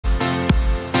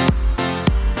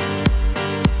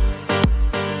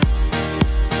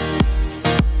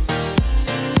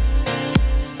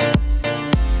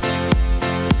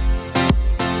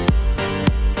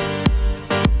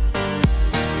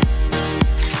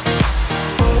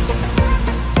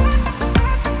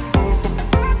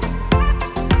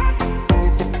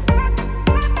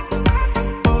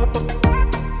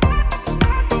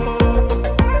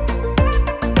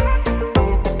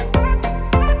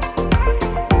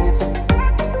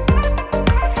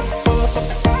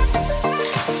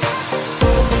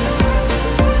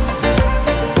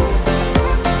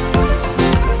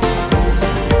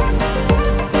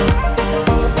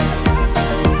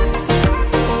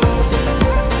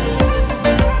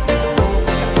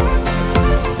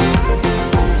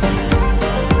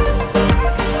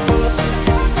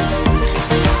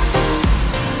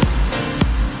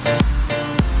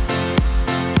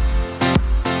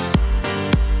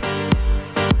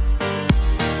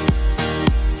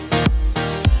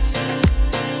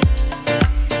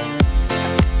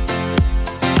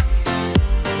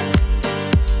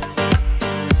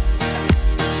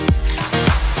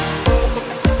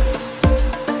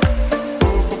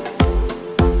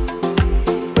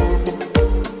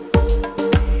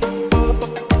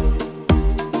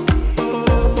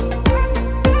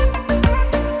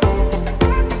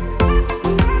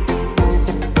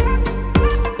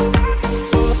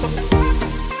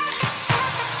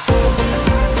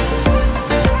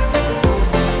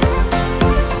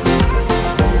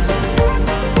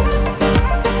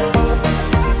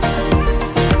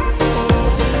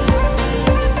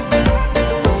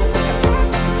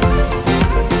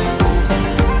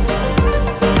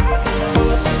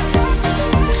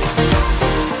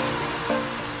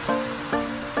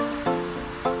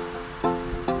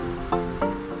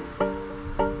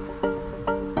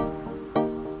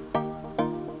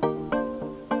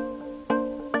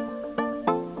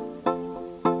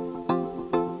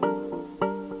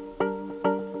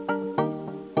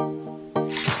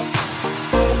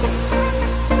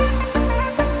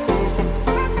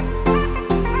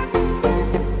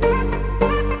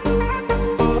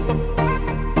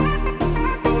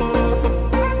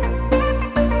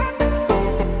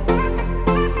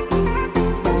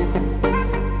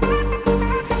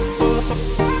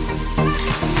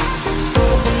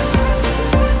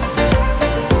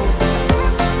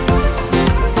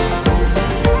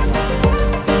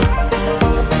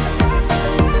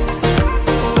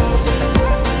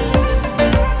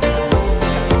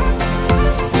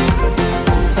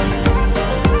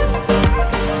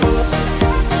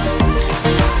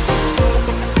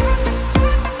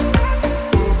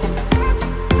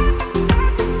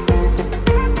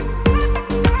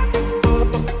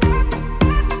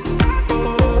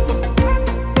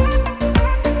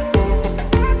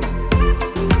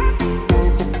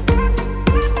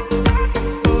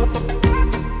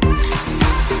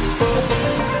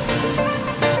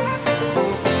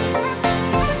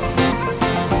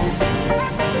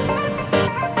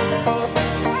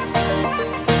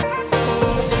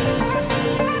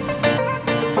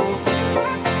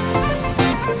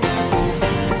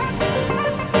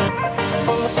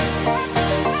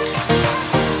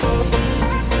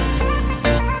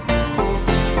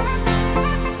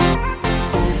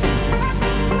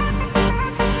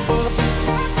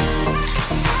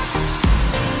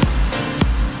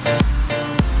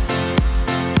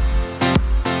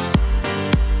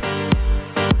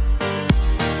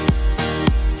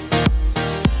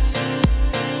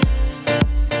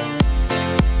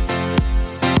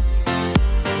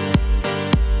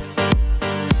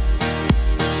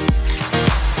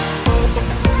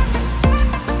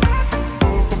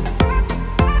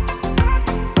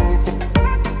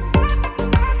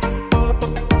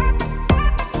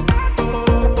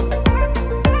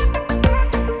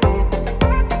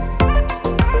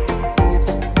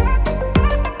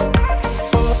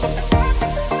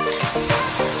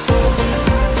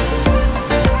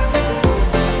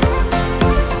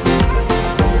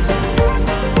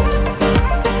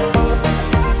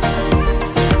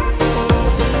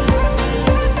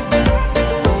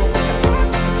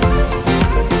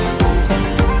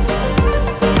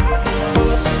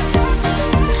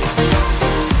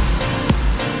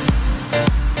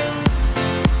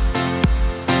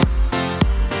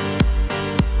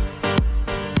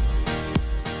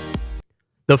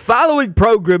The following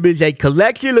program is a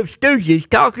collection of stooges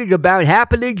talking about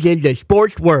happenings in the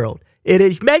sports world. It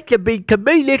is meant to be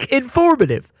comedic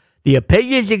informative. The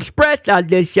opinions expressed on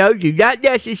this show do not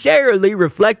necessarily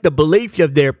reflect the beliefs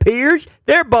of their peers,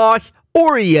 their boss,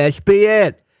 or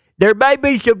ESPN. There may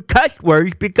be some cuss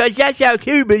words because that's how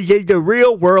humans in the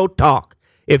real world talk.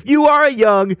 If you are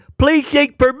young, please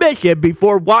seek permission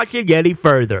before watching any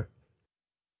further.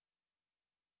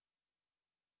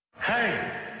 Hey,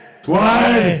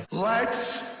 what?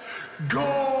 Let's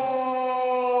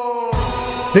go!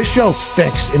 This show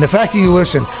stinks, and the fact that you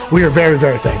listen, we are very,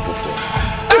 very thankful for.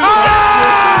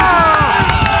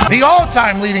 Ah! The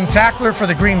all-time leading tackler for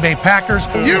the Green Bay Packers,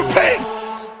 you pig!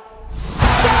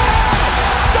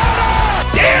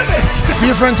 Damn it! Be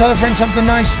a friend, tell a friend something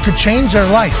nice could change their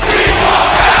life.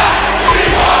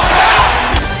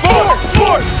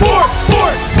 Sport!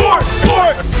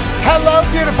 Hello,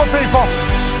 beautiful people,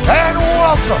 and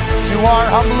welcome to our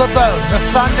humble abode, the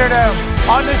Thunderdome,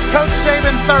 on this Coach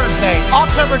Saban Thursday,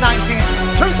 October 19th,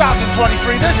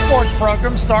 2023. This sports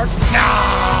program starts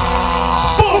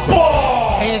now. Football!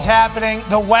 It is happening.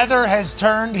 The weather has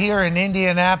turned here in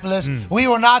Indianapolis. We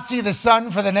will not see the sun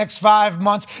for the next 5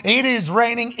 months. It is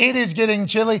raining. It is getting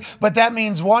chilly. But that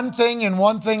means one thing and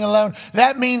one thing alone.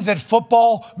 That means that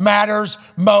football matters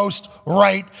most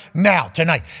right now.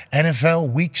 Tonight,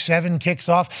 NFL Week 7 kicks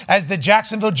off as the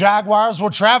Jacksonville Jaguars will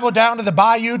travel down to the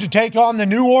Bayou to take on the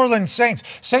New Orleans Saints.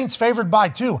 Saints favored by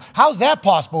 2. How's that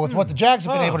possible with what the Jags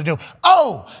have been able to do?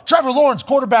 Oh, Trevor Lawrence,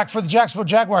 quarterback for the Jacksonville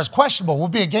Jaguars, questionable. Will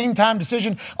be a game-time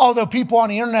decision, although people on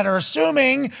the internet are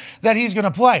assuming that he's going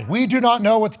to play. We do not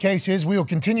know what the case is. We will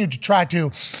continue to try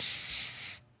to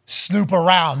snoop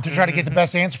around to try to get the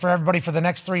best answer for everybody for the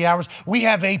next 3 hours. We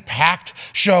have a packed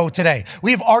show today.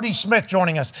 We have Artie Smith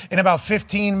joining us in about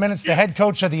 15 minutes, the head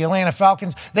coach of the Atlanta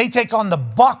Falcons. They take on the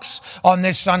Bucs on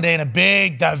this Sunday in a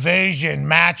big division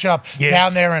matchup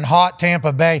down there in hot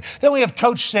Tampa Bay. Then we have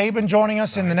Coach Saban joining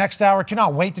us in the next hour.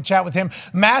 Cannot wait to chat with him.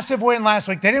 Massive win last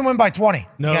week. They didn't win by 20.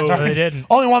 No, they didn't.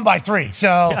 Only won by 3.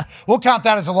 So we'll count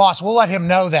that as a loss. We'll let him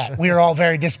know that. We are all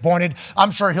very disappointed.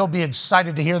 I'm sure he'll be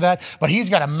excited to hear that. But he's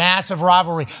got a massive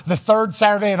rivalry. The third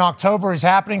Saturday in October is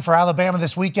happening for Alabama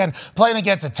this weekend, playing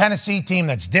against a Tennessee team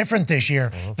that's different this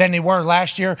year than they were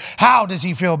last year. How does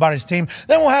he feel about his team?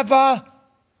 Then we'll have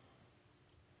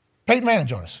Peyton Manning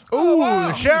join us. Ooh, wow.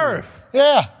 The sheriff.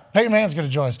 Yeah. Peyton Manning's going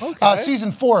to join us. Okay.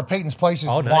 Season 4 of Peyton's Place is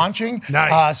launching.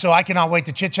 Nice. So I cannot wait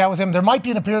to chit-chat with him. There might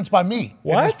be an appearance by me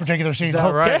in this particular season.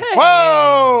 All right.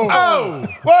 Whoa! Oh!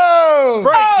 Whoa!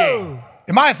 Breaking!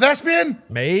 Am I a thespian?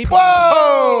 Maybe.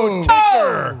 Whoa!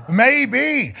 Ticker.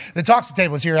 Maybe. The Talks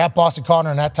Table is here at Boston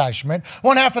Connor and at Ty Schmidt.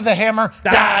 One half of the Hammer,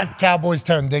 Dahn. Cowboys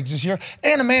Tone Diggs is here.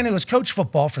 And a man who has coached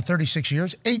football for 36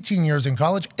 years, 18 years in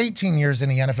college, 18 years in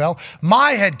the NFL.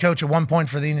 My head coach at one point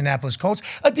for the Indianapolis Colts,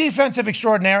 a defensive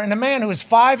extraordinaire, and a man who is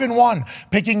 5-1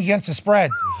 picking against the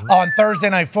spread on Thursday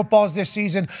Night Footballs this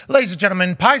season. Ladies and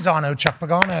gentlemen, Paisano Chuck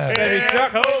Pagano. Hey,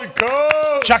 Chuck.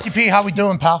 Coach. Chucky P, how we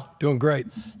doing, pal? Doing great.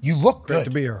 You look good. Great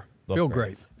to be here. Feel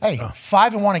great. Hey,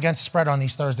 5-1 against the spread on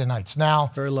these Thursday nights.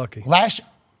 Now, very lucky.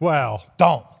 Wow.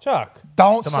 Don't Come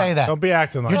say on. that. Don't be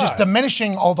acting like You're just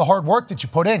diminishing all the hard work that you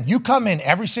put in. You come in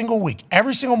every single week,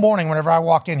 every single morning whenever I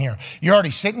walk in here. You're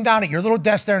already sitting down at your little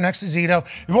desk there next to Zito.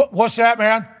 What's that,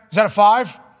 man? Is that a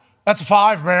 5? That's a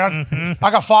 5, man.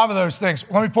 I got 5 of those things.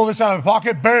 Let me pull this out of my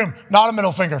pocket. Boom. Not a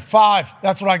middle finger. 5.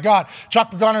 That's what I got. Chuck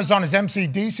Pagano's on his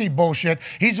MCDC bullshit.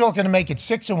 He's looking to make it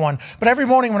 6-1. But every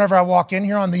morning whenever I walk in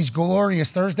here on these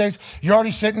glorious Thursdays, you're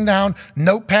already sitting down,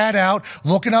 notepad out,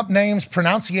 looking up names,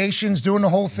 pronunciations, doing the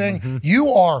whole thing. You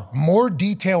are more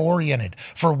detail-oriented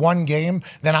for one game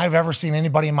than I've ever seen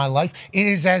anybody in my life. It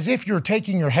is as if you're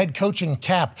taking your head coaching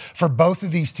cap for both of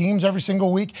these teams every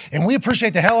single week. And we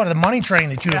appreciate the hell out of the money train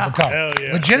that you have become. Yeah,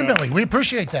 legitimately, we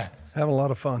appreciate that. Having a lot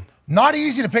of fun. Not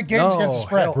easy to pick games against the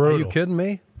spread. Are you kidding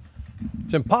me?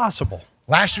 It's impossible.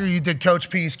 Last year you did Coach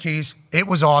P's Keys. It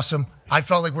was awesome. I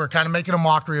felt like we were kind of making a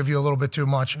mockery of you a little bit too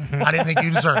much. I didn't think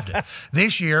you deserved it.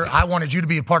 This year, I wanted you to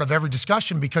be a part of every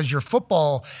discussion because your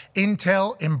football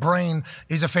intel and brain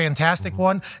is a fantastic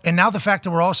one. And now the fact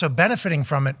that we're also benefiting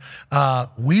from it,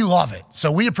 we love it.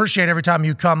 So we appreciate every time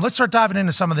you come. Let's start diving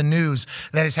into some of the news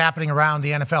that is happening around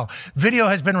the NFL. Video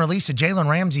has been released of Jalen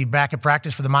Ramsey back at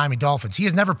practice for the Miami Dolphins. He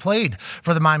has never played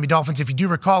for the Miami Dolphins. If you do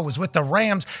recall, was with the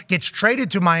Rams, gets traded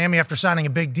to Miami after signing a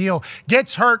big deal,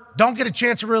 gets hurt, don't get a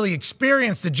chance to really experience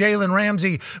the Jalen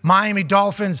Ramsey, Miami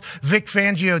Dolphins, Vic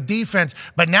Fangio defense,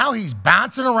 but now he's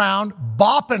bouncing around,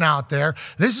 bopping out there.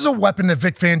 This is a weapon that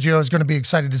Vic Fangio is going to be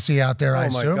excited to see out there, I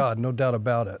assume. Oh, my God, no doubt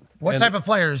about it. What type of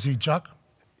player is he, Chuck?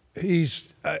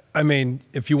 I mean,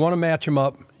 if you want to match him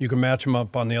up, you can match him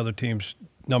up on the other team's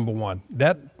number one.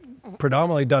 That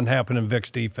predominantly doesn't happen in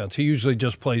Vic's defense. He usually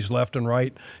just plays left and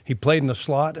right. He played in the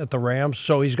slot at the Rams,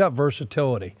 so he's got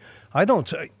versatility. I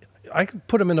could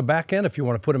put him in the back end if you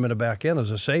want to put him in the back end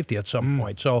as a safety at some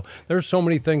point. So there's so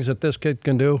many things that this kid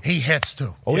can do. He hits,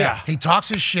 too. Oh, yeah. He talks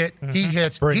his shit. He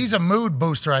hits. He's a mood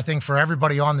booster, I think, for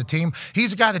everybody on the team.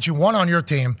 He's a guy that you want on your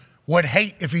team, would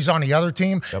hate if he's on the other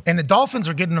team. Yep. And the Dolphins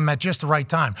are getting him at just the right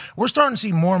time. We're starting to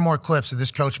see more and more clips of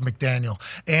this Coach McDaniel.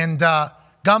 And,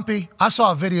 Gumpy, I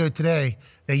saw a video today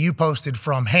that you posted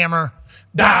from Hammer,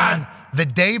 Dahn, the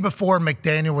day before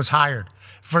McDaniel was hired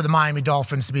for the Miami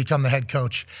Dolphins to become the head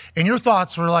coach. And your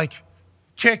thoughts were like,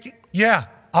 yeah,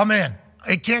 I'm in.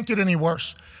 It can't get any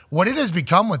worse. What it has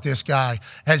become with this guy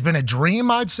has been a dream,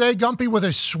 I'd say, Gumpy, with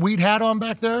his sweet hat on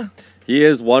back there. He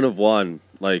is one of one.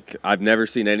 Like, I've never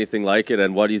seen anything like it,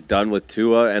 and what he's done with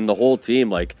Tua and the whole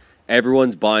team, like,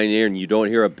 everyone's buying in, and you don't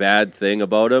hear a bad thing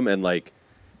about him, and, like,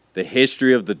 the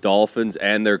history of the Dolphins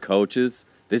and their coaches,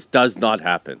 this does not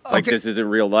happen. Like, this isn't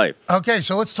real life. Okay,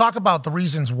 so let's talk about the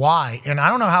reasons why. And I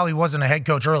don't know how he wasn't a head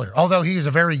coach earlier, although he is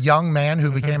a very young man who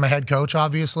became a head coach,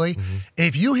 obviously.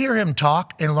 If you hear him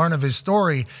talk and learn of his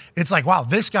story, it's like, wow,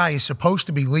 this guy is supposed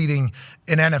to be leading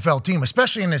an NFL team,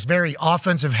 especially in this very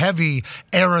offensive-heavy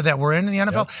era that we're in the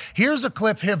NFL. Yep. Here's a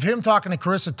clip of him talking to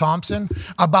Carissa Thompson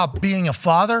about being a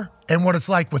father and what it's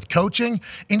like with coaching,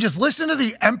 and just listen to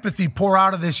the empathy pour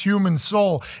out of this human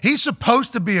soul. He's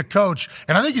supposed to be a coach,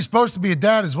 and I think he's supposed to be a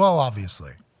dad as well,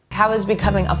 obviously. How has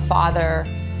becoming a father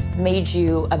made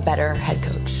you a better head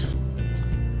coach?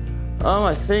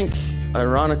 I think,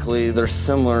 ironically, they're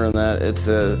similar in that it's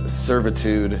a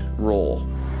servitude role.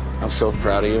 I'm so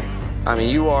proud of you. I mean,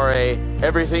 you are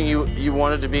everything you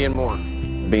wanted to be and more.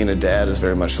 Being a dad is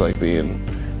very much like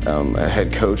being a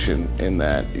head coach in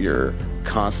that you're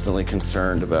constantly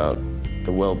concerned about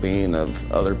the well-being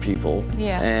of other people.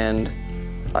 Yeah. And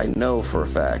I know for a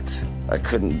fact I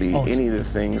couldn't be any of the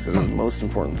things that are the most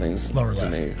important things to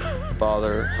me.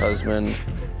 Father, husband,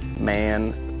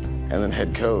 man, and then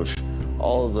head coach.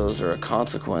 All of those are a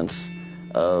consequence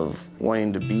of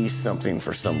wanting to be something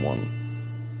for someone.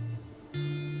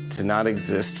 To not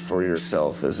exist for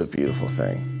yourself is a beautiful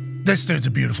thing. This dude's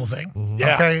a beautiful thing.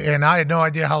 Yeah. Okay, and I had no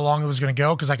idea how long it was going to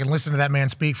go because I can listen to that man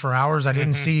speak for hours. I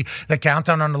didn't see the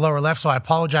countdown on the lower left, so I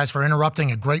apologize for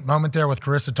interrupting a great moment there with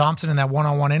Carissa Thompson in that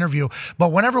one-on-one interview.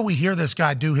 But whenever we hear this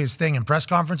guy do his thing in press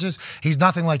conferences, he's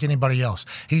nothing like anybody else.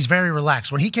 He's very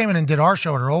relaxed. When he came in and did our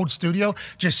show at our old studio,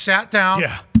 just sat down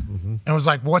and was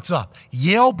like, what's up?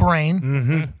 Yale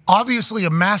brain, obviously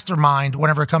a mastermind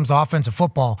whenever it comes to offensive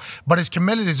football, but has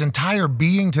committed his entire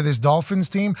being to this Dolphins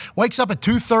team, wakes up at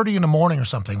 2:30 in the morning or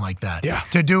something like that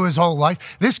to do his whole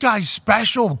life. This guy's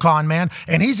special, con man,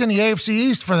 and he's in the AFC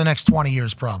East for the next 20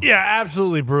 years probably. Yeah,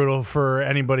 absolutely brutal for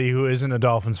anybody who isn't a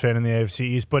Dolphins fan in the AFC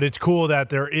East, but it's cool that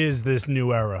there is this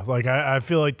new era. Like, I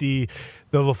feel like the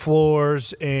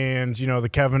LaFleurs and, you know, the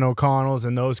Kevin O'Connells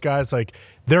and those guys, like,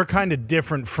 they're kind of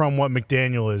different from what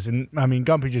McDaniel is. And, I mean,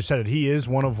 Gumpy just said it. He is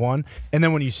one of one. And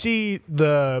then when you see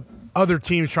the other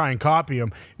teams try and copy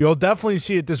him, you'll definitely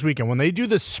see it this weekend. When they do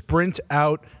the sprint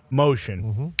out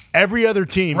motion, every other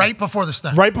team. Right before the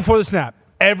snap. Right before the snap.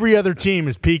 Every other team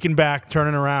is peeking back,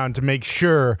 turning around to make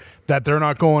sure that they're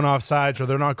not going off sides or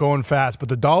they're not going fast. But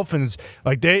the Dolphins,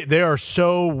 like they are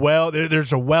so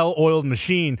there's a well-oiled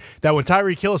machine that when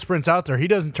Tyreek Hill sprints out there, he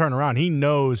doesn't turn around. He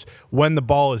knows when the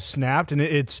ball is snapped, and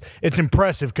it's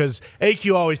impressive because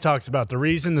AQ always talks about the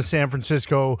reason the San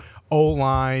Francisco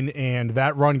O-line and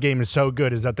that run game is so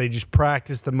good is that they just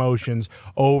practice the motions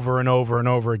over and over and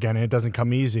over again, and it doesn't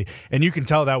come easy. And you can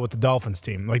tell that with the Dolphins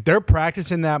team. Like, they're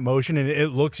practicing that motion, and it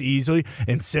looks easy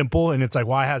and simple, and it's like,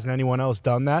 why hasn't anyone else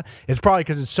done that? It's probably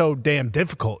because it's so damn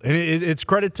difficult. And it's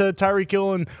credit to Tyreek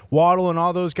Hill and Waddle and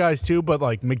all those guys too, but,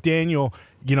 like, McDaniel,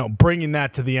 you know, bringing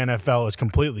that to the NFL has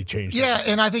completely changed. Yeah,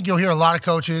 and I think you'll hear a lot of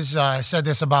coaches said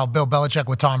this about Bill Belichick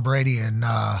with Tom Brady and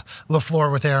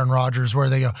LaFleur with Aaron Rodgers, where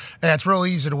they go, hey, it's real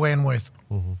easy to win with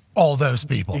all those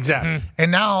people. Exactly.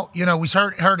 And now, you know, we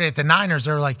heard it at the Niners.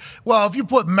 They were like, well, if you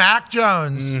put Mac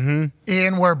Jones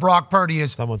in where Brock Purdy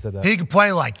is, someone said that he could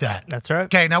play like that. That's right.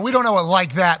 Okay, now we don't know what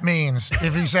like that means,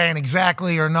 if he's saying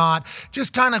exactly or not.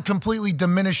 Just kind of completely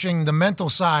diminishing the mental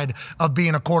side of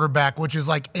being a quarterback, which is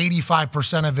like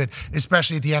 85% of it,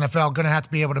 especially at the NFL, going to have to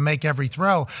be able to make every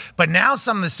throw. But now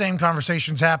some of the same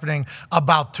conversations happening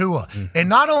about Tua. And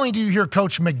not only do you hear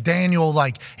Coach McDaniel,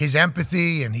 like, his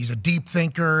empathy, and he's a deep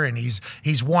thinker, hair, and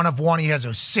he's one of one. He has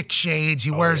those 6 shades.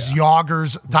 He wears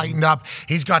joggers tightened up.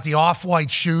 He's got the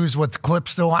off-white shoes with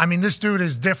clips still. I mean, this dude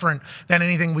is different than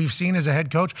anything we've seen as a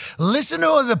head coach. Listen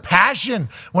to the passion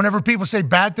whenever people say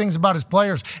bad things about his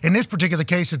players. In this particular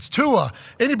case, it's Tua.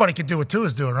 Anybody could do what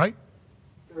Tua's doing, right?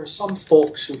 There are some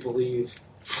folks who believe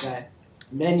that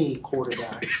many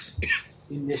quarterbacks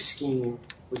in this scheme,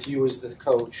 with you as the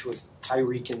coach, with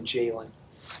Tyreek and Jalen,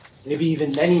 maybe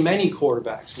even many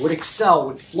quarterbacks, would excel,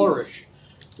 would flourish,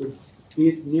 would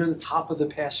be near the top of the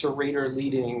passer rater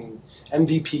leading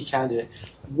MVP candidate.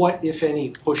 What, if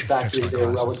any, pushback is there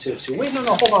relative to? Wait, no,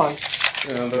 hold on.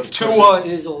 Tua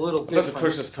is a little different. I'm about to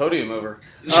push this podium over.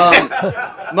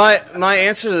 My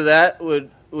answer to that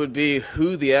would be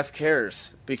who the F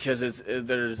cares, because it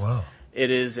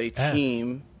is a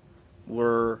team.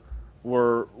 We're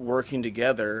working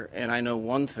together, and I know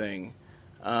one thing.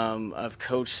 I've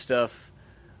coached stuff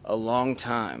a long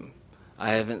time.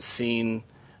 I haven't seen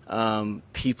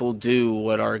people do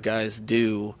what our guys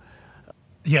do.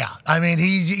 Yeah, I mean,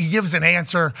 he gives an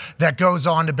answer that goes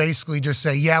on to basically just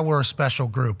say, yeah, we're a special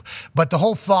group. But the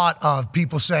whole thought of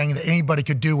people saying that anybody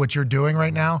could do what you're doing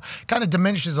right now kind of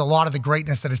diminishes a lot of the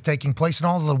greatness that is taking place and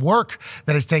all of the work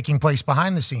that is taking place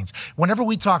behind the scenes. Whenever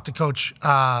we talked to Coach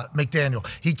McDaniel,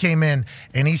 he came in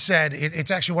and he said, it's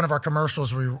actually one of our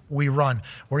commercials we run,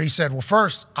 where he said, well,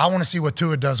 first, I want to see what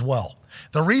Tua does well.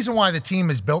 The reason why the team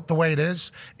is built the way it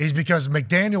is because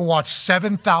McDaniel watched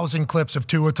 7,000 clips of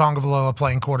Tua Tagovailoa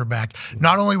playing quarterback,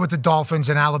 not only with the Dolphins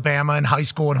in Alabama and high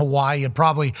school in Hawaii and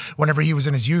probably whenever he was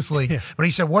in his youth league, but he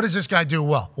said, what does this guy do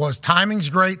well? Well, his timing's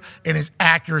great and his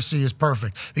accuracy is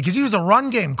perfect because he was the run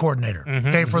game coordinator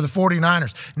for the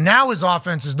 49ers. Now his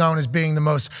offense is known as being the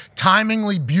most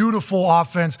timingly beautiful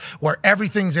offense where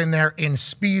everything's in there in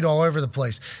speed all over the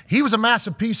place. He was a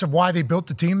massive piece of why they built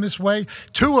the team this way.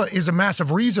 Tua is a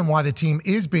massive reason why the team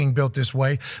is being built this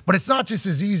way, but it's not just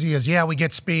as easy as, we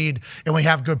get speed and we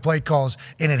have good play calls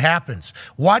and it happens.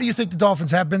 Why do you think the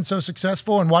Dolphins have been so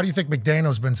successful, and why do you think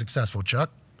McDaniel's been successful, Chuck?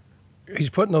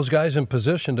 He's putting those guys in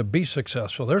position to be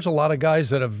successful. There's a lot of guys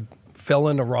that have fell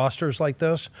into rosters like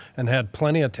this and had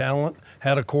plenty of talent,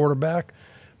 had a quarterback,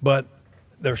 but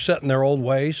they're set in their old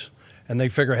ways and they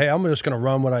figure, hey, I'm just going to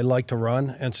run what I like to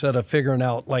run instead of figuring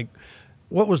out, like,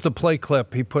 what was the play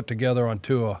clip he put together on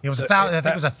Tua? It was I think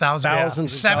it was 1,000,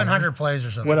 700 plays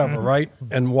or something. Whatever, right?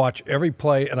 And watch every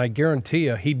play, and I guarantee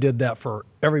you he did that for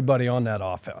everybody on that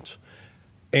offense.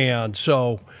 And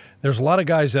so there's a lot of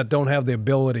guys that don't have the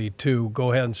ability to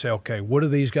go ahead and say, okay, what do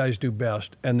these guys do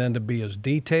best? And then to be as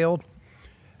detailed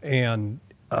and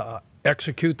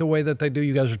execute the way that they do.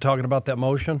 You guys are talking about that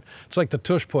motion. It's like the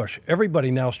tush push.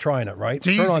 Everybody now is trying it, right? It's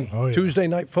Turn easy. on Tuesday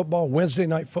night football, Wednesday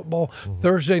night football,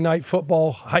 Thursday night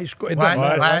football, high school. It doesn't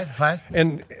matter, right?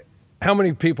 And how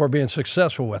many people are being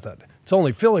successful with it? It's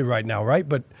only Philly right now, right?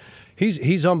 But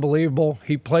he's unbelievable.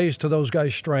 He plays to those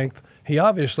guys' strength. He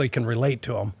obviously can relate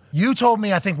to them. You told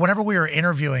me, I think, whenever we were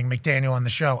interviewing McDaniel on the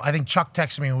show, I think Chuck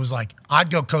texted me and was like, I'd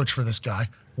go coach for this guy.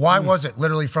 Why was it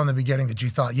literally from the beginning that you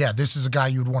thought, this is a guy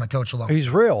you would want to coach along? He's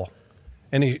real.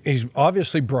 And he's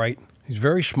obviously bright. He's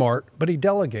very smart, but he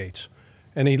delegates.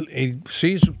 And he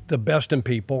sees the best in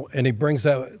people, and he brings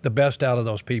the best out of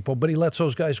those people, but he lets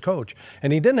those guys coach.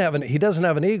 And he doesn't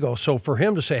have an ego. So for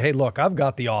him to say, hey, look, I've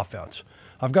got the offense.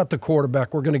 I've got the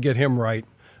quarterback. We're going to get him right.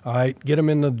 All right, get him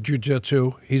in the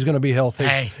jiu-jitsu. He's going to be healthy.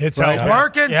 Hey, it's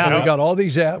working. Yeah,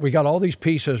 we got all these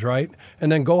pieces, right?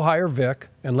 And then go hire Vic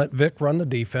and let Vic run the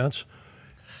defense.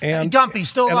 And Gumpy,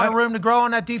 still a lot of room to grow on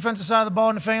that defensive side of the ball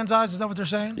in the fans' eyes. Is that what they're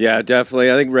saying? Yeah,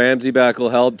 definitely. I think Ramsey back will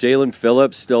help. Jalen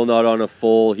Phillips still not on a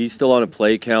full. He's still on a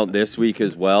play count this week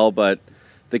as well. But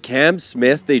the Cam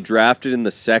Smith they drafted in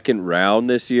the second round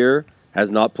this year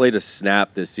has not played a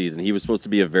snap this season. He was supposed to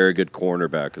be a very good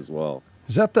cornerback as well.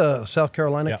 Is that the South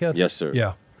Carolina kid? Yes, sir.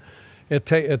 Yeah. It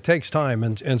takes time,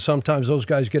 and sometimes those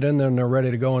guys get in there and they're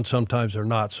ready to go, and sometimes they're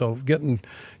not. So getting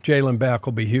Jalen back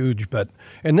will be huge.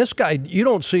 And this guy, you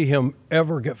don't see him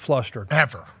ever get flustered.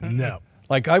 Ever. No.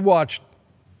 Like I watched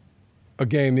a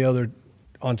game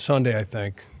on Sunday, I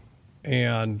think,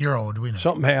 and you're old. We know.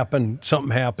 Something happened.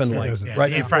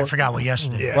 Right you probably forgot what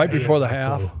yesterday. Right before the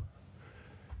half,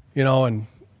 and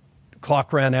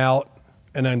clock ran out,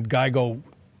 and then guy go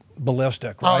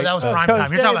ballistic, right? Oh, that was prime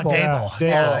time. You're talking about Dable.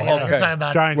 Yeah. Okay. You're talking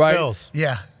about Giants Bills.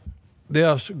 Yeah.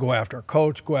 This, go after a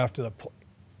coach, go after the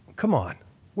 – come on.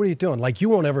 What are you doing? Like, you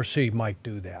won't ever see Mike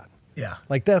do that. Yeah.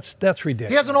 Like that's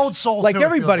ridiculous. He has an old soul. Like too,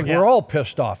 everybody, it feels we're all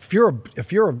pissed off.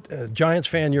 If you're a Giants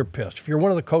fan, you're pissed. If you're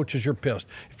one of the coaches, you're pissed.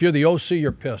 If you're the OC,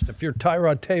 you're pissed. If you're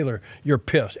Tyrod Taylor, you're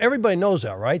pissed. Everybody knows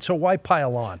that, right? So why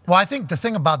pile on? Well, I think the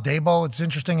thing about Daboll, it's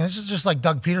interesting, and this is just like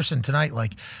Doug Peterson tonight.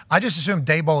 Like, I just assumed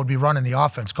Daboll would be running the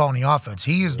offense, calling the offense.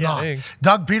 He is not.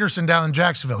 Doug Peterson down in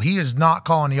Jacksonville, he is not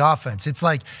calling the offense. It's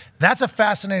like, that's a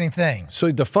fascinating thing.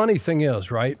 So the funny thing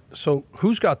is, right? So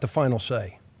who's got the final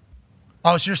say?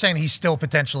 Oh, so you're saying he's still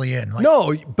potentially in? Like,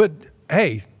 no, but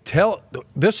hey,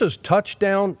 this is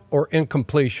touchdown or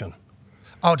incompletion.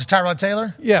 Oh, to Tyrod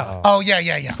Taylor? Yeah. Oh, yeah.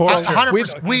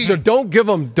 100%. So don't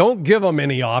give them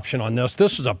any option on this.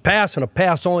 This is a pass and a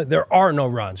pass only. There are no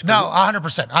runs. No,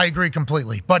 100%. I agree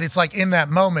completely. But it's like in that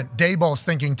moment, Daboll's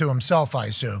thinking to himself, I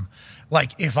assume,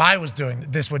 like, if I was doing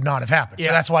this would not have happened. Yeah.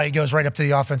 So that's why he goes right up to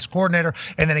the offensive coordinator,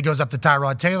 and then he goes up to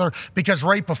Tyrod Taylor, because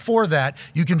right before that,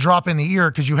 you can drop in the ear,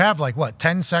 because you have,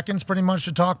 10 seconds pretty much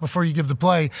to talk before you give the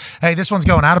play. Hey, this one's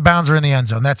going out of bounds or in the end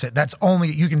zone. That's it. That's only,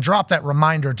 you can drop that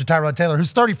reminder to Tyrod Taylor,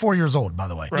 who's 34 years old, by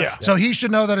the way. Right. Yeah. So he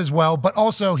should know that as well, but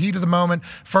also heat of the moment,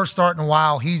 first start in a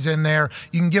while, he's in there.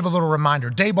 You can give a little reminder.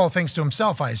 Daboll thinks to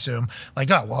himself, I assume,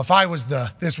 if I was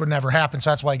this would never happen, so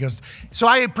that's why he goes. So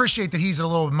I appreciate that he's a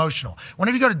little emotional.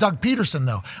 Whenever you go to Doug Peterson,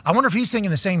 though, I wonder if he's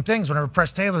thinking the same things whenever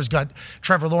Press Taylor's got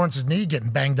Trevor Lawrence's knee getting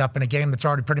banged up in a game that's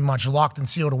already pretty much locked and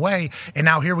sealed away. And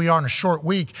now here we are in a short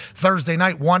week, Thursday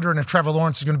night, wondering if Trevor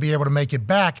Lawrence is going to be able to make it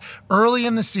back. Early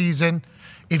in the season,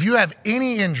 if you have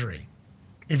any injury,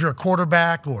 if you're a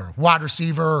quarterback or wide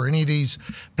receiver or any of these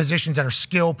positions that are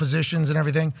skill positions and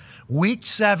everything, week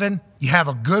 7, you have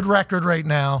a good record right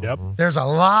now. Yep. There's a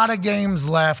lot of games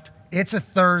left. It's a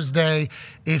Thursday.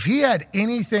 If he had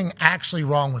anything actually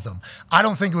wrong with him, I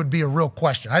don't think it would be a real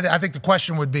question. I think the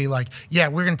question would be like, yeah,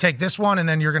 we're going to take this one and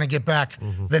then you're going to get back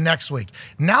the next week.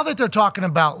 Now that they're talking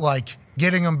about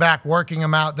getting him back, working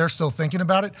him out, they're still thinking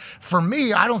about it. For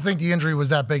me, I don't think the injury was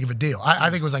that big of a deal. I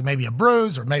think it was maybe a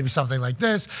bruise or maybe something like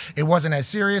this. It wasn't as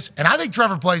serious. And I think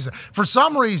Trevor plays it. For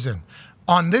some reason,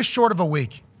 on this short of a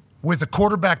week, with the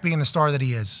quarterback being the star that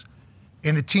he is,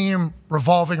 and the team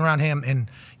revolving around him, and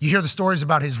you hear the stories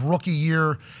about his rookie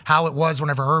year, how it was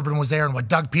whenever Urban was there and what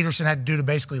Doug Peterson had to do to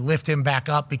basically lift him back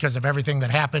up because of everything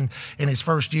that happened in his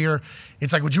first year.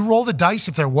 It's like, would you roll the dice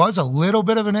if there was a little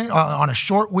bit of on a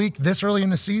short week this early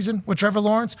in the season with Trevor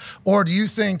Lawrence? Or do you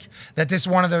think that this is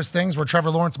one of those things where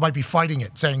Trevor Lawrence might be fighting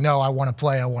it, saying, no, I want to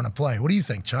play. What do you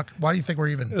think, Chuck? Why do you think we're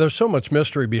even? There's so much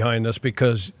mystery behind this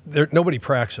because nobody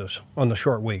practices on the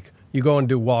short week. You go and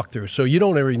do walkthroughs. So you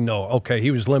don't even know, okay,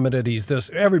 he was limited, he's this.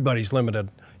 Everybody's limited.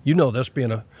 You know this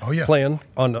being playing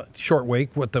on a short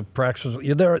week with the practices.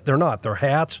 They're not. They're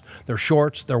hats, they're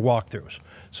shorts, they're walkthroughs.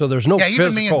 So there's no physical.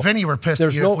 Even me and Vinny were pissed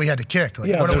at you if we had to kick.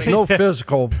 There's no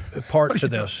physical part to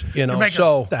this.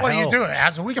 So what are you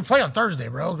doing? We can play on Thursday,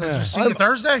 bro. Just see you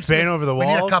Thursday. Bang over the walls.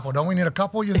 We need a couple. Don't we need a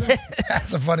couple, you think?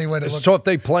 That's a funny way to look. So if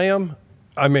they play him,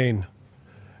 I mean,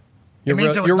 you're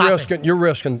risking.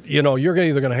 You're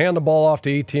either going to hand the ball off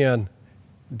to Etienne,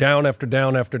 down after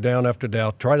down after down after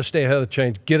down, try to stay ahead of the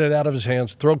chains, get it out of his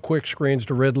hands, throw quick screens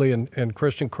to Ridley and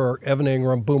Christian Kirk, Evan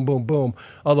Ingram, boom, boom, boom.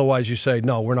 Otherwise, you say,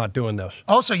 no, we're not doing this.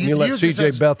 Also, you let C.J.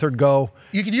 Beathard go.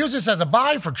 You could use this as a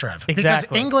bye for Trev. Exactly.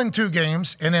 Because England 2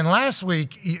 games, and then last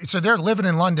week, so they're living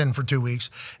in London for 2 weeks.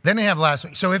 Then they have last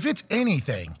week. So if it's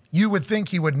anything, you would think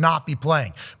he would not be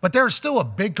playing. But there's still a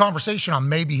big conversation on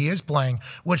maybe he is playing,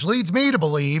 which leads me to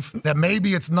believe that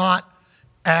maybe it's not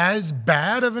as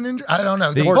bad of an injury. I don't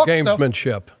know. More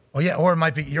gamesmanship. Oh, yeah, or it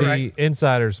might be. You're right. The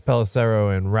insiders,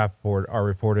 Pelissero and Rappaport, are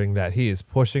reporting that he is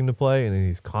pushing to play and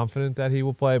he's confident that he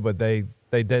will play, but they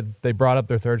brought up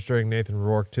their third string, Nathan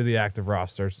Rourke, to the active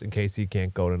rosters in case he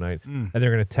can't go tonight. And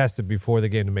they're going to test it before the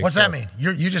game to make What's that mean?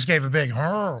 You just gave a big,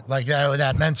 like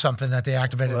that meant something that they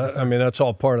activated. Well, I mean, that's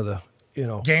all part of the,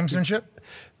 gamesmanship?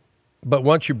 But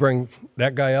once you bring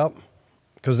that guy up,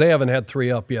 because they haven't had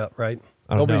 3 up yet, right?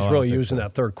 Nobody's really using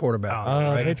that third quarterback.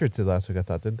 Right? Patriots did last week, I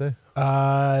thought, didn't they?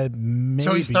 Maybe.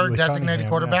 So he's third designated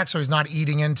quarterback, so he's not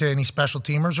eating into any special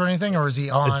teamers or anything, or is he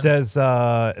on? It says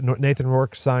Nathan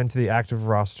Rourke signed to the active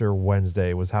roster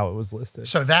Wednesday was how it was listed.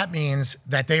 So that means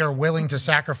that they are willing to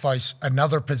sacrifice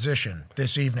another position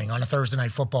this evening on a Thursday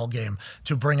night football game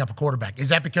to bring up a quarterback. Is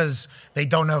that because they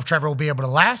don't know if Trevor will be able to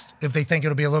last, if they think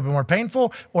it'll be a little bit more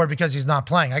painful, or because he's not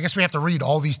playing? I guess we have to read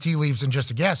all these tea leaves and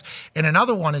just a guess. And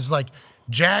another one is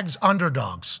Jags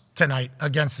underdogs tonight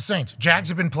against the Saints. Jags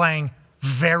have been playing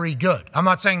very good. I'm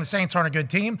not saying the Saints aren't a good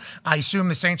team. I assume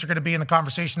the Saints are going to be in the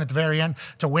conversation at the very end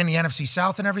to win the NFC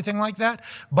South and everything like that.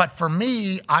 But for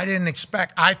me,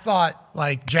 I thought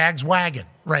Jags wagon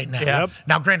right now. Yep.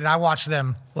 Now, granted, I watched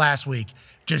them last week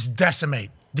just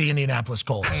decimate the Indianapolis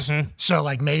Colts. So,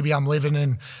 like, maybe I'm living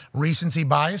in recency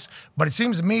bias, but it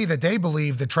seems to me that they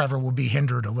believe that Trevor will be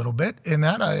hindered a little bit in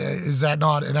that. Is that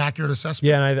not an accurate assessment?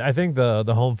 Yeah, and I think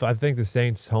I think the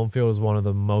Saints' home field is one of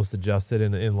the most adjusted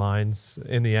in lines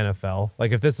in the NFL.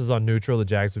 Like, if this was on neutral, the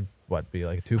Jags would be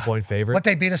like a 2-point favorite. What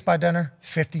they beat us by, Denner?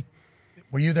 50.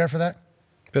 Were you there for that?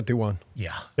 51.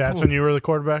 Yeah. That's when you were the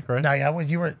quarterback, right? No, yeah,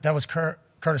 that was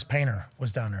Curtis Painter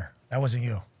was down there. That wasn't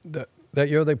you. That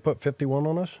year they put 51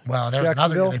 on us? Well, there was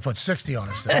another year they put 60 on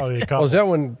us. Was that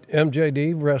when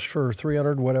MJD rushed for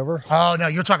 300 whatever? Oh, no,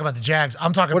 you're talking about the Jags.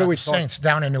 I'm talking about the Saints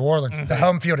down in New Orleans. The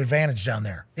home field advantage down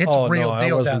there. It's a real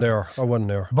deal I wasn't down there. I wasn't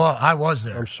there. But I was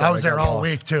there. Sorry, I was there all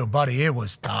week, too, buddy. It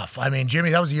was tough. I mean, Jimmy,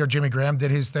 that was the year Jimmy Graham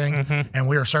did his thing, and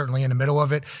we were certainly in the middle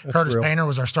of it. Curtis Painter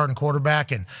was our starting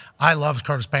quarterback, and I loved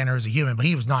Curtis Painter as a human, but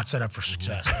he was not set up for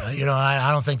success. You know,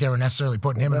 I don't think they were necessarily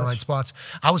putting him in the right spots.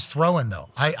 I was throwing, though.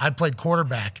 I played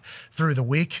quarterback through the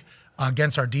week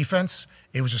against our defense.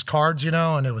 It was just cards, you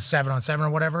know, and it was 7-on-7 or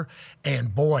whatever.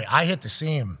 And boy, I hit the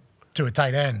seam to a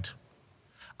tight end.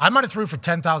 I might have threw for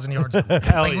 10,000 yards.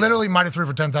 Literally might have threw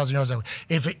for 10,000 yards.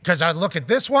 Because I look at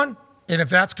this one, and if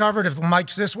that's covered, if the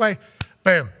mic's this way,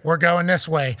 boom, we're going this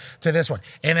way to this one.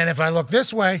 And then if I look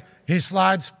this way, he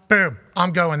slides, boom,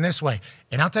 I'm going this way.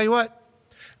 And I'll tell you what,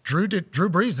 Drew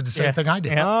Brees did the same thing I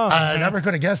did. I never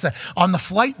could have guessed that. On the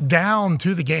flight down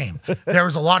to the game, there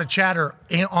was a lot of chatter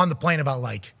on the plane about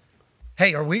like,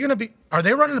 hey, are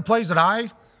they running the plays that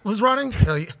I was running?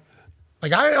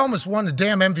 Like, I almost won the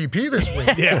damn MVP this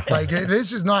week. Like,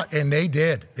 this is not, and they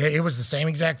did. It was the same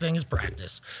exact thing as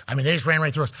practice. I mean, they just ran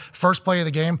right through us. First play of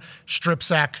the game, strip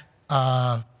sack,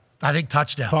 I think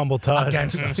touchdown. Fumble touch.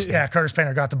 Against us. Yeah, Curtis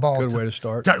Painter got the ball. Good way to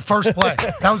start. First play.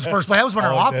 That was the first play. That was when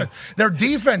our offense, their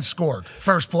defense scored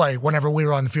first play whenever we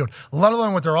were on the field, let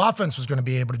alone what their offense was going to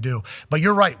be able to do. But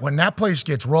you're right. When that place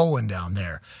gets rolling down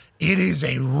there, it is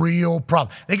a real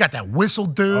problem. They got that whistle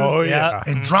dude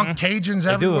and drunk Cajuns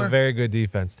everywhere. They do a very good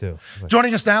defense, too.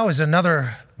 Joining us now is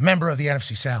another member of the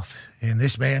NFC South. And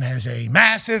this man has a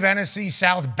massive NFC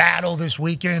South battle this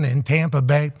weekend in Tampa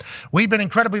Bay. We've been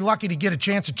incredibly lucky to get a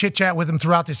chance to chit-chat with him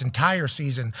throughout this entire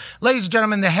season. Ladies and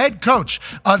gentlemen, the head coach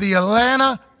of the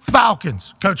Atlanta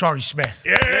Falcons, Coach Ari Smith.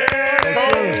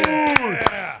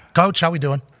 Coach, how we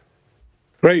doing?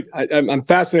 Great. I'm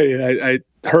fascinated. I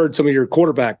heard some of your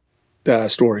quarterback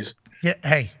stories. Yeah.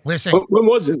 Hey, listen. When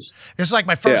was this? This is like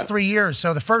my first 3 years.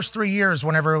 So the first 3 years,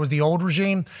 whenever it was the old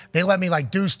regime, they let me like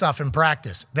do stuff in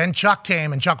practice. Then Chuck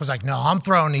came, and Chuck was like, "No, I'm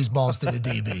throwing these balls to the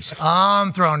DBs.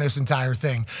 I'm throwing this entire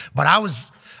thing." But I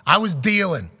was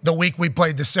dealing the week we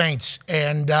played the Saints,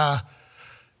 and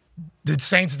the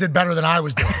Saints did better than I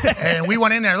was doing. And we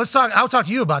went in there. I'll talk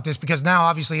to you about this because now,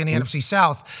 obviously, in the NFC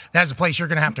South, that's a place you're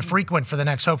going to have to frequent for the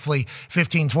next, hopefully,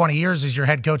 15, 20 years as your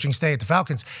head coaching stay at the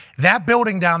Falcons. That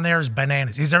building down there is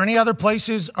bananas. Is there any other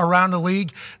places around the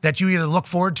league that you either look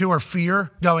forward to or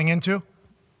fear going into?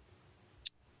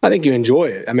 I think you enjoy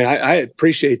it. I mean, I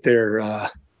appreciate the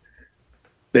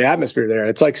atmosphere there.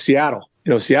 It's like Seattle.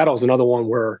 You know, Seattle is another one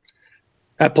where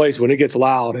that place, when it gets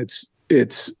loud,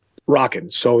 it's rocking.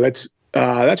 So that's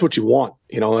what you want.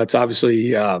 You know, that's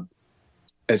obviously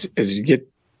as you get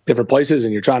different places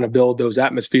and you're trying to build those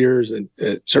atmospheres, and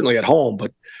certainly at home.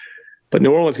 But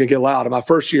New Orleans can get loud. In my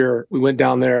first year, we went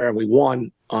down there and we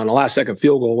won on a last-second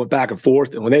field goal, went back and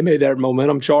forth. And when they made that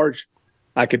momentum charge,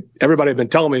 everybody had been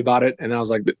telling me about it, and I was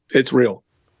like, it's real.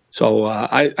 So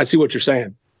I see what you're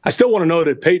saying. I still want to know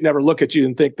that Peyton never look at you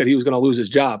and think that he was going to lose his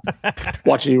job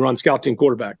watching you run scout team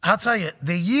quarterback. I'll tell you,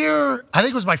 the year, I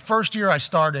think it was my first year I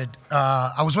started,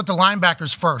 I was with the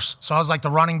linebackers first. So I was like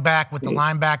the running back with the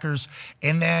linebackers.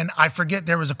 And then I forget,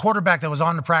 there was a quarterback that was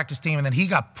on the practice team, and then he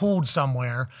got pulled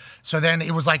somewhere. So then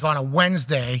it was like on a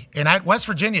Wednesday. And at West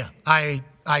Virginia, I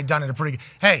done it a pretty good.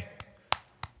 Hey,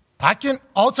 I can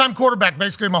all-time quarterback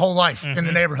basically my whole life in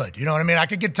the neighborhood. You know what I mean? I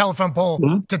could get telephone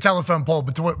pole to telephone pole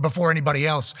before anybody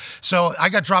else. So I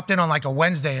got dropped in on like a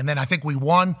Wednesday, and then I think we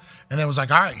won. And then it was like,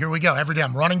 all right, here we go. Every day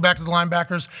I'm running back to the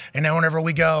linebackers, and then whenever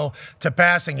we go to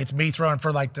passing, it's me throwing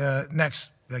for like the next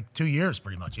 2 years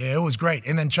pretty much. Yeah, it was great.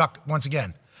 And then Chuck, once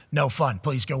again, no fun.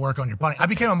 Please go work on your punting. I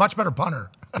became a much better punter.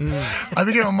 I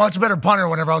became a much better punter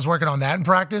whenever I was working on that in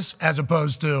practice as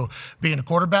opposed to being a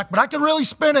quarterback. But I could really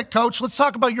spin it, Coach. Let's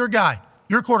talk about your guy,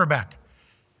 your quarterback.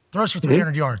 Throws for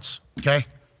 300 yards, okay?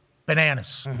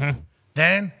 Bananas.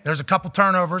 Then there's a couple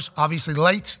turnovers, obviously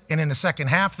late and in the second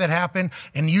half that happened,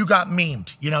 and you got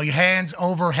memed. You know, your hands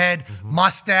overhead,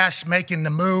 mustache making the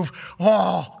move.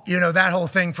 Oh, you know, that whole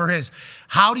thing for his.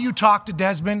 How do you talk to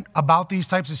Desmond about these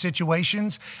types of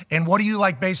situations? And what do you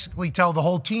basically tell the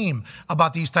whole team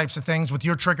about these types of things with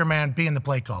your trigger man being the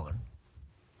play caller?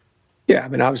 Yeah, I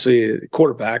mean, obviously,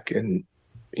 quarterback, and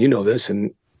you know this,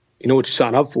 and you know what you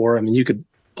sign up for. I mean, you could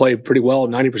play pretty well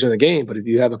 90% of the game, but if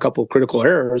you have a couple of critical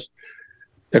errors,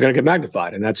 they're going to get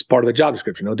magnified, and that's part of the job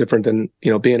description. No different than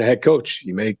being a head coach.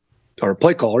 Or a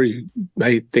play caller. You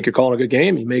may think you're calling a good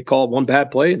game. You may call one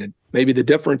bad play, and it may be the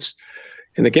difference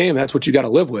in the game. That's what you got to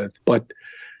live with. But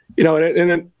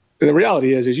and the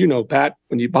reality is, as you know, Pat,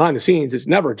 when you behind the scenes, it's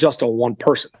never just on one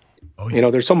person. Oh, yeah.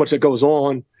 There's so much that goes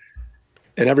on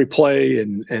in every play,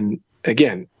 and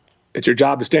again, it's your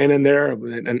job to stand in there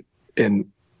and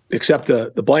accept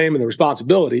the blame and the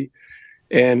responsibility,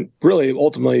 and really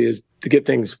ultimately is to get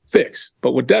things fixed.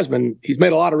 But with Desmond, he's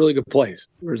made a lot of really good plays.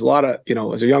 There's a lot of,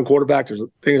 as a young quarterback, there's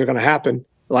things that are going to happen.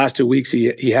 The last 2 weeks,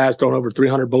 he has thrown over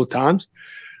 300 both times.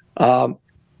 But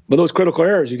those critical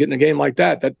errors, you get in a game like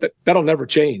that'll never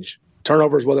change.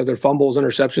 Turnovers, whether they're fumbles,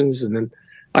 interceptions, and then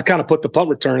I kind of put the punt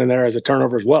return in there as a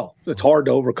turnover as well. It's hard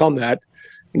to overcome that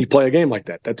when you play a game like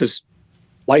that. That's just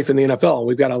life in the NFL.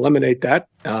 We've got to eliminate that.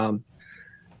 So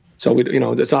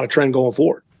it's not a trend going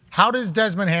forward. How does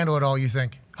Desmond handle it all, you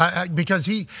think? Because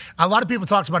a lot of people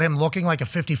talked about him looking like a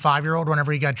 55-year-old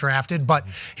whenever he got drafted, but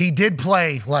he did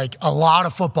play like a lot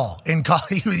of football in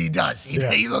college. He does.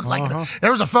 He looked like there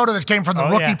was a photo that came from the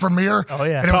rookie premiere,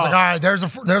 and it was like, all right, there's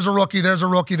a rookie, there's a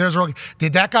rookie, there's a rookie.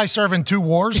 Did that guy serve in 2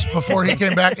 wars before he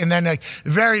came back? And then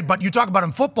but you talk about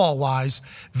him football-wise,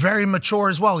 very mature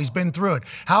as well. He's been through it.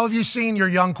 How have you seen your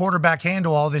young quarterback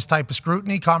handle all this type of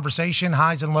scrutiny, conversation,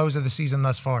 highs and lows of the season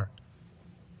thus far?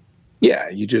 Yeah,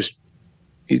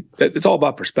 it's all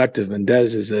about perspective, and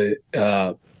Dez is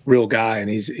a real guy, and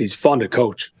he's fun to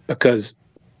coach because,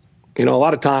 a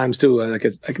lot of times too, like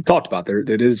I talked about there,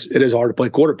 it is hard to play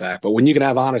quarterback, but when you can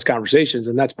have honest conversations,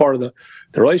 and that's part of the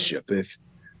relationship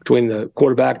between the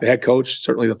quarterback, the head coach,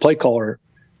 certainly the play caller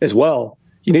as well,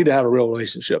 you need to have a real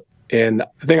relationship. And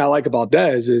the thing I like about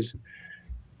Dez is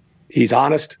he's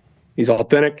honest, he's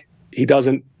authentic, he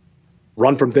doesn't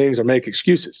run from things or make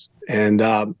excuses. And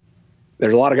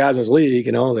there's a lot of guys in this league,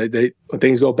 they when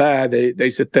things go bad, they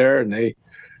sit there and they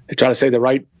try to say the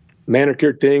right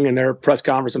manicured thing in their press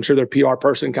conference. I'm sure their PR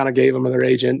person kind of gave them, or their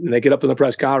agent, and they get up in the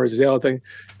press conference and say the other thing.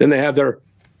 Then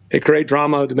they create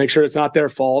drama to make sure it's not their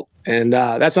fault. And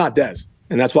that's not Dez.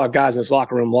 And that's why guys in this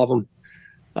locker room love him.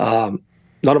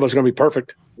 None of us are going to be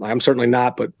perfect. I'm certainly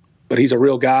not, but he's a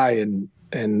real guy,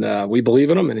 and we believe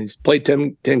in him, and he's played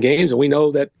 10 games, and we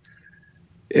know that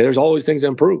there's always things to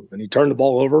improve. And he turned the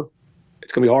ball over.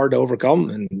 It's going to be hard to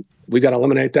overcome, and we got to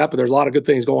eliminate that. But there's a lot of good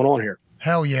things going on here.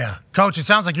 Hell yeah. Coach, it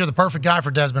sounds like you're the perfect guy for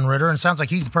Desmond Ridder, and it sounds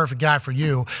like he's the perfect guy for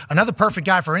you. Another perfect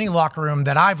guy for any locker room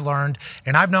that I've learned,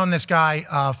 and I've known this guy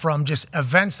from just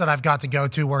events that I've got to go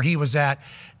to where he was at,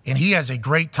 and he has a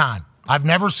great time. I've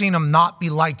never seen him not be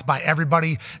liked by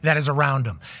everybody that is around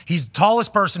him. He's the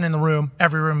tallest person in the room,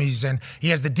 every room he's in. He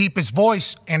has the deepest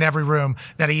voice in every room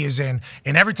that he is in.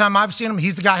 And every time I've seen him,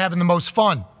 he's the guy having the most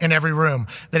fun in every room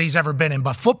that he's ever been in.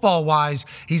 But football-wise,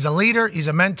 he's a leader, he's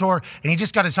a mentor, and he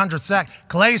just got his 100th sack.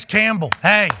 Calais Campbell,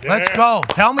 hey, let's go.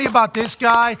 Tell me about this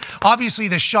guy. Obviously,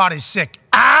 this shot is sick.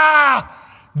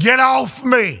 Get off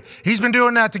me. He's been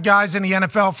doing that to guys in the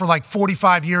NFL for like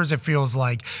 45 years, it feels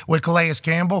like, with Calais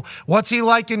Campbell. What's he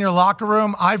like in your locker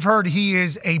room? I've heard he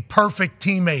is a perfect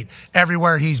teammate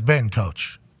everywhere he's been,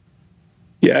 Coach.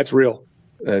 Yeah, it's real.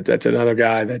 That's another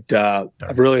guy that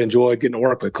I've really enjoyed getting to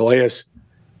work with. Calais,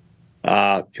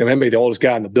 maybe the oldest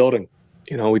guy in the building.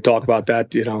 We talk about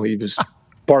that. He was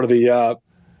part of the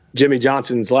Jimmy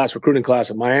Johnson's last recruiting class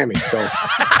at Miami. So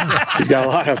he's got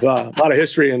a lot of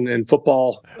history in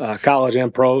football, college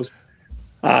and pros.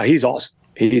 He's awesome.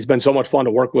 He's been so much fun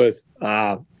to work with.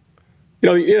 As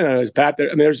Pat,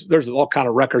 there's all kind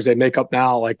of records they make up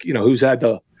now, like, who's had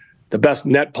the best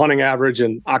net punting average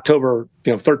in October,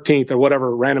 13th or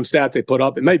whatever random stat they put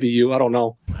up. It may be you. I don't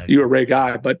know. You're a Ray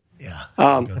guy, but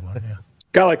good one,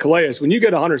 guy like Calais, when you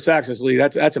get 100 sacks in this league,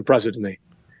 that's impressive to me.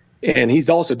 And he's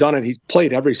also done it. He's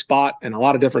played every spot in a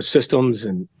lot of different systems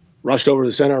and rushed over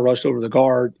the center, rushed over the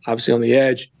guard, obviously on the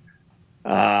edge.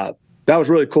 That was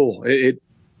really cool.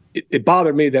 It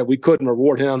bothered me that we couldn't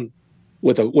reward him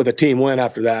with a team win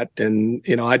after that. And,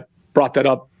 I brought that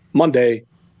up Monday.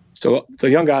 So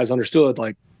the young guys understood,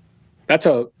 like, that's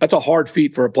a hard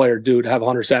feat for a player to do, to have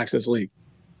 100 sacks in this league.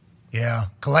 Yeah,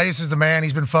 Calais is the man.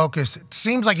 He's been focused. It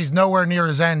seems like he's nowhere near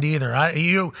his end either.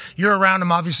 You're around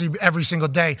him obviously every single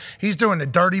day. He's doing the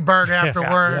dirty bird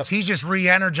afterwards. He's just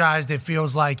re-energized, it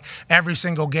feels like, every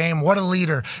single game. What a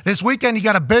leader. This weekend, you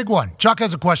got a big one. Chuck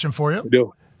has a question for you. We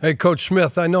do. Hey, Coach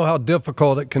Smith, I know how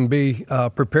difficult it can be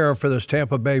preparing for this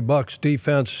Tampa Bay Bucks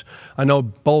defense. I know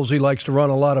Bowlesy likes to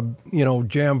run a lot of,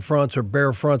 jam fronts or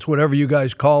bear fronts, whatever you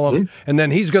guys call them. And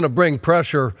then he's going to bring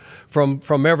pressure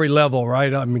from every level,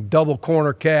 right? I mean, double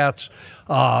corner cats,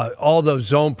 all those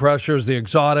zone pressures, the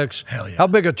exotics. Hell yeah. How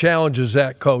big a challenge is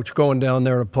that, Coach, going down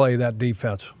there to play that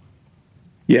defense?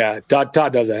 Yeah, Todd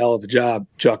does a hell of a job,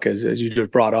 Chuck, as you just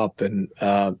brought up, and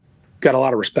got a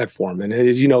lot of respect for him. And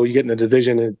as you know, you get in the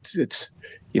division, it's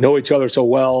you know each other so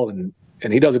well, and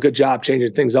he does a good job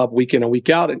changing things up week in and week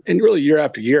out, and really year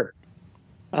after year.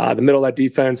 The middle of that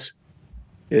defense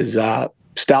is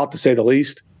stout, to say the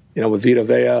least, with Vita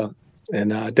Vea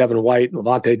and Devin White,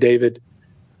 Levante David,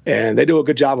 and they do a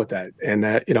good job with that. And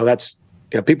that's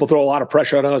people throw a lot of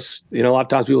pressure on us. A lot of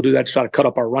times people do that to try to cut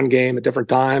up our run game at different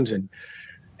times, and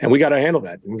we got to handle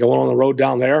that. And going on the road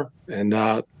down there, and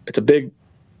it's a big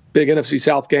NFC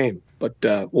South game, but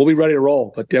we'll be ready to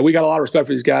roll. But we got a lot of respect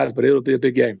for these guys, but it'll be a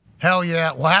big game. Hell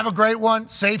yeah. Well, have a great one.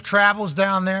 Safe travels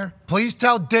down there. Please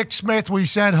tell Dick Smith we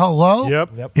said hello.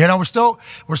 Yep. We're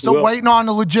still waiting on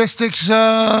the logistics deal.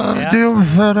 No,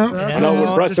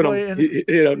 we're pressing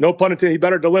him. No pun intended. He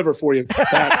better deliver for you.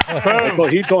 That's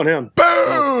what he's on him.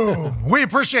 Boom! We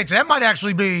appreciate you. That might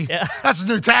actually be that's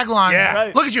the new tagline. Yeah.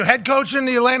 Right. Look at you, head coach in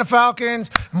the Atlanta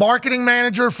Falcons, marketing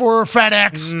manager for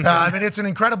FedEx. It's an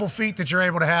incredible feat that you're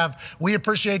able to have. We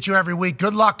appreciate you every week.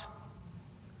 Good luck.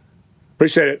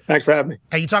 Appreciate it. Thanks for having me.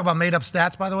 Hey, you talk about made-up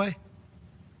stats, by the way?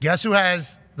 Guess who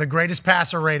has the greatest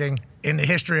passer rating in the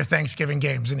history of Thanksgiving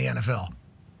games in the NFL?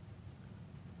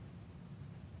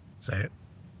 Say it.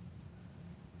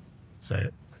 Say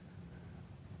it.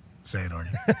 Say it,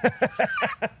 Artie.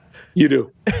 You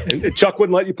do. And Chuck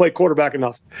wouldn't let you play quarterback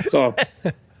enough. So,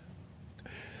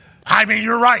 I mean,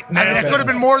 you're right. I mean, it could have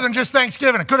been more than just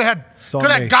Thanksgiving. It could have had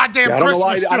goddamn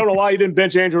Christmas. I don't know why you didn't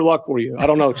bench Andrew Luck for you. I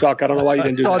don't know, Chuck. I don't know why you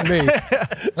didn't do that.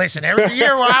 It's on me. Listen, there was a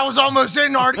year where I was almost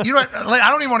in. I don't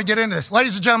even want to get into this.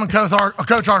 Ladies and gentlemen, Coach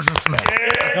Arthur Smith.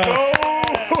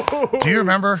 Do you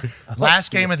remember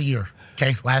last game of the year?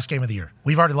 Okay, last game of the year.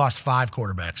 We've already lost 5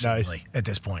 quarterbacks at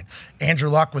this point. Andrew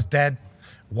Luck was dead.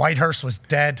 Whitehurst was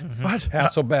dead. What?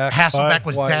 Hasselbeck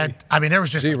was dead. I mean, there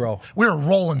was just zero. We were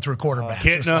rolling through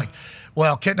quarterbacks.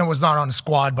 Kittner was not on the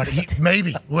squad, but he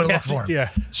maybe would have looked for him. Yeah.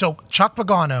 So Chuck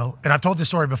Pagano, and I've told this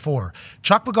story before,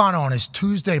 Chuck Pagano on his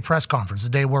Tuesday press conference, the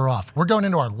day we're off, we're going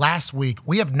into our last week.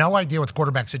 We have no idea what the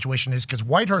quarterback situation is because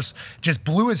Whitehurst just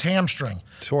blew his hamstring.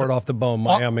 Tore it off the bone,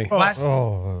 Miami.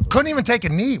 Couldn't even take a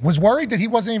knee. Was worried that he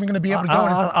wasn't even going to be able to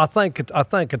go. I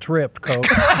think it's ripped, Coach.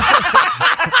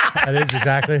 That is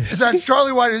exactly. So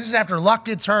Charlie White, this is after Luck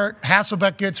gets hurt,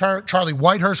 Hasselbeck gets hurt, Charlie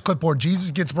Whitehurst, clipboard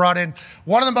Jesus gets brought in.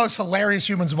 One of the most hilarious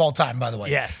humans of all time, by the way.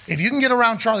 Yes. If you can get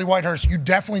around Charlie Whitehurst, you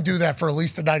definitely do that for at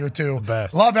least a night or two. The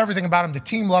best. Love everything about him. The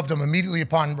team loved him immediately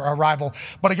upon arrival.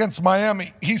 But against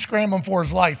Miami, he's scrambling for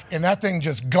his life, and that thing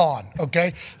just gone,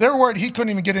 okay? They were worried he couldn't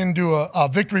even get into a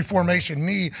victory formation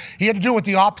knee. He had to do it with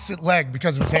the opposite leg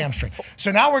because of his hamstring.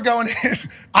 So now we're going in.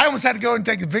 I almost had to go and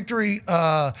take a victory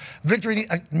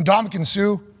Ndamukong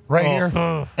Suh right here.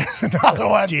 Another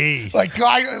one. Jeez.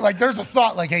 Like there's a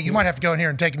thought like, hey, you might have to go in here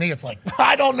and take a knee. It's like,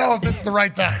 I don't know if this is the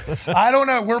right time. I don't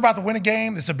know. We're about to win a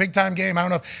game. This is a big time game. I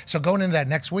don't know. So going into that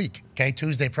next week, okay,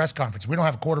 Tuesday press conference, we don't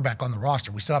have a quarterback on the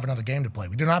roster. We still have another game to play.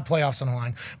 We do not have playoffs on the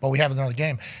line, but we have another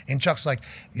game. And Chuck's like,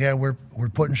 yeah, we're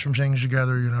putting some things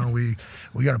together.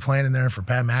 We got a plan in there for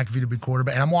Pat McAfee to be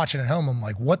quarterback. And I'm watching at home. I'm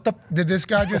like, what the did this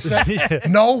guy just say? Yeah.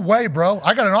 No way, bro.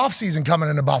 I got an off season coming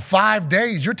in about 5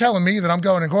 days. You're telling me that I'm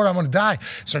going in court. I'm going to die.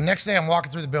 So next day I'm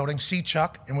walking through the building, see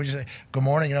Chuck, and we just say, good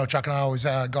morning. Chuck and I always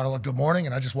got to look good morning.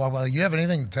 And I just walk by, like, you have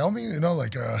anything to tell me?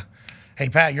 Hey,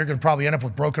 Pat, you're going to probably end up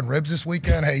with broken ribs this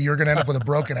weekend. Hey, you're going to end up with a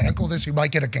broken ankle You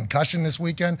might get a concussion this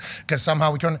weekend because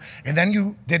somehow we couldn't. And then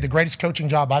you did the greatest coaching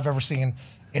job I've ever seen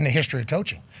in the history of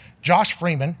coaching. Josh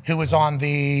Freeman, who was on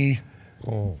the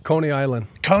Coney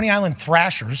Island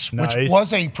Thrashers, which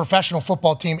was a professional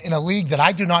football team in a league that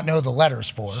I do not know the letters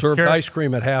for. Served ice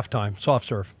cream at halftime, soft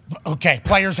serve. Okay,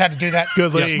 players had to do that.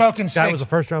 Good league. Smoking cigs. That was a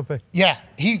first-round pick. Yeah,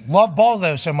 he loved ball,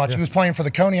 though, so much. Yeah. He was playing for the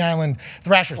Coney Island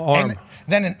Thrashers. And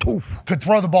then could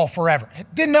throw the ball forever.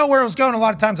 Didn't know where it was going a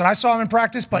lot of times, and I saw him in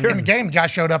practice, but in the game, the guy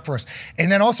showed up for us.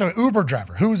 And then also an Uber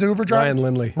driver. Who was the Uber driver?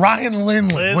 Ryan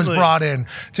Lindley was brought in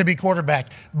to be quarterback.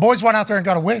 The boys went out there and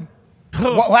got a win.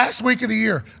 Last week of the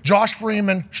year, Josh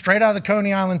Freeman, straight out of the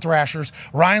Coney Island Thrashers,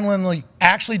 Ryan Lindley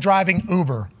actually driving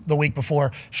Uber the week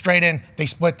before, straight in, they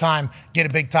split time, get a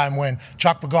big-time win.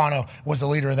 Chuck Pagano was the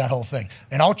leader of that whole thing.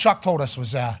 And all Chuck told us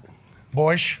was,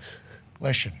 boys,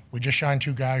 listen, we just shined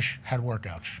 2 guys, had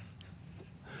workouts.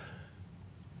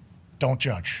 Don't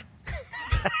judge.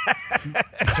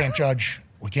 We can't judge.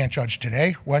 We can't judge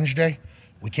today, Wednesday.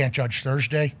 We can't judge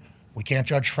Thursday. We can't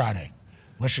judge Friday.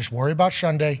 Let's just worry about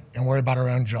Sunday and worry about our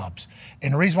own jobs.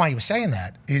 And the reason why he was saying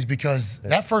that is because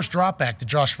that first drop back that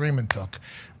Josh Freeman took,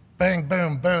 bang,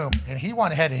 boom, boom, and he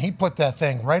went ahead and he put that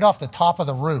thing right off the top of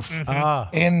the roof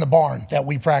in the barn that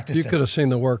we practiced in. You could have seen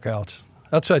the workouts.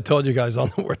 That's what I told you guys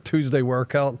on the Tuesday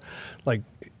workout. Like,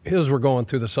 his were going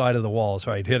through the side of the walls,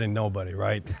 right? Hitting nobody,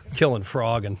 right? Killing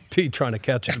Frog and T trying to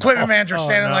catch it. Equipment manager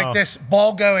standing like this,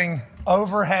 ball going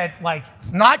overhead, like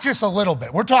not just a little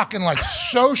bit. We're talking like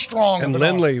so strong. And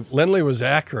Lindley was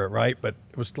accurate, right? But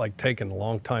it was like taking a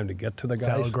long time to get to the guys.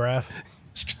 Telegraph.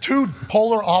 It's two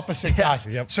polar opposite guys.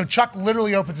 So Chuck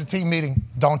literally opens a team meeting.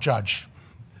 Don't judge.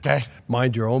 Okay?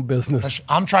 Mind your own business.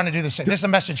 I'm trying to do this. This is a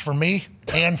message for me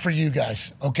and for you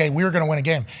guys. Okay? We were going to win a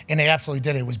game, and they absolutely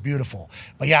did. It was beautiful.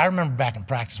 But yeah, I remember back in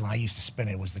practice when I used to spin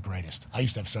it. It was the greatest. I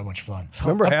used to have so much fun.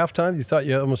 Remember halftime? You thought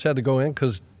you almost had to go in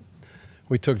because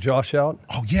we took Josh out?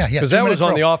 Oh, yeah. Because that was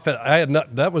on the offense.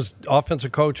 That was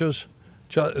offensive coaches.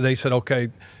 They said, okay,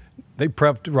 they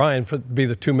prepped Ryan to be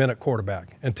the 2-minute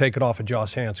quarterback and take it off of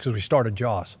Josh's hands because we started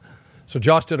Josh. So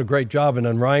Josh did a great job, and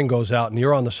then Ryan goes out, and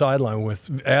you're on the sideline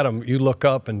with Adam. You look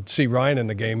up and see Ryan in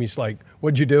the game. He's like,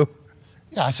 what'd you do?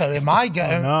 Yeah, I said,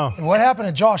 what happened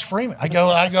to Josh Freeman? I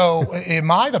go,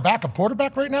 am I the backup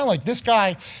quarterback right now? Like, this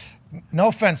guy, no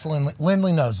offense,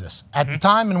 Lindley knows this. At the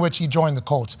time in which he joined the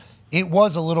Colts, it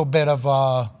was a little bit of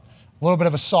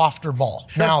a softer ball.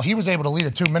 Sure. Now, he was able to lead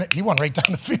a 2-minute. He went right down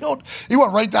the field. He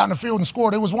went right down the field and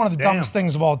scored. It was one of the dumbest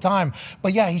things of all time.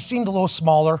 But, yeah, he seemed a little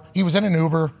smaller. He was in an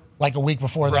Uber like a week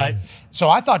before that. So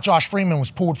I thought Josh Freeman was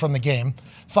pulled from the game,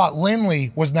 thought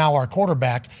Lindley was now our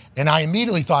quarterback, and I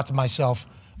immediately thought to myself,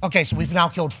 okay, so we've now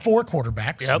killed 4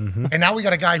 quarterbacks, and now we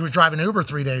got a guy who's driving Uber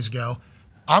 3 days ago.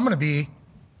 I'm going to be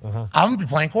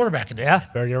playing quarterback in this game.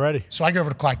 Better get ready. So I go over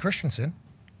to Clyde Christensen.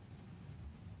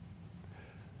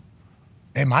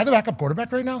 Am I the backup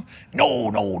quarterback right now?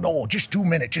 No, just 2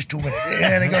 minutes.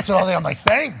 And he goes through all that. I'm like,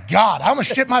 thank God. I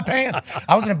almost shit my pants.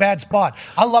 I was in a bad spot.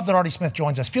 I love that Artie Smith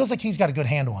joins us. Feels like he's got a good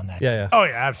handle on that. Yeah. Oh,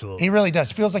 yeah, absolutely. He really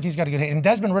does. Feels like he's got a good handle. And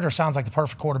Desmond Ridder sounds like the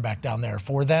perfect quarterback down there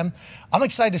for them. I'm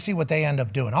excited to see what they end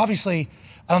up doing. Obviously,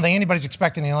 I don't think anybody's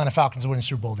expecting the Atlanta Falcons to win a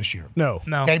Super Bowl this year. No.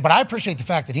 Okay, but I appreciate the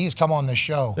fact that he has come on this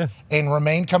show and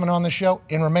remained coming on this show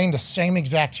and remained the same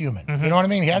exact human. You know what I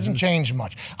mean? He hasn't changed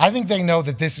much. I think they know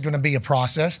that this is going to be a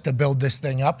process to build this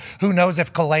thing up. Who knows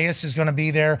if Calais is going to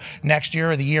be there next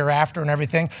year or the year after and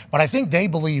everything. But I think they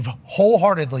believe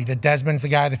wholeheartedly that Desmond's the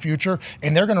guy of the future,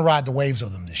 and they're going to ride the waves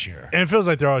of them this year. And it feels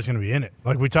like they're always going to be in it.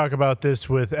 Like we talk about this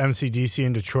with MCDC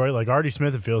in Detroit. Like Artie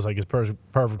Smith, it feels like is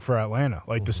perfect for Atlanta.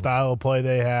 Like the style of play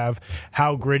they have,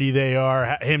 how gritty they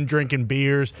are, him drinking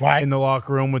beers in the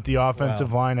locker room with the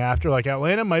offensive line after. Like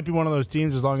Atlanta might be one of those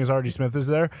teams, as long as Artie Smith is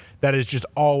there, that is just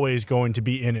always going to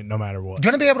be in it no matter what.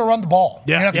 Going to be able to run the ball.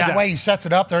 Yeah. Because the way he sets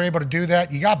it up, they're able to do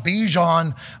that. You got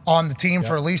Bijan on the team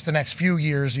for at least the next few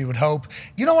years, you would hope.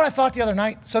 You know what I thought the other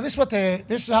night? So this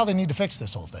is how they need to fix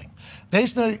this whole thing. They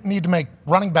just need to make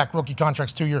running back rookie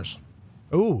contracts 2 years.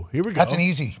 Ooh, here we go. That's an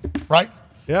easy, right?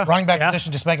 Yeah. Running back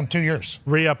position, just make them 2 years.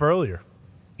 Re-up earlier.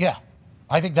 Yeah.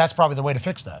 I think that's probably the way to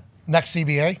fix that. Next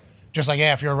CBA, just like,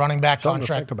 if you're a running back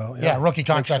contract. Rookie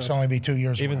contracts only be 2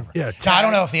 years or whatever. Now, I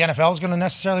don't know if the NFL is going to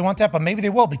necessarily want that, but maybe they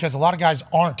will, because a lot of guys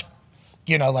aren't,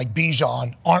 like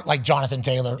Bijan, aren't like Jonathan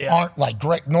Taylor, aren't like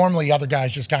great. Normally, other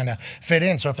guys just kind of fit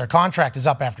in. So if their contract is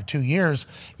up after 2 years,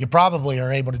 you probably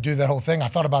are able to do that whole thing. I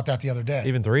thought about that the other day.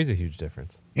 Even 3 is a huge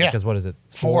difference. Yeah. Because what is it?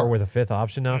 4 with a 5th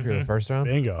option now if you're the first round?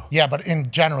 Bingo. Yeah, but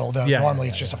in general, though, normally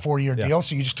it's just a 4-year deal.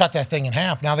 So you just cut that thing in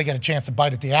half. Now they get a chance to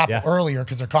bite at the apple earlier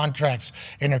because their contracts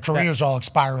and their careers are all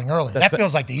expiring early. That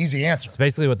feels like the easy answer. It's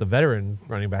basically what the veteran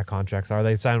running back contracts are.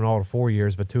 They sign them all to 4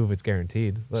 years, but 2 of it's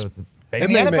guaranteed. And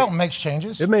the NFL makes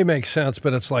changes. It may make sense,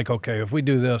 but it's like, okay, if we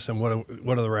do this, and what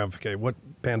are the ramifications? What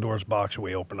Pandora's box will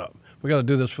we open up? We got to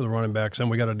do this for the running backs, and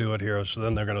we got to do it here. So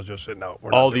then they're going to just sit out.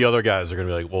 All the other guys are going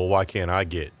to be like, well, why can't I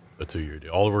get a 2-year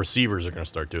deal? All the receivers are going to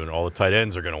start doing it. All the tight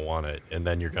ends are going to want it, and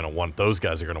then you're going to want those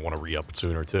guys are going to want to re-up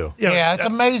sooner too. Yeah, it's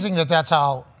amazing that's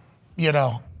how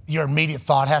your immediate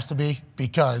thought has to be,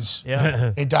 because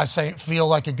it does feel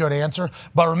like a good answer.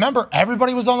 But remember,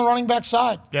 everybody was on the running back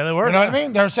side. Yeah, they were. You know what I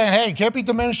mean? They were saying, hey, can't be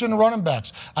diminishing the running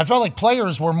backs. I felt like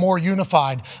players were more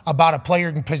unified about a player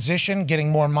in position getting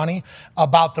more money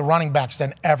about the running backs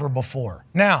than ever before.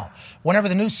 Now, whenever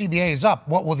the new CBA is up,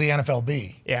 what will the NFL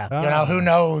be? Yeah. Who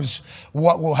knows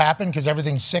what will happen, because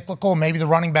everything's cyclical. Maybe the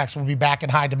running backs will be back in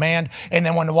high demand. And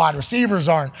then when the wide receivers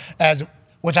aren't as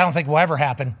which I don't think will ever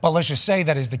happen, but let's just say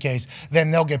that is the case,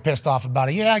 then they'll get pissed off about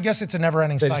it. Yeah, I guess it's a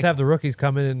never-ending They cycle. just have the rookies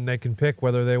come in and they can pick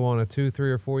whether they want a 2,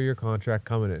 3, or 4 year contract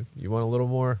coming in. You want a little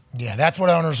more? Yeah, that's what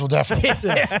owners will definitely.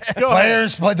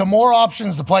 Players, but the more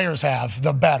options the players have,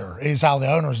 the better is how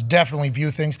the owners definitely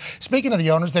view things. Speaking of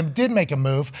the owners, they did make a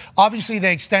move. Obviously,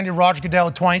 they extended Roger Goodell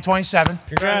to 2027.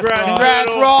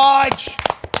 Congrats, Raj.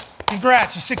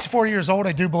 Congrats. He's 64 years old,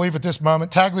 I do believe, at this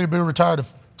moment. Tagliabue retired at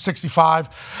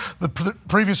 65. The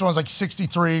previous one's like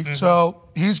 63. So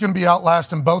he's going to be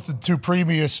outlasting both the two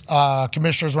previous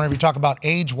commissioners whenever you talk about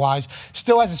age-wise.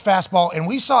 Still has his fastball. And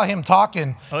we saw him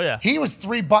talking. Oh, yeah. He was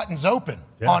 3 buttons open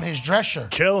on his dress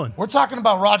shirt. Chilling. We're talking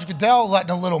about Roger Goodell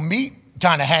letting a little meat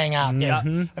kind of hang out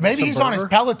there. Maybe he's on his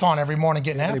Peloton every morning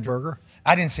getting after. Burger?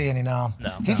 I didn't see any, no.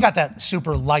 He's got that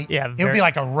super light. It would be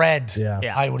like a red,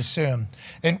 I would assume.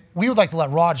 And we would like to let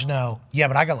Raj know,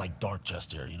 but I got like dark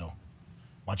chest hair,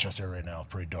 My chest hair right now,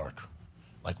 pretty dark.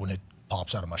 Like when it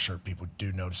pops out of my shirt, people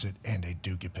do notice it, and they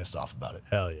do get pissed off about it.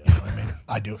 Hell yeah. You know what I mean?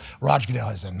 I do. Raj Goodell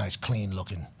has a nice, clean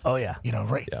looking. Oh, yeah.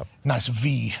 Nice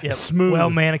V. Smooth. Well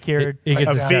manicured. He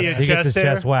gets his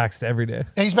chest waxed every day.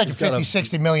 He's making 50,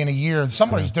 60 million a year.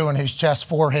 Somebody's doing his chest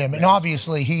for him, and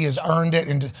obviously he has earned it.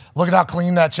 And look at how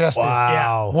clean that chest is.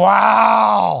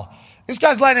 Wow. This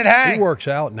guy's letting it hang. He works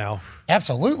out now.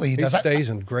 Absolutely, he does. He stays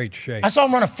in great shape. I saw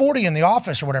him run a 40 in the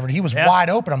office or whatever. And he was wide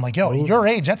open. I'm like, yo, at your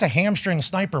age, that's a hamstring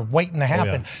sniper waiting to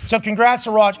happen. So congrats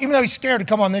to Raj, even though he's scared to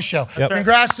come on this show.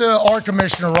 Congrats to our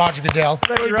commissioner, Roger Goodell.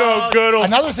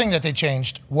 Another thing that they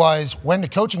changed was when the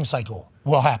coaching cycle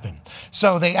will happen.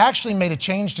 So they actually made a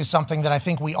change to something that I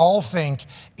think we all think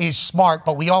is smart,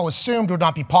 but we all assumed would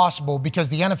not be possible because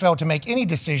the NFL to make any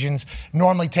decisions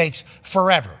normally takes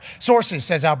forever. Sources,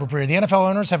 says Albert Breer, the NFL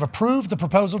owners have approved the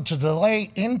proposal to delay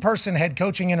in-person head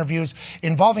coaching interviews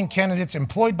involving candidates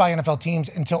employed by NFL teams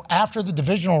until after the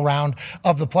divisional round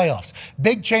of the playoffs.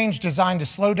 Big change designed to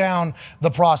slow down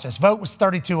the process. Vote was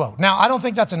 32-0. Now, I don't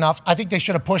think that's enough. I think they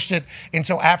should have pushed it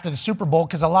until after the Super Bowl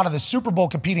because a lot of the Super Bowl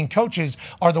competing coaches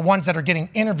are the ones that are getting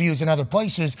interviews in other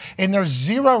places, and there's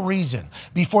zero reason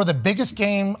before the biggest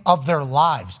game of their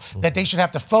lives that they should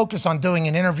have to focus on doing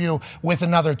an interview with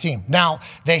another team. Now,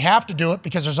 they have to do it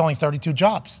because there's only 32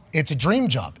 jobs. It's a dream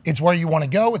job. It's where you want to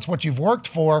go. It's what you've worked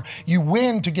for. You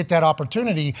win to get that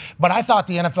opportunity, but I thought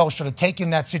the NFL should have taken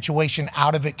that situation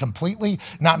out of it completely,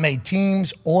 not made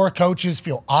teams or coaches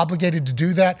feel obligated to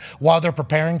do that while they're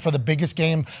preparing for the biggest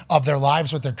game of their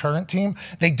lives with their current team.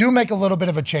 They do make a little bit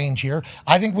of a change here.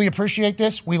 I think we appreciate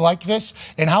this. We like this.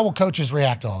 And how will coaches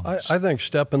react to all this? I think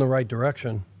step in the right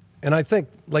direction. And I think,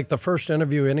 like the first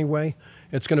interview anyway,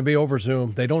 it's going to be over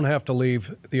Zoom. They don't have to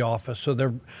leave the office. So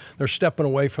they're stepping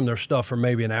away from their stuff for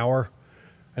maybe an hour.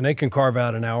 And they can carve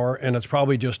out an hour. And it's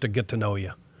probably just to get to know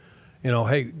you.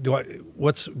 Hey,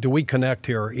 do we connect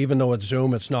here? Even though it's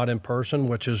Zoom, it's not in person,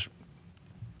 which is,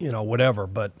 whatever.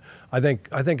 But I think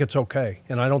it's okay.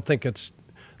 And I don't think it's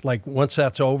like once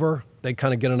that's over, they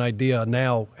kind of get an idea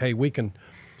now, hey,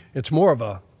 it's more of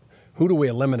a, who do we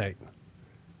eliminate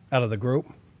out of the group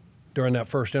during that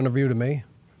first interview to me?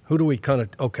 Who do we kind of,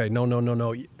 okay,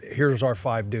 no, here's our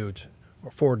 5 dudes,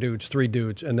 or 4 dudes, 3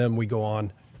 dudes, and then we go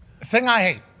on. The thing I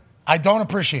hate, I don't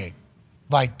appreciate,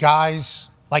 like guys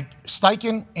like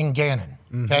Steichen and Gannon,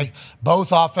 okay?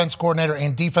 Both offense coordinator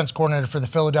and defense coordinator for the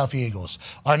Philadelphia Eagles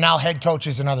are now head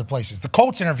coaches in other places. The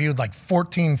Colts interviewed like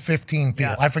 14, 15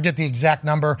 people. I forget the exact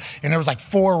number, and there was like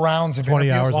 4 rounds of 20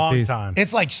 interviews. hours apiece.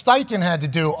 It's like Steichen had to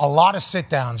do a lot of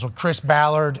sit-downs with Chris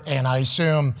Ballard and I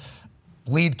assume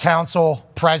lead counsel,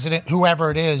 president, whoever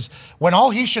it is, when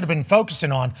all he should have been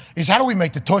focusing on is how do we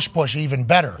make the tush push even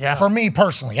better? For me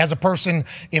personally, as a person,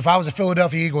 if I was a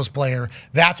Philadelphia Eagles player,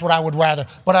 that's what I would rather.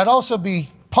 But I'd also be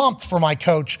pumped for my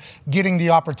coach getting the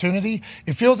opportunity.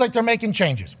 It feels like they're making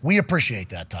changes. We appreciate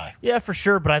that, Ty. Yeah, for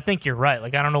sure, but I think you're right.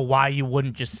 Like, I don't know why you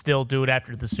wouldn't just still do it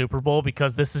after the Super Bowl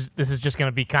because this is just going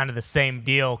to be kind of the same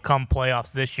deal come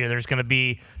playoffs this year. There's going to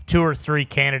be 2 or 3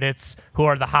 candidates who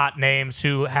are the hot names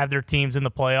who have their teams in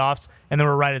the playoffs, and then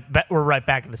we're right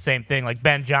back at the same thing. Like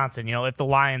Ben Johnson, if the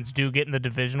Lions do get in the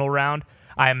divisional round,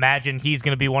 I imagine he's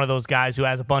going to be one of those guys who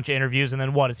has a bunch of interviews, and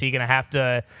then what? Is he going to have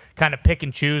to kind of pick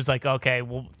and choose? Like, okay,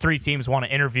 well, 3 teams want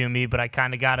to interview me, but I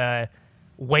kind of got to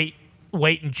wait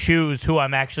and choose who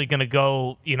I'm actually going to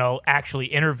go, actually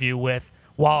interview with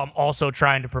while I'm also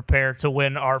trying to prepare to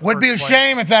win our Would be a first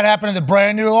shame if that happened to the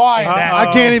brand new Lions.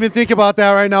 I can't even think about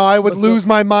that right now. I would lose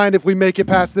my mind if we make it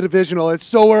past the divisional. It's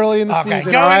so early in the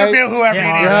season. Go interview whoever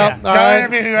you need to. Go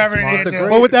interview whoever you need to.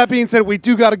 Well, with that being said, we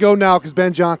do got to go now because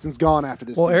Ben Johnson's gone after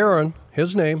this season. Aaron,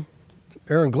 his name,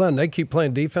 Aaron Glenn, they keep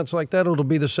playing defense like that, it'll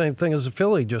be the same thing as the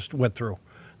Philly just went through.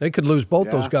 They could lose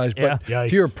both those guys. But to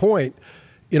your point,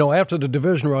 after the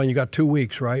division run, you got 2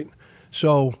 weeks, right?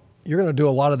 So you're going to do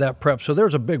a lot of that prep. So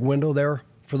there's a big window there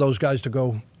for those guys to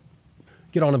go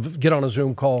get on a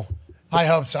Zoom call. I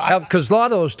hope so. Because a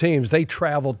lot of those teams, they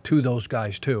travel to those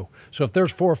guys too. So if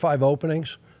there's 4 or 5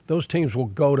 openings, those teams will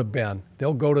go to Ben.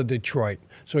 They'll go to Detroit.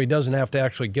 So he doesn't have to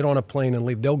actually get on a plane and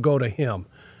leave. They'll go to him.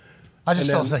 I just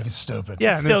still think it's stupid.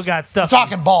 Yeah, still got stuff. We're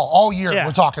talking ball all year. Yeah.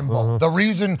 We're talking ball. The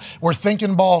reason we're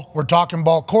thinking ball, we're talking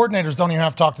ball. Coordinators don't even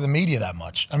have to talk to the media that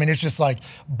much. I mean, it's just like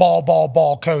ball,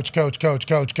 coach.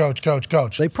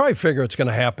 They probably figure it's going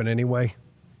to happen anyway.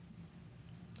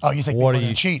 Oh, you think people are going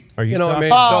to cheat? Are you what I mean?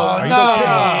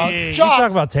 Oh, no. You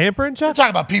talking about tampering, Chuck? You're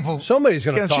talking about people. Somebody's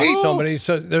going to talk cheat. to somebody.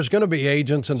 So there's going to be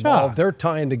agents involved. Chuck. They're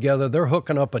tying together. They're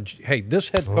hooking up. Hey, this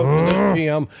head coach and this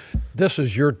GM, this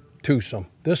is your twosome.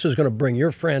 This is going to bring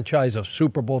your franchise a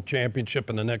Super Bowl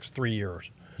championship in the next 3 years.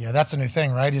 Yeah, that's the new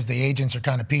thing, right? Is the agents are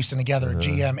kind of piecing together a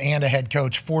GM and a head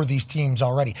coach for these teams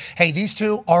already. Hey, these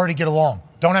two already get along.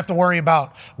 Don't have to worry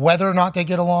about whether or not they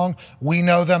get along. We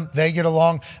know them. They get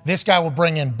along. This guy will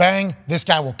bring in bang. This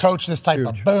guy will coach this type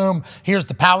of boom. Here's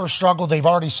the power struggle they've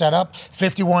already set up.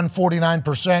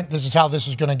 51-49%. This is how this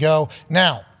is going to go.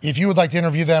 Now, if you would like to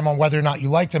interview them on whether or not you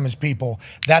like them as people,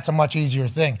 that's a much easier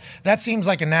thing. That seems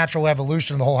like a natural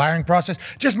evolution of the whole hiring process.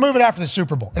 Just move it after the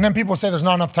Super Bowl. And then people say there's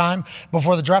not enough time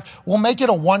before the draft. We'll make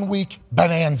it a 1-week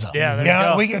bonanza. Yeah,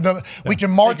 there you go. We can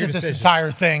market this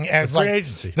entire thing as like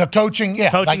agency. the coaching.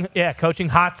 Yeah, coaching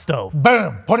hot stove.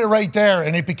 Boom, put it right there,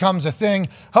 and it becomes a thing.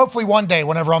 Hopefully one day,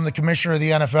 whenever I'm the commissioner of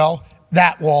the NFL,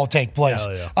 that will all take place.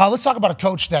 Let's talk about a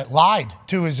coach that lied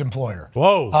to his employer.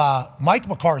 Whoa. Mike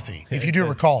McCarthy, if you do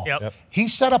recall. Yep. He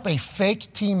set up a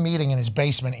fake team meeting in his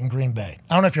basement in Green Bay.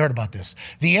 I don't know if you heard about this.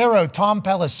 The Arrow, Tom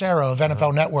Pelissero of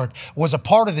NFL Network, was a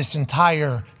part of this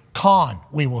entire con,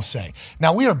 we will say.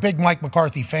 Now, we are big Mike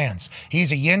McCarthy fans.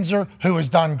 He's a Yinzer who has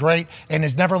done great and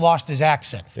has never lost his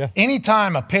accent.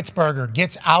 Anytime a Pittsburgher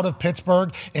gets out of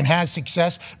Pittsburgh and has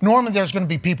success, normally there's going to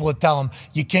be people that tell him,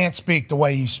 you can't speak the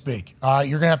way you speak. All right,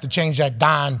 you're going to have to change that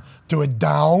Dahn to a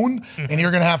down, and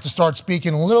you're going to have to start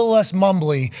speaking a little less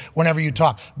mumbly whenever you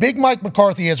talk. Big Mike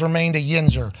McCarthy has remained a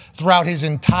Yinzer throughout his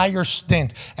entire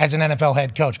stint as an NFL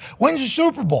head coach. Wins the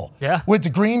Super Bowl with the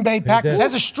Green Bay Packers.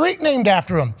 Has a street named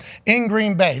after him in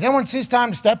Green Bay. Then when it's his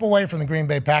time to step away from the Green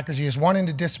Bay Packers, he has one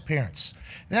into disappearance.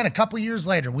 Then a couple years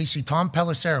later, we see Tom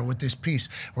Pelissero with this piece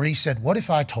where he said, what if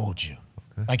I told you,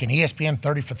 like an ESPN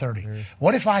 30 for 30,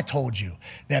 what if I told you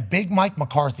that Big Mike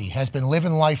McCarthy has been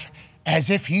living life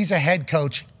as if he's a head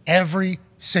coach every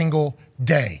single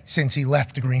day since he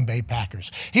left the Green Bay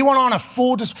Packers. He went on a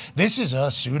full, this is a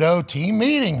pseudo team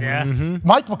meeting.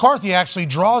 Mike McCarthy actually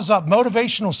draws up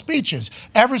motivational speeches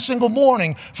every single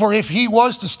morning for if he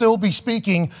was to still be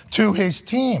speaking to his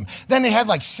team. Then they had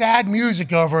like sad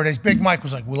music over it as Big Mike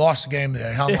was like, we lost the game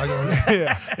today. How am I going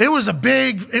to It was a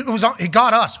big, it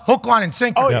got us, hook, line, and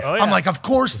sinker. I'm like, of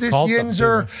course this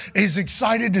Yinzer is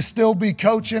excited to still be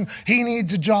coaching. He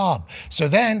needs a job. So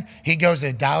then he goes to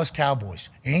the Dallas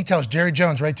Cowboys and he tells Jerry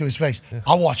Jones right to his face,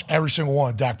 I watch every single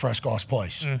one of Dak Prescott's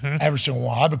plays. Every single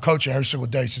one. I've been coaching every single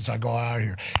day since I go out of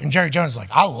here. And Jerry Jones is like,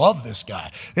 I love this guy.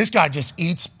 This guy just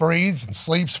eats, breathes, and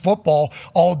sleeps football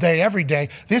all day, every day.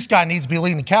 This guy needs to be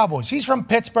leading the Cowboys. He's from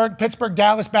Pittsburgh,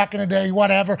 Dallas back in the day,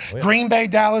 whatever. Green Bay,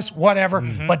 Dallas, whatever.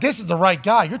 But this is the right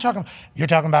guy. You're talking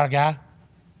about a guy.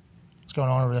 What's going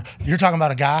on over there? You're talking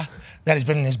about a guy that has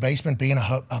been in his basement being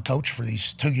a coach for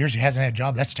these 2 years. He hasn't had a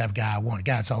job. That's the type of guy I want. A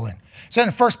guy that's all in. So in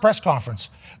the first press conference,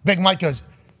 Big Mike goes,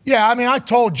 yeah, I mean, I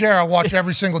told Jerry I watched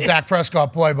every single Dak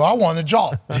Prescott play, but I won the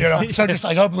job. You know, so just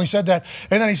like openly said that.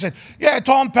 And then he said, yeah,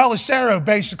 Tom Pelissero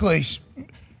basically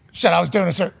said I was doing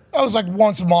this. That was like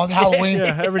once a month, Halloween.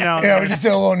 Every now and then. Yeah, we just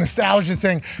did a little nostalgia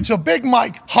thing. So Big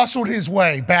Mike hustled his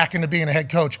way back into being a head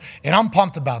coach, and I'm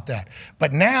pumped about that.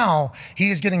 But now he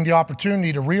is getting the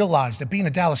opportunity to realize that being a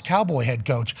Dallas Cowboy head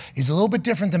coach is a little bit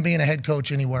different than being a head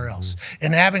coach anywhere else.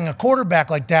 And having a quarterback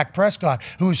like Dak Prescott,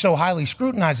 who is so highly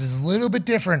scrutinized, is a little bit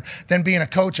different than being a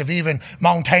coach of even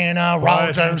Montana,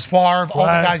 Rodgers, Favre, all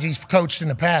the guys he's coached in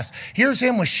the past. Here's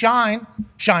him with Shine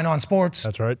on Sports.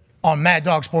 That's right. On Mad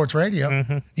Dog Sports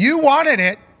Radio. You wanted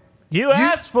it. You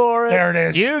asked for it. There it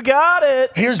is. You got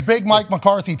it. Here's Big Mike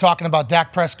McCarthy talking about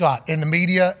Dak Prescott in the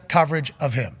media coverage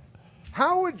of him.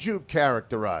 How would you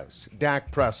characterize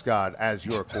Dak Prescott as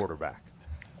your quarterback?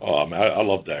 I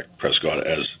love Dak Prescott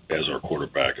as our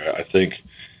quarterback. I think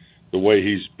the way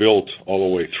he's built all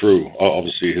the way through,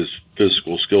 obviously his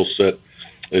physical skill set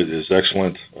is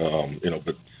excellent,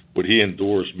 but what he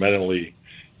endures mentally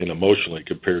and emotionally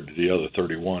compared to the other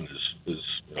 31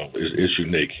 is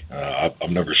unique.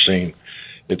 I've never seen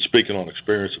And speaking on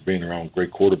experience of being around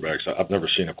great quarterbacks, I've never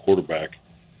seen a quarterback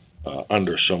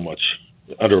under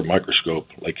a microscope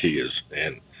like he is.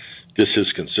 And just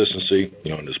his consistency,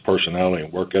 and his personality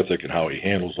and work ethic and how he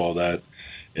handles all that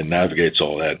and navigates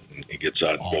all that, and he gets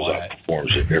out and goes out and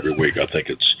performs it every week. I think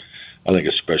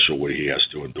it's special what he has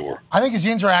to endure. I think his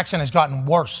Yinzer accent has gotten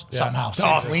worse somehow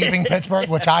since leaving Pittsburgh,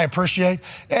 which I appreciate.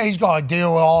 Yeah, he's got to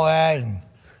deal with all that. And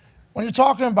when you're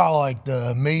talking about like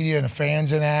the media and the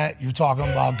fans and that, you're talking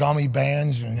about gummy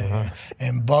bands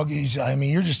and buggies. I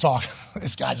mean, you're just talking.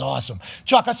 This guy's awesome.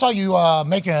 Chuck, I saw you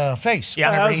making a face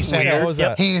whenever he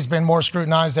said he has been more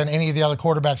scrutinized than any of the other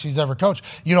quarterbacks he's ever coached.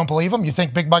 You don't believe him? You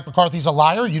think Big Mike McCarthy's a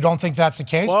liar? You don't think that's the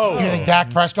case? Whoa. You think Dak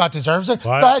Prescott deserves it?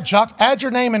 What? Go ahead, Chuck. Add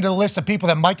your name into the list of people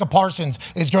that Micah Parsons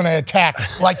is going to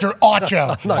attack like your Ocho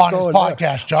on his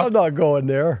podcast, Chuck. I'm not going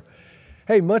there.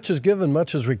 Hey, much is given,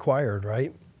 much is required,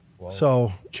 right?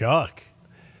 So Chuck,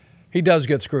 he does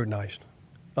get scrutinized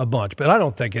a bunch, but I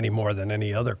don't think any more than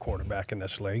any other quarterback in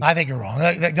this league. I think you're wrong.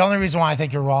 The only reason why I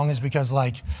think you're wrong is because,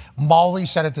 like, Molly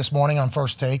said it this morning on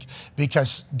First Take,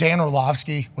 because Dan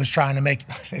Orlovsky was trying to make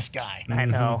this guy. I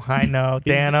know,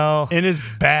 Dano. In his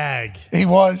bag. He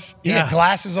was. He had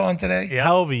glasses on today.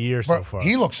 Hell of a year so far.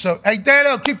 He looks so. Hey,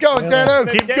 Dano, keep going, Dano.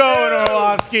 Keep going,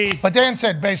 Orlovsky. But Dan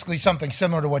said basically something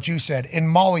similar to what you said, and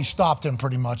Molly stopped him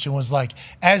pretty much and was like,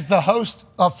 as the host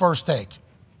of First Take,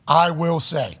 I will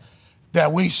say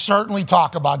that we certainly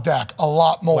talk about Dak a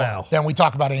lot more than we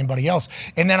talk about anybody else.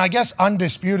 And then I guess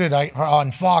Undisputed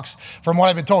on Fox, from what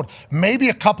I've been told, maybe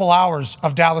a couple hours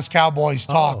of Dallas Cowboys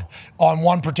talk on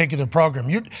one particular program.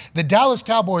 The Dallas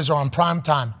Cowboys are on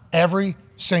primetime every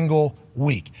single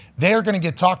week. They're going to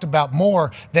get talked about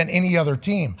more than any other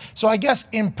team. So I guess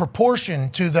in proportion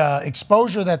to the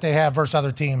exposure that they have versus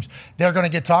other teams, they're going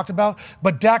to get talked about.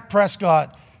 But Dak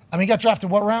Prescott, I mean, he got drafted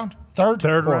what round? Third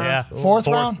round. Yeah. Fourth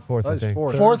round? Fourth, I think.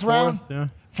 Fourth round? Yeah.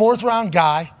 Fourth round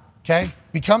guy, okay?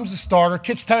 Becomes the starter,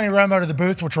 kicks Tony Romo to the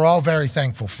booth, which we're all very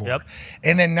thankful for. Yep.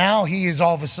 And then now he is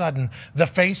all of a sudden the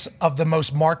face of the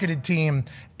most marketed team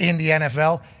in the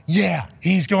NFL. Yeah,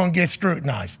 he's going to get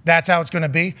scrutinized. That's how it's going to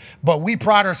be. But we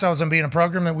pride ourselves on being a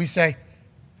program that we say,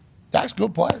 Dak's a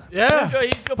good player. Yeah.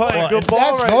 He's good player. Good ball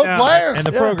That's right good now. player. And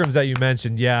the programs that you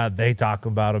mentioned, they talk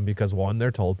about him because, one, they're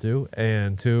told to,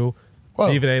 and two,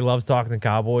 Stephen A. loves talking to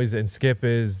Cowboys, and Skip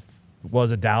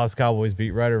was a Dallas Cowboys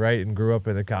beat writer, right, and grew up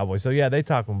in the Cowboys. So, yeah, they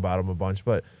talk about him a bunch.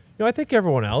 But, I think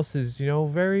everyone else is,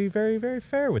 very, very, very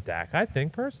fair with Dak, I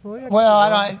think, personally. Well,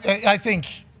 I think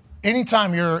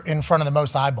anytime you're in front of the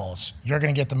most eyeballs, you're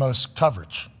going to get the most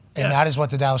coverage. And that is what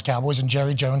the Dallas Cowboys and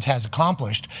Jerry Jones has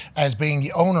accomplished as being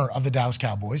the owner of the Dallas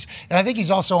Cowboys. And I think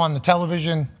he's also on the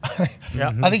television.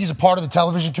 I think he's a part of the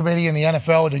television committee in the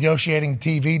NFL negotiating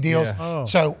TV deals. Yeah. Oh.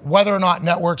 So whether or not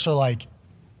networks are like,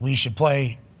 we should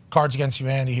play Cards Against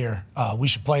Humanity here, we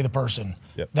should play the person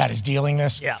that is dealing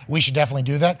this. Yeah. We should definitely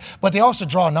do that. But they also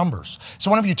draw numbers.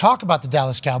 So whenever you talk about the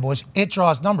Dallas Cowboys, it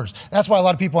draws numbers. That's why a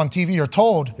lot of people on TV are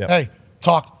told, hey,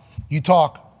 you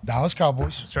talk Dallas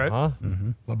Cowboys. That's right.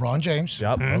 LeBron James.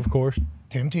 Yep, Of course.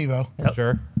 Tim Tebow.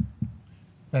 sure.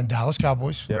 Then Dallas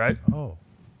Cowboys. Right. Oh.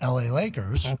 LA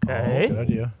Lakers. Okay. Good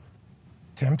idea.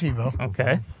 Tim Tebow.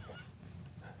 Okay.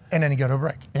 And then you go to a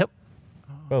break. Yep.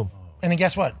 Boom. And then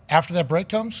guess what? After that break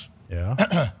comes, Yeah.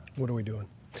 What are we doing?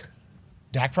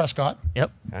 Dak Prescott,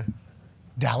 Yep.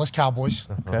 Dallas Cowboys,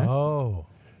 Okay. Oh.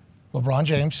 LeBron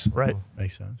James, Right.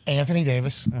 Makes sense. Anthony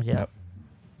Davis, Yep.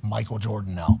 Michael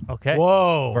Jordan now. Okay.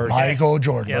 Whoa. Michael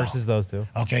Jordan. Versus those two.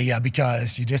 Okay, yeah,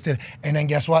 because you just did. And then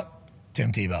guess what?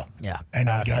 Tim Tebow. Yeah. And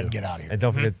then we go ahead and get out of here. And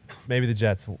don't forget, maybe the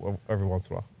Jets every once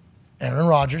in a while. Aaron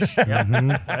Rodgers.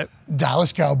 Right.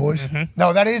 Dallas Cowboys.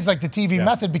 No, that is like the TV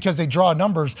method because they draw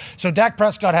numbers. So Dak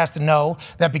Prescott has to know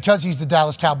that because he's the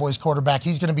Dallas Cowboys quarterback,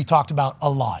 he's going to be talked about a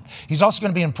lot. He's also going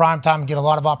to be in prime time and get a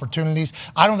lot of opportunities.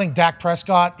 I don't think Dak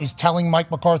Prescott is telling Mike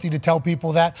McCarthy to tell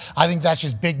people that. I think that's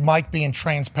just Big Mike being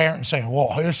transparent and saying,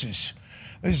 whoa, this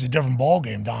is a different ball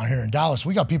game down here in Dallas.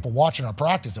 We got people watching our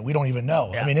practice that we don't even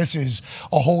know. I mean, this is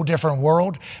a whole different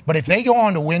world. But if they go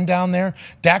on to win down there,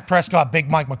 Dak Prescott, Big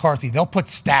Mike McCarthy, they'll put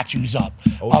statues up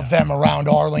of them around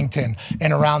Arlington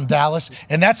and around Dallas.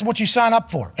 And that's what you sign up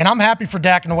for. And I'm happy for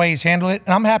Dak and the way he's handled it.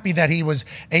 And I'm happy that he was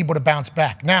able to bounce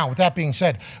back. Now, with that being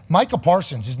said, Micah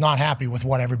Parsons is not happy with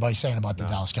what everybody's saying about the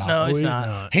Dallas Cowboys. No, he's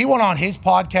not. He went on his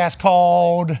podcast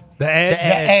called The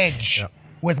Edge. The Edge.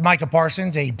 with Micah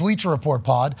Parsons, a Bleacher Report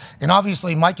pod. And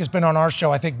obviously, Mike has been on our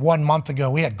show, I think, 1 month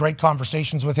ago. We had great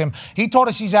conversations with him. He told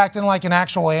us he's acting like an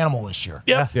actual animal this year.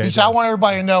 Yeah. He said, I want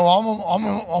everybody to know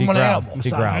I'm an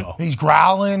animal. He's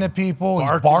growling at people.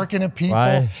 He's barking at people.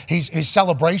 Right. His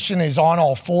celebration is on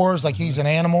all fours like he's an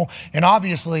animal. And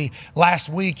obviously, last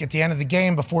week at the end of the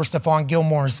game, before Stephon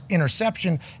Gilmore's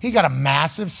interception, he got a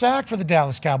massive sack for the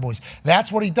Dallas Cowboys.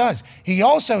 That's what he does. He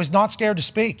also is not scared to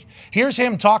speak. Here's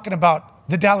him talking about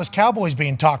the Dallas Cowboys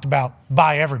being talked about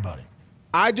by everybody.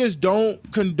 I just don't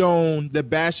condone the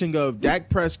bashing of Dak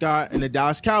Prescott and the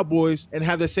Dallas Cowboys and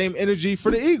have the same energy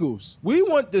for the Eagles. We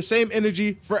want the same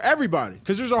energy for everybody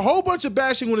because there's a whole bunch of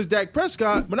bashing when it's Dak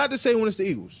Prescott, but not the same when it's the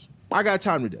Eagles. I got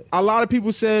time today. A lot of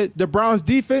people said the Browns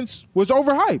defense was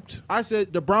overhyped. I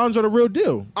said the Browns are the real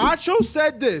deal. Acho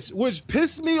said this, which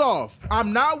pissed me off.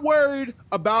 I'm not worried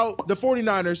about the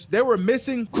 49ers. They were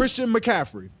missing Christian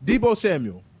McCaffrey, Deebo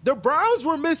Samuel. The Browns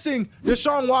were missing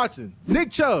Deshaun Watson,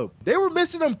 Nick Chubb. They were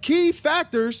missing them key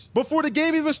factors before the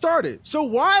game even started. So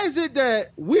why is it that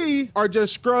we are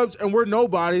just scrubs and we're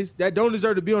nobodies that don't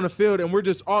deserve to be on the field and we're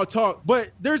just all talk?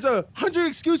 But there's 100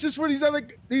 excuses for these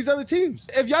other teams.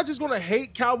 If y'all just gonna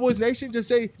hate Cowboys Nation, just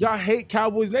say y'all hate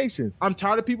Cowboys Nation. I'm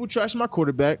tired of people trashing my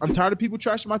quarterback. I'm tired of people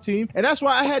trashing my team. And that's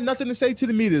why I had nothing to say to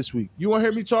the media this week. You wanna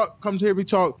hear me talk? Come to hear me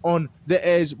talk on The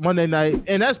Edge Monday night.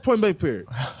 And that's point blank period.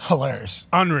 Hilarious.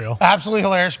 Unreal. Absolutely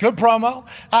hilarious. Good promo.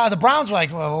 The Browns were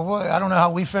like, well, I don't know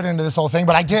how we fit into this whole thing,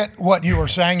 but I get what you were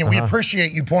saying, and we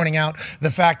appreciate you pointing out the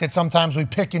fact that sometimes we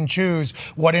pick and choose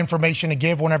what information to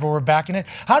give whenever we're backing it.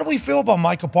 How do we feel about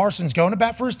Micah Parsons going to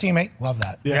bat for his teammate? Love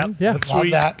that. Yeah. Love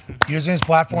Sweet. that. Using his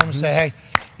platform to say, hey,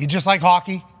 you just like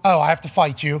hockey. Oh, I have to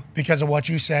fight you because of what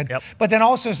you said. Yep. But then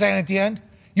also saying at the end,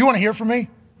 you want to hear from me?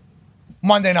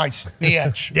 Monday nights, The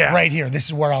Edge, right here. This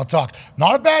is where I'll talk.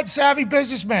 Not a bad, savvy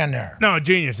businessman there. No,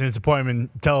 genius. And it's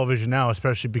appointment television now,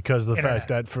 especially because of the fact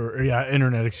that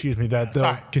that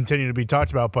they'll continue to be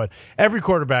talked about. But every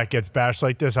quarterback gets bashed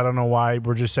like this. I don't know why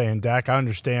we're just saying Dak. I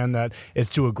understand that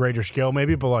it's to a greater scale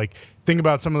maybe, but like, think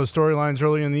about some of the storylines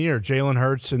early in the year. Jalen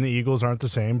Hurts and the Eagles aren't the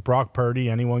same. Brock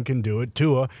Purdy, anyone can do it.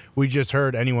 Tua, we just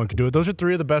heard anyone can do it. Those are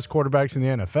three of the best quarterbacks in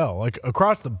the NFL. Like,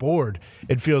 across the board,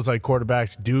 it feels like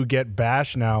quarterbacks do get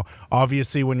bashed now.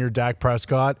 Obviously, when you're Dak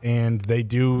Prescott and they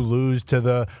do lose to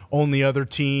the only other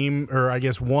team, or I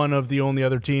guess one of the only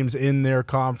other teams in their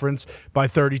conference by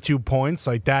 32 points,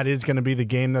 like that is going to be the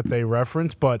game that they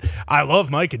reference. But I love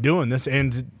Micah doing this,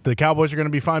 and the Cowboys are going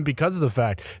to be fine because of the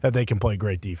fact that they can play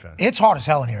great defense. It's hot as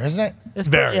hell in here, isn't it? It's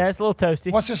very. Yeah, it's a little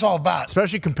toasty. What's this all about?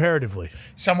 Especially comparatively.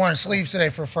 So I'm wearing sleeves today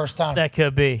for the first time. That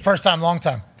could be. First time, long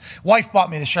time. Wife bought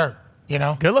me the shirt, you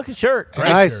know? Good looking shirt. And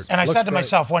Nice. And I said to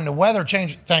myself, when the weather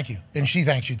changes, thank you. And she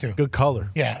thanks you too. Good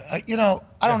color. Yeah. I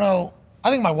don't know.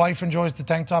 I think my wife enjoys the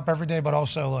tank top every day, but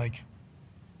also like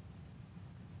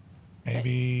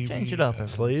maybe change it up in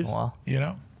sleeves. You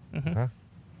know?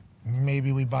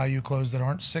 Maybe we buy you clothes that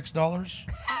aren't $6.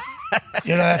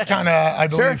 You know, that's kind of, I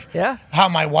believe, how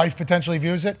my wife potentially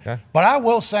views it. But I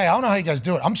will say, I don't know how you guys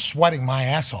do it. I'm sweating my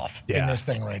ass off in this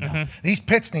thing right now. These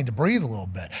pits need to breathe a little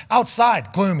bit.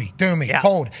 Outside, gloomy, doomy,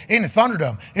 cold. In the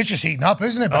Thunderdome, it's just heating up,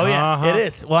 isn't it? Oh, yeah, it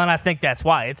is. Well, and I think that's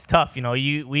why. It's tough. You know,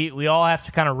 we all have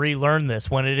to kind of relearn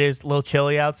this. When it is a little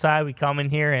chilly outside, we come in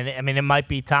here, and, I mean, it might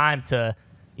be time to,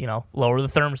 lower the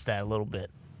thermostat a little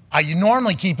bit. You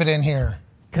normally keep it in here.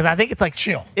 Because I think it's like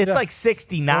chill. It's like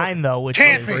 69 though, which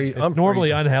can't is be. It's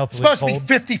normally unhealthy. It's supposed to be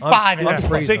 55 in I'm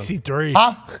freezing. 63.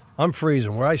 Huh? I'm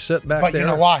freezing. Where I sit back But there. you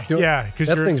know why? Because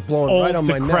that thing's blowing right on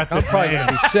my neck. I'm probably going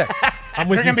to be sick. I'm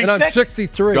with You're you. gonna be And I'm sick?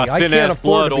 63. Got I thin can't ass afford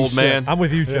blood, to be old sick. man. I'm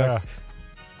with you, Chuck. Yeah.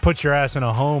 Put your ass in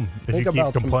a home if Think you keep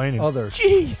about some complaining. others.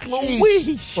 Jeez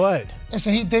Louise. What?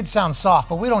 Listen, he did sound soft,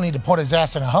 but we don't need to put his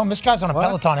ass in a home. This guy's on a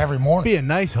Peloton every morning. Be a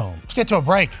nice home. Let's get to a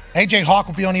break. AJ Hawk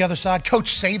will be on the other side. Coach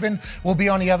Saban will be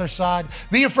on the other side.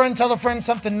 Be a friend, tell a friend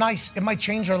something nice. It might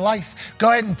change your life.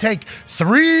 Go ahead and take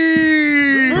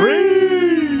three.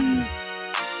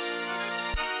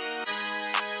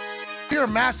 We're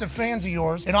massive fans of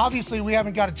yours, and obviously we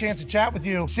haven't got a chance to chat with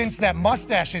you since that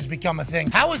mustache has become a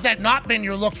thing. How has that not been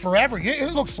your look forever?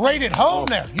 It looks great at home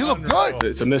there. You look good.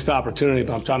 It's a missed opportunity,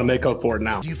 but I'm trying to make up for it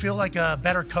now. Do you feel like a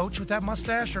better coach with that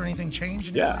mustache, or anything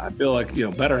changed? Yeah, I feel like,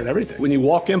 better at everything. When you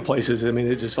walk in places, I mean,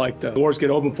 it's just like the doors get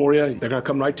open for you. They're going to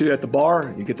come right to you at the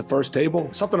bar. You get the first table.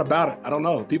 Something about it. I don't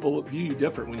know. People view you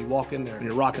different when you walk in there and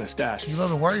you're rocking a stash. You a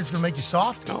little worried it's going to make you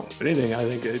soft? No, if anything, I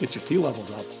think it gets your T levels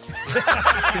up.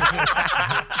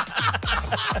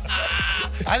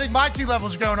 I think my T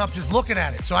level's going up just looking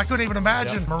at it, so I couldn't even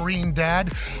imagine Marine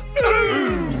Dad.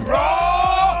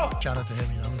 Shout out to him,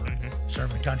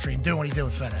 serving the country and doing what he did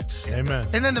with FedEx. Amen.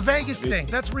 And then the Vegas thing,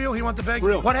 that's real. He went to Vegas.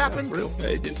 Real. What happened? Real.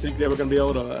 They didn't think they were going to be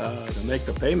able to make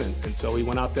the payment, and so he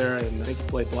went out there and I think he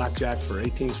played blackjack for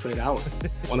 18 straight hours.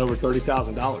 Won over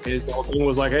 $30,000. His whole thing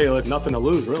was like, hey, look, nothing to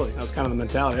lose, really. That was kind of the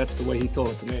mentality. That's the way he told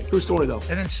it to me. True story, though.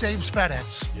 And then saves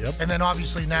FedEx. Yep. And then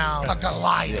obviously now a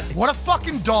Goliath. What a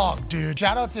fucking dog, dude.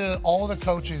 Shout out to all the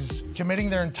coaches committing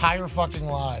their entire fucking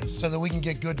lives so that we can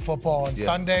get good football on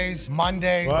Sundays,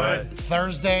 Mondays,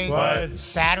 Thursdays,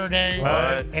 Saturdays,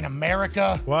 in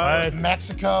America,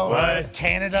 Mexico,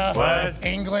 Canada,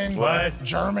 England,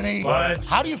 Germany.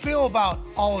 How do you feel about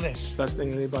all of this? Best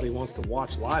thing anybody wants to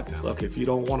watch live now. Look, if you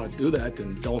don't want to do that,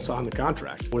 then don't sign the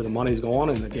contract. Where the money's going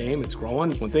in the game, it's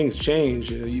growing. When things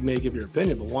change, you may give your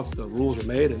opinion, but once the rules are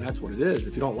made and that's what it is,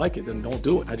 if you don't like it, then don't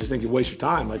do it. I just think you waste your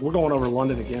time. Like, we're going over to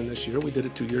London again this year. We did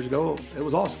it 2 years ago. It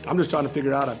was awesome. I'm just trying to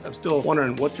figure out, I'm still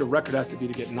wondering what your record has to be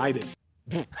to get knighted.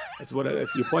 That's what,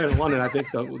 if you play in London, I think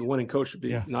the winning coach should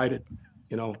be knighted,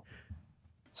 you know.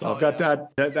 So I've got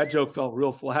that joke fell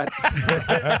real flat.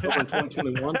 Over in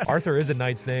 2021. Arthur is a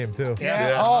knight's name, too. King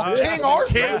Arthur.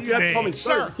 You have to call me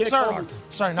sir. Sir.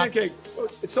 Sorry, not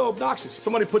it's so obnoxious.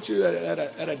 Somebody puts you at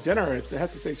a dinner, it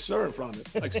has to say sir in front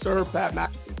of it. Like Sir Pat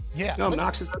McAfee. Yeah. You know how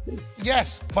obnoxious that is?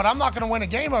 Yes, but I'm not going to win a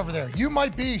game over there. You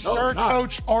might be Sir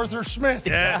Coach Arthur Smith.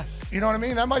 Yes. You know what I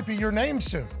mean? That might be your name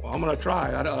soon. Well, I'm going to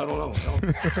try. I don't know. I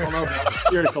don't know if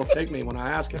serious will take me when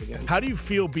I ask it again. How do you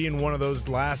feel being one of those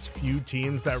last few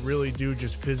teams that really do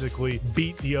just physically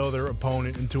beat the other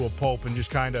opponent into a pulp and just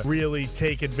kind of really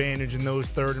take advantage in those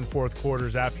third and fourth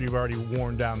quarters after you've already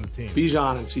worn down the team?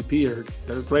 Bijan and CP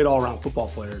they're great all-around football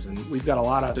players, and we've got a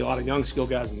lot of young skill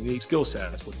guys with unique skill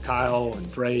sets with Kyle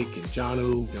and Drake and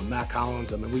Jonnu, Matt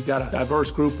Collins. I mean, we've got a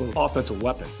diverse group of offensive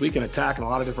weapons. We can attack in a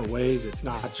lot of different ways. It's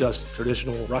not just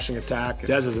traditional rushing attack.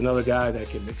 Dez is another guy that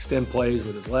can extend plays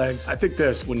with his legs. I think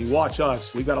when you watch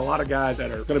us, we've got a lot of guys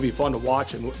that are going to be fun to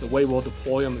watch, and the way we'll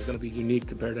deploy them is going to be unique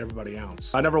compared to everybody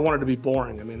else. I never wanted to be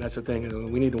boring. I mean, that's the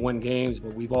thing. We need to win games,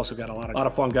 but we've also got a lot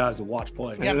of fun guys to watch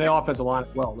play. And the offensive line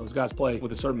as well. Those guys play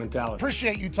with a certain mentality.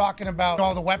 Appreciate you talking about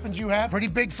all the weapons you have. Pretty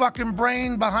big fucking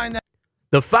brain behind that.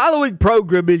 The following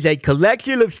program is a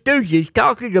collection of stooges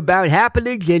talking about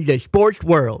happenings in the sports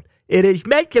world. It is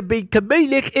meant to be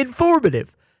comedic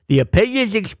informative. The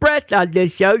opinions expressed on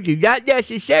this show do not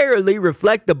necessarily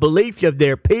reflect the beliefs of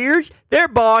their peers, their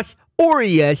boss, or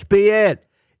ESPN.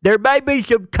 There may be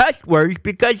some cuss words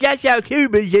because that's how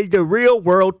humans in the real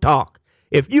world talk.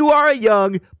 If you are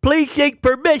young, please seek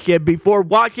permission before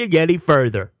watching any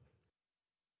further.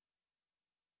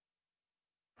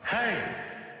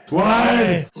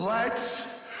 Hey,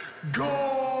 let's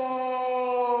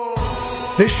go!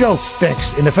 This show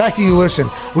stinks, and the fact that you listen,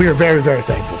 we are very, very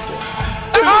thankful for.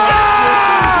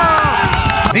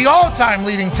 The all-time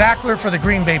leading tackler for the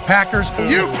Green Bay Packers,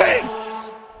 you pig!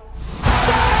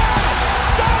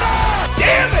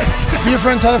 Damn it! Be a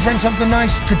friend, tell a friend something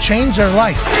nice could change their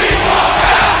life.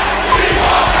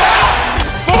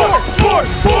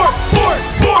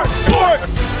 Sport!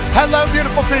 Hello,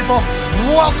 beautiful people.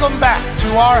 Welcome back to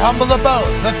our humble abode,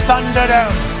 the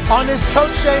Thunderdome, on this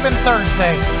Coach Saban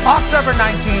Thursday, October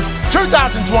 19th,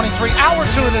 2023. Hour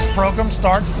 2 of this program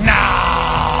starts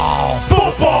now.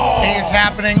 Football is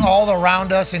happening all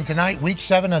around us, and tonight, Week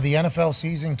 7 of the NFL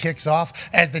season kicks off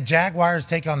as the Jaguars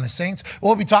take on the Saints.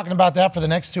 We'll be talking about that for the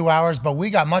next 2 hours, but we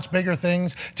got much bigger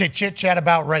things to chit-chat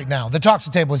about right now. The Talks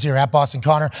the Table is here at Boston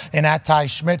Connor and at Ty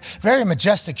Schmidt. Very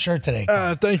majestic shirt today.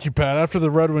 Thank you, Pat. After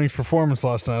the Red Wings performance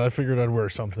last night, I figured I'd wear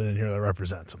something in here that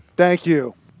represents them. Thank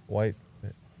you. White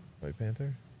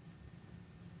Panther?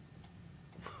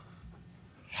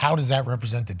 How does that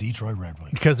represent the Detroit Red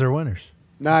Wings? Because they're winners.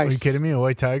 Nice. Are you kidding me? A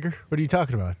white tiger? What are you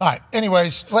talking about? All right.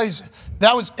 Anyways, ladies,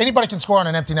 anybody can score on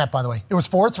an empty net, by the way. It was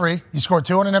 4-3. You scored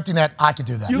 2 on an empty net. I could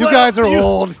do that. You guys are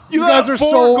old. You guys are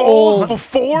so old.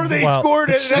 Before they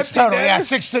scored it. 6 total. Yeah,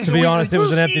 6. To be honest, it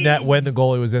was an empty net when the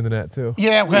goalie was in the net, too.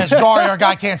 Yeah, because Jari, our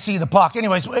guy, can't see the puck.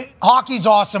 Anyways, hockey's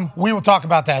awesome. We will talk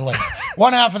about that later.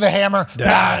 One half of the hammer.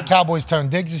 Cowboys' turn.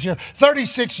 Diggs is here.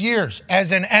 36 years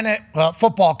as an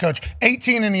football coach.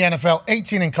 18 in the NFL,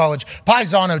 18 in college.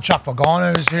 Paisano Chuck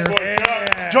Pagano is here.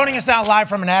 Joining us now live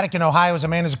from an attic in Ohio is a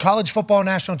man who's a college football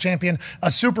national champion, a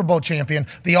Super Bowl champion,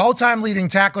 the all-time leading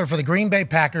tackler for the Green Bay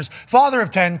Packers, father of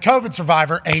 10, COVID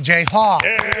survivor, AJ Hawk.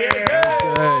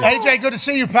 AJ, good to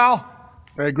see you, pal.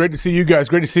 Hey, great to see you guys.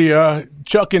 Great to see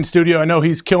Chuck in studio. I know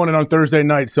he's killing it on Thursday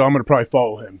night, so I'm going to probably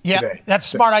follow him today. That's a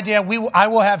smart idea. I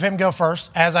will have him go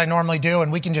first, as I normally do,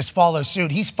 and we can just follow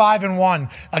suit. He's 5-1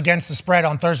 against the spread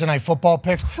on Thursday Night Football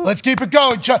picks. Let's keep it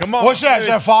going, Chuck. Come on, what's that? Is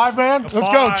that 5, man? Let's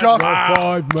go, Chuck.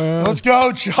 Wow. 5, man. Let's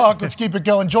go, Chuck. Let's keep it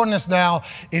going. Joining us now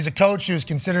is a coach who is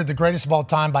considered the greatest of all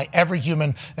time by every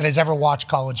human that has ever watched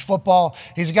college football.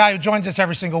 He's a guy who joins us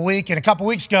every single week, and a couple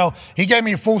weeks ago, he gave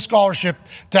me a full scholarship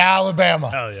to Alabama.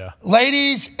 Hell yeah.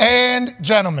 Ladies and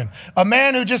gentlemen, a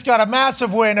man who just got a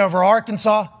massive win over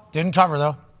Arkansas. Didn't cover,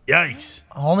 though. Yikes.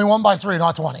 Only won by 3,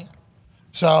 not 20.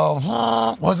 So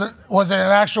was it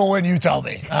an actual win? You tell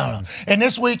me. I don't know. And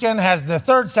this weekend has the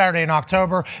third Saturday in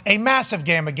October, a massive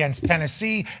game against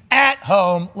Tennessee at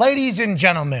home. Ladies and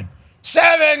gentlemen,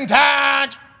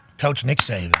 7-time Coach Nick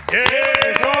Saban.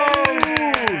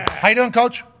 Yeah. How you doing,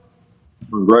 Coach?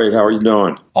 Great. How are you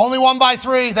doing? Only won by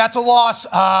 3. That's a loss.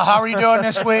 How are you doing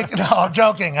this week? No, I'm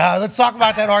joking. Let's talk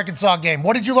about that Arkansas game.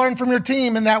 What did you learn from your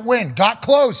team in that win? Got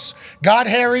close. Got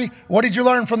hairy. What did you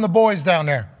learn from the boys down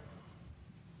there?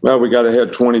 Well, we got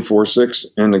ahead 24-6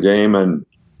 in the game and,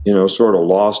 sort of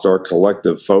lost our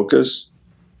collective focus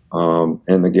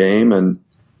in the game. And,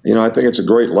 I think it's a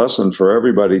great lesson for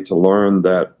everybody to learn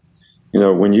that,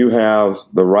 when you have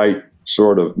the right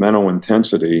sort of mental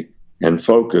intensity and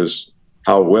focus,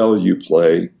 how well you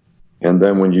play, and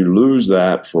then when you lose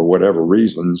that for whatever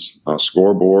reasons,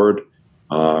 scoreboard,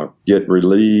 get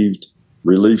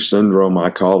relief syndrome,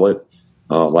 I call it,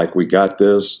 like we got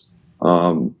this,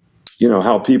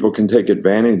 how people can take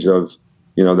advantage of,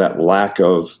 that lack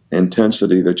of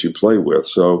intensity that you play with.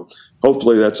 So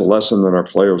hopefully that's a lesson that our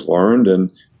players learned,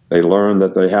 and they learned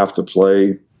that they have to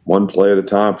play one play at a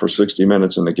time for 60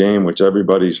 minutes in the game, which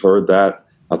everybody's heard that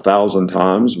 1,000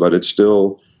 times, but it's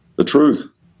still the truth.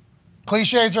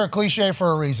 Cliches are a cliche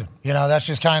for a reason. That's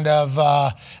just kind of,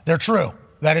 they're true.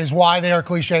 That is why they are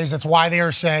cliches. That's why they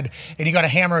are said, and you got to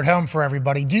hammer it home for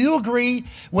everybody. Do you agree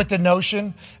with the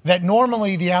notion that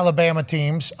normally the Alabama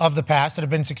teams of the past that have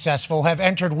been successful have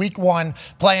entered week 1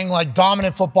 playing like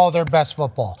dominant football, their best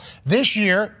football? This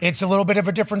year, it's a little bit of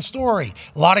a different story.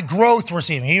 A lot of growth we're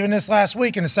seeing. Even this last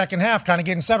week in the second half, kind of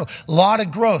getting settled. A lot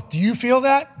of growth. Do you feel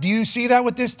that? Do you see that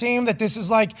with this team, that this is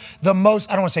like the most,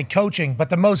 I don't want to say coaching, but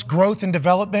the most growth and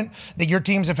development that your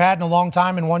teams have had in a long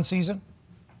time in one season?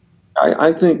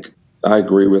 I think I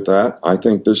agree with that. I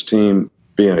think this team,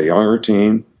 being a younger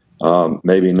team,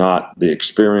 maybe not the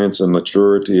experience and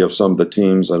maturity of some of the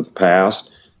teams of the past,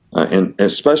 and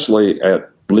especially at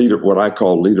what I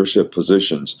call leadership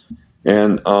positions.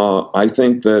 And I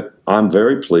think that I'm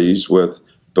very pleased with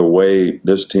the way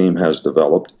this team has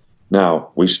developed.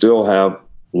 Now, we still have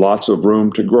lots of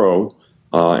room to grow,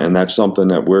 and that's something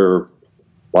that we're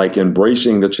like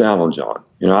embracing the challenge on.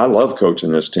 I love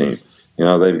coaching this team.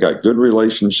 They've got good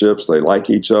relationships. They like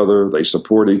each other. They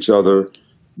support each other.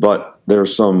 But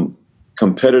there's some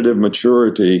competitive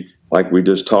maturity, like we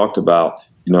just talked about,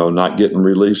 not getting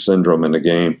relief syndrome in the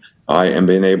game and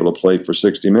being able to play for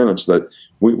 60 minutes that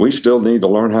we still need to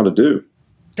learn how to do.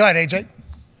 Go ahead, AJ.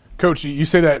 Coach, you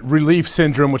say that relief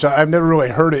syndrome, which I've never really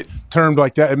heard it termed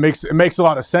like that. It makes a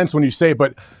lot of sense when you say it,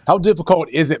 but how difficult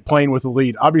is it playing with a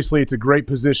lead? Obviously, it's a great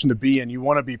position to be in. You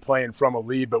want to be playing from a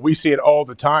lead, but we see it all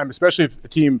the time, especially if a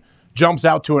team jumps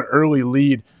out to an early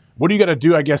lead. What do you got to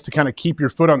do, I guess, to kind of keep your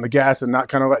foot on the gas and not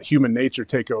kind of let human nature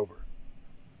take over?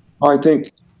 I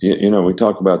think, we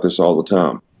talk about this all the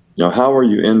time. How are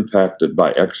you impacted by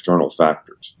external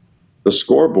factors? The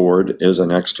scoreboard is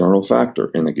an external factor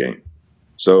in the game.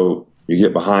 So you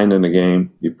get behind in the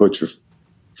game, you put your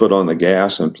foot on the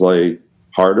gas and play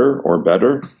harder or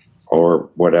better or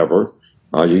whatever.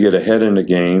 You get ahead in the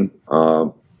game,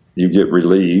 you get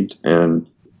relieved and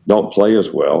don't play as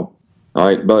well. All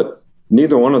right, but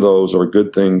neither one of those are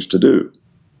good things to do.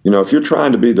 If you're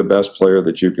trying to be the best player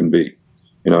that you can be,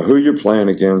 who you're playing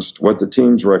against, what the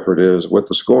team's record is, what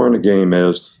the score in the game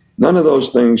is, none of those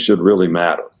things should really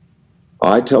matter.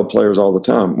 I tell players all the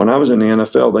time, when I was in the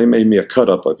NFL, they made me a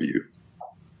cut-up of you.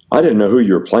 I didn't know who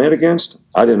you were playing against.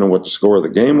 I didn't know what the score of the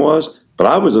game was, but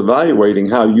I was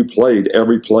evaluating how you played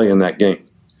every play in that game.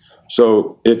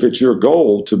 So if it's your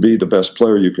goal to be the best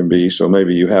player you can be, so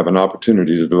maybe you have an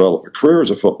opportunity to develop a career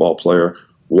as a football player,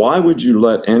 why would you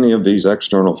let any of these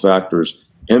external factors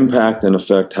impact and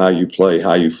affect how you play,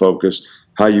 how you focus,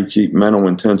 how you keep mental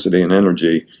intensity and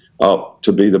energy up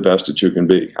to be the best that you can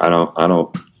be? I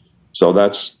don't. So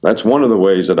that's one of the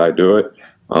ways that I do it.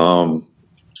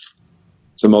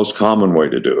 It's the most common way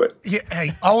to do it. Yeah,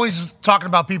 hey, always talking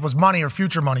about people's money or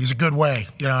future money is a good way,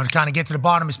 to kind of get to the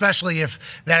bottom, especially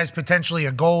if that is potentially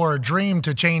a goal or a dream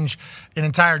to change an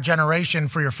entire generation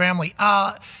for your family.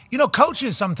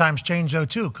 Coaches sometimes change though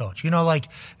too, Coach. Like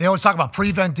they always talk about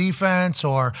prevent defense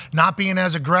or not being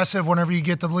as aggressive whenever you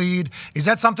get the lead. Is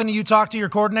that something that you talk to your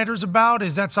coordinators about?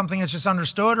 Is that something that's just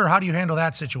understood, or how do you handle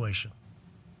that situation?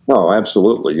 No,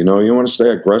 absolutely. You want to stay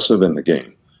aggressive in the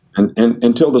game. And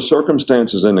until the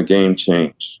circumstances in the game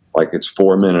change, like it's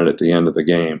 4 minutes at the end of the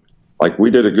game, like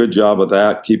we did a good job of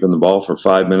that, keeping the ball for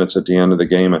 5 minutes at the end of the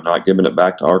game and not giving it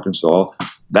back to Arkansas.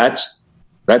 That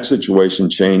situation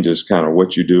changes kind of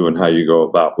what you do and how you go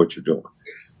about what you're doing.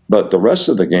 But the rest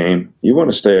of the game, you want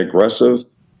to stay aggressive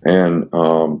and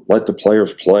let the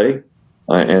players play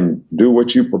and do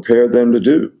what you prepared them to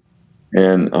do.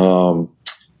 And,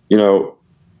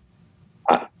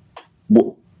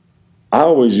 I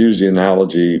always use the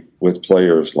analogy with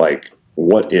players like,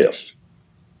 what if?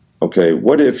 Okay,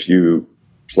 what if you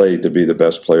played to be the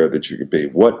best player that you could be?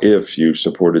 What if you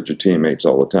supported your teammates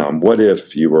all the time? What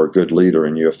if you were a good leader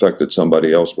and you affected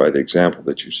somebody else by the example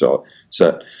that you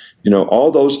set? All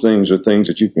those things are things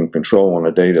that you can control on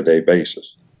a day-to-day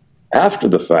basis. After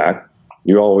the fact,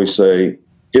 you always say,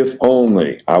 if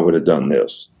only I would have done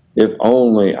this. If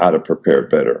only I'd have prepared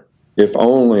better. If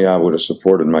only I would have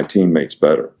supported my teammates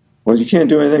better. Well, you can't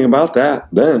do anything about that.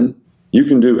 Then you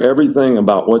can do everything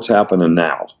about what's happening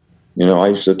now. I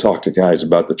used to talk to guys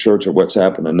about the church of what's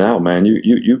happening now, man.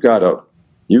 You gotta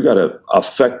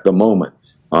affect the moment,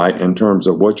 all right, in terms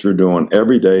of what you're doing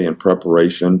every day in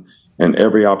preparation and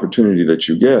every opportunity that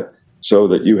you get, so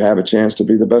that you have a chance to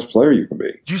be the best player you can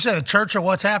be. Did you say the church of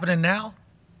what's happening now?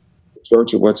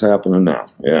 Church of what's happening now.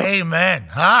 Yeah. Amen.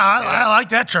 I like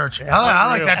that church. Yeah, I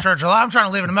like that church a lot. I'm trying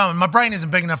to live in a moment. My brain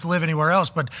isn't big enough to live anywhere else,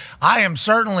 but I am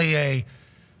certainly a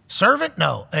servant?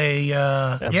 No. A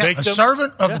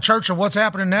servant of the church of what's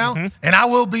happening now. Mm-hmm. And I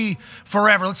will be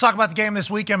forever. Let's talk about the game this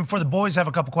weekend before the boys have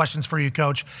a couple questions for you,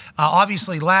 Coach.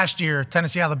 Obviously, last year,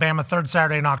 Tennessee-Alabama, third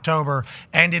Saturday in October,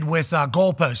 ended with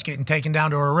goalposts getting taken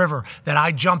down to a river that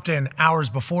I jumped in hours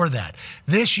before that.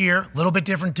 This year, a little bit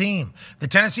different team. The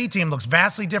Tennessee team looks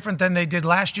vastly different than they did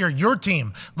last year. Your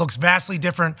team looks vastly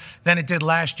different than it did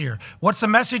last year. What's the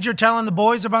message you're telling the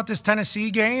boys about this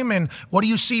Tennessee game, and what do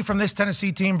you see from this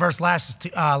Tennessee team versus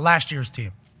last year's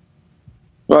team?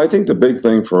 Well, I think the big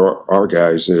thing for our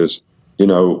guys is,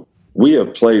 we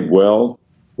have played well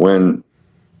when,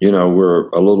 we're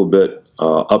a little bit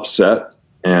upset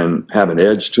and have an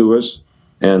edge to us.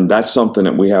 And that's something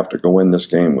that we have to go in this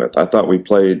game with. I thought we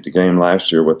played the game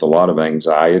last year with a lot of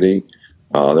anxiety.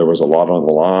 There was a lot on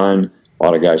the line. A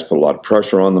lot of guys put a lot of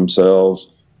pressure on themselves.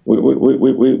 We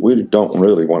don't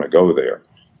really want to go there.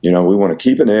 We want to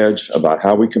keep an edge about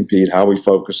how we compete, how we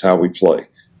focus, how we play,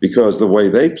 because the way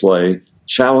they play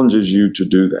challenges you to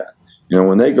do that.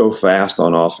 When they go fast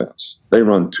on offense, they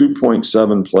run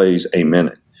 2.7 plays a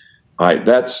minute. All right,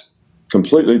 that's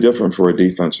completely different for a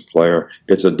defensive player.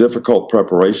 It's a difficult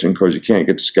preparation because you can't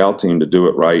get the scout team to do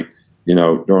it right,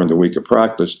 during the week of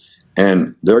practice.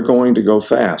 And they're going to go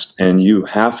fast, and you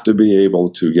have to be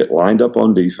able to get lined up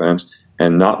on defense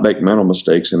and not make mental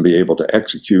mistakes and be able to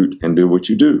execute and do what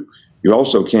you do. You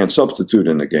also can't substitute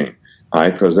in the game, all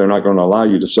right, because they're not going to allow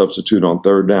you to substitute on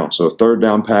third down. So a third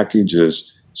down package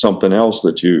is something else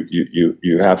that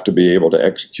you have to be able to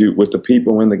execute with the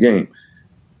people in the game.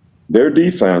 Their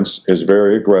defense is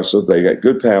very aggressive. They got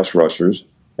good pass rushers,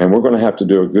 and we're going to have to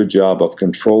do a good job of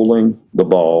controlling the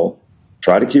ball,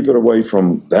 try to keep it away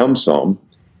from them some,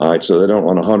 all right, so they don't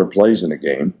run 100 plays in a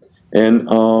game. And,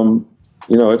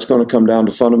 it's going to come down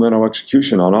to fundamental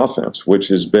execution on offense, which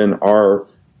has been our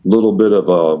little bit of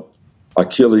a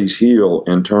Achilles heel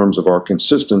in terms of our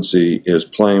consistency, is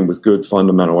playing with good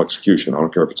fundamental execution. I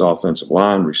don't care if it's offensive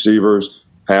line, receivers,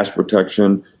 pass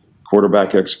protection,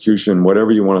 quarterback execution,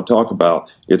 whatever you want to talk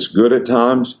about. It's good at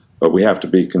times, but we have to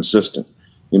be consistent.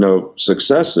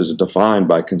 Success is defined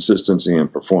by consistency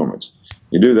and performance.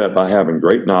 You do that by having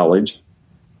great knowledge,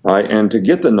 right? And to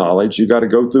get the knowledge, you got to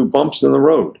go through bumps in the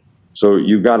road. So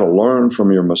you got to learn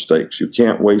from your mistakes. You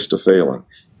can't waste a failing,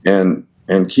 and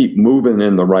keep moving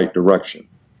in the right direction,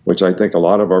 which I think a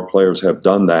lot of our players have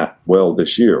done that well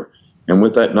this year. And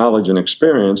with that knowledge and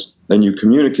experience, then you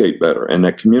communicate better, and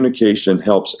that communication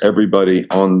helps everybody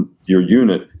on your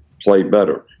unit play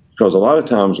better. Because a lot of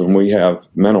times when we have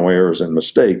mental errors and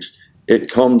mistakes, it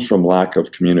comes from lack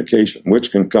of communication, which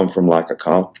can come from lack of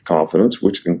confidence,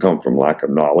 which can come from lack of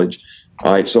knowledge.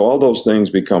 All right, so all those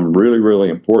things become really, really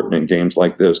important in games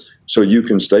like this, so you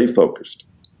can stay focused.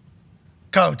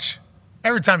 Coach,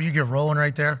 every time you get rolling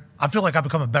right there, I feel like I've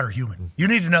become a better human. You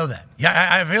need to know that. Yeah,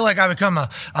 I feel like I've become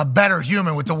a better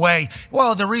human with the way,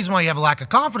 well, the reason why you have a lack of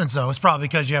confidence, though, is probably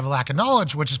because you have a lack of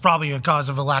knowledge, which is probably a cause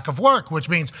of a lack of work, which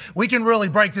means we can really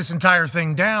break this entire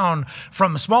thing down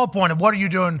from a small point of what are you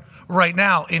doing right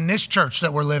now in this church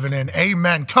that we're living in.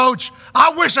 Amen. Coach,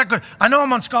 I wish I could. I know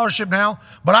I'm on scholarship now,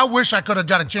 but I wish I could have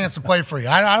got a chance to play for you.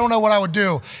 I don't know what I would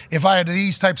do if I had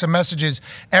these types of messages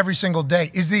every single day.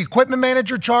 Is the equipment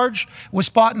manager charged with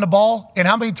spotting the ball? And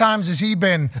how many times has he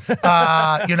been,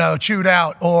 chewed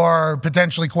out or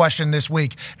potentially questioned this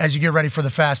week as you get ready for the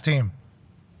fast team?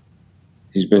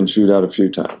 He's been chewed out a few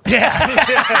times.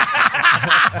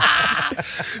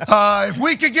 If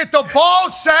we could get the ball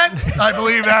set, I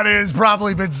believe that has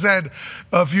probably been said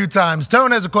a few times.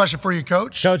 Tone has a question for you,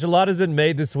 Coach. Coach, a lot has been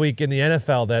made this week in the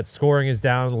NFL that scoring is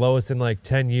down, lowest in like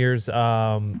 10 years.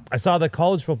 I saw that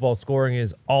college football scoring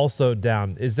is also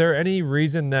down. Is there any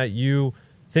reason that you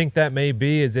think that may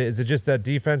be? Is it just that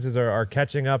defenses are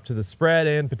catching up to the spread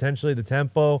and potentially the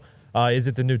tempo? Is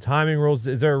it the new timing rules?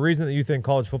 Is there a reason that you think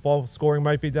college football scoring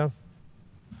might be down?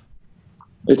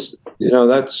 It's,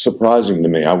 that's surprising to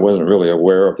me. I wasn't really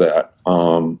aware of that.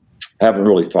 Haven't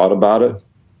really thought about it.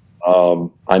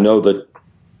 I know that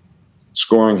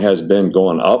scoring has been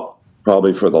going up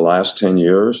probably for the last 10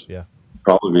 years. Yeah.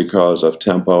 Probably because of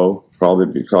tempo, probably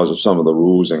because of some of the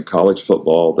rules in college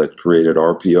football that created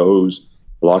RPOs,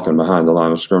 blocking behind the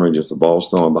line of scrimmage if the ball's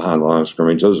thrown behind the line of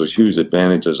scrimmage. Those are huge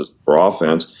advantages for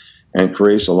offense and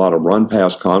creates a lot of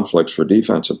run-pass conflicts for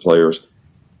defensive players.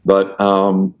 But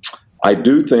I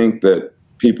do think that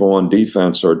people on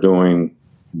defense are doing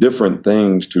different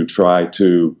things to try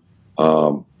to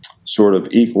sort of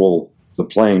equal the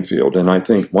playing field. And I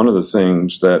think one of the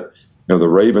things that the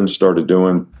Ravens started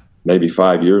doing maybe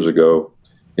 5 years ago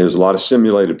is a lot of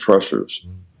simulated pressures.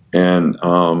 And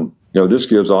this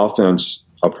gives offense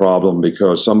a problem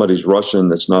because somebody's rushing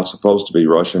that's not supposed to be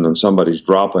rushing and somebody's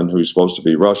dropping who's supposed to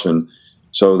be rushing.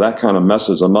 So that kind of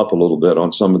messes them up a little bit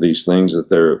on some of these things that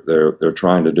they're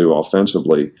trying to do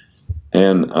offensively.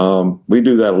 And we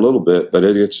do that a little bit, but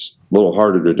it gets a little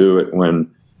harder to do it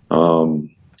when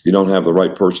you don't have the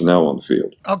right personnel on the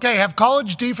field. Okay, have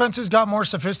college defenses got more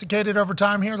sophisticated over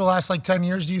time here the last 10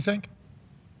 years, do you think?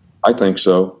 I think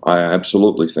so. I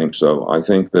absolutely think so. I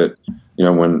think that,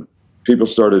 when people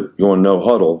started going no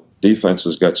huddle,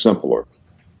 defenses got simpler.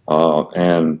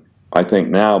 And I think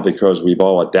now because we've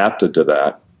all adapted to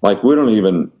that, like we don't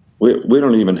even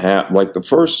have, like the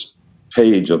first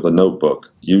page of the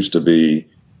notebook used to be,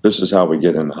 this is how we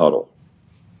get in the huddle.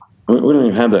 We don't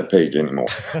even have that page anymore.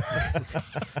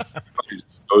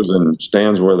 Goes and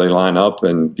stands where they line up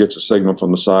and gets a signal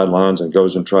from the sidelines and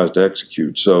goes and tries to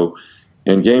execute. So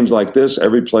in games like this,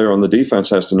 every player on the defense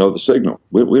has to know the signal.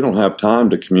 We don't have time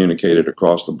to communicate it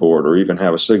across the board or even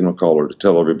have a signal caller to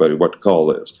tell everybody what the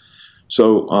call is.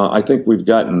 So I think we've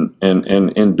gotten, and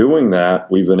in doing that,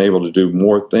 we've been able to do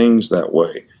more things that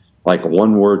way, like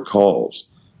one-word calls.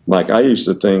 Like I used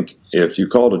to think if you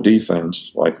called a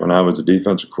defense, like when I was a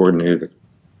defensive coordinator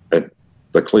at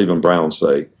the Cleveland Browns,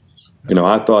 say,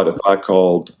 I thought if I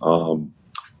called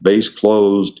base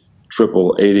closed,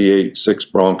 8886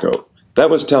 Bronco, that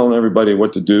was telling everybody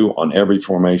what to do on every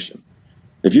formation.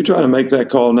 If you try to make that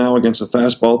call now against a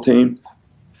fastball team,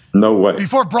 no way.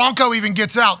 Before Bronco even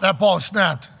gets out, that ball is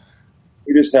snapped.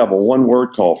 We just have a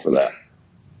one-word call for that.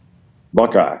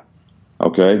 Buckeye.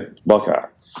 Okay? Buckeye.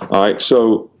 All right,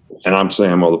 so, and I'm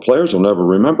saying, well, the players will never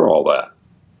remember all that.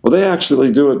 Well, they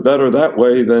actually do it better that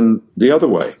way than the other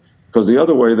way. Because the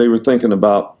other way, they were thinking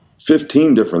about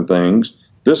 15 different things.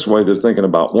 This way, they're thinking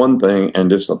about one thing and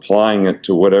just applying it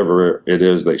to whatever it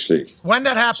is they see. When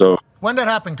that happened? So, when that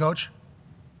happened, Coach?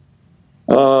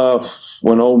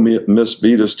 When Ole Miss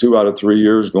beat us 2 out of 3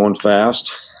 years going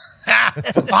fast.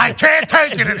 I can't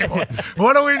take it anymore.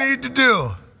 What do we need to do?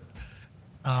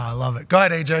 I love it. Go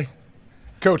ahead, AJ.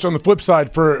 Coach, on the flip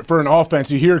side, for an offense,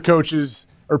 you hear coaches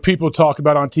or people talk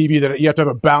about on TV that you have to have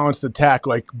a balanced attack,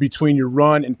 like between your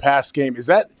run and pass game. Does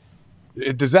that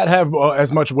have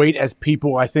as much weight as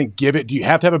people, I think, give it? Do you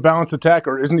have to have a balanced attack,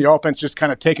 or isn't the offense just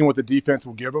kind of taking what the defense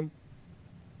will give them?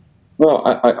 Well,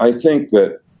 I think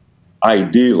that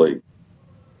ideally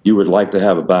you would like to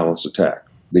have a balanced attack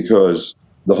because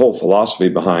the whole philosophy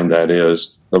behind that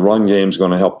is the run game is going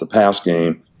to help the pass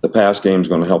game is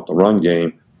going to help the run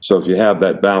game. So if you have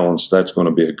that balance, that's going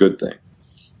to be a good thing.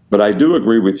 But I do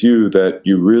agree with you that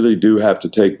you really do have to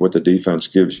take what the defense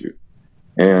gives you.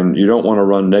 And you don't want to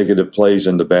run negative plays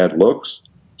into bad looks.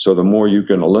 So the more you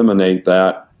can eliminate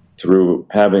that through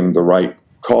having the right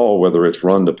call, whether it's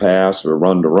run to pass or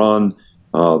run to run,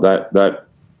 that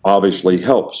obviously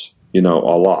helps, a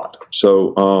lot.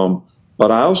 So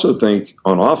But I also think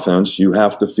on offense, you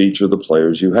have to feature the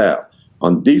players you have.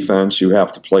 On defense, you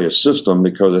have to play a system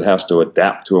because it has to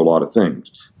adapt to a lot of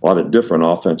things, a lot of different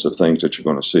offensive things that you're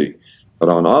going to see. But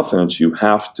on offense, you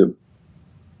have to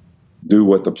do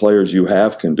what the players you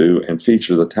have can do and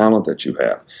feature the talent that you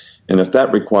have. And if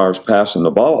that requires passing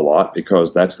the ball a lot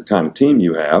because that's the kind of team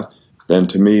you have, then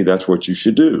to me, that's what you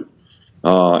should do.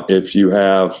 If you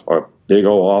have a big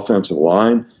old offensive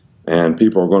line and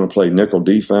people are going to play nickel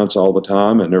defense all the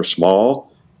time and they're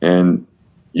small and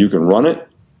you can run it,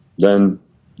 then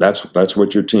that's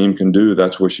what your team can do.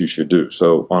 That's what you should do.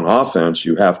 So on offense,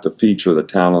 you have to feature the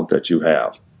talent that you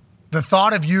have. The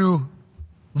thought of you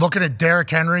looking at Derrick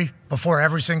Henry before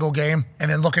every single game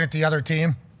and then looking at the other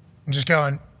team and just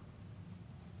going,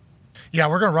 yeah,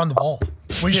 we're going to run the ball.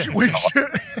 We should.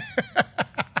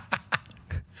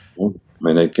 I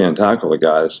mean, they can't tackle the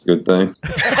guy. That's a good thing.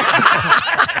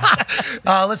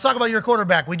 Let's talk about your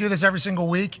quarterback. We do this every single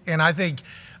week, and I think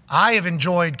I have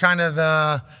enjoyed kind of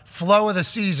the flow of the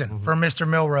season for Mr.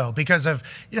 Milroe because of,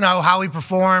 how he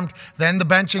performed. Then the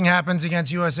benching happens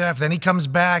against USF. Then he comes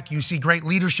back. You see great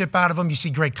leadership out of him. You see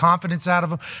great confidence out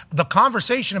of him. The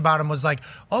conversation about him was like,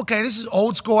 okay, this is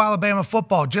old school Alabama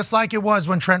football, just like it was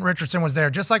when Trent Richardson was there,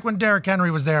 just like when Derrick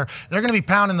Henry was there. They're going to be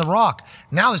pounding the rock.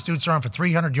 Now this dude's throwing for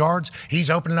 300 yards. He's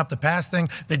opening up the pass thing.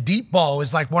 The deep ball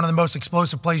is like one of the most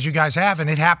explosive plays you guys have, and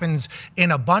it happens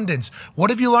in abundance. What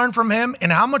have you learned from him,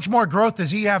 and how much more growth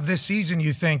does he have this season,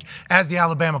 you think, as the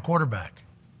Alabama quarterback?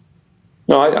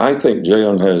 No, I think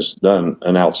Jalen has done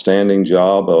an outstanding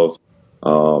job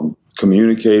of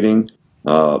communicating,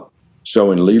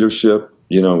 showing leadership,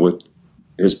 with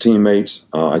his teammates.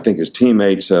 I think his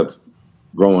teammates have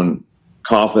grown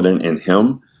confident in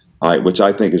him, which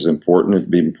I think is important.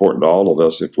 It'd be important to all of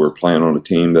us if we're playing on a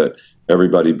team that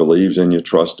everybody believes in you,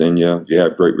 trusts in you, you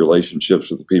have great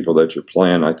relationships with the people that you're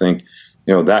playing. I think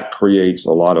that creates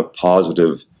a lot of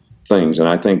positive things, and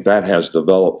I think that has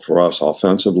developed for us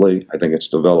offensively. I think it's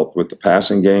developed with the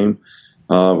passing game.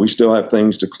 We still have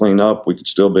things to clean up. We could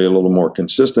still be a little more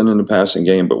consistent in the passing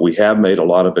game, but we have made a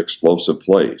lot of explosive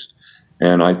plays,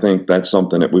 and I think that's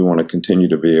something that we want to continue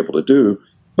to be able to do.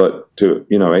 But to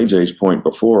AJ's point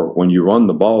before, when you run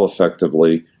the ball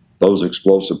effectively, those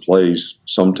explosive plays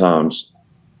sometimes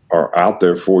are out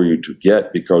there for you to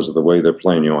get because of the way they're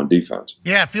playing you on defense.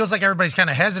 Yeah, it feels like everybody's kind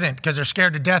of hesitant because they're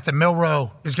scared to death that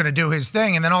Milroe is going to do his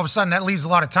thing, and then all of a sudden that leaves a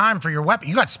lot of time for your weapon.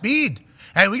 You got speed.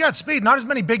 Hey, we got speed. Not as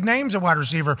many big names at wide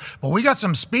receiver, but we got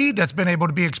some speed that's been able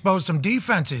to be exposed to some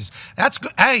defenses. That's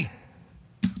good. Hey,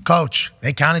 Coach,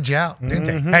 they counted you out, didn't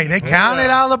they? Hey, they counted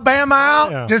Alabama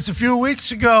out just a few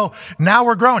weeks ago. Now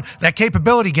we're growing. That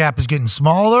capability gap is getting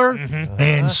smaller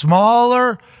and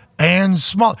smaller and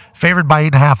small. Favored by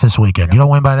 8.5 this weekend. You don't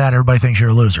win by that, everybody thinks you're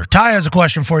a loser. Ty has a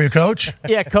question for you, Coach.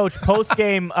 Yeah, Coach. Post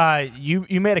game,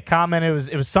 you made a comment.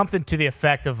 It was something to the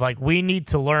effect of like, we need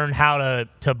to learn how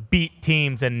to beat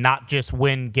teams and not just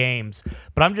win games.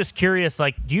 But I'm just curious,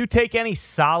 like, do you take any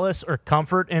solace or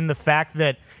comfort in the fact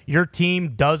that your team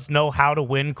does know how to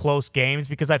win close games?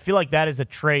 Because I feel like that is a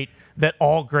trait that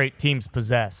all great teams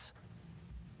possess.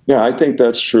 Yeah, I think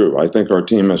that's true. I think our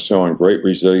team is showing great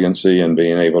resiliency and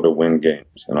being able to win games.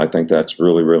 And I think that's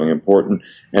really, really important.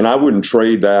 And I wouldn't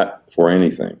trade that for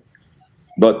anything.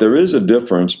 But there is a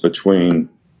difference between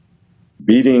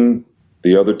beating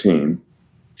the other team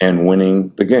and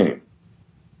winning the game.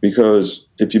 Because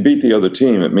if you beat the other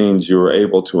team, it means you're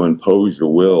able to impose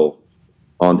your will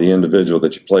on the individual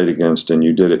that you played against, and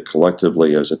you did it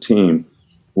collectively as a team,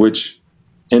 which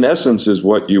in essence is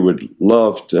what you would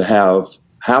love to have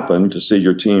happen, to see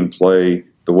your team play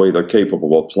the way they're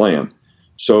capable of playing.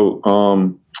 So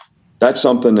that's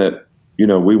something that,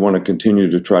 we want to continue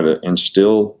to try to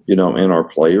instill, in our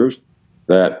players,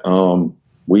 that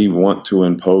we want to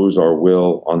impose our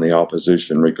will on the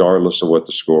opposition, regardless of what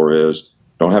the score is.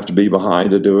 Don't have to be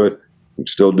behind to do it. We can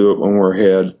still do it when we're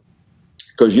ahead.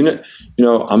 Because,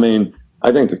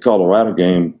 I think the Colorado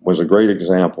game was a great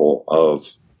example of,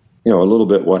 a little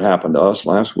bit what happened to us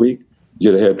last week.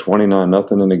 You get ahead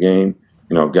 29-0 in the game.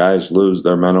 Guys lose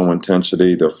their mental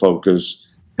intensity, their focus,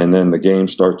 and then the game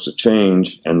starts to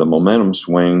change and the momentum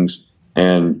swings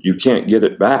and you can't get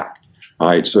it back. All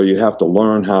right, so you have to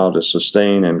learn how to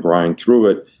sustain and grind through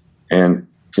it and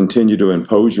continue to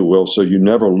impose your will so you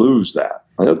never lose that.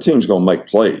 The other team's going to make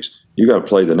plays. You got to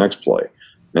play the next play,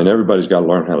 and everybody's got to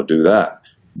learn how to do that.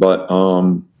 But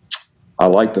I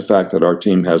like the fact that our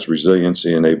team has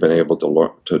resiliency and they've been able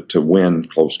to win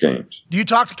close games. Do you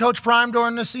talk to Coach Prime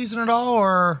during this season at all,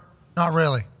 or not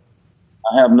really?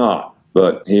 I have not,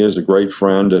 but he is a great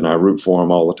friend, and I root for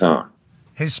him all the time.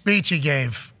 His speech he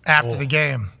gave after the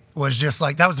game, was just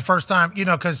like, that was the first time,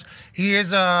 because he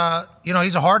is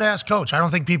he's a hard-ass coach. I don't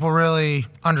think people really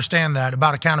understand that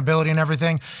about accountability and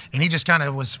everything. And he just kind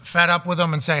of was fed up with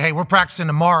them and say, hey, we're practicing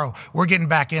tomorrow. We're getting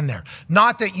back in there.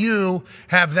 Not that you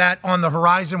have that on the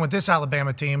horizon with this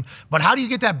Alabama team, but how do you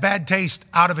get that bad taste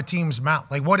out of a team's mouth?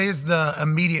 Like, what is the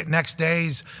immediate next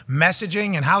day's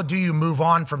messaging, and how do you move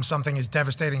on from something as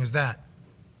devastating as that?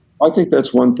 I think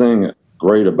that's one thing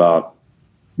great about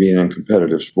being in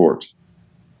competitive sports.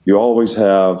 You always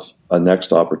have a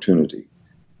next opportunity.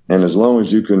 And as long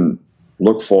as you can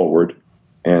look forward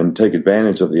and take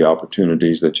advantage of the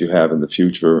opportunities that you have in the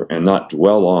future and not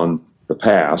dwell on the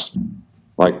past,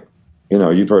 like,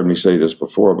 you've heard me say this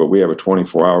before, but we have a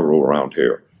 24-hour rule around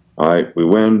here. All right, we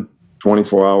win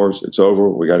 24 hours, it's over,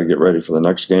 we got to get ready for the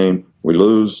next game. We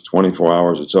lose 24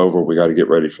 hours, it's over, we got to get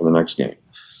ready for the next game.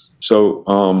 So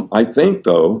I think,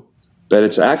 though, that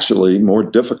it's actually more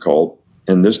difficult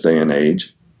in this day and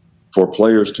age for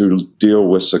players to deal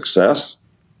with success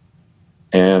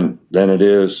than it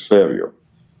is failure.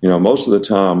 Most of the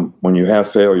time when you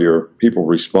have failure, people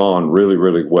respond really,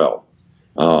 really well.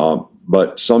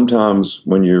 But sometimes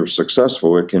when you're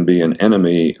successful, it can be an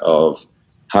enemy of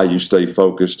how you stay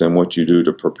focused and what you do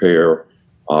to prepare.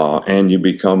 And you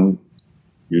become,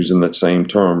 using that same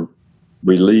term,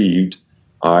 relieved.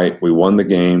 All right, we won the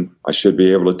game. I should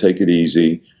be able to take it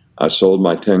easy. I sold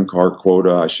my 10-car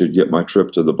quota. I should get my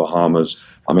trip to the Bahamas.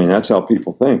 I mean, that's how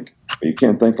people think. You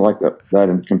can't think like that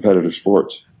in competitive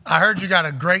sports. I heard you got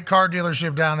a great car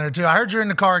dealership down there, too. I heard you're in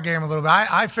the car game a little bit.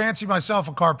 I fancy myself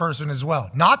a car person as well.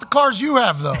 Not the cars you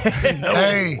have, though. No.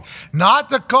 Hey, not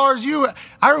the cars you have.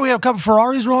 I heard we have a couple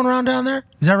Ferraris rolling around down there.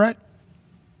 Is that right?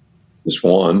 Just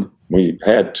one. We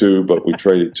had two, but we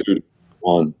traded two to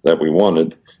one that we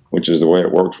wanted, which is the way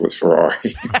it works with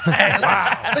Ferrari. Hey,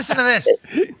 listen to this.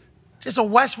 Just a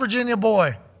West Virginia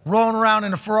boy rolling around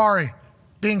in a Ferrari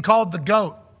being called the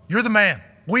GOAT. You're the man.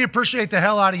 We appreciate the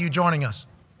hell out of you joining us.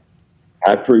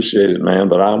 I appreciate it, man,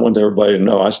 but I want everybody to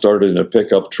know I started in a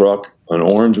pickup truck, an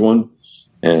orange one,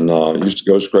 and used to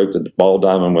go scrape the ball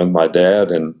diamond with my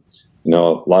dad. And, a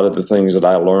lot of the things that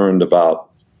I learned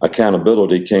about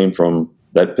accountability came from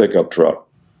that pickup truck.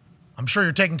 I'm sure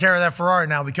you're taking care of that Ferrari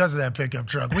now because of that pickup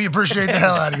truck. We appreciate the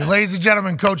hell out of you. Ladies and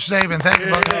gentlemen, Coach Saban, thank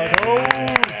you,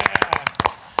 buddy.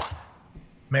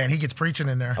 Man, he gets preaching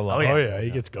in there. Oh, yeah, he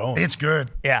gets going. It's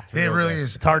good. Yeah. It really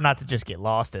is. It's hard not to just get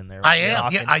lost in there. I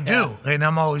am. Yeah, I do. Yeah. And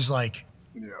I'm always like,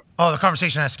 oh, the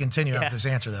conversation has to continue after this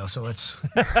answer, though. So let's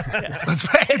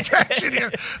pay attention here.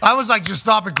 I was like, just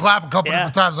stop and clap a couple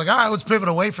different times. Like, all right, let's pivot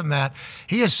away from that.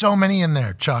 He has so many in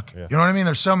there, Chuck. Yeah. You know what I mean?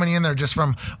 There's so many in there just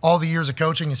from all the years of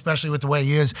coaching, especially with the way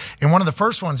he is. And one of the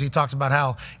first ones, he talks about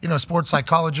how, sports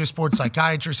psychologist, sports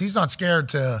psychiatrist, he's not scared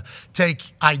to take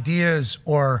ideas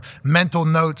or mental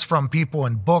notes from people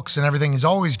and books and everything. He's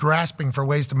always grasping for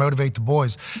ways to motivate the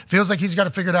boys. Feels like he's got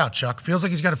it figured out, Chuck. Feels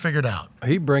like he's got it figured out.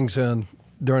 He brings in,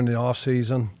 during the off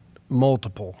season,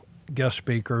 multiple guest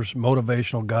speakers,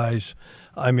 motivational guys.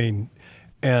 I mean,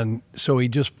 and so he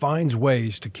just finds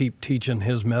ways to keep teaching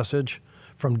his message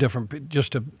from different,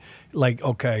 just to, like,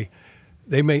 okay,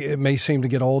 it may seem to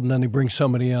get old, and then he brings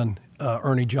somebody in,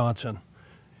 Ernie Johnson.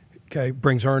 Okay,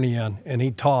 brings Ernie in, and he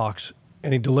talks,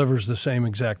 and he delivers the same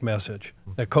exact message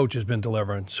that Coach has been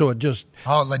delivering. So it just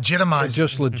legitimizes. It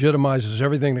just legitimizes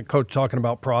everything that Coach talking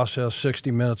about, process,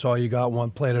 60 minutes, all you got,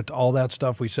 one play, all that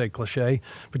stuff we say cliche.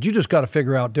 But you just got to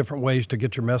figure out different ways to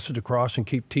get your message across and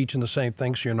keep teaching the same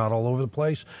thing so you're not all over the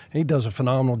place. And he does a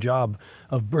phenomenal job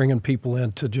of bringing people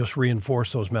in to just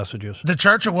reinforce those messages. The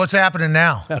church of what's happening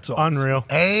now. That's unreal.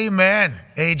 Amen.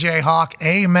 AJ Hawk,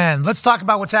 amen. Let's talk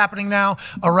about what's happening now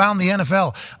around the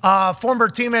NFL. Former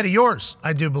teammate of yours,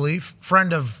 I do believe,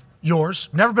 friend of yours,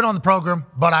 never been on the program,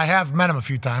 but I have met him a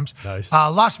few times. Nice.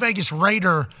 Las Vegas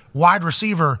Raider wide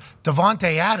receiver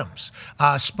Davante Adams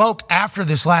spoke after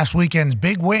this last weekend's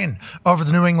big win over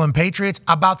the New England Patriots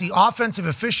about the offensive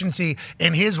efficiency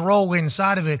and his role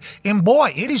inside of it. And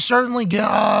boy, it is certainly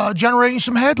generating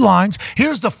some headlines.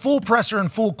 Here's the full presser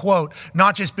and full quote,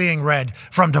 not just being read,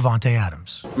 from Davante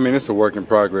Adams. I mean, it's a work in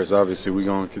progress. Obviously, we're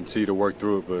going to continue to work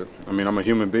through it. But, I mean, I'm a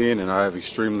human being, and I have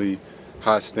extremely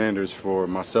high standards for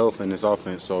myself and this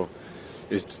offense. So,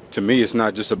 to me, it's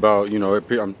not just about,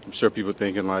 I'm sure people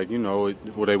thinking like, well,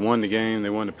 they won the game, they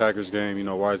won the Packers game,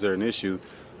 why is there an issue?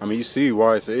 I mean, you see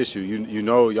why it's an issue.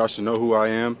 Y'all should know who I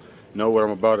am, know what I'm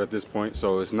about at this point.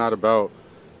 So it's not about,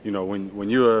 when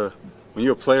you're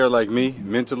a player like me,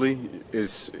 mentally,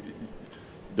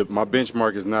 my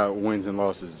benchmark is not wins and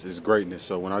losses, it's greatness.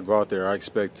 So when I go out there, I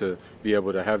expect to be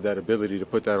able to have that ability to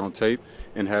put that on tape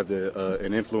and have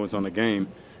an influence on the game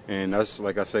And that's,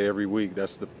 like I say every week,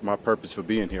 that's my purpose for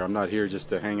being here. I'm not here just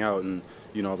to hang out and,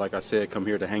 like I said, come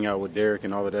here to hang out with Derek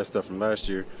and all of that stuff from last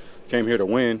year. Came here to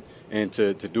win and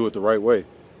to do it the right way.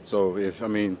 So if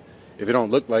it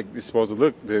don't look like it's supposed to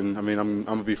look, then I'm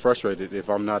gonna be frustrated if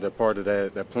I'm not a part of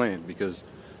that plan, because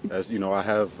as I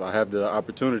have the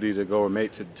opportunity to go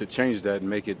and to change that and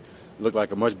make it look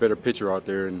like a much better picture out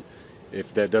there. And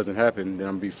if that doesn't happen, then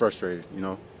I'm gonna be frustrated.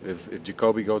 If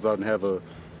Jacoby goes out and have a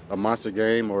monster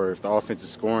game, or if the offense is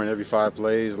scoring every 5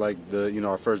 plays like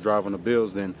our first drive on the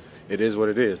Bills, then it is what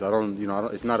it is.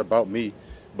 It's not about me,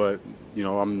 but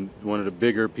I'm one of the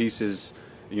bigger pieces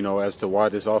as to why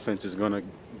this offense is going to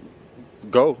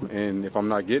go. And if I'm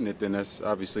not getting it, then that's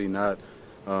obviously not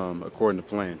according to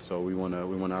plan. So we want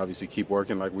to obviously keep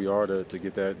working like we are to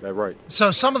get that right. So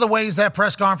some of the ways that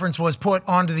press conference was put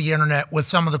onto the internet with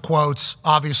some of the quotes,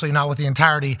 obviously not with the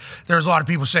entirety, there's a lot of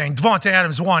people saying Davante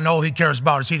Adams won, all he cares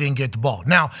about is he didn't get the ball.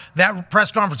 Now, that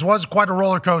press conference was quite a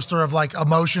roller coaster of like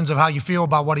emotions of how you feel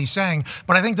about what he's saying,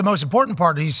 but I think the most important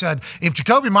part, he said, if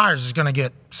Jacoby Myers is going to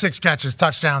get 6 catches,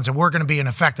 touchdowns, and we're going to be an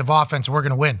effective offense and we're going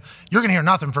to win, you're going to hear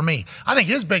nothing from me. I think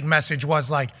his big message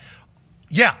was like,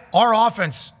 yeah, our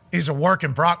offense is a work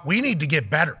in progress. We need to get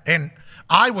better. And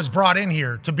I was brought in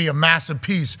here to be a massive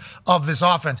piece of this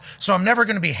offense. So I'm never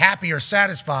going to be happy or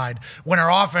satisfied when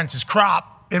our offense is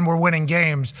crop and we're winning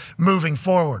games moving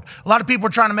forward. A lot of people are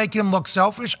trying to make him look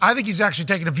selfish. I think he's actually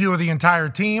taking a view of the entire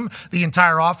team, the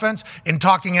entire offense, and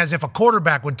talking as if a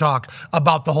quarterback would talk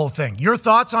about the whole thing. Your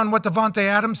thoughts on what Davante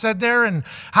Adams said there? And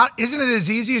how isn't it as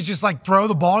easy as just like throw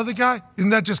the ball to the guy?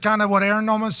 Isn't that just kind of what Aaron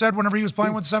almost said whenever he was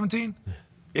playing with 17?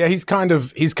 Yeah, he's kind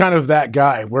of that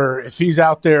guy where if he's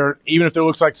out there, even if it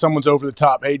looks like someone's over the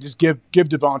top, hey, just give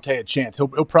Davante a chance. He'll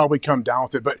probably come down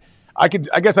with it. But I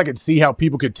guess I could see how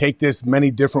people could take this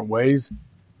many different ways.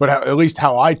 But at least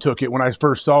how I took it when I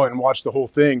first saw it and watched the whole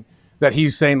thing, that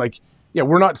he's saying like, yeah,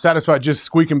 we're not satisfied just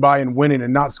squeaking by and winning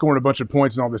and not scoring a bunch of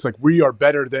points and all this. Like, we are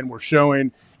better than we're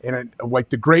showing. And like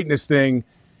the greatness thing,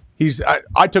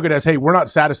 I took it as, hey, we're not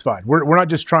satisfied. We're not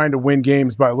just trying to win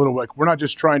games by a little. Like, we're not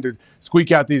just trying to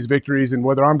squeak out these victories and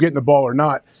whether I'm getting the ball or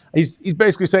not. He's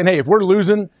basically saying, hey, if we're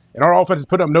losing and our offense is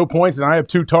putting up no points and I have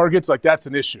 2 targets, like that's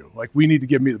an issue. Like, we need to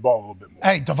give me the ball a little bit more.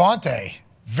 Hey, Davante,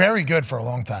 very good for a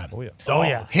long time. Oh, yeah. Oh,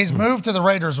 yeah. His move to the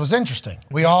Raiders was interesting.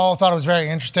 We all thought it was very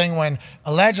interesting when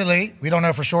allegedly, we don't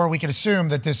know for sure, we could assume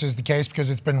that this is the case because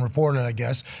it's been reported, I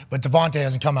guess, but Davante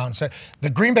hasn't come out and said.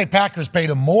 The Green Bay Packers paid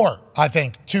him more, I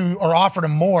think, or offered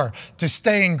him more to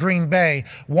stay in Green Bay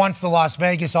once the Las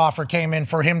Vegas offer came in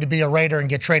for him to be a Raider and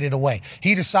get traded away.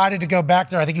 He decided to go back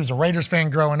there. I think he was a Raiders fan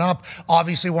growing up,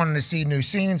 obviously wanted to see new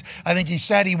scenes. I think he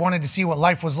said he wanted to see what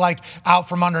life was like out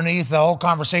from underneath, the whole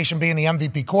conversation being the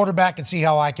MVP quarterback, and see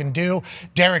how I can do.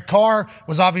 Derek Carr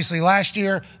was obviously last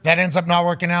year. That ends up not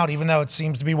working out, even though it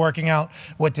seems to be working out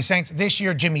with the Saints. This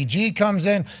year, Jimmy G comes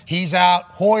in. He's out.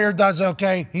 Hoyer does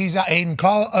okay. He's out. Aiden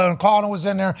Connell was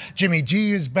in there. Jimmy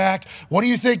G is back. What do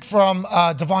you think from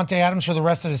Davante Adams for the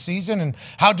rest of the season, and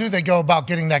how do they go about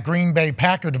getting that Green Bay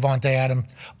Packer Davante Adams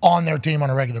on their team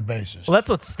on a regular basis? Well, that's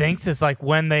what stinks is like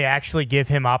when they actually give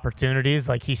him opportunities,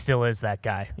 like he still is that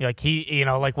guy. Like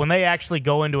like when they actually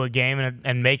go into a game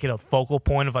and make it a focal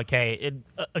point of like, hey,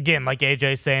 again, like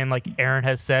AJ's saying, like Aaron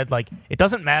has said, like it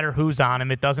doesn't matter who's on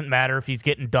him. It doesn't matter if he's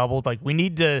getting doubled. Like we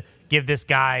need to give this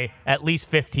guy at least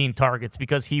 15 targets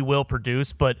because he will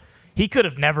produce, but he could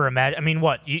have never imagined. I mean,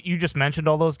 what? You just mentioned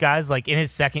all those guys, like in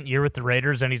his second year with the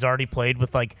Raiders, and he's already played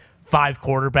with like 5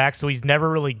 quarterbacks, so he's never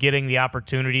really getting the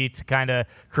opportunity to kind of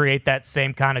create that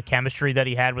same kind of chemistry that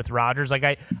he had with Rodgers. Like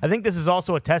I think this is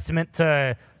also a testament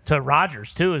to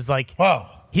Rodgers too, is like, whoa,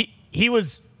 he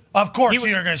was. Of course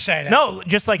you're going to say that. No,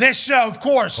 just like this show, of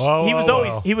course.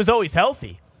 He was always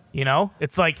healthy. You know,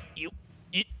 it's like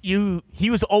he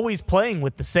was always playing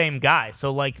with the same guy.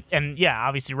 So like, and yeah,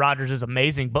 obviously Rodgers is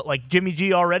amazing, but like Jimmy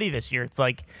G already this year, it's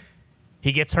like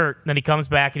he gets hurt, then he comes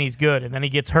back and he's good, and then he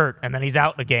gets hurt, and then he's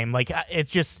out in a game. Like it's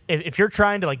just if you're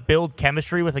trying to like build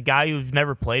chemistry with a guy you've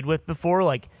never played with before,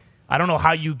 like I don't know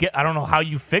how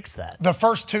you fix that. The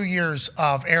first 2 years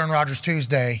of Aaron Rodgers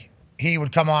Tuesday, he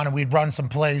would come on and we'd run some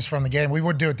plays from the game. We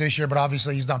would do it this year, but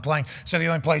obviously he's not playing. So the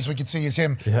only plays we could see is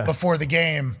him before the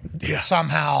game,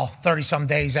 somehow 30-some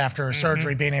days after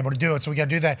surgery being able to do it. So we got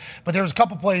to do that. But there was a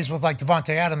couple plays with like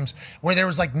Davante Adams where there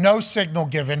was like no signal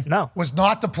given. No. Was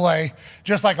not the play,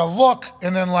 just like a look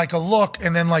and then like a look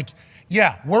and then like,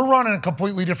 yeah, we're running a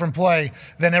completely different play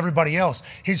than everybody else.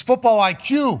 His football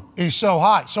IQ is so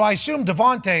high. So I assume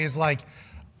Davante is like,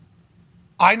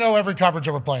 I know every coverage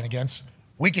that we're playing against.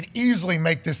 We could easily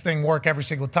make this thing work every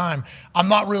single time. I'm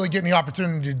not really getting the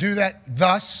opportunity to do that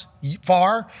thus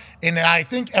far. And I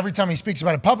think every time he speaks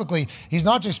about it publicly, he's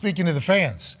not just speaking to the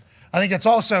fans. I think it's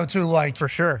also to like, for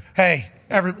sure. Hey,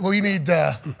 we need,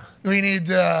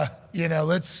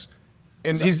 let's.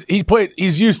 And he played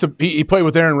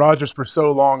with Aaron Rodgers for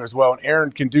so long as well. And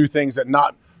Aaron can do things that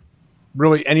not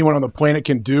really anyone on the planet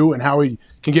can do, and how he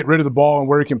can get rid of the ball and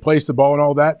where he can place the ball and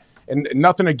all that. And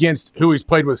nothing against who he's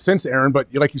played with since Aaron,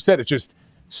 but like you said, it's just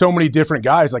so many different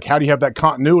guys. Like, how do you have that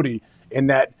continuity in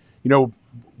that,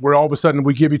 where all of a sudden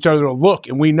we give each other a look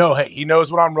and we know, hey, he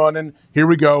knows what I'm running. Here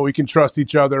we go. We can trust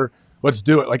each other. Let's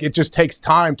do it. Like, it just takes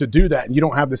time to do that, and you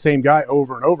don't have the same guy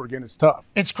over and over again. It's tough.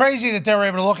 It's crazy that they were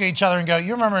able to look at each other and go,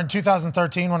 you remember in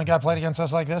 2013 when a guy played against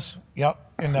us like this? Yep.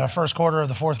 In the first quarter of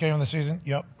the fourth game of the season?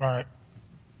 Yep. All right.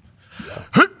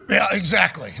 Yeah,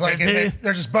 exactly. Like,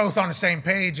 they're just both on the same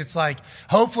page. It's like,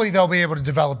 hopefully they'll be able to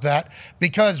develop that,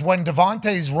 because when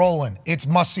Devontae's rolling, it's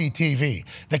must-see TV.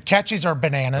 The catches are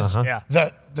bananas. Uh-huh. Yeah.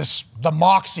 The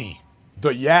moxie.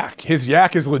 The yak. His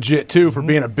yak is legit, too, for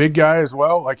being a big guy as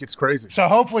well. Like, it's crazy. So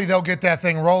hopefully they'll get that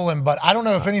thing rolling, but I don't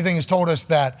know if anything has told us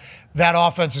that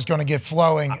offense is going to get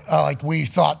flowing like we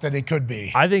thought that it could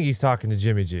be. I think he's talking to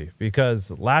Jimmy G,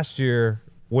 because last year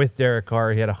with Derek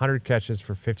Carr, he had 100 catches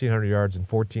for 1,500 yards and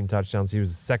 14 touchdowns. He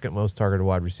was the second most targeted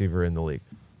wide receiver in the league.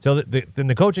 So then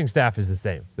the coaching staff is the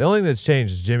same. The only thing that's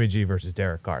changed is Jimmy G versus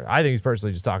Derek Carr. I think he's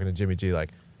personally just talking to Jimmy G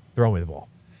like, throw me the ball.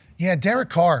 Yeah, Derek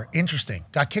Carr, interesting.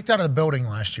 Got kicked out of the building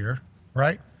last year,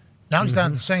 right? Now he's down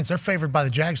at the Saints. They're favored by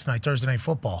the Jags tonight, Thursday Night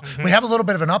Football. We have a little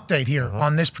bit of an update here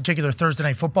on this particular Thursday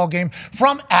Night Football game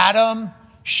from Adam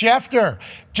Schefter.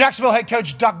 Jacksonville head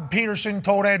coach Doug Peterson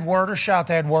told Ed Werder, shout out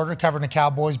to Ed Werder, covering the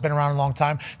Cowboys, been around a long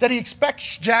time, that he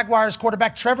expects Jaguars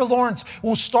quarterback Trevor Lawrence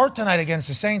will start tonight against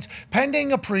the Saints,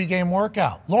 pending a pregame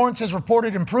workout. Lawrence has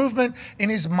reported improvement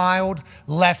in his mild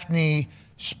left knee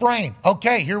sprain.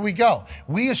 Okay, here we go.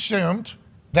 We assumed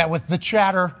that with the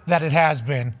chatter that it has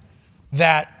been,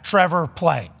 that Trevor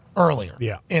playing earlier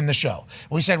in the show.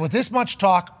 We said with this much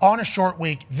talk on a short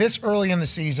week, this early in the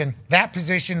season, that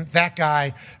position, that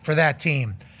guy for that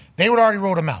team, they would already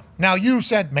ruled him out. Now, you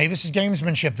said maybe this is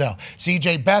gamesmanship, though.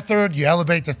 C.J. Beathard, you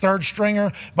elevate the third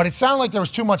stringer, but it sounded like there was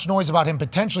too much noise about him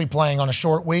potentially playing on a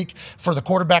short week for the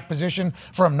quarterback position,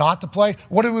 for him not to play.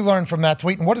 What did we learn from that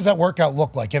tweet, and what does that workout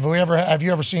look like? Have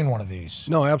you ever seen one of these?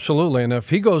 No, absolutely. And if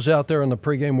he goes out there in the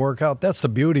pregame workout, that's the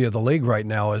beauty of the league right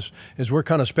now is we're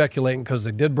kind of speculating, because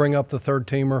they did bring up the third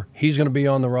teamer. He's going to be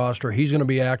on the roster. He's going to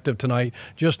be active tonight,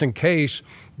 just in case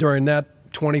during that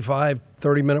 25,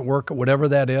 30-minute workout, whatever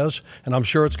that is, and I'm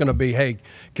sure it's going to be, hey,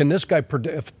 can this guy,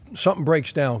 if something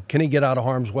breaks down, can he get out of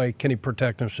harm's way? Can he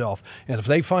protect himself? And if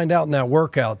they find out in that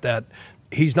workout that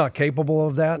he's not capable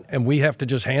of that, and we have to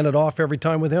just hand it off every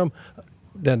time with him,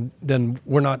 then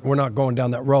we're not going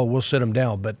down that road. We'll sit him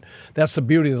down. But that's the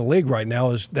beauty of the league right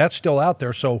now, is that's still out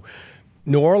there. So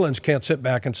New Orleans can't sit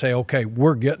back and say, okay,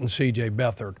 we're getting C.J.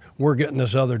 Beathard. We're getting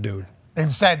this other dude.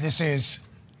 Instead, this is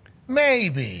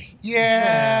maybe.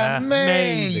 Yeah,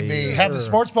 maybe. Have the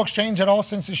sports books changed at all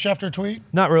since the Schefter tweet?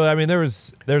 Not really. I mean,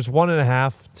 there's 1.5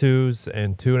 2s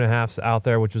and 2.5s out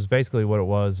there, which was basically what it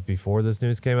was before this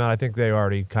news came out. I think they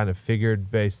already kind of figured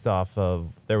based off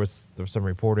of there was some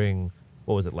reporting.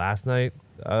 What was it, last night,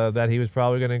 that he was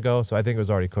probably going to go? So I think it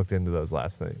was already cooked into those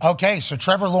last night. Okay, so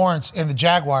Trevor Lawrence and the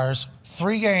Jaguars,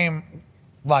 3-game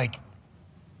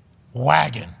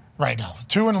wagon right now.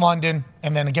 2 in London,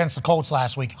 and then against the Colts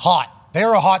last week. Hot.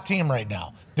 They're a hot team right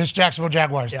now, this Jacksonville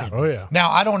Jaguars team. Oh, yeah. Now,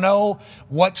 I don't know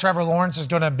what Trevor Lawrence is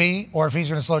going to be or if he's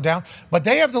going to slow down, but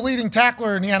they have the leading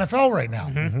tackler in the NFL right now.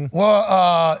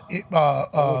 Well,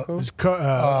 Oluokun?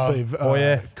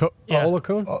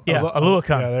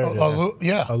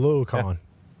 Oluokun.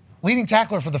 Leading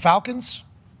tackler for the Falcons,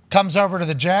 comes over to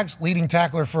the Jags, leading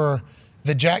tackler for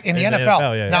the in the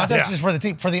NFL. Now, that's just for the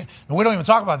team. And we don't even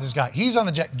talk about this guy. He's on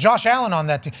the Jags. Josh Allen on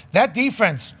that team. That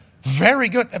defense, very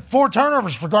good. 4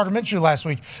 turnovers for Gardner Minshew last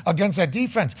week against that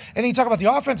defense. And then you talk about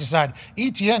the offensive side.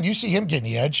 ETN, you see him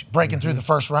getting the edge, breaking through the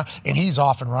first round, and he's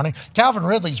off and running. Calvin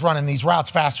Ridley's running these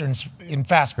routes faster in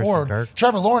fast forward.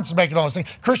 Trevor Lawrence is making all those things.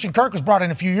 Christian Kirk was brought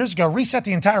in a few years ago, reset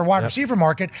the entire wide receiver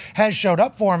market, has showed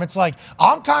up for him. It's like,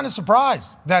 I'm kind of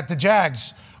surprised that the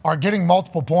Jags are getting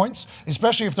multiple points,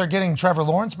 especially if they're getting Trevor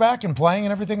Lawrence back and playing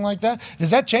and everything like that.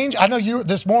 Does that change? I know you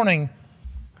this morning,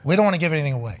 we don't want to give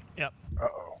anything away. Yep.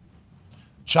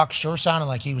 Chuck sure sounded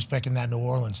like he was picking that New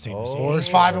Orleans team. He's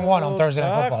 5-1 on Thursday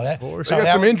Night Football. They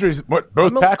got some injuries.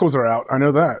 Both tackles are out. I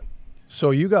know that.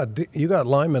 So you got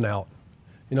linemen out.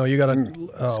 You know, you got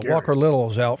Walker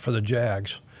Little's out for the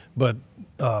Jags, but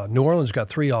New Orleans got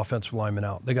 3 offensive linemen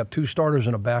out. They got 2 starters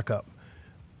and a backup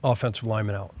offensive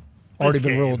lineman out. Already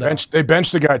been ruled out. They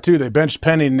benched the guy too. They benched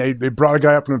Penny, and they brought a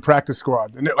guy up from the practice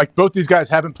squad. And like both these guys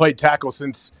haven't played tackle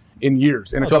since in years.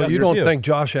 So you don't think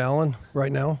Josh Allen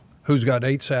right now, who's got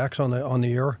 8 sacks on the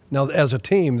year? Now, as a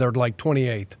team, they're like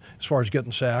 28th as far as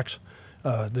getting sacks,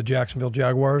 the Jacksonville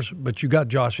Jaguars. But you got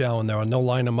Josh Allen there, and they'll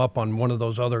line him up on one of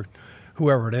those other,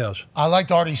 whoever it is. I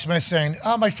liked Artie Smith saying,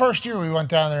 my first year we went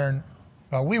down there and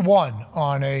we won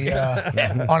on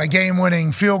a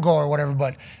game-winning field goal or whatever,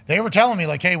 but they were telling me,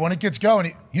 like, hey, when it gets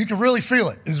going, you can really feel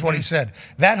it, is what he said.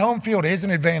 That home field is an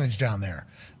advantage down there.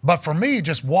 But for me,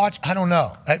 just watch, I don't know.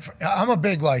 I'm a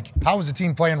big, like, how is the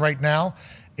team playing right now?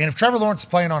 And if Trevor Lawrence is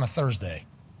playing on a Thursday,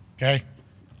 okay,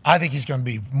 I think he's going to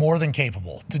be more than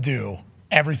capable to do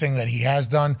everything that he has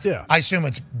done. Yeah. I assume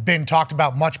it's been talked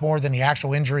about much more than the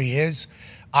actual injury is.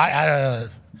 I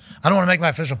don't want to make my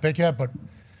official pick yet, but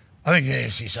I think the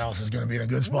AFC South is going to be in a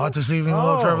good spot this evening.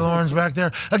 Trevor Lawrence back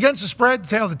there. Against the spread,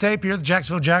 tail of the tape here, the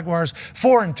Jacksonville Jaguars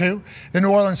 4-2. The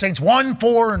New Orleans Saints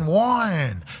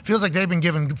 1-4-1. Feels like they've been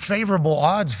given favorable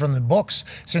odds from the books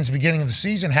since the beginning of the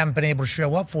season. Haven't been able to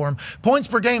show up for them. Points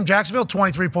per game, Jacksonville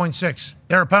 23.6.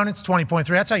 Their opponents 20.3.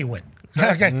 That's how you win.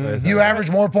 Okay, you average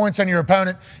more points than your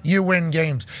opponent, you win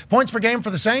games. Points per game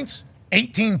for the Saints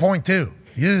 18.2.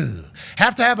 Ew.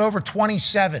 Have to have over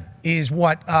 27 is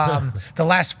what the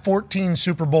last 14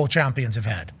 Super Bowl champions have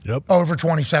had. Yep. Over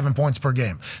 27 points per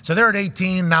game. So they're at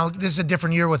 18. Now, this is a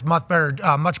different year with much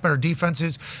better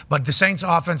defenses, but the Saints'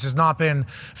 offense has not been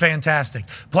fantastic.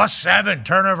 +7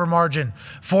 turnover margin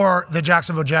for the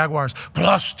Jacksonville Jaguars.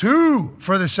 +2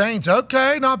 for the Saints.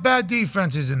 Okay, not bad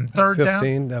defenses. And third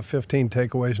down. That 15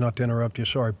 takeaways, not to interrupt you.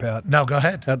 Sorry, Pat. No, go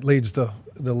ahead. That leads the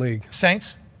league.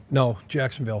 Saints? No,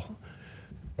 Jacksonville.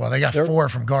 Well, they got 4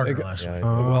 from Gardner last week.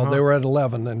 Well, they were at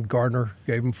 11, and Gardner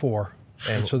gave them 4.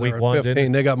 And so week they're one at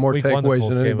 15. They got more week one, the takeaways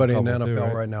Colts than gave them anybody in the trouble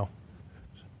NFL too, right now.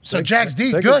 So Jags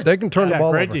D, they good. They can turn the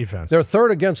ball great over. defense. They're third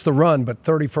against the run, but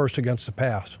 31st against the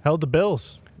pass. Held the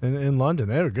Bills in London.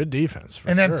 They had a good defense.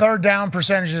 And then third down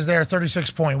percentages there,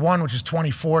 36.1, which is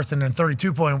 24th, and then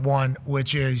 32.1,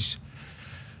 which is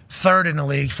third in the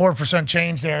league. 4%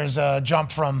 change there is a jump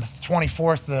from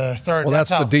 24th to third. Well, that's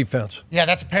the defense. Yeah,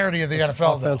 that's a parity of the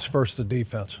NFL. Offense versus the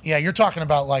defense. Yeah, you're talking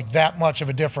about like that much of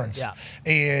a difference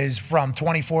is from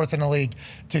 24th in the league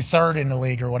to third in the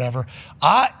league or whatever.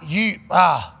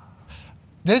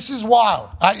 This is wild.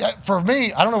 For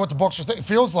me, I don't know what the books are thinking. It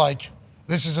feels like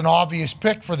this is an obvious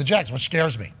pick for the Jags, which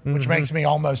scares me, which makes me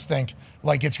almost think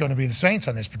like it's going to be the Saints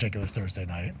on this particular Thursday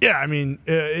night. Yeah, I mean,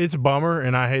 it's a bummer,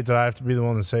 and I hate that I have to be the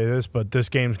one to say this, but this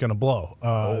game's going to blow.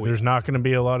 There's not going to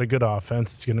be a lot of good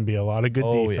offense. It's going to be a lot of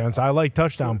good defense. I like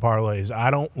touchdown parlays. I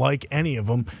don't like any of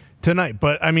them tonight.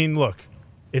 But, I mean, look,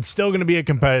 it's still going to be a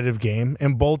competitive game,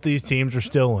 and both these teams are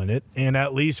still in it. And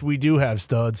at least we do have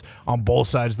studs on both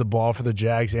sides of the ball for the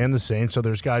Jags and the Saints, so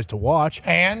there's guys to watch.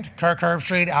 And Kirk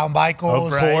Herbstreit, Al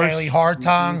Michaels, Of course. Haley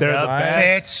Hartung, They're the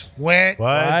best. Fitz, Witt,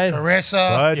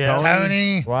 Carissa,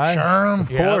 Tony, Sherm. Of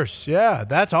course, yeah,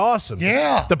 that's awesome.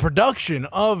 Yeah. The production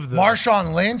of the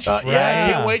Marshawn Lynch. Yeah, I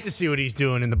can't wait to see what he's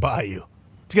doing in the Bayou.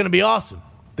 It's going to be awesome.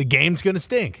 The game's going to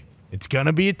stink. It's going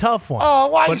to be a tough one. Oh,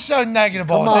 why are you so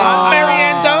negative on Come this? on. Is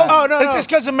Marianne Doe? Oh, no, Is this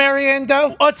because of Marianne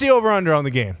Doe? What's the over-under on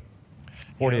the game?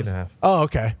 40.5. Oh,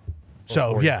 okay.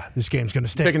 So, yeah, this game's going to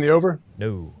stink. Taking the over?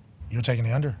 No. You're taking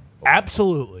the under?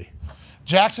 Absolutely.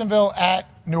 Jacksonville at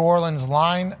New Orleans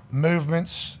line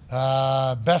movements.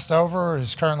 Best over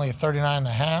is currently at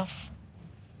 39.5.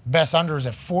 Best under is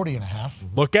at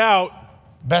 40.5. Look out.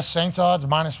 Best Saints odds,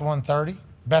 -130.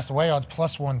 Best away odds,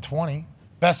 +120.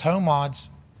 Best home odds,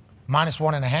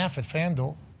 -1.5 at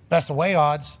FanDuel. Best away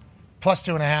odds,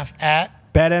 +2.5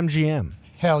 at BetMGM.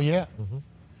 Hell yeah.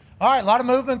 All right, a lot of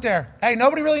movement there. Hey,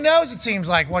 nobody really knows, it seems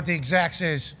like, what the exacts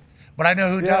is. But I know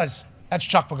who does. That's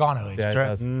Chuck Pagano. Yeah, it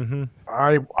does.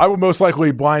 I would most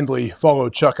likely blindly follow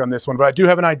Chuck on this one, but I do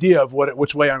have an idea of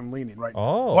which way I'm leaning right now.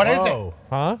 Oh. What is it?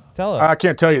 Huh? Tell us. I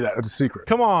can't tell you that. It's a secret.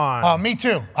 Come on. Me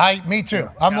too. Me too.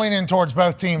 I'm leaning towards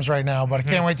both teams right now, but I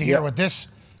can't wait to hear what this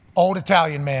old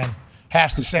Italian man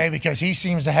has to say because he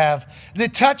seems to have the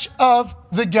touch of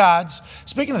the gods.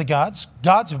 Speaking of the gods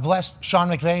have blessed Sean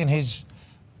McVay and his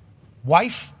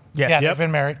wife. Yes. Yeah, Yep. they've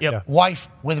been married. Yep. Wife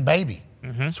with a baby.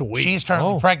 Sweet. She is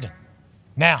currently pregnant.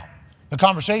 Now, the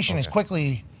conversation is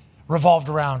quickly revolved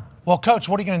around, well, Coach,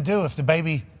 what are you going to do if the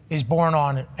baby is born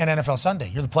on an NFL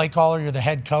Sunday. You're the play caller, you're the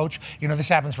head coach. You know, this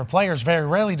happens for players. Very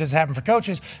rarely does it happen for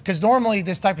coaches because normally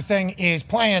this type of thing is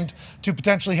planned to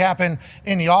potentially happen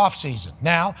in the offseason.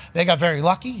 Now, they got very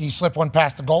lucky. He slipped one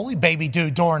past the goalie, baby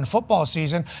dude, during the football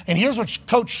season. And here's what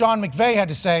Coach Sean McVay had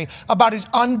to say about his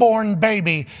unborn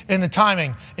baby and the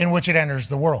timing in which it enters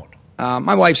the world.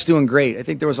 My wife's doing great. I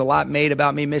think there was a lot made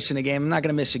about me missing a game. I'm not going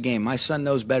to miss a game. My son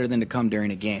knows better than to come during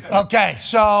a game. Okay,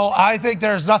 so I think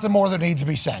there's nothing more that needs to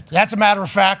be said. That's a matter of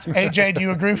fact. AJ, do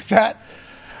you agree with that?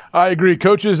 I agree.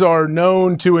 Coaches are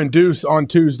known to induce on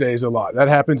Tuesdays a lot. That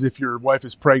happens if your wife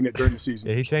is pregnant during the season.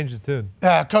 Yeah, he changed his tune.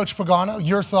 Coach Pagano,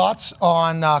 your thoughts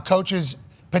on coaches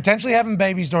potentially having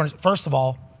babies during, first of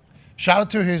all, shout out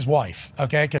to his wife,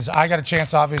 okay? Because I got a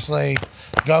chance, obviously,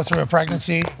 to go through a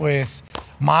pregnancy with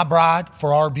my bride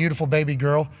for our beautiful baby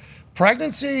girl.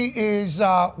 Pregnancy is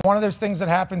one of those things that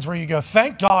happens where you go,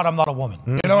 thank God I'm not a woman.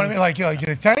 You know what I mean? Like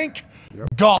thank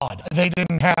God they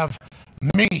didn't have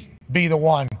me be the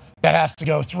one that has to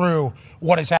go through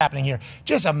what is happening here.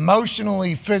 Just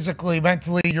emotionally, physically,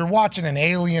 mentally, you're watching an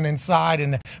alien inside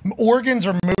and the organs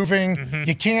are moving.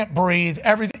 You can't breathe.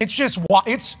 Everything.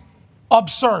 It's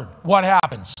absurd what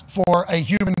happens for a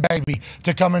human baby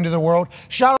to come into the world.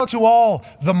 Shout out to all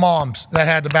the moms that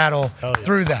had to battle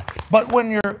through that. But when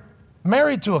you're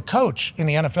married to a coach in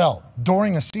the NFL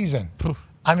during a season,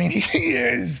 I mean, he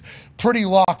is pretty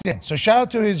locked in. So shout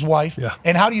out to his wife. Yeah.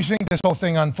 And how do you think this whole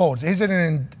thing unfolds? Is it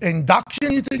an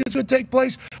induction you think is going to take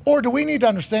place? Or do we need to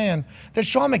understand that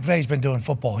Sean McVay's been doing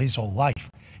football his whole life?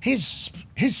 His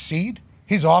seed,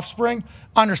 his offspring,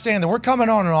 understand that we're coming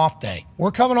on an off day.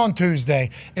 We're coming on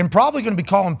Tuesday and probably going to be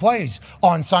calling plays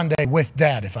on Sunday with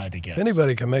Dad, if I had to guess. If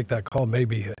anybody can make that call,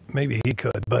 maybe he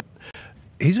could. But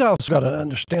he's also got to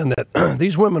understand that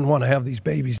these women want to have these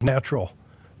babies natural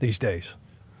these days.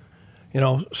 You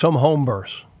know, some home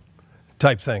births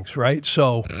type things, right?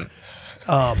 So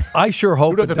I sure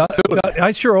hope it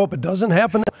doesn't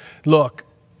happen. Look,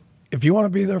 if you want to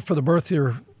be there for the birth of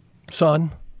your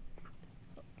son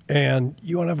and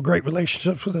you want to have great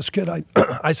relationships with this kid,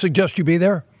 I suggest you be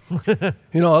there.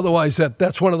 You know, otherwise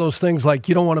that's one of those things like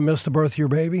you don't want to miss the birth of your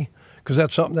baby because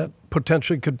that's something that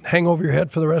potentially could hang over your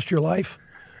head for the rest of your life.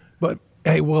 But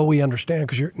hey, well, we understand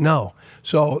because no.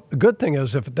 So the good thing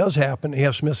is if it does happen, he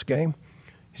has to miss a game.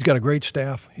 He's got a great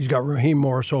staff. He's got Raheem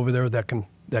Morris over there that can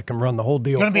run the whole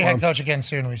deal. Going to be a head coach again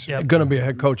soon, we see. Going to be a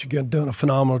head coach again, doing a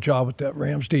phenomenal job with that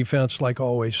Rams defense, like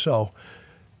always. So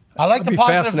I like the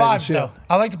positive vibes, though.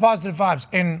 I like the positive vibes.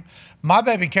 And my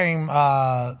baby came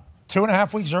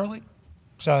 2.5 weeks early,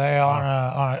 so they are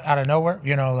out of nowhere.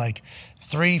 You know, like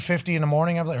 3:50 in the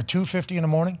morning, or 2:50 in the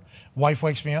morning. Wife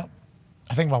wakes me up.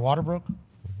 I think my water broke.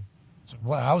 So,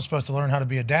 well, I was supposed to learn how to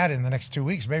be a dad in the next 2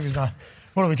 weeks. Baby's not.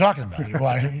 What are we talking about?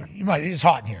 You might. It's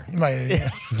hot in here. You might.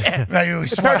 Maybe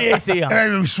turn the AC on.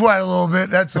 Maybe we sweat a little bit.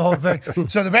 That's the whole thing.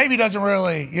 So the baby doesn't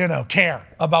really, care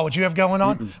about what you have going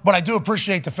on. But I do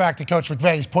appreciate the fact that Coach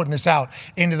McVay is putting this out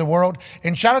into the world.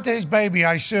 And shout out to his baby.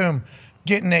 I assume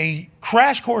getting a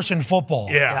crash course in football.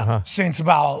 Since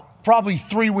about probably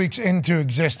 3 weeks into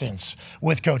existence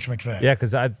with Coach McVay. Yeah,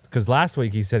 because last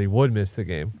week he said he would miss the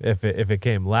game if it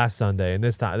came last Sunday, and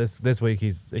this week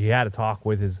he had a talk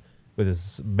with his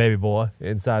baby boy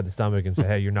inside the stomach and say,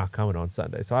 hey, you're not coming on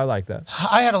Sunday. So I like that.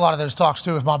 I had a lot of those talks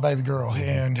too with my baby girl,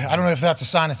 and I don't know if that's a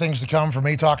sign of things to come for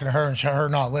me talking to her and her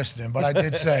not listening, but I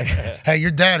did say, hey,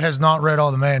 your dad has not read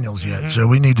all the manuals yet, so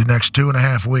we need the next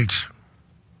 2.5 weeks.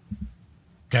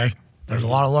 Okay? There's a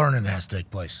lot of learning that has to take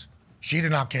place. She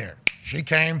did not care. She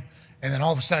came, and then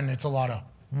all of a sudden it's a lot of,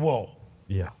 whoa.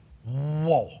 Yeah.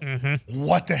 Whoa,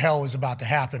 what the hell is about to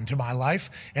happen to my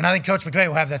life? And I think Coach McVay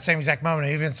will have that same exact moment,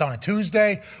 even if it's on a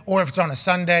Tuesday or if it's on a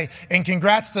Sunday. And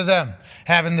congrats to them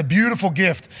having the beautiful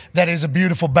gift that is a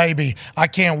beautiful baby. I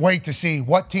can't wait to see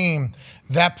what team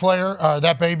that player or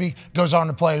that baby goes on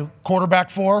to play quarterback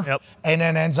for and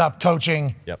then ends up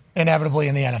coaching inevitably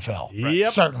in the NFL.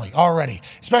 Certainly, already.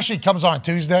 Especially comes on a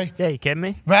Tuesday. Yeah, you kidding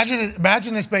me?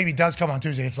 Imagine this baby does come on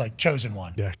Tuesday. It's like chosen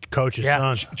one. Yeah, coach's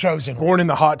son. Chosen one. Born in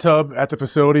the hot tub at the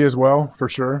facility as well, for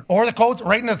sure. Or the cold,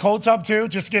 right in the cold tub too,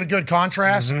 just to get a good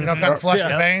contrast. Kind of flush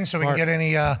the veins so we can get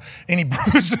any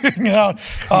bruising out.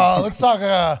 Let's talk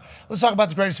about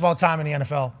the greatest of all time in the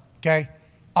NFL. Okay.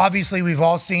 Obviously, we've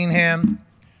all seen him,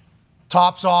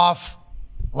 tops off,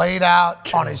 laid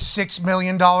out on his $6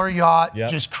 million yacht,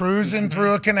 just cruising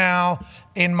through a canal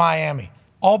in Miami.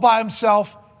 All by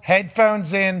himself,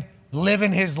 headphones in,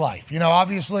 living his life.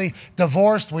 Obviously,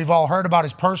 divorced. We've all heard about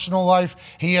his personal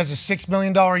life. He has a $6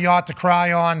 million yacht to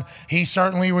cry on. He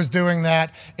certainly was doing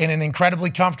that in an incredibly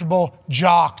comfortable,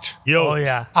 jocked. Oh,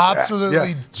 yeah. Absolutely.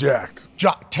 Yes,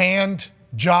 jacked. Tanned.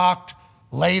 jocked,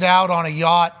 laid out on a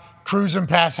yacht, cruising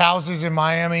past houses in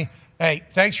Miami. Hey,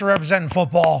 thanks for representing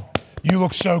football. You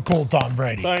look so cool, Tom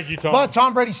Brady. Thank you, Tom. But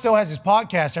Tom Brady still has his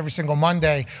podcast every single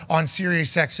Monday on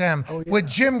Sirius XM with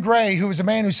Jim Gray, who is a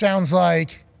man who sounds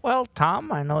like... Well,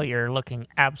 Tom, I know you're looking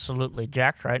absolutely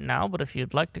jacked right now, but if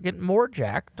you'd like to get more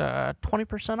jacked,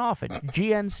 20% off at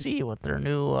GNC with their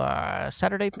new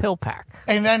Saturday pill pack.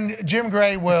 And then Jim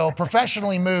Gray will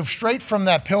professionally move straight from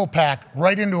that pill pack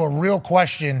right into a real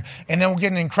question, and then we'll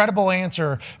get an incredible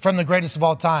answer from the greatest of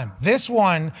all time. This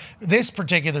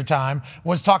particular time,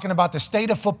 was talking about the state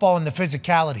of football and the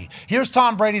physicality. Here's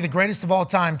Tom Brady, the greatest of all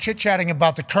time, chit-chatting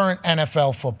about the current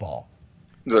NFL football.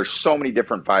 There's so many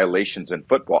different violations in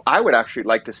football. I would actually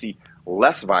like to see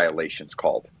less violations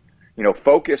called.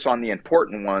 Focus on the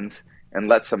important ones and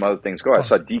let some other things go. I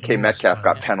saw DK Metcalf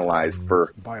got penalized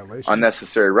for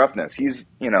unnecessary roughness. He's,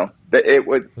 I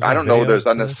don't know whether it's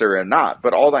unnecessary or not,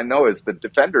 but all I know is the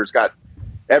defender's got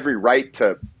every right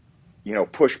to,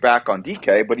 push back on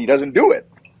DK, but he doesn't do it.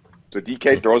 So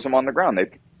DK throws him on the ground.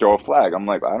 They throw a flag. I'm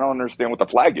like, I don't understand what the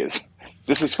flag is.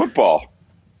 This is football.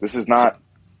 This is not.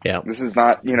 Yeah. This is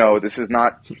not, this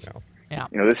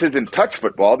isn't touch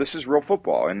football. This is real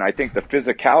football. And I think the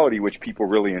physicality, which people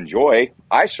really enjoy,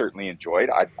 I certainly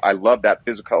enjoyed. I love that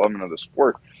physical element of the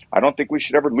sport. I don't think we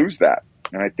should ever lose that.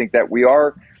 And I think that we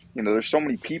are, there's so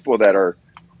many people that are,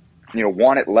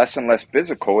 want it less and less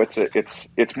physical.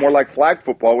 It's more like flag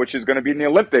football, which is going to be in the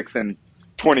Olympics in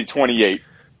 2028,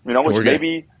 which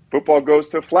maybe football goes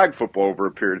to flag football over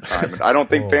a period of time. And I don't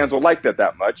think fans will like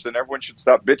that much. Then everyone should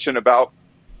stop bitching about,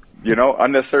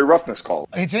 unnecessary roughness calls.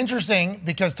 It's interesting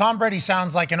because Tom Brady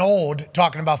sounds like an old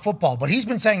talking about football, but he's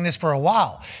been saying this for a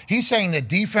while. He's saying that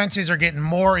defenses are getting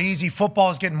more easy.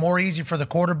 Football is getting more easy for the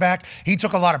quarterback. He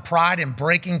took a lot of pride in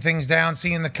breaking things down,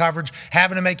 seeing the coverage,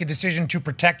 having to make a decision to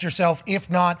protect yourself. If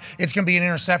not, it's going to be an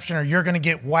interception or you're going to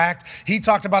get whacked. He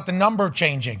talked about the number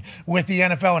changing with the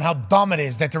NFL and how dumb it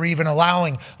is that they're even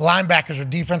allowing linebackers or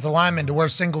defensive linemen to wear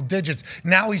single digits.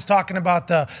 Now he's talking about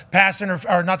the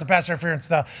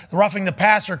the roughing the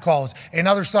passer calls and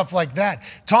other stuff like that.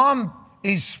 Tom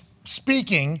is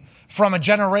speaking from a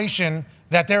generation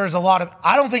that there is a lot of,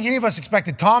 I don't think any of us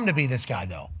expected Tom to be this guy,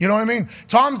 though. You know what I mean?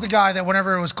 Tom's the guy that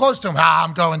whenever it was close to him,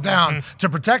 I'm going down to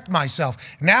protect myself.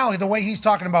 Now, the way he's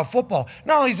talking about football,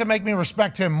 not only does it make me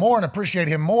respect him more and appreciate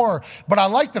him more, but I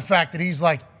like the fact that he's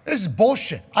like, this is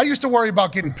bullshit. I used to worry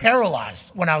about getting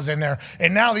paralyzed when I was in there,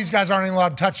 and now these guys aren't even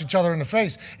allowed to touch each other in the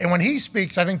face. And when he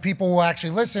speaks, I think people will actually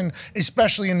listen,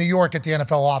 especially in New York at the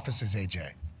NFL offices,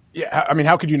 AJ. Yeah, I mean,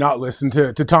 how could you not listen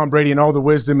to Tom Brady and all the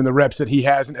wisdom and the reps that he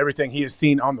has and everything he has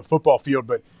seen on the football field?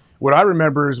 But what I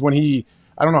remember is when I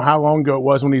don't know how long ago it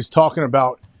was, when he's talking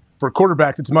about for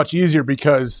quarterbacks, it's much easier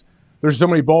because there's so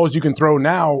many balls you can throw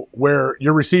now where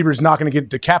your receiver is not going to get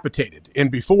decapitated. And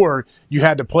before, you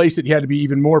had to place it, you had to be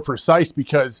even more precise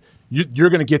because you're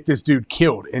going to get this dude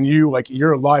killed. And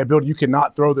you're a liability. You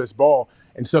cannot throw this ball.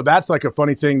 And so that's like a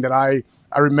funny thing that I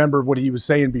remember what he was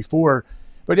saying before.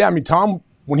 But yeah, I mean, Tom,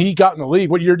 when he got in the league,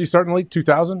 what year did he start in the league?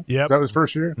 2000? Yeah, that was his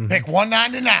first year? Pick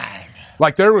 199.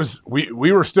 Like there was,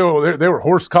 we were still, they were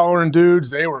horse collaring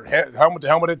dudes. They were helmet to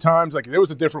helmet at times. Like it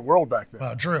was a different world back then.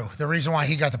 Well, Drew, the reason why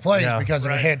he got to play is because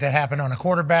of a hit that happened on a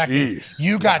quarterback. Jeez.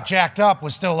 You got jacked up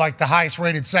was still like the highest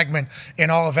rated segment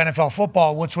in all of NFL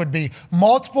football, which would be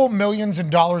multiple millions of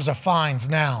dollars of fines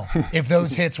now if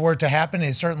those hits were to happen.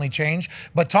 It certainly changed.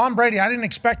 But Tom Brady, I didn't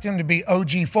expect him to be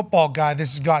OG football guy.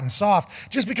 This has gotten soft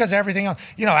just because of everything else,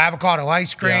 avocado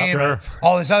ice cream,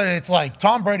 all this other. It's like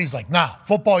Tom Brady's like, nah,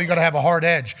 football, you got to have a hard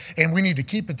edge. And we need to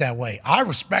keep it that way. I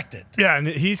respect it. Yeah, and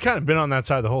he's kind of been on that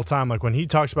side the whole time. Like when he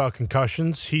talks about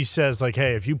concussions, he says like,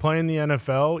 hey, if you play in the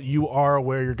NFL, you are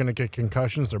aware you're going to get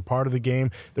concussions. They're part of the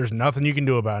game. There's nothing you can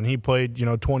do about it. And he played,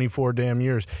 24 damn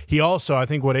years. He also, I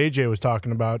think what AJ was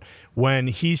talking about, when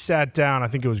he sat down, I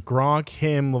think it was Gronk,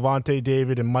 him, Levante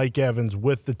David, and Mike Evans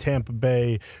with the Tampa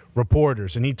Bay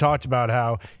reporters. And he talked about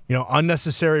how,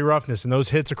 unnecessary roughness and those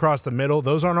hits across the middle,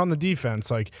 those aren't on the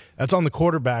defense. Like that's on the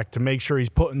quarterback to make sure he's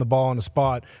putting the ball in a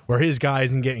spot where his guy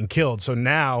isn't getting killed. So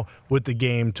now with the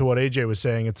game, to what AJ was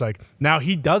saying, it's like now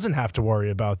he doesn't have to worry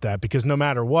about that because no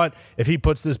matter what, if he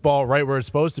puts this ball right where it's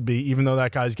supposed to be, even though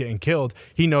that guy's getting killed,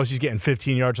 he knows he's getting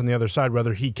 15 yards on the other side,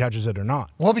 whether he catches it or not.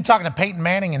 We'll be talking to Peyton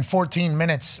Manning in 14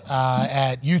 minutes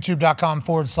at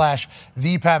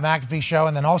youtube.com/The Pat McAfee Show,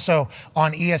 and then also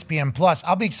on ESPN Plus.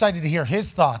 I'll be excited to hear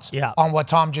his thoughts on what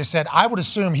Tom just said. I would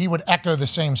assume he would echo the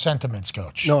same sentiments,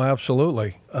 Coach. No,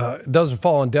 absolutely. It doesn't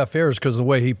fall on deaf ears because of the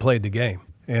way he played the game.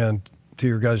 And to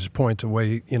your guys' point, the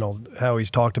way, how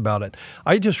he's talked about it.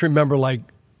 I just remember,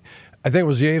 I think it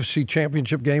was the AFC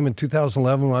Championship game in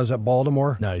 2011 when I was at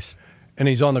Baltimore. Nice. And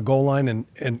he's on the goal line,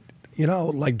 and you know,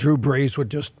 like Drew Brees would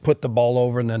just put the ball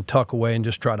over and then tuck away and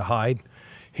just try to hide.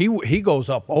 He goes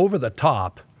up over the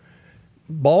top,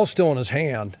 ball still in his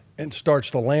hand, and starts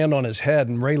to land on his head,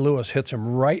 and Ray Lewis hits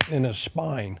him right in his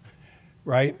spine,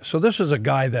 right? So this is a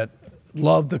guy that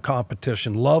loved the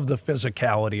competition, loved the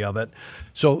physicality of it.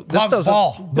 So this Loves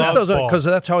ball. because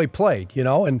that's how he played, you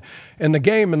know. And the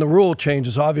game and the rule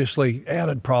changes obviously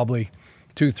added probably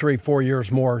 2, 3, 4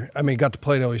 years more. I mean, he got to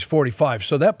play till he's 45,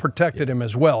 so that protected him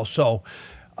as well. So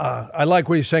I like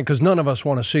what he's saying because none of us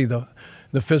want to see the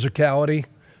physicality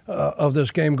of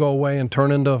this game go away and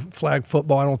turn into flag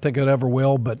football. I don't think it ever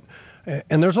will.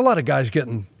 And there's a lot of guys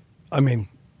getting. I mean,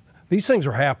 these things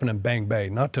are happening bang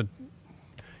bang. Not to,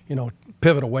 you know,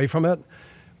 pivot away from it,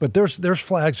 but there's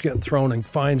flags getting thrown and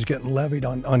fines getting levied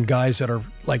on guys that are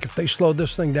like, if they slowed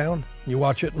this thing down, you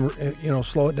watch it and, you know,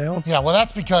 slow it down. Yeah, well,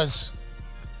 that's because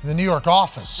the New York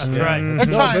office. That's right. They're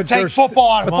trying to take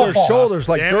football out of football. football. Their shoulders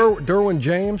like Derwin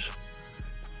James.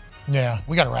 Yeah,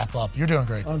 we got to wrap up. You're doing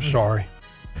great. I'm sorry.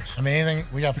 I mean, anything?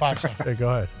 We got 5 seconds. Hey, go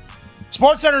ahead.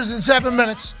 Sports Center's in 7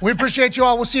 minutes. We appreciate you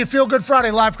all. We'll see you Feel Good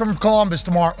Friday live from Columbus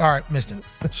tomorrow. All right, missed it.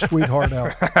 Sweetheart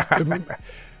out.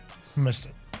 Missed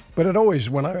it. But it always,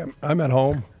 when I'm at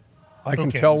home, I can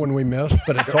tell when we missed,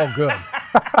 but it's all good.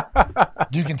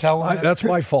 You can tell when that's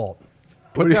my fault.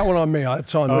 Put that one on me.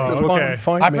 It's on me. Okay.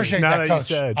 Find I me. appreciate that,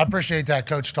 Coach. I appreciate that,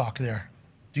 Coach, talk there.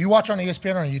 Do you watch on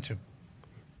ESPN or on YouTube?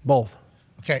 Both.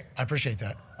 Okay, I appreciate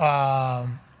that.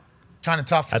 Kind of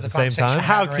tough for At the the same conversation. time?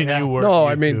 How right can now. you work No,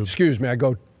 I YouTube? mean, excuse me. I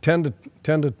go 10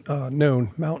 to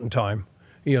noon Mountain Time,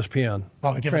 ESPN.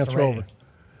 Well, I give us the transfer rating.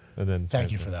 And then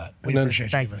Thank you for that. We And then-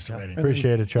 appreciate you giving us the rating.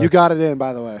 Appreciate it, Chuck. You got it in,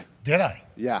 by the way. Did I?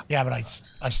 Yeah. Yeah, but I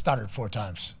stuttered 4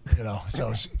 times, you know.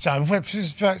 So I went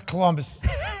to Columbus.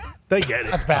 They get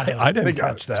it. That's bad. I didn't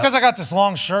catch It's that. because I got this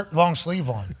long shirt, long sleeve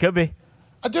on. Could be.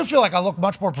 I do feel like I look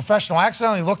much more professional. I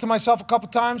accidentally looked at myself a couple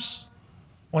times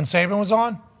when Saban was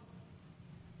on.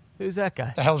 Who's that guy?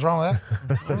 What the hell's wrong with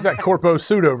that? Who's that corpo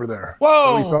suit over there?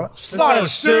 Whoa! It's not a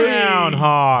suit. Down,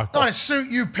 Hawk. Not a suit,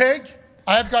 you pig.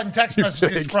 I have gotten text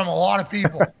messages from a lot of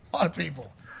people. A lot of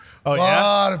people. Oh, a yeah?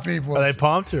 lot of people. Are they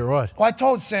pumped or what? Well, I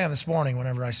told Sam this morning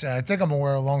whenever I said, I think I'm going to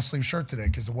wear a long sleeve shirt today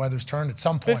because the weather's turned at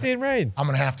some point. 15 rain. I'm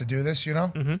going to have to do this, you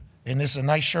know? Mm-hmm. And this is a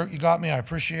nice shirt you got me. I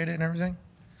appreciate it and everything.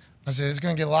 I said, it's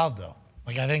going to get loud, though.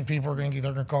 Like, I think people are going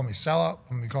to call me sellout.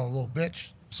 I'm going to be called a little bitch.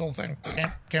 This whole thing.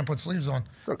 Can't put sleeves on.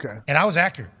 It's okay. And I was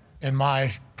accurate in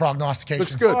my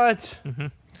prognostications. Looks good. What? Mm-hmm.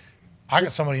 I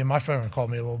got somebody in my phone who called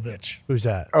me a little bitch. Who's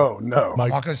that? Oh, no. I'm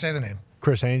not going to say the name.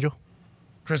 Chris Angel?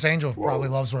 Chris Angel probably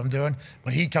loves what I'm doing,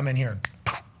 but he'd come in here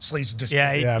and sleeves would just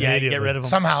Yeah, get rid of him.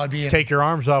 somehow it'd be Take your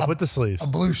arms off with the sleeves. a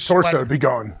blue Torso sweater. would be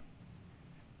gone.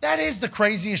 That is the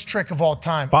craziest trick of all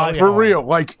time. For real.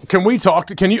 Like, can we talk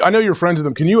to, I know you're friends with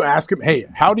them. Can you ask him, hey,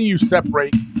 how do you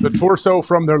separate the torso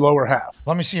from their lower half?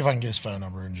 Let me see if I can get his phone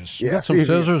number and just. You got some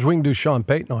scissors. We can do Sean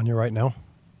Payton on you right now.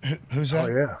 Who's that?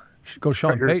 Oh, yeah. Go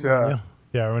Sean Here's, Payton. Yeah.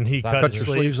 Yeah, when he Cut your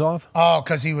sleeves off. Oh,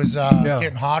 because he was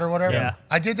getting hot or whatever? Yeah.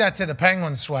 I did that to the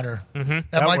Penguins sweater. Mm-hmm.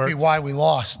 That might be why we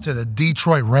lost to the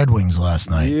Detroit Red Wings last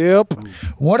night. Yep.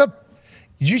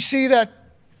 Did you see that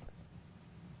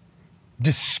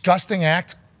disgusting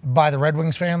act by the Red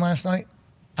Wings fan last night?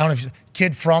 I don't know if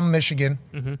kid from Michigan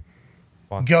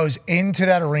goes into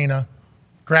that arena,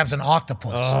 grabs an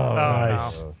octopus. Oh,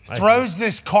 nice. Throws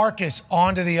this carcass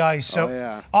onto the ice. So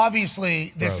yeah.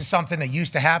 obviously this is something that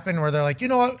used to happen where they're like, you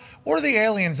know what are the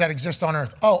aliens that exist on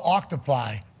Earth? Oh,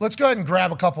 octopi. Let's go ahead and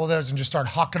grab a couple of those and just start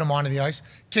hucking them onto the ice.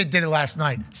 Kid did it last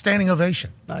night. Standing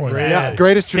ovation. For that. Yeah,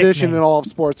 greatest tradition in all of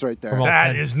sports right there.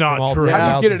 That is not true.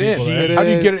 How do you get it in? How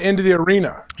do you get it into the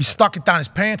arena? He stuck it down his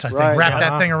pants, I think. Right. Wrapped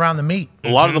that thing around the meat. A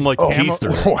lot of them like the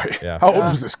keister. Boy, Yeah. how old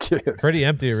was this kid? Pretty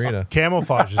empty arena.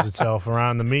 Camouflages itself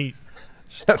around the meat.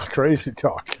 That's crazy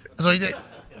talk. So he did.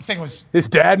 The thing was, His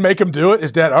dad make him do it?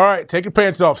 His dad, all right, take your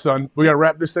pants off, son. We got to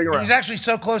wrap this thing he around. was actually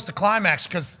so close to climax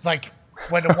because, like,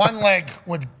 when the one leg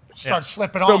would start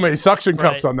slipping So off, many suction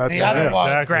cups on that the thing. other one,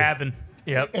 Exactly. Grabbing.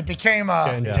 Yep. it became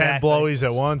And 10 blowies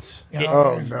at once. you know,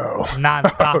 Oh, no.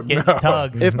 Non-stop getting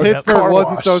tugs. If Yep. Pittsburgh Car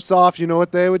wasn't wash. so soft, you know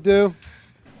what they would do?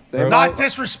 They not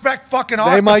disrespect fucking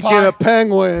octopi. They might get a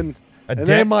penguin, and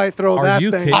they might throw Are that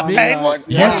you thing. kidding on me? the penguin? ice.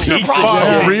 What is your piece of problem?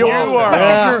 shit. Real? You are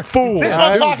Yeah. a fool. This is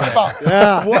what I'm talking about.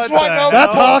 Yeah. This is why no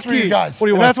That's votes for you hockey. guys. What do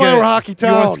you And want? that's why we're hockey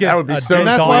town. That would be so And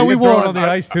that's dumb. why we throw it won. on the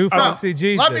ice too. No, See,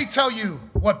 Jesus. let me tell you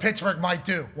what Pittsburgh might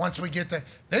do once we get there.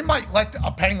 They might let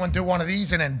a penguin do one of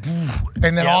these and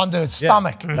then onto its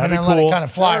stomach and That'd then be let it cool. kind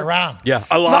of fly around. Yeah,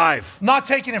 alive. Not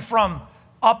taking it from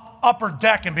upper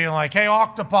deck and being like, hey,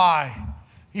 octopi,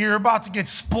 You're about to get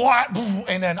splat,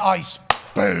 and then ice.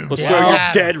 Boom. Let's throw your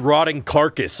dead, rotting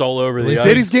carcass all over the ice.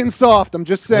 City's getting soft. I'm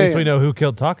just At saying. least we know who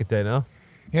killed Takate now.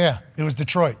 Yeah, it was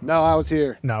Detroit. No, I was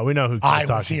here. No, we know who killed I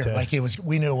was here. Takate. Like it was.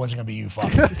 We knew it wasn't going to be you,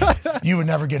 fucker. You would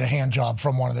never get a hand job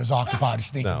from one of those octopi to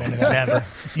sneak them into that. Never.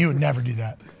 You would never do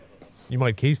that. You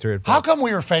might keister it. How come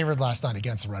we were favored last night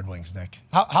against the Red Wings, Nick?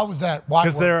 How was that? Why?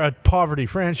 Because they're a poverty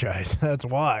franchise. That's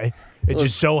why. It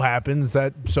just so happens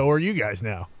that so are you guys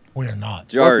now. We are not.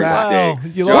 Jari stinks.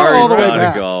 Jari's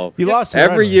gotta go. You lost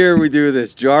every year we do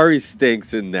this. Jari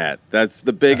stinks in net. That's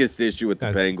the biggest issue with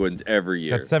the Penguins every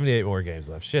year. Got 78 more games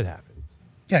left. Shit happens.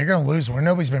 Yeah, you're gonna lose one.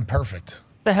 Nobody's been perfect.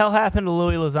 The hell happened to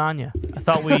Louis Lasagna? I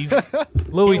thought we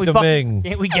Louis Domingue.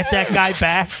 Can't we get that guy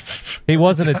back? He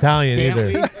wasn't Italian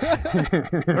Can't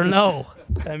either. Or no?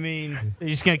 I mean, you're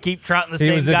just gonna keep trotting the He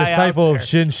same was a guy disciple out of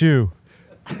Shinshu.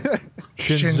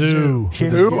 Shinzu.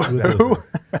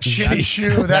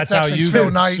 Shinshu. That's how actually you Phil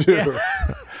Knight. That's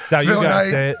how you Phil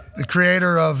guys Knight, say it. the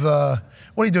creator of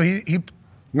what did he do? He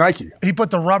Nike. He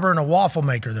put the rubber in a waffle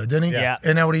maker, though, didn't he? Yeah.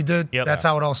 Isn't that what he did? Yep. That's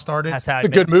how it all started. That's how It's a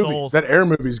good movie. That Air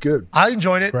movie's good. I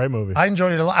enjoyed it. Great movie. I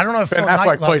enjoyed it a lot. I don't know if Ben Phil Knight Affleck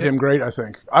loved played it. him great, I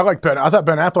think. I thought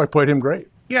Ben Affleck played him great.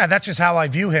 Yeah, that's just how I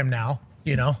view him now.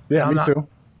 You know. Yeah, And me too.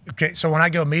 Okay, so when I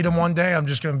go meet him one day, I'm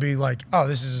just going to be like, "Oh,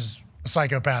 this is a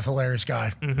psychopath, hilarious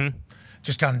guy." Mm-hmm.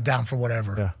 Just kind of down for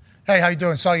whatever. Hey, how you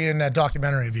doing? Saw you in that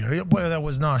documentary of you. Well, that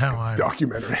was not how I.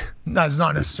 Documentary. No, it's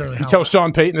not necessarily You how. tell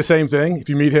Sean Payton the same thing if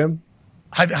you meet him.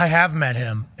 I have met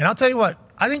him, and I'll tell you what.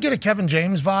 I didn't get a Kevin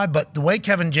James vibe, but the way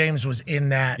Kevin James was in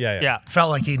that,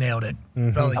 felt like he nailed it.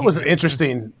 Felt like That he was an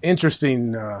nailed it.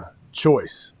 interesting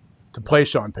choice to play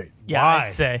Sean Payton. Yeah,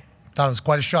 I'd say. Thought it was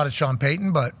quite a shot at Sean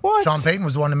Payton, but Sean Payton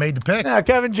was the one that made the pick. Yeah,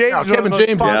 Kevin James. was Kevin one of the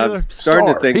James. most Yeah, popular- I'm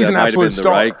starting to think He's that an might have been absolute the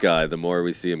star. right guy the more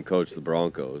we see him coach the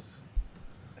Broncos.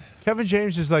 Kevin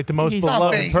James is like the most He's not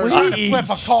beloved big. We're person. trying to flip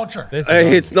a culture.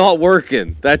 Hey, it's not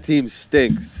working. That team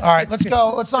stinks. All right, let's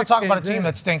go. Let's not talk about a team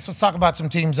that stinks. Let's talk about some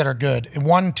teams that are good. And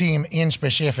one team in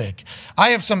specific. I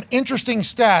have some interesting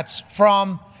stats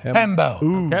from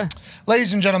Hembo. Okay.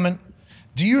 Ladies and gentlemen,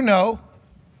 do you know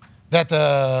that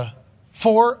the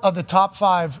 4 of the top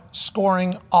 5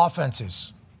 scoring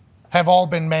offenses have all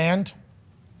been manned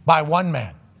by one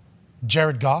man?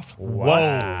 Jared Goff.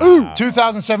 Whoa.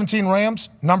 2017 Rams,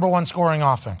 number 1 scoring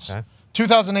offense.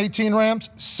 2018 Rams,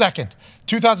 2nd.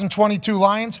 2022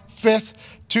 Lions, 5th.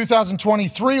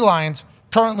 2023 Lions,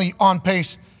 currently on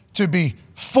pace to be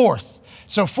 4th.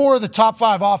 So 4 of the top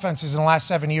 5 offenses in the last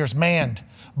 7 years manned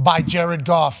by Jared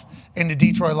Goff in the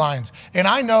Detroit Lions. And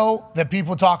I know that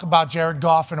people talk about Jared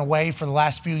Goff in a way for the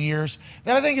last few years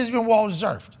that I think has been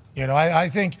well-deserved. You know, I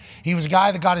think he was a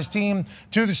guy that got his team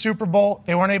to the Super Bowl.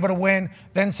 They weren't able to win.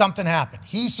 Then something happened.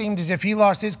 He seemed as if he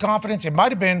lost his confidence. It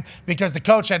might have been because the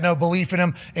coach had no belief in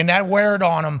him, and that weared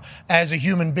on him as a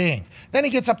human being. Then he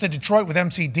gets up to Detroit with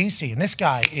MCDC, and this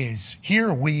guy is,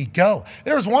 here we go.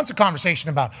 There was once a conversation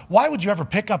about why would you ever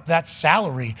pick up that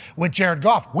salary with Jared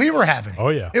Goff? We were having it. Oh,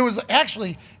 yeah. It was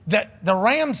actually that the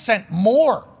Rams sent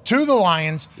more to the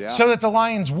Lions so that the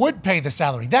Lions would pay the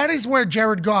salary. That is where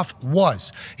Jared Goff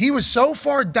was. He was so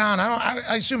far down.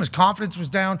 I assume his confidence was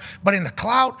down, but in the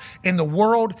clout, in the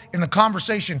world, in the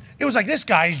conversation, it was like, this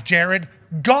guy's Jared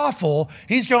Goffle.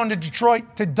 He's going to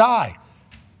Detroit to die.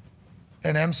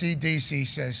 And MCDC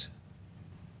says,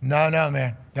 no,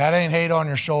 man, that ain't hate on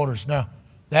your shoulders. No,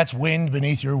 that's wind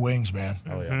beneath your wings, man.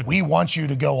 Oh, yeah. We want you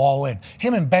to go all in.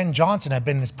 Him and Ben Johnson have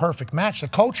been this perfect match. The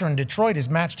culture in Detroit has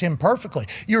matched him perfectly.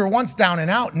 You were once down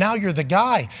and out. Now you're the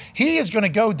guy. He is going to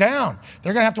go down.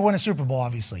 They're going to have to win a Super Bowl,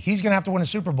 obviously. He's going to have to win a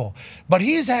Super Bowl. But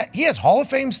he has Hall of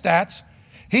Fame stats.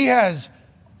 He has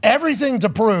everything to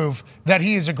prove that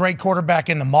he is a great quarterback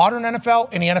in the modern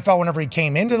NFL, in the NFL whenever he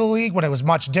came into the league, when it was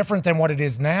much different than what it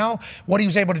is now, what he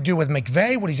was able to do with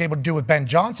McVay, what he's able to do with Ben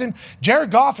Johnson.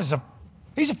 Jared Goff is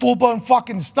He's a full-blown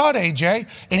fucking stud, AJ,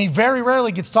 and he very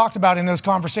rarely gets talked about in those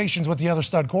conversations with the other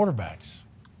stud quarterbacks.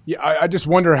 Yeah, I just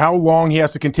wonder how long he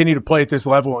has to continue to play at this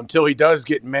level until he does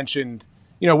get mentioned,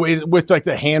 you know, with like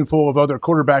the handful of other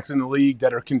quarterbacks in the league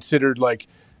that are considered like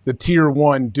the tier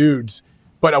 1 dudes.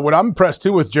 But what I'm impressed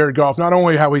too with Jared Goff, not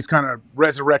only how he's kind of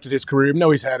resurrected his career, I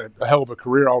know he's had a hell of a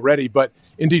career already, but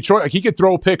in Detroit, like he could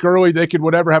throw a pick early, they could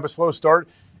whatever, have a slow start.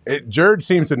 Jared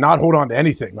seems to not hold on to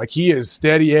anything. Like he is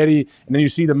steady Eddie, and then you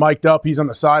see the mic'd up. He's on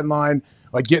the sideline,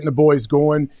 like getting the boys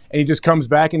going, and he just comes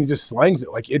back and he just slings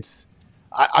it. Like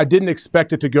I didn't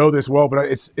expect it to go this well, but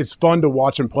it's fun to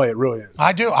watch him play. It really is.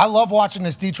 I do. I love watching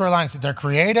this Detroit Lions. They're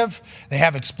creative. They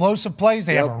have explosive plays.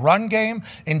 They have a run game.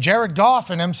 And Jared Goff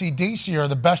and MCDC are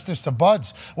the bestest of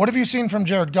buds. What have you seen from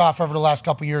Jared Goff over the last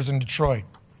couple of years in Detroit?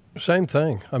 Same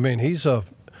thing. I mean, he's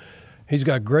He's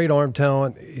got great arm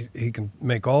talent. He can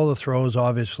make all the throws,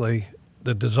 obviously.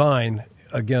 The design,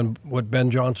 again, what Ben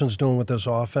Johnson's doing with this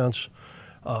offense,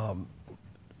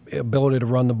 ability to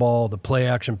run the ball, the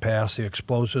play-action pass, the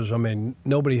explosives. I mean,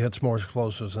 nobody hits more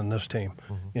explosives than this team.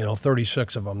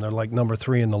 36 of them. They're like number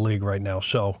 3 in the league right now.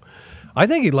 So I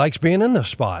think he likes being in this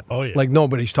spot. Oh, yeah. Like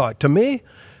nobody's taught. To me,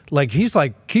 like he's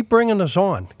like, keep bringing this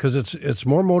on because it's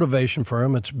more motivation for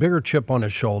him. It's a bigger chip on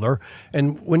his shoulder.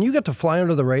 And when you get to fly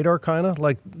under the radar kind of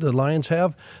like the Lions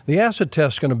have, the acid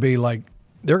test's going to be like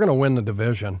they're going to win the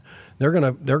division. They're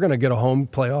going to get a home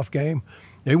playoff game.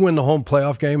 They win the home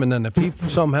playoff game, and then if he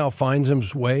somehow finds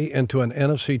his way into an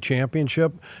NFC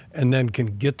championship and then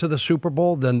can get to the Super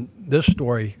Bowl, then this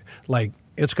story, like,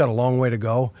 it's got a long way to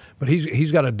go. But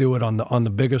he's got to do it on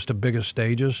the biggest of biggest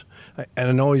stages. And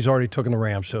I know he's already taken the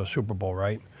Rams to a Super Bowl,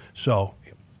 right? So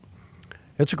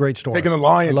it's a great story. Taking the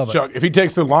Lions, Chuck. If he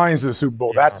takes the Lions to the Super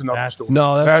Bowl, that's another story.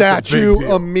 No, that's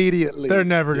statue immediately. They're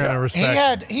never going to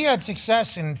respect. He had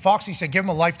success, and Foxy said, give him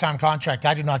a lifetime contract.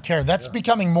 I do not care. That's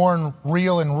becoming more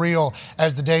real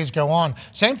as the days go on.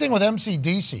 Same thing with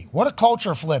MCDC. What a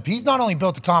culture flip. He's not only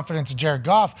built the confidence of Jared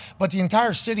Goff, but the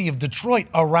entire city of Detroit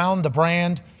around the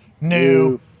brand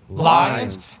new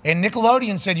Lions. And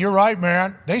Nickelodeon said, you're right,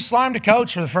 man. They slimed a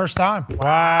coach for the first time.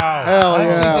 Wow. Hell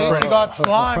yeah. They got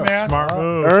slime, man. Smart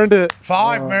move. Earned it.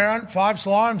 5, man. 5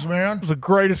 slimes, man. It was the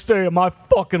greatest day of my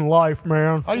fucking life,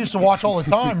 man. I used to watch all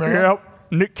the time, man. Yep.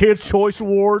 Nick Kids Choice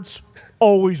Awards.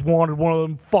 Always wanted one of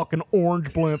them fucking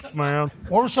orange blimps, man.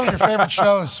 What were some of your favorite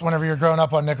shows whenever you were growing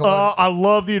up on Nickelodeon? I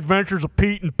love The Adventures of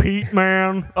Pete and Pete,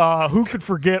 man. Who could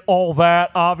forget all that?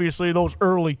 Obviously, those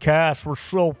early casts were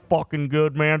so fucking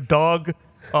good, man. Doug,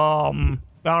 I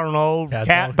don't know,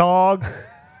 Cat Dog.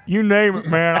 You name it,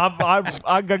 man.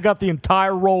 I got the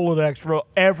entire Rolodex for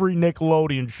every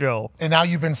Nickelodeon show. And now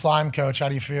you've been slime coach. How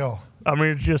do you feel? I mean,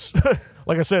 it's just,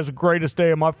 like I said, it's the greatest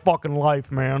day of my fucking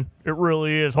life, man. It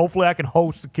really is. Hopefully I can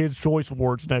host the Kids' Choice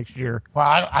Awards next year.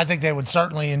 Well, I think they would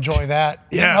certainly enjoy that.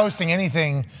 Yeah. Hosting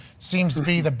anything seems to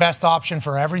be the best option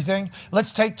for everything.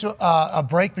 Let's take a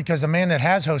break because a man that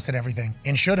has hosted everything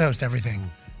and should host everything,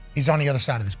 he's on the other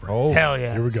side of this break. Oh, hell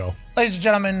yeah. Here we go. Ladies and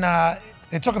gentlemen,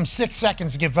 it took him 6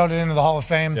 seconds to get voted into the Hall of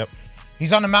Fame. Yep.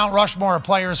 He's on the Mount Rushmore of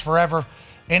players forever.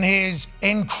 And his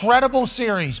incredible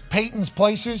series, Peyton's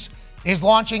Places, is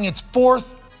launching its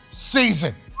 4th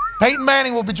season. Peyton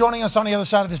Manning will be joining us on the other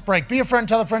side of this break. Be a friend,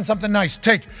 tell a friend something nice.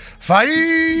 Take 5.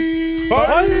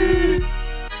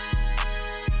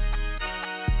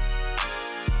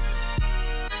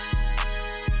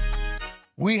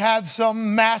 We have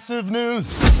some massive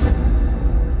news.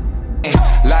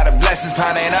 A lot of blessings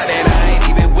piling up that I ain't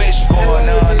even wish for.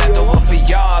 No, not the one for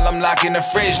y'all. I'm locking the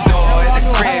fridge door at the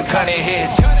crib, cutting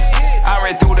hits. I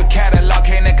read through the catalog,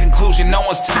 came to conclusion, no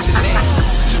one's touching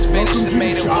this. Just finished the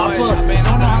maiden voyage, I've been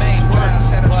on the main burn.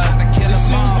 Said I'm trying to kill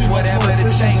them off, whatever it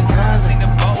takes. I see the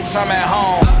boats, I'm at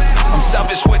home. I'm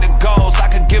selfish with the goals, I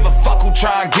could give a fuck who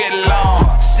try and get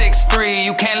along. 6'3",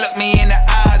 you can't look me in the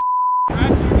eyes.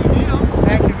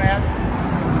 Thank you, man.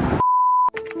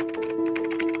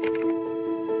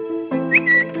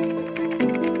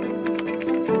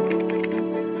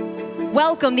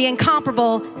 Welcome the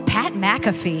incomparable Pat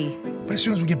McAfee. But as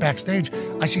soon as we get backstage,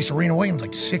 I see Serena Williams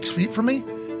like 6 feet from me.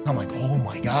 And I'm like, oh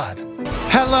my God.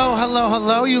 Hello, hello,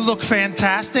 hello. You look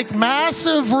fantastic.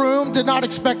 Massive room. Did not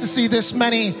expect to see this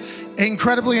many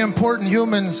incredibly important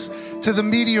humans to the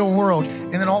media world.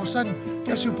 And then all of a sudden,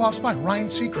 guess who pops by? Ryan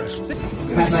Seacrest.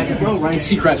 Bro, Ryan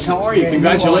Seacrest, how are you?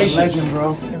 Congratulations. Legend,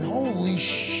 bro. And holy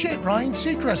shit, Ryan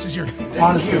Seacrest is here.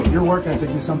 Honestly, your work ethic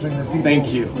is something that people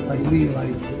Thank you.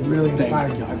 really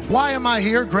inspire you. Why am I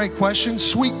here? Great question.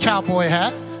 Sweet cowboy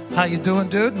hat. How you doing,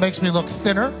 dude? Makes me look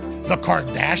thinner. The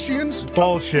Kardashians?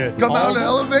 Bullshit. Come out of the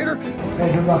elevator?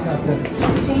 Hey, good luck out there.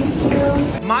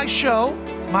 Thank you. My show,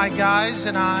 my guys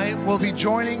and I will be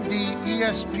joining the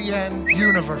ESPN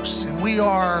universe. And we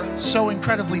are so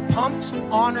incredibly pumped,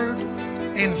 honored,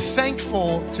 and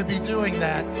thankful to be doing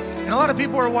that. And a lot of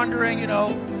people are wondering,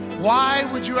 why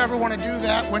would you ever want to do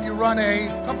that when you run a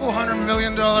couple $100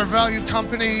 million valued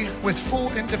company with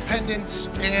full independence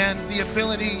and the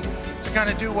ability to kind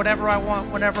of do whatever I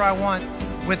want, whenever I want,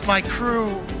 with my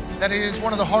crew that is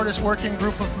one of the hardest working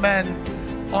group of men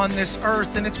on this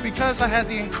earth. And it's because I had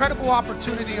the incredible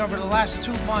opportunity over the last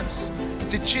 2 months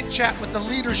to chit chat with the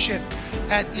leadership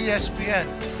at ESPN.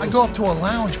 I go up to a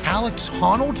lounge, Alex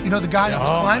Honnold, the guy that was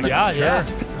climbing? Yeah.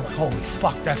 I'm like, holy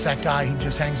fuck, that's that guy who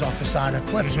just hangs off the side of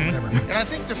cliffs or whatever. And I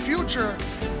think the future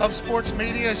of sports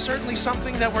media is certainly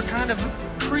something that we're kind of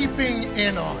creeping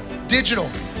in on. Digital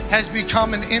has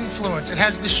become an influence. It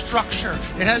has the structure.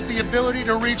 It has the ability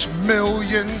to reach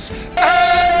millions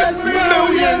and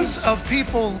millions of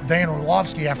people. Dan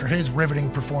Orlovsky, after his riveting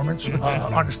performance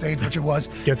on the stage, which it was,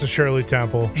 Gets a Shirley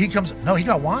Temple. he comes, no, he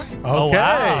got wine.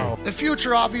 Okay. The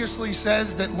future obviously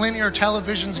says that linear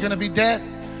television is going to be dead.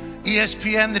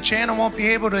 ESPN, the channel, won't be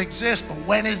able to exist, but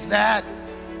when is that?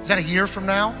 Is that a year from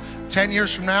now? 10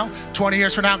 years from now? 20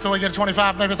 years from now? Can we get to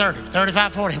 25, maybe 30,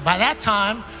 35, 40? By that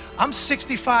time, I'm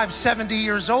 65, 70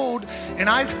 years old, and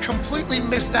I've completely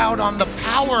missed out on the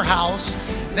powerhouse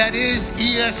that is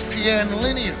ESPN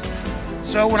Linear.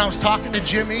 So when I was talking to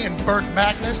Jimmy and Bert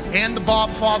Magnus and the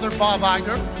Bob father, Bob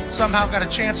Iger, somehow got a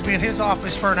chance to be in his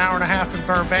office for an hour and a half in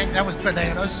Burbank. That was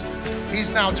bananas.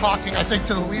 He's now talking, I think,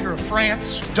 to the leader of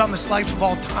France. Dumbest life of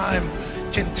all time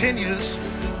continues.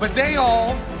 But they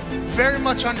all very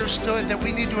much understood that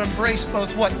we need to embrace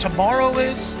both what tomorrow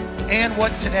is and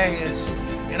what today is.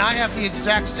 And I have the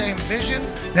exact same vision.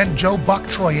 Then Joe Buck,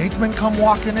 Troy Aikman come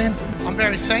walking in. I'm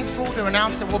very thankful to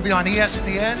announce that we'll be on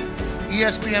ESPN,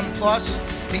 ESPN Plus,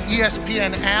 the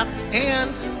ESPN app,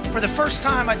 and for the first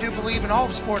time, I do believe in all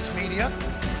of sports media,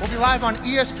 we'll be live on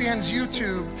ESPN's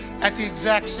YouTube at the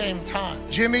exact same time.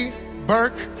 Jimmy,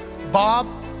 Burke, Bob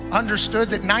understood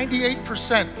that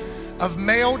 98% of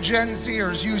male Gen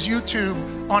Zers use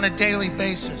YouTube on a daily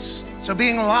basis. So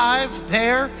being live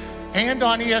there and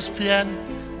on ESPN,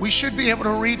 we should be able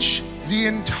to reach the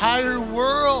entire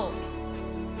world,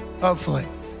 hopefully,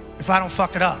 if I don't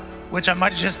fuck it up, which I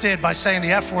might have just did by saying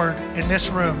the F word in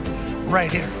this room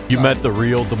right here. You met the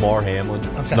real DeMar Hamlin,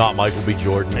 not Michael B.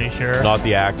 Jordan. Are you sure? Not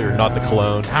the actor, not the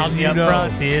clone. How's the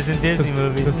upfronts? He is in Disney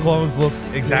movies. The clones look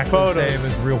exactly the photos. same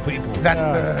as real people. That's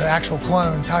the actual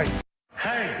clone type.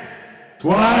 Hey,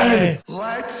 Why?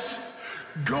 let's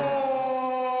go.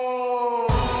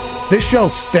 This show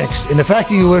stinks, and the fact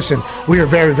that you listen, we are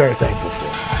very, very thankful for.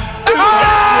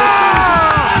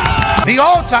 The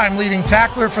all-time leading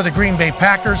tackler for the Green Bay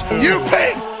Packers, you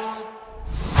pig!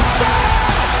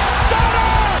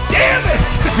 Damn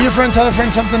it! Be a friend, tell a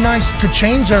friend something nice could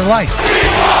change their life.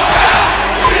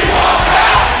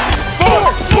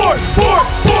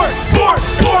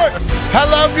 Sport.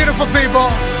 Hello, beautiful people.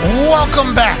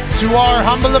 Welcome back to our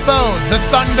humble abode, the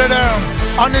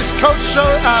Thunderdome, on this Coach Show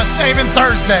Saving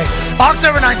Thursday,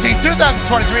 October 19th,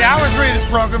 2023. Hour 3 of this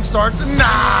program starts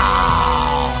now.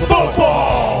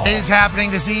 Football is happening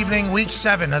this evening. Week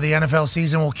 7 of the NFL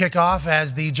season will kick off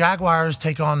as the Jaguars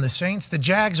take on the Saints. The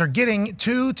Jags are getting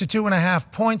 2 to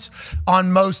 2.5 points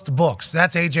on most books.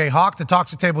 That's AJ Hawk. The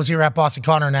Toxic Table is here at Boston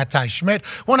Connor and at Ty Schmidt.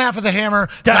 One half of the Hammer,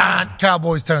 Dahn.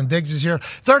 Cowboys Tone Diggs is here.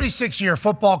 36-year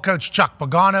football coach Chuck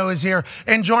Pagano is here.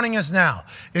 And joining us now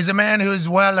is a man who is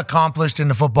well accomplished in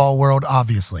the football world,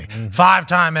 obviously.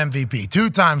 5-time MVP,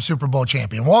 2-time Super Bowl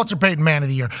champion, Walter Payton Man of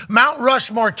the Year, Mount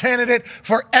Rushmore candidate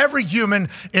for every human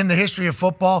in the history of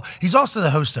football. He's also the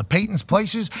host of Peyton's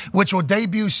Places, which will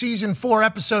debut season 4,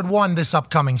 episode 1 this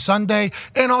upcoming Sunday,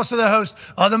 and also the host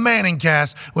of the Manning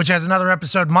Cast, which has another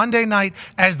episode Monday night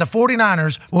as the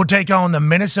 49ers will take on the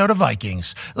Minnesota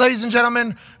Vikings. Ladies and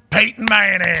gentlemen, Peyton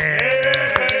Manning.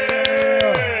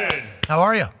 How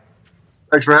are you?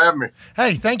 Thanks for having me.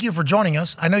 Hey, thank you for joining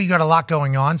us. I know you got a lot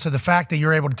going on, so the fact that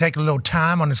you're able to take a little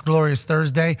time on this glorious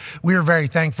Thursday, we are very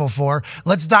thankful for.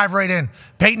 Let's dive right in.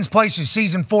 Peyton's Places,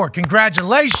 Season 4.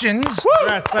 Congratulations.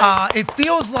 It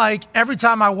feels like every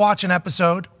time I watch an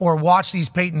episode or watch these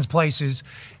Peyton's Places,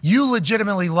 you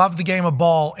legitimately love the game of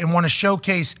ball and want to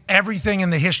showcase everything in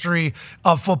the history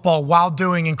of football while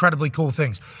doing incredibly cool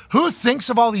things. Who thinks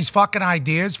of all these fucking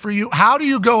ideas for you? How do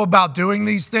you go about doing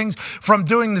these things? From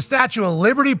doing the Statue of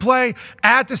Liberty play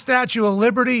at the Statue of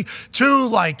Liberty to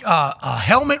like a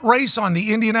helmet race on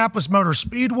the Indianapolis Motor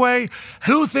Speedway.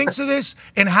 Who thinks of this?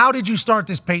 And how did you start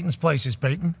this Peyton's Places,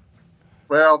 Peyton?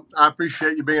 Well, I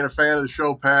appreciate you being a fan of the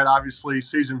show, Pat. Obviously,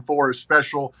 Season 4 is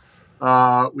special.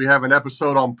 We have an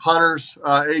episode on punters,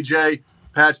 AJ.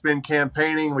 Pat's been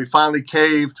campaigning. We finally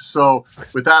caved. So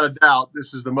without a doubt,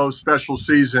 this is the most special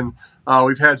season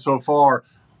we've had so far.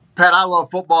 Pat, I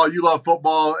love football. You love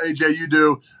football. AJ, you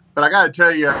do. But I got to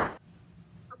tell you,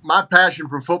 my passion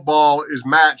for football is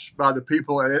matched by the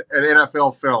people at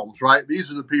NFL Films, right? These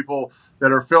are the people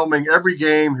that are filming every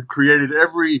game, have created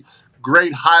every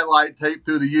great highlight tape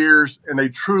through the years, and they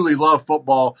truly love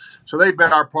football. So they've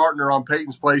been our partner on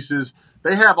Peyton's Places.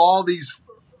 They have all these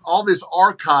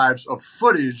archives of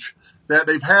footage that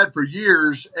they've had for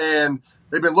years, and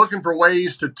they've been looking for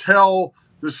ways to tell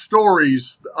the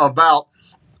stories about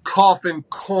Coffin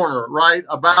Corner, right?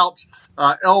 About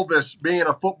Elvis being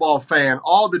a football fan,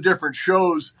 all the different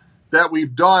shows that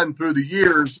we've done through the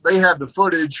years. They have the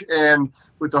footage, and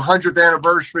with the 100th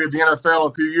anniversary of the NFL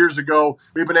a few years ago,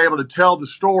 we've been able to tell the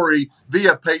story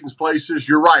via Peyton's Places.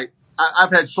 You're right.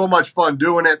 I've had so much fun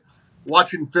doing it,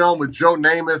 watching film with Joe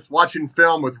Namath, watching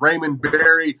film with Raymond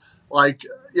Berry. Like,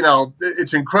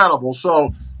 it's incredible.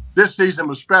 So this season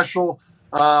was special.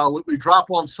 We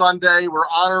drop on Sunday. We're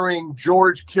honoring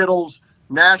George Kittle's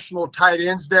National Tight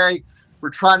Ends Day. We're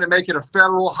trying to make it a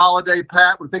federal holiday,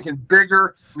 Pat. We're thinking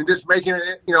bigger than just making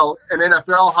it, an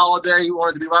NFL holiday. We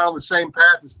wanted to be right on the same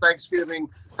path as Thanksgiving,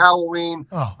 Halloween.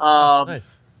 Nice.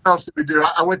 What else did we do?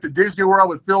 I went to Disney World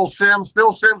with Phil Simms.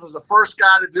 Phil Simms was the first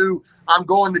guy to do I'm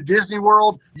going to Disney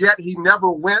World, yet he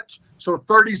never went. So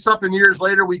 30-something years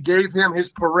later, we gave him his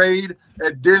parade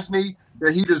at Disney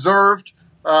that he deserved.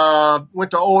 Went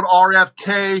to old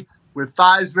RFK with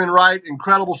Theismann, right?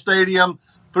 Incredible stadium.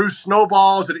 Threw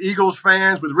snowballs at Eagles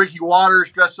fans with Ricky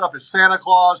Waters dressed up as Santa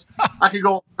Claus. I could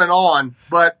go on and on,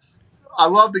 but I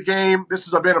love the game. This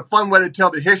has been a fun way to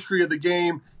tell the history of the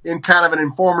game in kind of an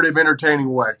informative,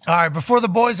 entertaining way. All right, before the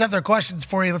boys have their questions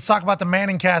for you, let's talk about the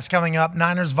Manning cast coming up,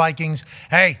 Niners, Vikings.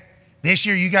 Hey, this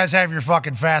year you guys have your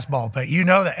fucking fastball, but you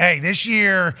know that, hey, this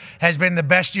year has been the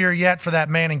best year yet for that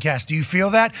Manning cast. Do you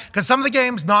feel that? Because some of the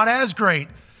games not as great,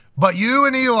 but you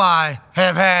and Eli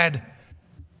have had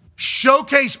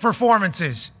showcase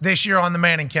performances this year on the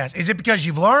Manning cast. Is it because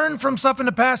you've learned from stuff in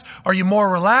the past? Are you more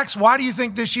relaxed? Why do you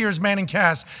think this year's Manning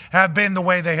cast have been the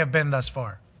way they have been thus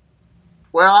far?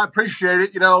 Well, I appreciate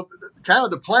it. Kind of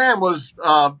the plan was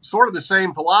sort of the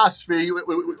same philosophy.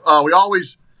 We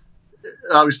always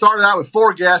we started out with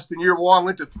 4 guests in year 1,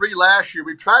 went to 3 last year.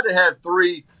 We've tried to have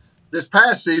 3 this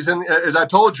past season, as I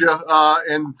told you,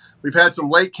 and we've had some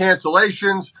late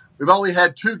cancellations. We've only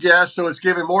had 2 guests, so it's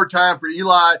given more time for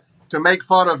Eli to make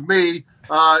fun of me.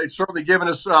 It's certainly given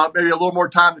us maybe a little more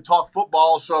time to talk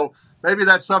football. So maybe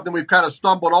that's something we've kind of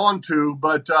stumbled onto,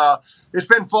 but it's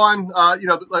been fun.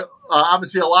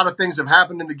 Obviously a lot of things have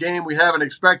happened in the game we haven't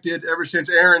expected ever since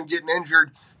Aaron getting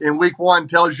injured in week 1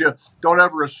 tells you don't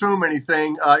ever assume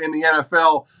anything in the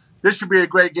NFL. This should be a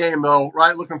great game though,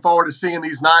 right? Looking forward to seeing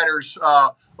these Niners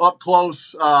up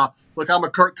close. Look, I'm a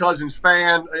Kirk Cousins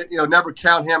fan, never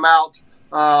count him out,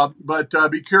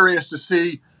 but be curious to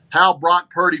see how Brock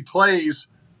Purdy plays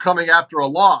coming after a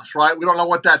loss, right? We don't know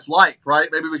what that's like, right?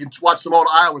 Maybe we can watch some old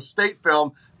Iowa State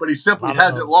film, but he simply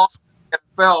hasn't lost in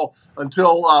the NFL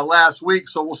until last week,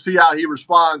 so we'll see how he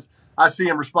responds. I see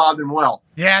him responding well.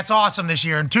 Yeah, it's awesome this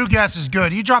year, and 2 guests is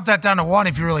good. You drop that down to 1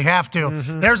 if you really have to.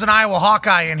 Mm-hmm. There's an Iowa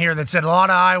Hawkeye in here that said a lot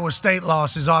of Iowa State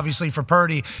losses, obviously, for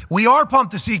Purdy. We are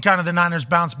pumped to see kind of the Niners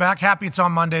bounce back. Happy it's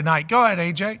on Monday night. Go ahead,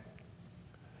 AJ.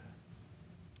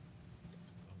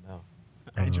 No.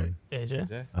 AJ.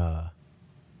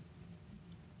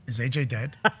 Is AJ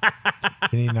dead?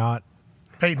 Can he not?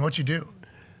 Peyton, what'd you do?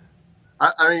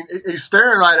 I mean, he's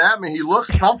staring right at me. He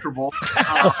looks comfortable.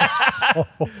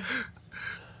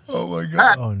 Oh, my God.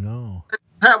 Pat, oh, no.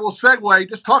 Pat, we'll segue.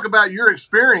 Just talk about your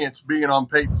experience being on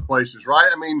Peyton's Places, right?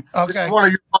 I mean, This is one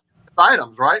of your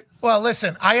items, right? Well,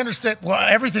 listen, I understand. Well,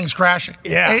 everything's crashing.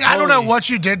 Yeah. Hey, I don't know what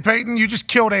you did, Peyton. You just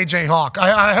killed AJ Hawk.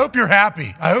 I hope you're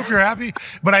happy.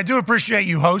 But I do appreciate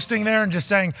you hosting there and just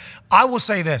saying, I will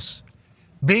say this.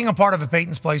 Being a part of a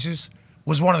Peyton's Places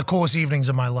was one of the coolest evenings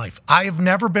of my life. I have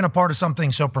never been a part of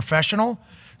something so professional,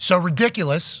 so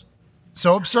ridiculous,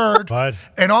 so absurd,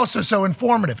 and also so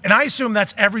informative. And I assume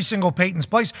that's every single Peyton's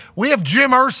Place. We have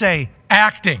Jim Irsay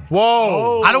acting.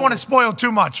 Whoa. I don't want to spoil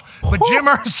too much, but Jim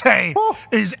Irsay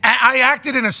is – I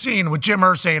acted in a scene with Jim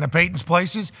Irsay in a Peyton's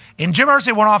Places, and Jim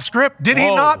Irsay went off script. Did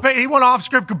he not? He went off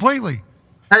script completely.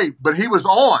 Hey, but he was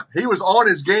on. He was on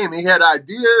his game. He had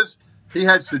ideas. He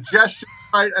had suggestions,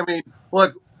 right? I mean,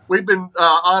 look, we've been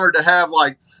honored to have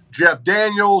like Jeff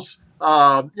Daniels,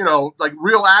 like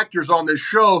real actors on this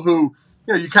show who,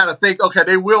 you kind of think, okay,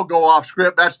 they will go off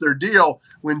script. That's their deal.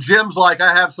 When Jim's like,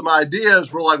 I have some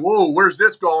ideas, we're like, whoa, where's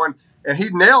this going? And he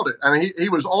nailed it. I mean, he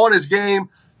was on his game.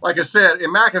 Like I said,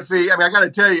 in McAfee, I mean, I got to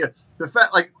tell you, the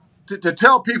fact, like, to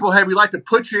tell people, hey, we like to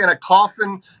put you in a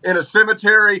coffin in a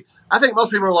cemetery, I think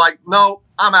most people are like, no,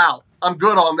 I'm out. I'm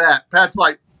good on that. Pat's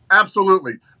like,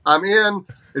 absolutely. I'm in.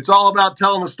 It's all about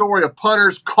telling the story of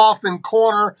punters, coffin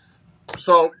corner.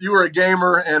 So you were a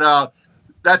gamer, and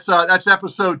that's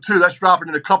episode 2. That's dropping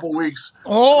in a couple weeks.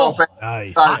 Oh,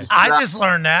 nice. I just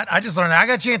learned that. I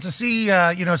got a chance to see,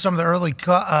 some of the early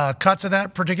cuts of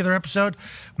that particular episode.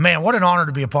 Man, what an honor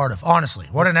to be a part of, honestly.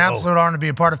 What an absolute honor to be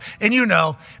a part of. And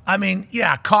I mean,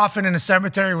 yeah, coffin in a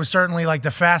cemetery was certainly like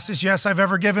the fastest yes I've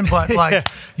ever given, but like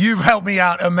you've helped me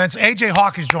out immensely. AJ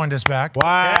Hawk has joined us back.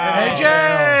 Wow.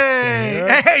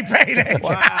 AJ! Hey, Peyton!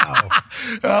 Wow.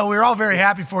 We were all very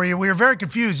happy for you. We were very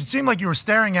confused. It seemed like you were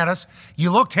staring at us.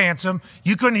 You looked handsome.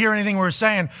 You couldn't hear anything we were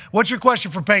saying. What's your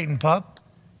question for Peyton, pup?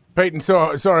 Peyton,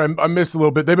 sorry, I missed a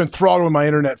little bit. They've been throttling my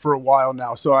internet for a while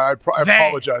now, so I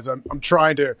apologize. I'm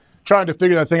trying to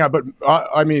figure that thing out. But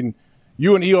I mean,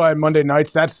 you and Eli Monday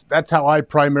nights. That's how I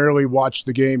primarily watch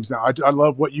the games now. I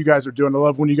love what you guys are doing. I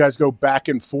love when you guys go back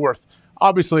and forth.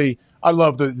 Obviously, I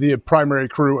love the primary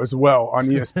crew as well on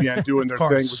ESPN doing their thing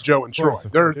with Joe and Troy.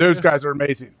 Those guys are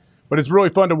amazing. But it's really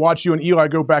fun to watch you and Eli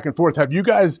go back and forth. Have you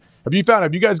guys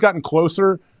gotten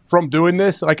closer from doing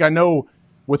this? Like, I know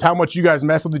with how much you guys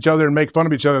mess with each other and make fun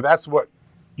of each other, that's what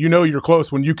you're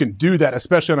close when you can do that,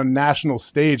 especially on a national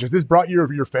stage. Has this brought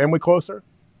your family closer?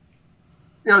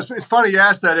 It's funny you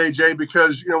asked that, AJ,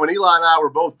 because when Eli and I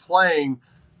were both playing,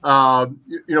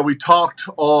 we talked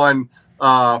on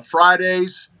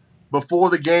Fridays before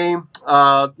the game.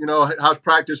 How's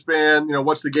practice been?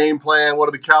 What's the game plan? What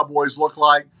do the Cowboys look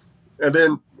like? And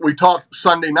then we talked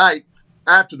Sunday night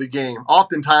after the game,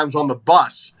 oftentimes on the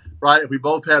bus. Right, if we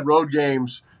both had road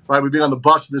games, right, we'd be on the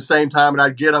bus at the same time, and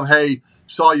I'd get them, hey,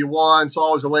 saw you won,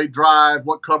 saw it was a late drive,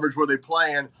 what coverage were they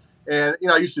playing? And,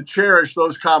 I used to cherish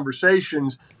those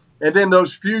conversations. And then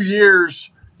those few years,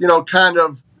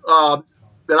 that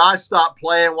I stopped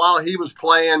playing while he was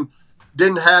playing,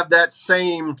 didn't have that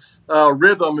same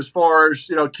rhythm as far as,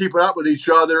 keeping up with each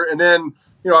other. And then,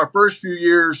 our first few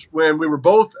years when we were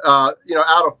both, out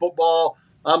of football,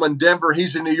 I'm in Denver,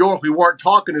 he's in New York, we weren't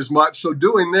talking as much. So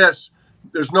doing this,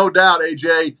 there's no doubt,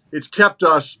 AJ, it's kept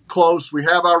us close. We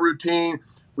have our routine.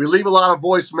 We leave a lot of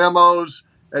voice memos.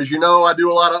 As you know, I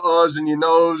do a lot of uhs and you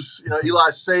knows. Eli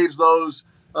saves those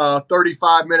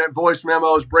 35-minute voice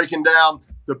memos breaking down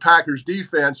the Packers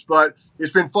defense. But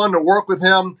it's been fun to work with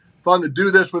him, fun to do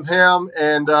this with him.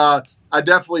 And I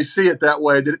definitely see it that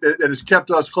way, that it has kept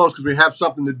us close because we have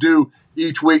something to do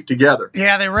each week together.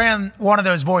 Yeah, they ran one of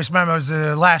those voice memos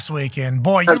last week, and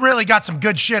boy, you really got some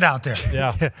good shit out there.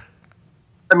 Yeah.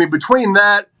 I mean, between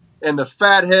that and the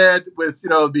fat head with,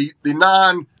 the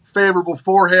non-favorable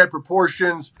forehead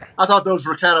proportions, I thought those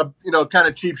were kind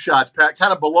of cheap shots, Pat,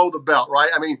 kind of below the belt, right?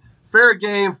 I mean, fair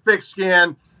game, thick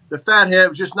skin. The fat head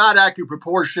was just not accurate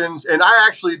proportions, and I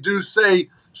actually do say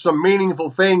some meaningful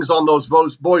things on those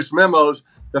voice memos.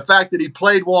 The fact that he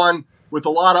played one with a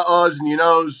lot of uhs and you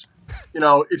knows,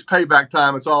 it's payback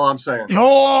time. That's all I'm saying.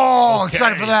 Oh, okay.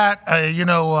 Excited for that.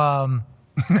 No, I'm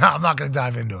not going to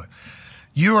dive into it.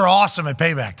 You are awesome at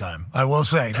payback time, I will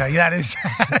say. That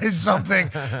is something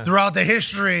throughout the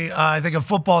history, I think, of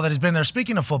football that has been there.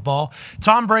 Speaking of football,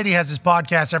 Tom Brady has his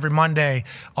podcast every Monday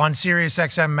on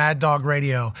SiriusXM Mad Dog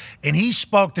Radio, and he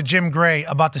spoke to Jim Gray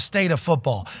about the state of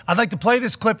football. I'd like to play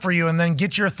this clip for you and then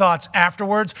get your thoughts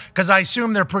afterwards, because I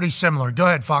assume they're pretty similar. Go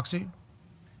ahead, Foxy.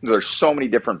 There's so many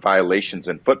different violations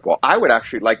in football. I would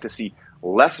actually like to see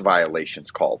less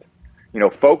violations called.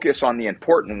 Focus on the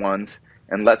important ones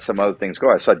and let some other things go.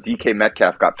 I saw DK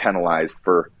Metcalf got penalized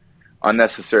for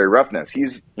unnecessary roughness.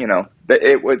 He's,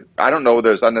 I don't know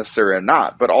whether it's unnecessary or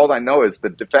not, but all I know is the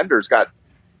defender's got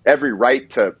every right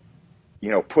to,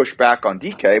 push back on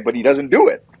DK, but he doesn't do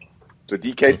it. So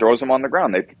DK throws him on the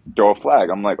ground. They throw a flag.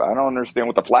 I'm like, I don't understand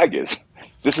what the flag is.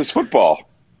 This is football.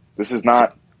 This is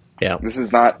not. Yeah. This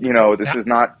is not. This is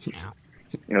not.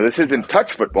 This isn't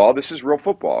touch football. This is real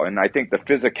football. And I think the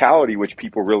physicality, which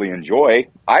people really enjoy,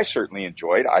 I certainly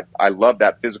enjoyed. I love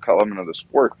that physical element of the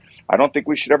sport. I don't think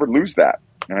we should ever lose that.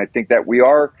 And I think that we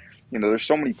are, there's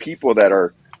so many people that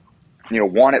are,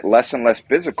 want it less and less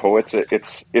physical.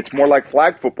 It's more like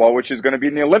flag football, which is going to be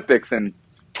in the Olympics in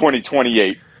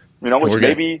 2028, which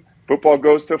maybe football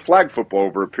goes to flag football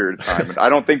over a period of time. And I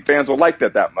don't think fans will like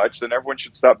that much. Then everyone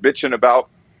should stop bitching about,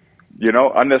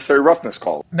 unnecessary roughness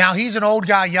call. Now, he's an old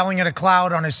guy yelling at a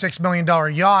cloud on his $6 million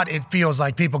yacht. It feels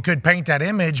like people could paint that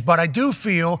image, but I do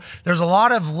feel there's a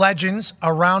lot of legends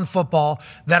around football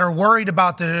that are worried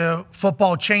about the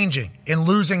football changing and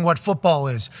losing what football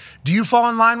is. Do you fall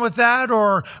in line with that,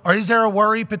 or is there a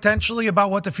worry potentially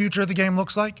about what the future of the game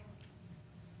looks like?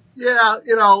 Yeah,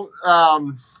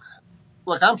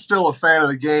 look, I'm still a fan of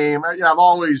the game. I've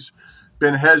always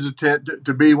been hesitant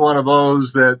to be one of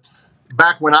those that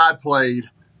back when I played,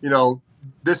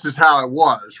 this is how it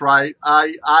was, right?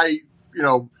 I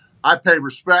pay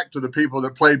respect to the people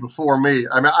that played before me.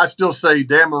 I mean, I still say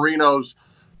Dan Marino's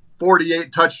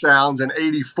 48 touchdowns and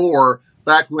 84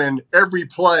 back when every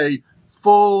play,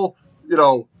 full,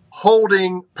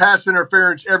 holding, pass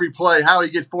interference, every play, how he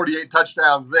gets 48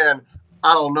 touchdowns then,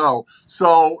 I don't know.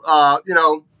 So,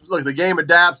 look, the game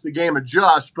adapts, the game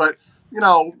adjusts, but,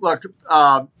 look,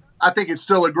 I think it's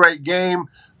still a great game.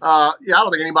 I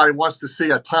don't think anybody wants to see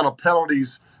a ton of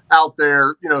penalties out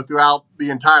there, throughout the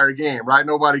entire game, right?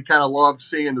 Nobody kind of loved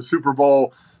seeing the Super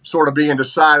Bowl sort of being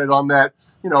decided on that,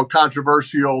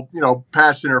 controversial,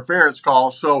 pass interference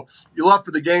call. So you love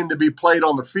for the game to be played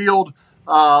on the field.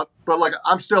 But like,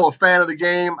 I'm still a fan of the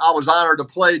game. I was honored to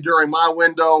play during my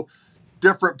window.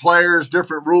 Different players,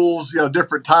 different rules,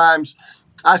 different times.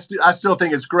 I still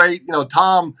think it's great.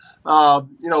 Tom,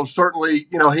 certainly,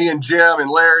 he and Jim and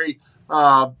Larry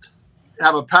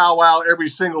have a powwow every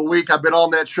single week. I've been on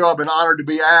that show. I've been honored to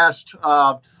be asked.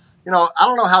 I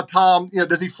don't know how Tom,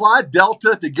 does he fly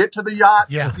Delta to get to the yacht?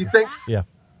 Yeah. You think? Yeah.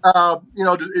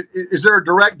 Is there a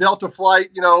direct Delta flight,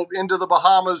 into the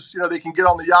Bahamas, they can get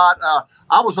on the yacht?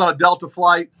 I was on a Delta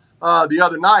flight the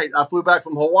other night. I flew back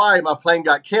from Hawaii. My plane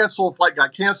got canceled. Flight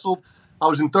got canceled. I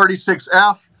was in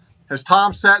 36F. Has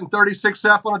Tom sat in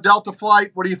 36F on a Delta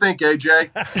flight? What do you think,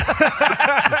 AJ?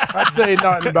 I'd say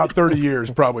not in about 30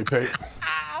 years, probably, Pete.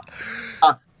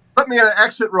 Put me in an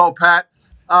exit row, Pat,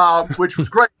 which was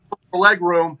great for leg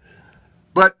room.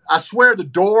 But I swear the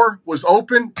door was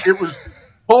open. It was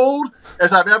cold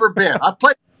as I've ever been. I've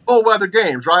played cold weather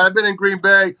games, right? I've been in Green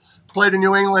Bay, played in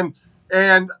New England,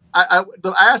 and I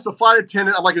asked the flight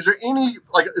attendant, I'm like, is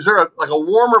there a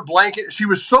warmer blanket? She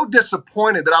was so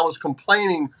disappointed that I was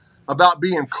complaining about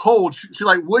being cold. She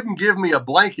wouldn't give me a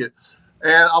blanket.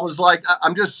 And I was like,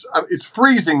 it's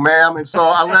freezing, ma'am. And so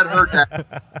I let her down.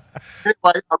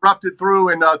 Anyway, I roughed it through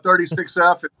in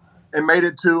 36F and made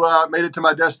it to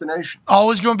my destination.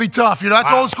 Always going to be tough.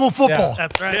 That's old school football. Yeah,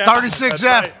 that's right. 36F. That's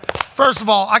right. First of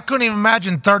all, I couldn't even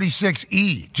imagine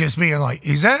 36E just being like,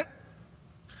 is that?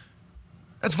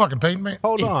 That's fucking Peyton, man.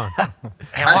 Hold on. I'm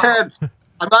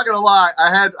not going to lie.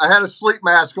 I had a sleep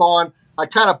mask on. I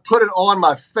kind of put it on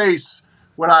my face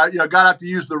when I got up to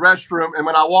use the restroom. And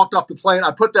when I walked off the plane,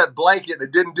 I put that blanket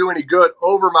that didn't do any good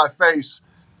over my face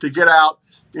to get out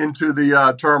into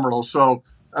the terminal. So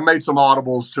I made some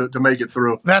audibles to make it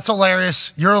through. That's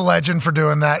hilarious. You're a legend for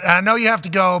doing that. And I know you have to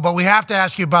go, but we have to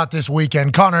ask you about this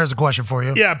weekend. Connor has a question for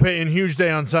you. Yeah, Peyton, huge day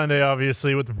on Sunday,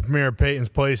 obviously, with the premiere of Peyton's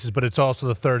Places, but it's also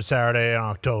the third Saturday in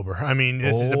October. I mean,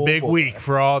 this is a big week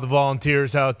for all the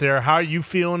volunteers out there. How are you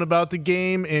feeling about the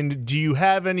game, and do you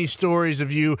have any stories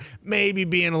of you maybe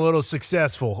being a little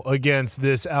successful against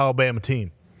this Alabama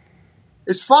team?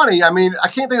 It's funny. I mean, I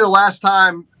can't think of the last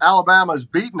time Alabama's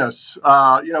beaten us.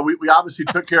 We obviously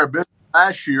took care of business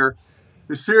last year.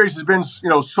 The series has been,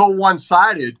 so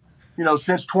one-sided,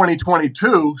 since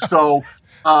 2022. So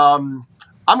I'm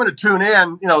going to tune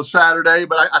in, Saturday,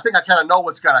 but I think I kind of know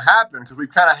what's going to happen because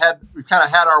we've kind of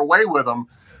had our way with them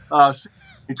since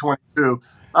 2022.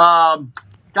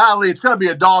 Golly, it's going to be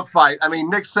a dogfight. I mean,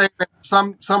 Nick Saban,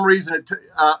 some reason,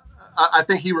 I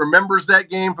think he remembers that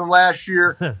game from last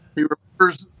year. He remembers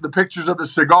the pictures of the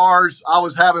cigars. I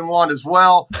was having one as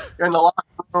well in the locker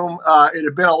room. It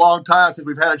had been a long time since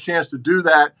we've had a chance to do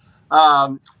that.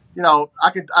 I know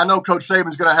Coach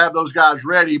Saban's going to have those guys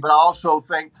ready, but I also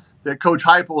think that Coach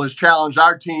Heupel has challenged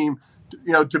our team,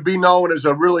 to be known as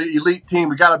a really elite team.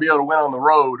 We got to be able to win on the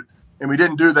road, and we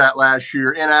didn't do that last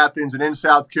year in Athens and in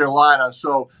South Carolina.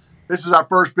 So this is our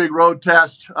first big road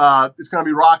test. It's going to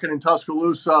be rocking in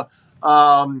Tuscaloosa.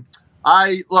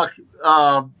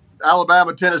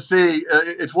 Alabama, Tennessee,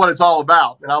 it's what it's all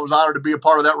about. And I was honored to be a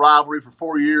part of that rivalry for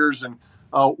 4 years and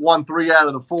won 3 out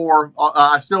of the 4.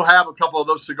 I still have a couple of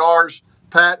those cigars,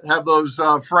 Pat, have those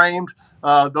framed.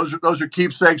 Those are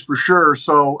keepsakes for sure.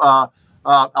 So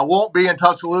I won't be in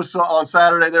Tuscaloosa on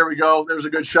Saturday. There we go. There's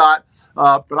a good shot.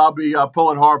 But I'll be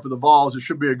pulling hard for the Vols. It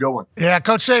should be a good one. Yeah,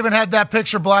 Coach Saban had that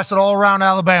picture blasted all around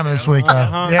Alabama this week.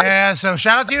 Yeah, so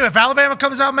shout out to you. If Alabama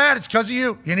comes out mad, it's because of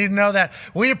you. You need to know that.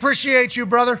 We appreciate you,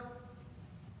 brother.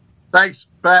 Thanks,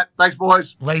 Pat. Thanks,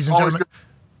 boys. Ladies and gentlemen,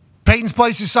 Peyton's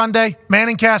Place is Sunday,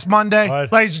 Manning Cast Monday. Right.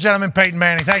 Ladies and gentlemen, Peyton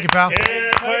Manning. Thank you, pal.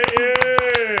 Yeah,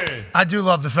 Peyton. I do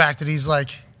love the fact that he's like,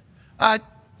 I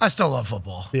still love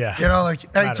football. Yeah.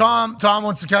 Hey, Tom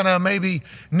wants to kind of maybe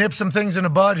nip some things in the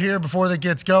bud here before that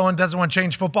gets going. Doesn't want to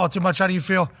change football too much. How do you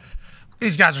feel?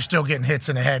 These guys are still getting hits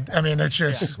in the head. I mean, it's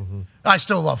just, I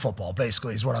still love football,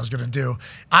 basically, is what I was going to do.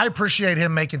 I appreciate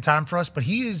him making time for us, but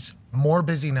he is more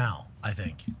busy now, I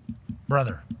think.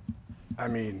 Brother. I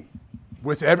mean,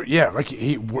 with what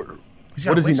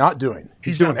is he not doing?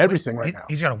 He's doing everything right now.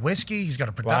 He's got a whiskey. He's got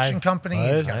a production company.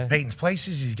 He's got Peyton's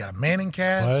Places. He's got a Manning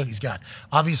Cast. He's got,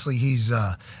 obviously, he's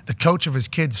the coach of his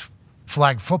kids'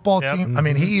 flag football team. I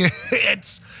mean, he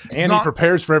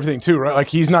prepares for everything too, right? Like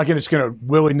he's not just going to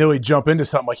willy-nilly jump into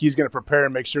something. Like he's going to prepare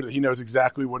and make sure that he knows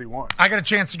exactly what he wants. I got a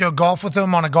chance to go golf with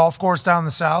him on a golf course down in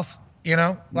the South.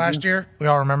 last year. We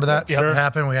all remember that. Yep. Sure. It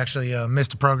happened. We actually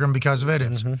missed a program because of it.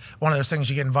 It's one of those things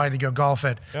you get invited to go golf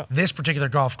at. Yep. This particular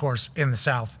golf course in the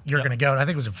South, you're going to go. I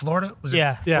think it was in Florida. Was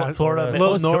Yeah, it? Florida. A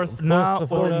little north, No,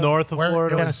 was it north of Where-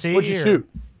 Florida. it was- Tennessee. What'd you shoot?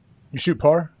 You shoot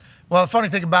par? Well, the funny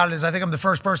thing about it is I think I'm the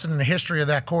first person in the history of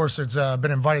that course that's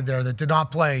been invited there that did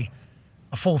not play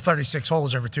a full 36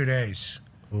 holes over 2 days.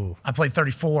 Ooh. I played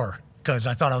 34 because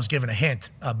I thought I was given a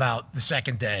hint about the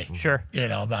second day. Sure.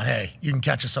 About, hey, you can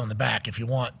catch us on the back if you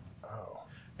want.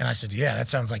 And I said, yeah, that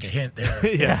sounds like a hint there.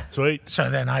 Yeah, sweet. So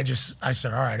then I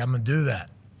said, all right, I'm going to do that,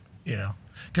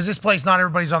 Because this place, not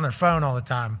everybody's on their phone all the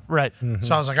time. Right.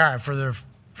 So I was like, all right, for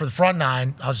the front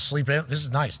nine, I'll just sleep in. This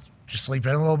is nice. Just sleep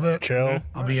in a little bit. Chill.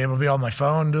 I'll be able to be on my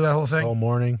phone and do that whole thing. All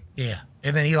morning. Yeah.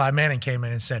 And then Eli Manning came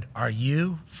in and said, are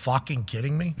you fucking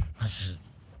kidding me? I said,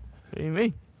 What do you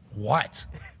mean? what?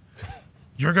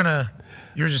 You're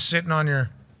just sitting on your,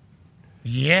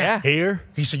 Here?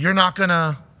 He said, you're not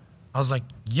gonna, I was like,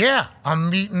 yeah, I'm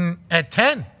meeting at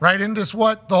 10, right into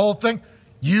the whole thing.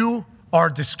 You are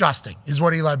disgusting, is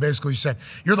what Eli basically said.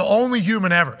 You're the only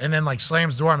human ever. And then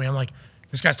slams the door on me. I'm like,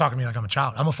 this guy's talking to me like I'm a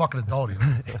child. I'm a fucking adult.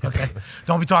 Okay?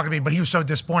 Don't be talking to me. But he was so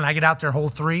disappointed. I get out there hole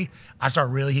 3, I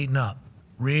start really heating up.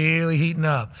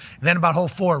 And then about hole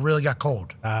 4, it really got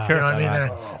cold. Sure. You know what I mean?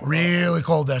 Then it really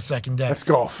cold that second day. That's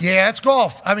golf. Yeah, it's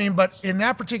golf. I mean, but in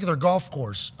that particular golf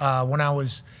course, when I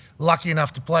was lucky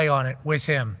enough to play on it with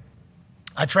him,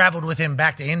 I traveled with him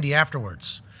back to Indy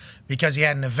afterwards because he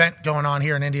had an event going on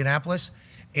here in Indianapolis,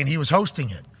 and he was hosting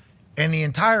it. And the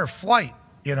entire flight,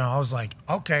 I was like,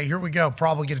 okay, here we go.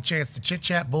 Probably get a chance to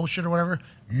chit-chat, bullshit or whatever.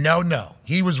 No.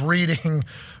 He was reading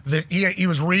he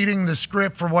was reading the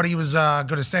script for what he was going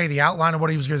to say, the outline of what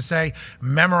he was going to say,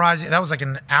 memorizing. That was like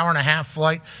an hour and a half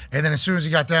flight. And then as soon as he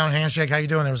got down, handshake, how you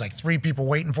doing? There was 3 people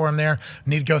waiting for him there.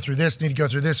 Need to go through this.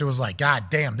 It was like, God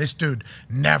damn, this dude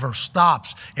never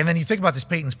stops. And then you think about this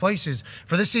Peyton's Places.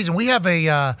 For this season, we actually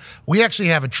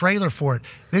have a trailer for it.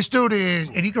 This dude is,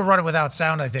 and you can run it without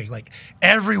sound, I think,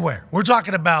 everywhere. We're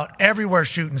talking about everywhere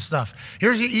shooting stuff.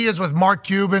 He is with Mark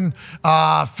Cuban,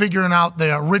 figuring out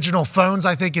the original phones,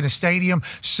 I think, in a stadium.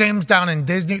 Sims down in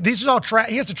Disney. These are all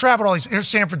he has to travel to all these. Here's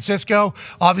San Francisco.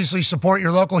 Obviously, support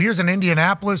your local. Here's in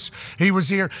Indianapolis. He was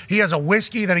here. He has a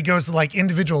whiskey that he goes to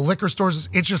individual liquor stores.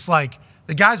 It's just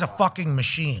the guy's a fucking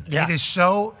machine. Yeah. It is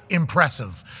so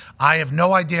impressive. I have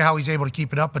no idea how he's able to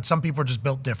keep it up, but some people are just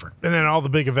built different. And then all the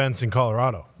big events in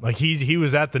Colorado. He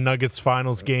was at the Nuggets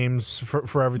finals games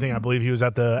for everything. I believe he was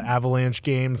at the Avalanche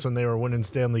games when they were winning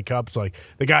Stanley Cups.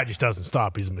 The guy just doesn't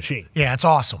stop. He's a machine. Yeah, it's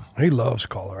awesome. He loves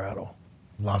Colorado.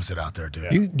 Loves it out there,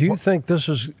 dude. Do you think this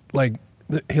is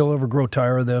he'll ever grow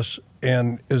tired of this?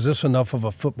 And is this enough of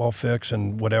a football fix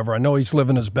and whatever? I know he's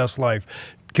living his best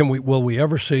life. Will we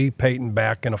ever see Peyton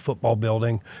back in a football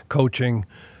building, coaching,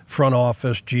 front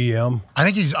office, GM? I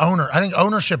think he's owner. I think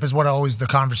ownership is what always the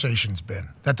conversation's been,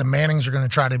 that the Mannings are going to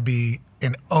try to be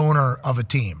an owner of a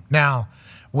team. Now,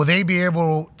 will they be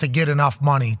able to get enough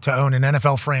money to own an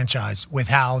NFL franchise with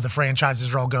how the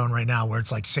franchises are all going right now, where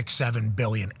it's $6, $7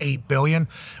 billion, $8 billion?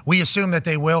 We assume that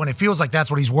they will, and it feels like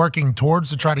that's what he's working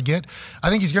towards to try to get. I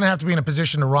think he's going to have to be in a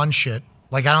position to run shit.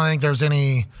 I don't think there's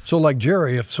any. So,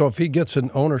 Jerry, if he gets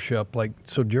an ownership,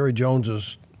 Jerry Jones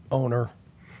is owner,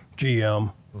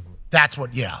 GM. That's what,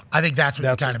 I think that's what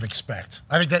you kind of expect.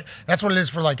 I think that's what it is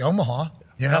for Omaha.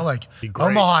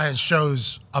 Omaha has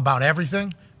shows about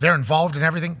everything. They're involved in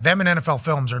everything. Them and NFL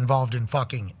Films are involved in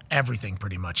fucking everything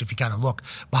pretty much if you kind of look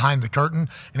behind the curtain.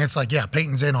 And it's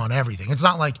Peyton's in on everything. It's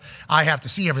not like I have to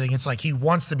see everything. It's he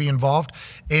wants to be involved.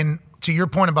 And to your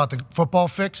point about the football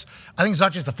fix, I think it's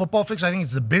not just the football fix. I think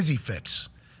it's the busy fix.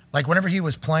 Whenever he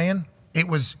was playing, he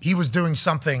was doing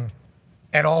something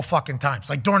at all fucking times.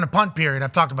 During the punt period,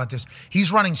 I've talked about this,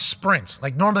 he's running sprints.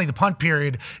 Normally the punt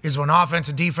period is when offense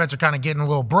and defense are kind of getting a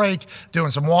little break,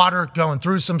 doing some water, going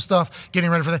through some stuff, getting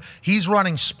ready for that. He's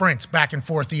running sprints back and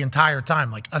forth the entire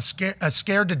time,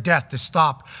 scared to death to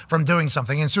stop from doing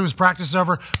something. And as soon as practice is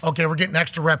over, okay, we're getting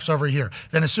extra reps over here.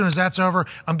 Then as soon as that's over,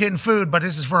 I'm getting food, but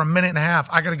this is for a minute and a half.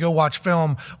 I got to go watch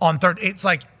film on third. It's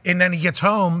and then he gets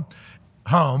home,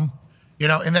 and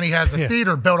then he has the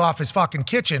theater built off his fucking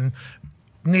kitchen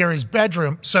near his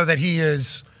bedroom so that he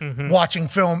is watching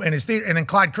film in his theater. And then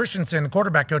Clyde Christensen, the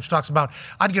quarterback coach, talks about,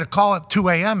 I'd get a call at 2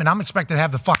 a.m. and I'm expected to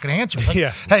have the fucking answer.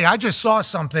 Hey, I just saw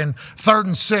something, 3rd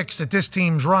and 6 that this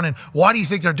team's running. Why do you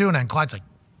think they're doing that? And Clyde's like,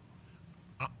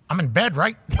 I'm in bed,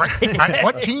 right?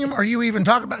 What team are you even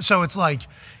talking about? So it's I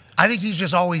think he's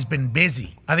just always been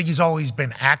busy. I think he's always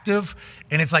been active.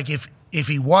 And it's if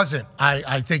he wasn't,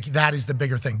 I think that is the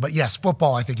bigger thing. But yes,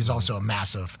 football I think is also a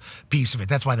massive piece of it.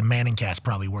 That's why the Manning cast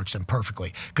probably works in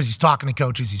perfectly, because he's talking to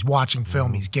coaches, he's watching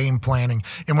film, he's game planning,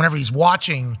 and whenever he's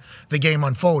watching the game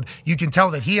unfold, you can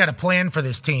tell that he had a plan for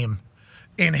this team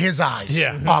in his eyes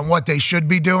on what they should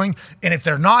be doing. And if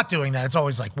they're not doing that, it's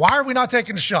always like, why are we not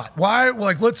taking a shot? Why,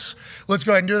 like, let's go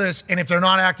ahead and do this. And if they're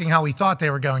not acting how he thought they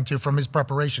were going to from his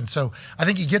preparation. So I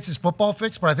think he gets his football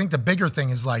fix, but I think the bigger thing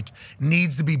is, like,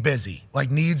 needs to be busy, like,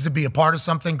 needs to be a part of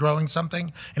something, growing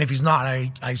something. And if he's not,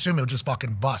 I assume he'll just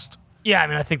fucking bust. Yeah, I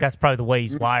mean, I think that's probably the way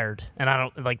he's wired, and I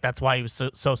don't like that's why he was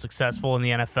so successful in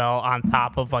the NFL. On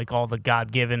top of like all the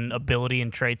God-given ability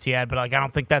and traits he had, but like I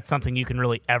don't think that's something you can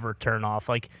really ever turn off.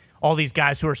 Like all these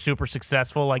guys who are super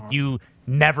successful, like you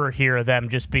never hear them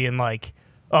just being like,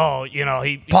 "Oh, you know,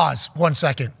 he." Pause 1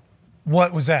 second.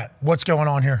 What was that? What's going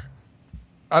on here?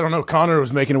 I don't know. Connor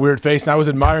was making a weird face, and I was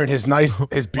admiring his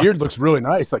beard looks really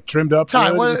nice, like trimmed up.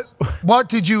 Ty, what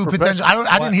did you potentially?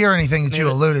 I didn't hear anything that you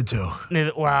alluded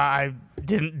to. Well, I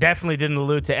definitely didn't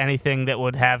allude to anything that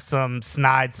would have some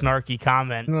snide, snarky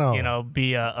comment. No. You know,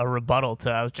 be a rebuttal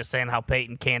to. I was just saying how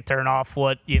Peyton can't turn off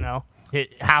what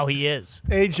how he is.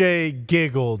 AJ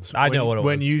giggled. I know what it was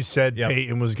when you said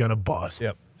Peyton was gonna bust.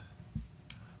 Yep.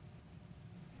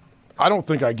 I don't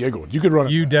think I giggled. You could run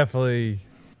it. You definitely.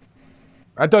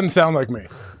 That doesn't sound like me.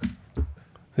 Is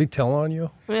he telling on you?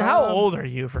 I mean, how old are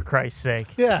you, for Christ's sake?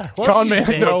 Yeah. Con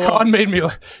made me.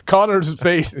 Connor's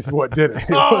face is what did it.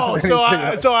 Oh,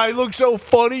 so I look so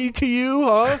funny to you,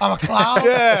 huh? I'm a clown?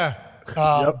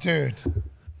 Yeah. Dude.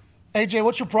 AJ,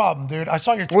 what's your problem, dude? I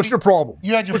saw your tweet. What's your problem?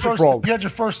 You had your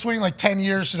first tweet in like 10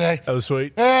 years today. That was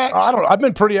sweet. I've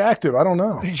been pretty active. I don't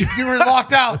know. You were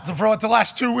locked out for the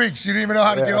last 2 weeks. You didn't even know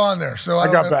how to get on there. So I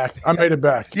got back. I made it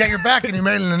back. Yeah, you're back, and you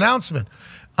made an announcement.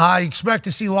 I expect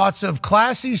to see lots of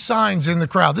classy signs in the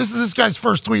crowd. This is this guy's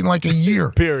first tweet in like a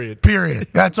year. Period.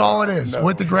 That's all it is.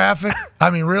 With the graphic, I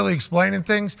mean, really explaining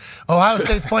things. Ohio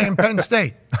State's playing Penn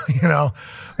State,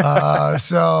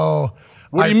 so...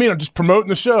 What do you mean? I'm just promoting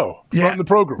the show, promoting the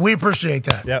program. We appreciate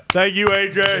that. Yep. Thank you,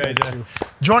 AJ.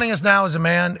 Joining us now is a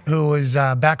man who is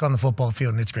back on the football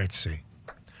field, and it's great to see.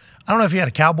 I don't know if he had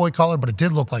a cowboy collar, but it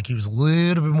did look like he was a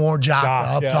little bit more jocked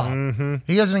up top. Mm-hmm.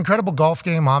 He has an incredible golf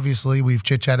game, obviously. We've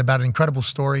chit-chatted about an incredible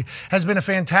story. Has been a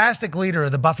fantastic leader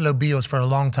of the Buffalo Bills for a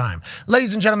long time.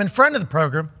 Ladies and gentlemen, friend of the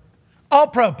program,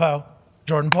 all-pro,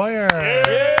 Jordan Poyer.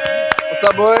 What's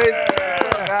up, boys?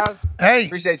 Guys. Hey.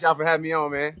 Appreciate y'all for having me on,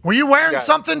 man. Were you wearing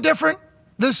something different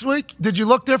this week? Did you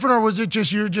look different, or was it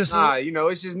just you? Nah,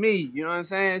 it's just me. You know what I'm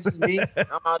saying? It's just me.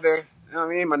 I'm out there. You know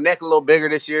what I mean? My neck a little bigger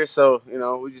this year, so,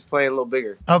 we just playing a little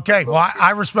bigger. Okay, well,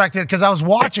 I respect it because I was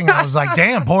watching. I was like,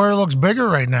 damn, Poyer looks bigger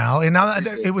right now. And now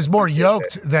it was more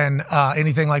yoked than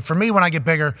anything. Like, for me, when I get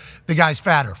bigger, the guy's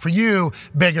fatter. For you,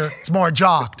 bigger, it's more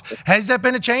jocked. Has that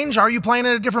been a change? Are you playing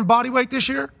at a different body weight this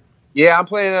year? Yeah, I'm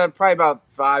playing probably about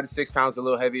 5 to 6 pounds, a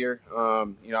little heavier.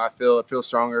 I feel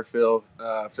stronger, feel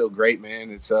great, man.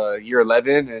 It's year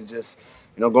 11, and just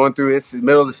going through it's the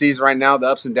middle of the season right now, the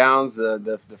ups and downs,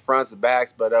 the fronts, the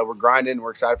backs, but we're grinding. We're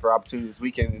excited for opportunity this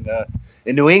weekend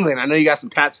in New England. I know you got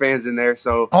some Pats fans in there,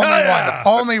 so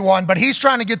only one. But he's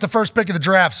trying to get the first pick of the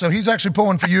draft, so he's actually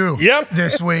pulling for you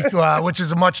this week, which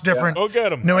is a much different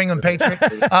New England Patriot.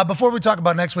 Before we talk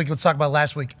about next week, let's talk about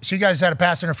last week. So you guys had a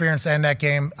pass interference to end that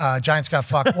game. Giants got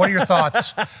fucked. What are your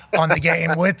thoughts on the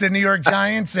game with the New York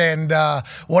Giants, and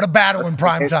what a battle in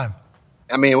prime time?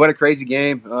 I mean, what a crazy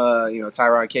game.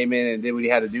 Tyrod came in and did what he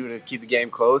had to do to keep the game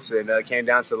close, and came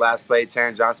down to the last play.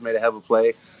 Taron Johnson made a hell of a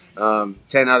play.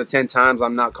 10 out of 10 times,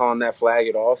 I'm not calling that flag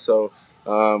at all. So,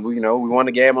 we won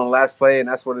the game on the last play, and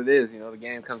that's what it is. The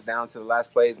game comes down to the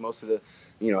last plays most of the,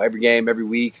 every game, every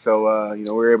week. So, we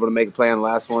were able to make a play on the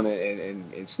last one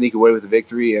and sneak away with the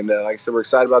victory. And like I said, we're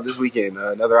excited about this weekend.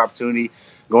 Another opportunity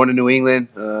going to New England,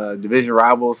 division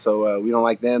rivals. So we don't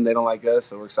like them, they don't like us.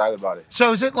 So we're excited about it.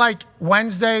 So is it like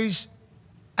Wednesdays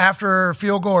after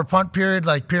field goal or punt period,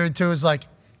 like period 2 is like,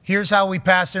 here's how we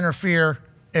pass interfere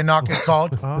and not get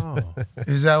called?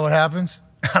 Is that what happens?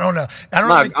 I don't know. I'm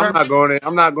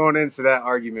not going into that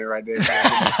argument right there.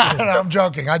 I'm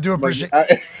joking. I do appreciate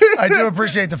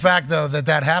the fact though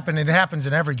that happened. It happens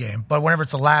in every game, but whenever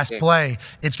it's the last play,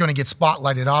 it's going to get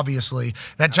spotlighted. Obviously,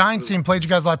 that Giants team played you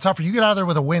guys a lot tougher. You get out of there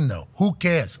with a win though. Who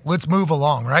cares? Let's move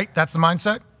along. Right? That's the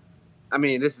mindset. I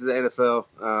mean, this is the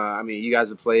NFL. You guys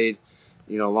have played,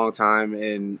 a long time,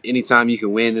 and anytime you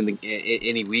can win in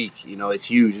any week, it's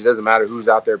huge. It doesn't matter who's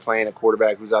out there playing a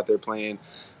quarterback, who's out there playing.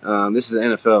 This is the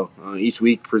NFL. Each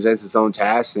week presents its own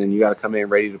tasks, and you got to come in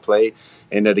ready to play.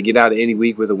 And to get out of any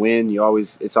week with a win,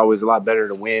 it's always a lot better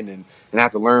to win and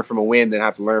have to learn from a win than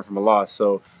have to learn from a loss.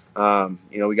 So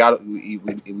we got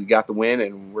the win,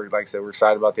 and we're, like I said, we're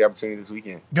excited about the opportunity this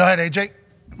weekend. Go ahead, AJ.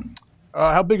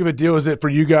 How big of a deal is it for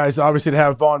you guys, obviously, to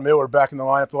have Von Miller back in the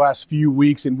lineup the last few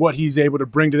weeks and what he's able to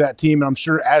bring to that team? And I'm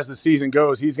sure as the season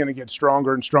goes, he's going to get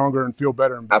stronger and stronger and feel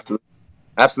better.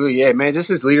 Absolutely, yeah, man. Just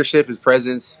his leadership, his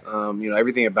presence,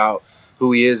 everything about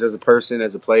who he is as a person,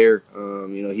 as a player.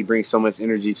 He brings so much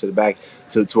energy to the back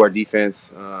to our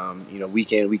defense.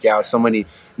 Week in, week out, so many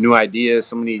new ideas,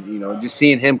 so many. Just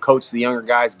seeing him coach the younger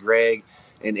guys, Greg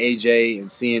and AJ,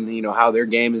 and seeing how their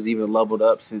game has even leveled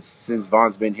up since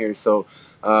Von's been here. So.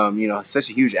 Such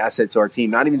a huge asset to our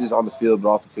team, not even just on the field, but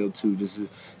off the field too. Just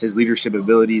his leadership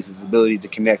abilities, his ability to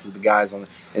connect with the guys in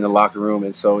the locker room.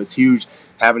 And so it's huge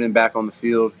having him back on the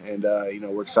field. And,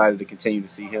 we're excited to continue to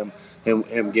see him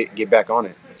get back on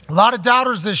it. A lot of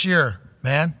doubters this year,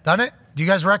 man, doesn't it? Do you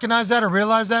guys recognize that or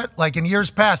realize that? Like in years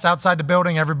past, outside the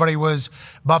building, everybody was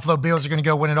Buffalo Bills are going to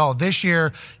go win it all. This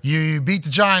year, you beat the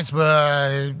Giants,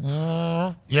 but you do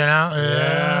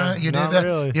that.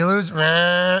 Really. You lose.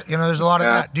 There's a lot of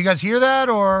that. Do you guys hear that,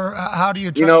 or how do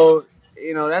you?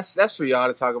 That's for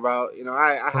y'all to talk about.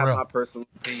 I have my personal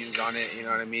opinions on it. You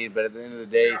know what I mean? But at the end of the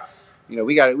day,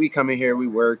 we come in here, we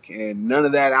work, and none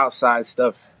of that outside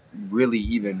stuff really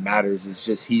even matters. It's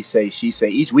just he say, she say.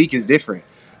 Each week is different.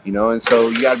 And so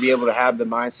you got to be able to have the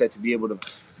mindset to be able to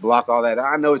block all that.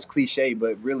 I know it's cliche,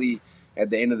 but really, at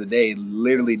the end of the day, it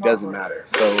literally doesn't matter.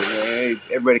 So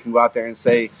everybody can go out there and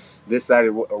say this, that,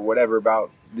 or whatever about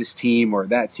this team or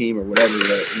that team or whatever.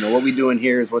 But, what we do in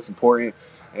here is what's important.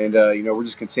 And, we're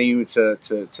just continuing to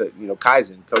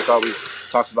Kaizen. Coach always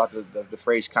talks about the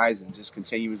phrase Kaizen, just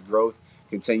continuous growth,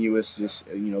 continuous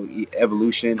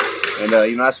evolution.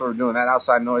 And, that's what we're doing. That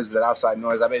outside noise.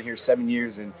 I've been here 7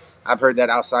 years, and I've heard that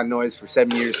outside noise for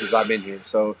 7 years since I've been here.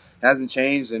 So it hasn't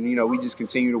changed, and, we just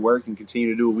continue to work and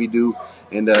continue to do what we do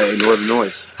and ignore the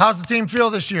noise. How's the team feel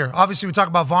this year? Obviously, we talk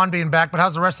about Von being back, but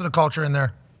how's the rest of the culture in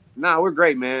there? Nah, we're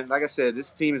great, man. Like I said,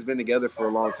 this team has been together for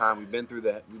a long time. We've been through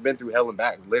hell and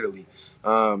back, literally,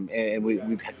 and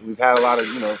we've had a lot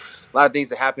of things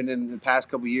that happened in the past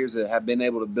couple of years that have been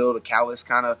able to build a callus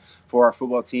kind of for our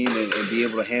football team and be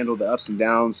able to handle the ups and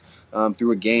downs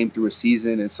through a game, through a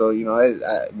season. And so,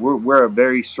 we're a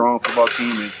very strong football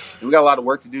team, and we got a lot of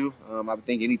work to do. I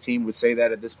think any team would say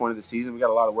that at this point of the season. We got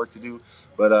a lot of work to do,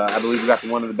 but I believe we got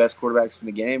one of the best quarterbacks in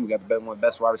the game. We got one of the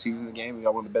best wide receivers in the game. We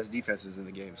got one of the best defenses in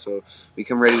the game. So we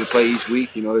come ready to play each week.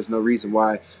 There's no reason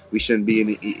why we shouldn't be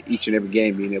in each and every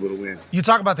game being able to win. You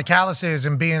talk about the calluses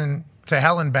and being to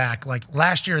hell and back. Like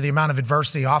last year, the amount of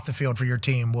adversity off the field for your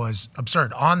team was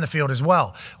absurd. On the field as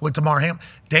well with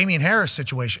Damian Harris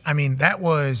situation. I mean, that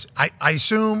was, I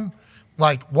assume,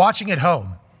 like watching at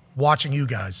home, watching you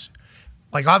guys,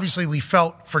 like obviously we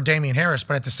felt for Damian Harris,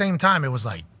 but at the same time, it was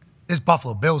like, this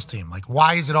Buffalo Bills team, like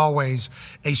why is it always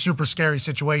a super scary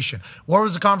situation? What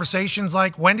was the conversations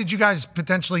like? When did you guys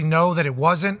potentially know that it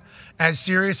wasn't as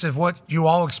serious as what you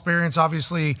all experienced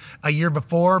obviously a year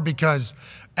before? Because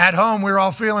at home, we were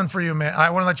all feeling for you, man. I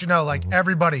want to let you know, like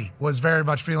everybody was very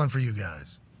much feeling for you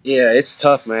guys. Yeah, it's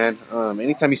tough, man.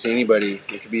 Anytime you see anybody,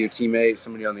 it could be your teammate,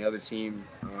 somebody on the other team,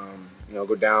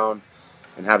 go down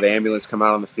and have the ambulance come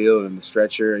out on the field and the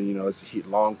stretcher, and it's a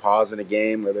long pause in a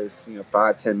game, whether it's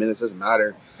 5-10 minutes, doesn't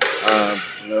matter.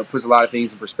 It puts a lot of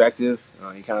things in perspective.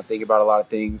 You kind of think about a lot of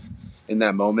things in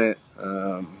that moment.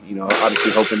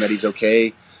 Obviously hoping that he's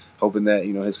okay, hoping that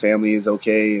his family is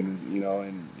okay, and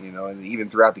even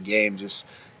throughout the game, just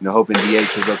hoping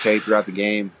DH is okay throughout the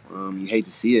game. You hate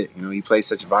to see it. You play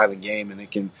such a violent game, and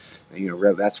it can,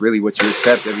 that's really what you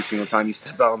accept every single time you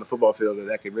step out on the football field,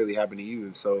 that could really happen to you.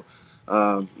 And so.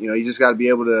 You just got to be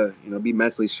able to, be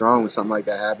mentally strong when something like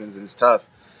that happens, and it's tough.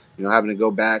 Having to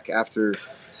go back after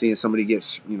seeing somebody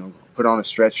get, put on a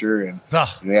stretcher and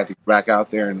they have to go back out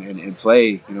there and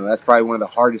play. That's probably one of the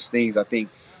hardest things I think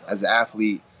as an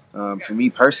athlete, for me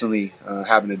personally,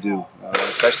 having to do,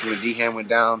 especially when Dahn went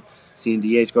down, seeing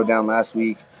DH go down last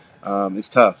week. It's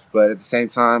tough, but at the same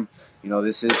time,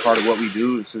 this is part of what we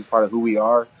do. This is part of who we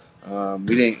are.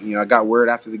 We didn't, I got word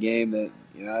after the game that.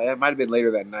 It might have been later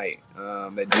that night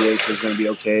that DH was going to be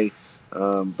okay.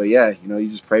 But yeah, you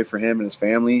just pray for him and his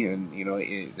family, and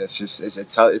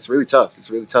it's really tough. It's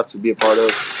really tough to be a part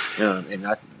of, and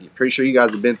I'm pretty sure you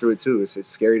guys have been through it too. It's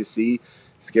scary to see.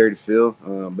 scary to feel,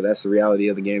 but that's the reality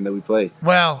of the game that we play.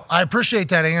 Well, I appreciate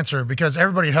that answer because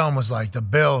everybody at home was like, the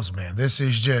Bills, man, this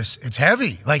is just, it's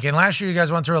heavy. Like, and last year you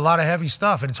guys went through a lot of heavy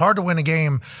stuff, and it's hard to win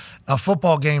a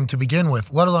football game to begin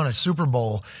with, let alone a Super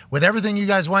Bowl. With everything you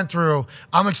guys went through,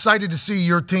 I'm excited to see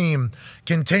your team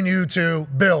continue to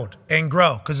build and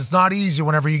grow because it's not easy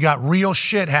whenever you got real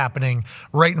shit happening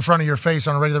right in front of your face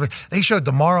on a regular basis. They showed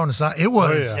tomorrow on the side. It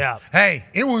was, hey,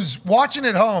 it was watching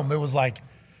at home. It was like,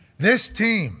 this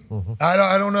team,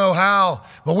 I don't know how,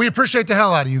 but we appreciate the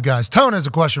hell out of you guys. Tone has a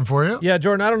question for you. Yeah,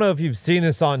 Jordan, I don't know if you've seen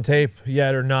this on tape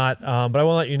yet or not, but I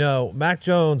want to let you know, Mac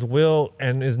Jones will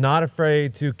and is not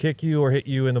afraid to kick you or hit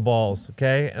you in the balls,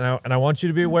 okay? And I want you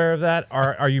to be aware of that.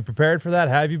 Are you prepared for that?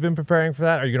 Have you been preparing for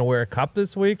that? Are you going to wear a cup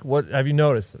this week? What have you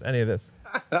noticed any of this?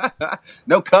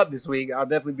 No cup this week. I'll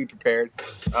definitely be prepared.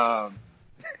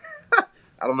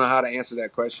 I don't know how to answer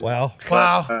that question. Well, please.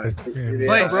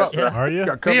 Are you?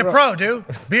 Be a pro, dude.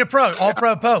 Be a pro. All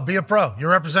pro. Be a pro. You're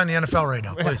representing the NFL right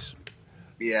now. Please.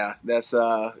 Yeah, that's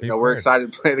we're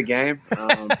excited to play the game.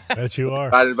 Bet you are.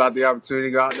 Excited about the opportunity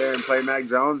to go out there and play Mac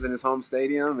Jones in his home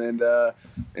stadium and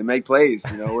make plays.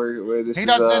 You know, he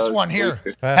does this one here.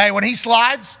 Hey, when he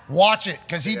slides, watch it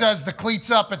because he does the cleats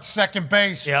up at second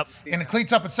base. Yep. And the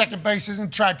cleats up at second base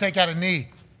isn't trying to take out a knee.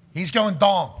 He's going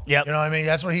Dahn. Yep. You know what I mean?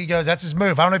 That's what he goes. That's his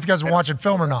move. I don't know if you guys have been watching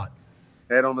film or not.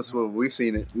 Head on the swivel. We've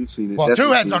seen it. Well, Definitely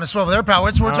two heads on a swivel. They're power.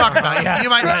 That's what we're talking about. You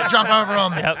might need to jump over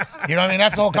them. Yep. You know what I mean?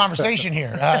 That's the whole conversation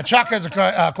here. Chuck has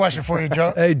a question for you,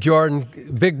 Joe. Hey, Jordan,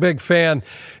 big fan.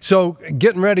 So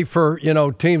getting ready for,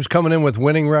 teams coming in with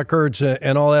winning records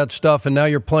and all that stuff, and now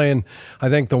you're playing, I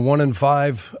think, the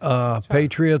 1-5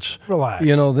 Patriots, Relax.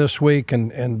 This week,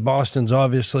 and Boston's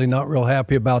obviously not real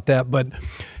happy about that. But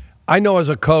I know as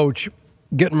a coach,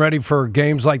 getting ready for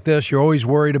games like this, you're always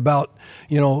worried about,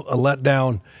 a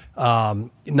letdown,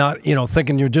 not,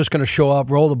 thinking you're just going to show up,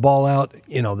 roll the ball out.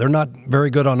 They're not very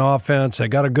good on offense. They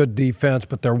got a good defense,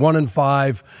 but they're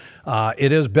 1-5.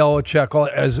 It is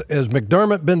Belichick. Has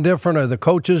McDermott been different? Are the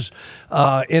coaches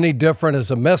any different? Has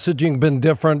the messaging been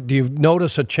different? Do you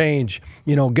notice a change,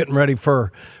 getting ready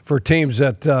for teams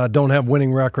that don't have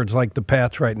winning records like the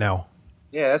Pats right now?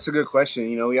 Yeah, that's a good question.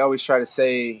 We always try to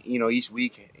say, each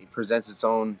week it presents its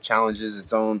own challenges,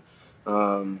 its own,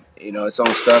 its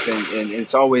own stuff, and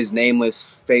it's always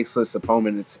nameless, faceless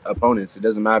opponents. It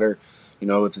doesn't matter,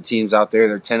 if the team's out there,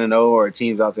 they're 10-0, or a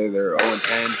team's out there, they're 0-10. At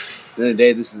the end of the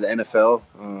day, this is the NFL.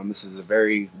 This is a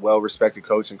very well-respected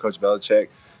coach, and Coach Belichick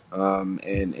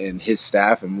and his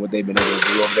staff and what they've been able to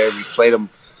do over there. We've played them,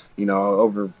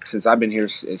 over since I've been here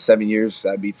 7 years.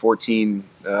 That'd be 14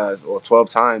 or 12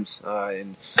 times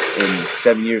in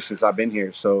 7 years since I've been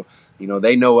here. So,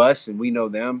 they know us and we know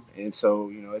them. And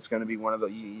so, it's going to be one of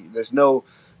the – there's no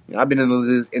 – I've been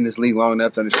in this league long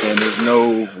enough to understand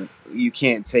you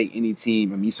can't take any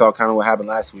team. I mean, you saw kind of what happened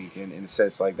last week in a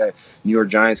sense like that. New York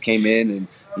Giants came in and,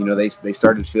 they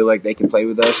started to feel like they can play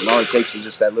with us. And all it takes is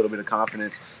just that little bit of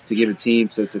confidence to get a team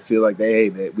to feel like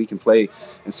that we can play.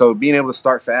 And so being able to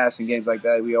start fast in games like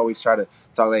that, we always try to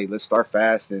talk, hey, let's start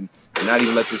fast and not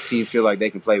even let this team feel like they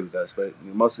can play with us. But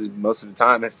most of the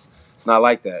time, it's not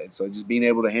like that. And so just being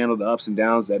able to handle the ups and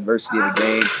downs, the adversity of the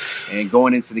game, and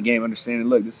going into the game understanding,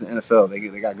 look, this is the NFL.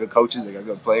 They got good coaches. They got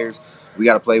good players. We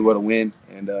got to play well to win.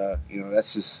 And,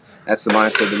 that's the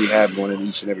mindset that we have going into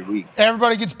each and every week.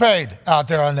 Everybody gets paid out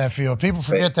there on that field. People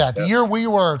forget that. The year we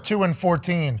were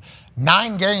 2-14,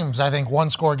 9 games, I think,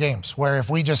 one-score games, where if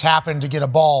we just happen to get a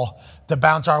ball to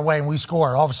bounce our way and we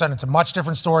score, all of a sudden it's a much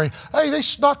different story. Hey, they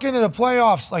snuck into the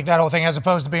playoffs, like that whole thing, as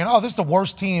opposed to being, this is the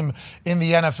worst team in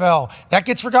the NFL. That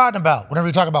gets forgotten about. Whenever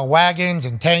you talk about wagons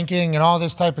and tanking and all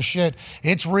this type of shit,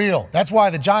 it's real. That's why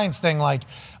the Giants thing,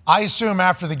 I assume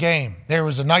after the game, there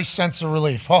was a nice sense of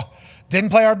relief.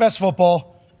 Didn't play our best football.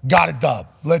 Got it dub.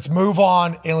 Let's move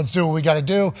on and let's do what we got to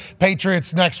do.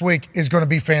 Patriots next week is going to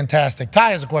be fantastic. Ty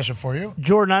has a question for you.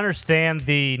 Jordan, I understand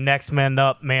the next man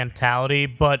up mentality,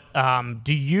 but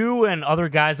do you and other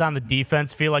guys on the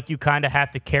defense feel like you kind of have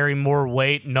to carry more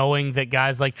weight knowing that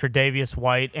guys like Tre'Davious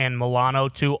White and Milano,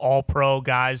 2 all-pro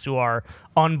guys who are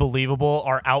unbelievable,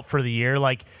 are out for the year?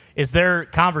 Is there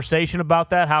conversation about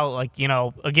that? How,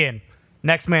 again,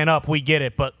 next man up, we get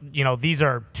it, but, these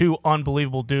are 2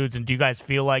 unbelievable dudes, and do you guys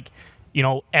feel like,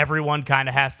 everyone kind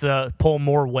of has to pull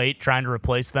more weight trying to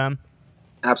replace them?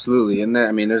 Absolutely, and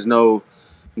there's no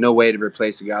way to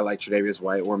replace a guy like Tre'Davious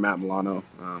White or Matt Milano,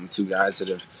 2 guys that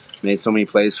have made so many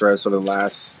plays for us over the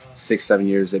last 6-7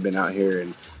 years they've been out here,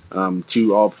 and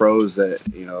 2 all-pros that,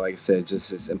 like I said,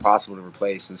 just it's impossible to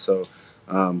replace, and so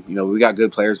we got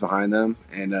good players behind them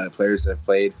and players that have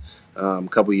played a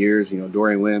couple years.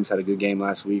 Dorian Williams had a good game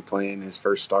last week playing his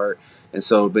first start. And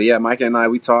so, but yeah, Mike and I,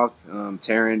 we talk,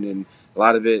 Taryn, and a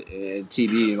lot of it, and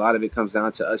TB, a lot of it comes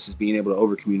down to us just being able to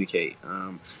over communicate.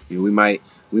 We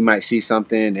might see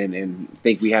something and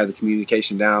think we have the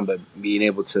communication down, but being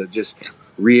able to just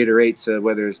reiterate to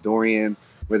whether it's Dorian,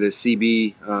 whether it's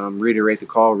CB, reiterate the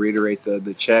call, reiterate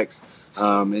the checks,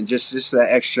 and just that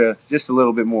extra, just a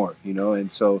little bit more,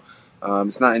 And so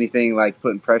it's not anything like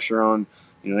putting pressure on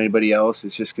anybody else.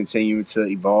 It's just continuing to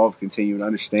evolve, continuing to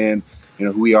understand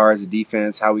who we are as a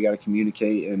defense, how we got to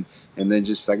communicate, and then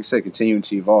just, like I said, continuing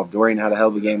to evolve. Dorian had a hell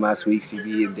of a game last week.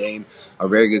 CB and Dane are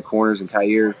very good corners, and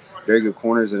Kyer, very good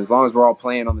corners. And as long as we're all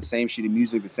playing on the same sheet of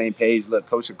music, the same page, look,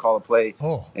 coach can call a play.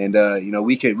 And,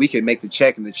 we could make the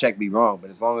check and the check be wrong. But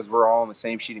as long as we're all on the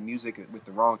same sheet of music with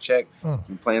the wrong check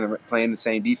and playing the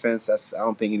same defense, I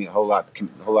don't think a whole lot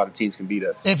of teams can beat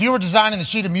us. If you were designing the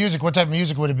sheet of music, what type of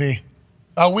music would it be?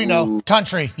 Oh, we know.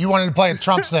 Country. You wanted to play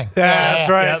Trump's thing. That's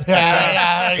right.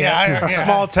 Yeah.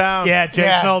 Small town. Yeah,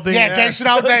 Jason Aldean. Yeah, Jason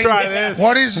Aldean. Let's try this.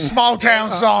 What is a small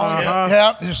town song?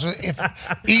 Yep. It's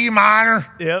E minor.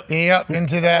 Yep.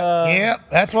 Into that. Yep.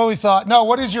 That's what we thought. No,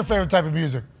 what is your favorite type of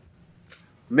music?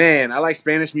 Man, I like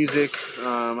Spanish music.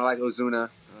 I like Ozuna.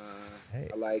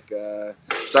 I like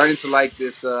starting to like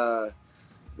this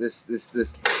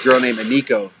this girl named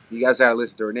Aniko. You guys gotta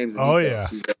listen to her. Her name's Aniko. Oh yeah.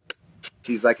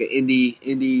 She's like an indie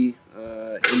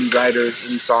writer,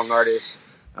 indie song artist.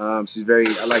 I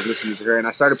like listening to her. And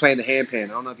I started playing the handpan. I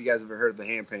don't know if you guys ever heard of the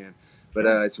handpan, but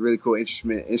it's a really cool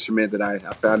instrument that I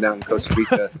found out in Costa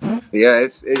Rica. Yeah,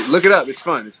 look it up. It's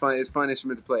fun. It's fun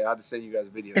instrument to play. I'll have to send you guys a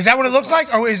video. Is that what it looks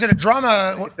like, or is it a drum?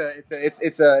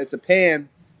 It's a pan.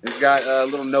 It's got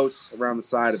little notes around the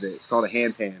side of it. It's called a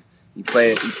handpan. You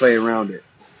play around it.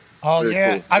 Oh really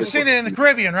yeah, cool. I've seen it in the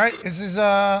Caribbean, right? This is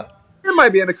It might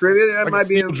be in the Caribbean. It Like might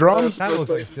be in drums. That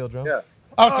looks like a steel drum. Yeah.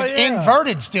 Oh, it's an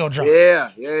inverted steel drum.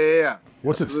 Yeah.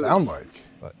 What's it sound like?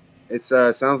 It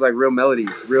sounds like real melodies,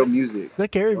 real music. Is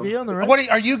that Gary Vee on the right? What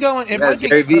are you going? It might be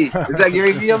Gary Vee. Is that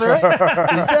Gary Vee on the right?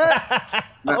 Is that?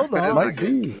 Hold It might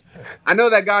be. I know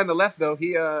that guy on the left though.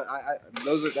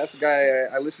 That's the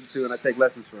guy I listen to and I take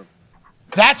lessons from.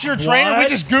 That's your trainer. We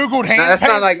just Googled handpan. No, that's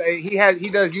not like he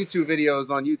does YouTube videos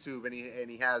on YouTube and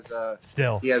he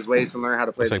has ways to learn how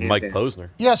to play. Looks like Mike Posner.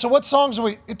 Yeah, so what songs do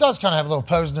we... It does kind of have a little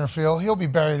Posner feel. He'll be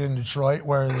buried in Detroit,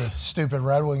 where the stupid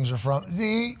Red Wings are from.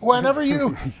 They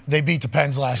beat the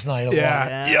Pens last night.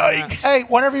 Yikes. Hey,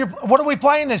 what are we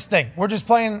playing this thing? We're just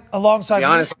playing alongside... To be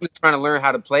honest, I'm just trying to learn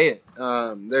how to play it.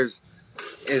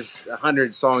 There's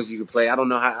 100 songs you can play. I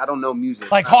don't know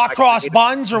music. Like Hot Cross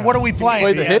Buns, or what are we playing?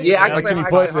 Play the hits? Yeah, I can play the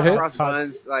Hot Cross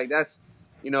Buns. Like that's...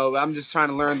 I'm just trying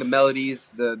to learn the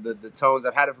melodies, the tones.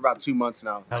 I've had it for about 2 months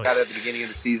now. I got it at the beginning of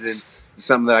the season. It's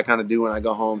something that I kind of do when I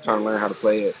go home, trying to learn how to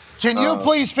play it. Can you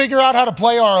please figure out how to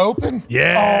play our open?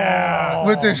 Yeah.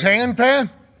 With this handpan?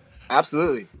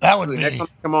 Absolutely. That would be... Next time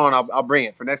I come on, I'll bring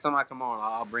it. For next time I come on,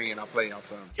 I'll bring it. I'll play y'all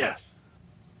some. Yes.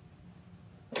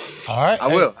 All right. I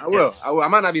will. I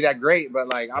might not be that great,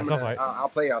 but I'll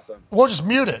play y'all some. We'll just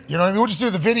mute it. You know what I mean? We'll just do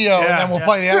the video and then we'll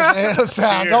play the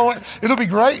sound. It'll be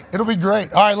great. It'll be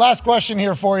great. All right, last question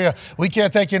here for you. We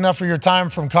can't thank you enough for your time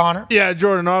from Connor. Yeah,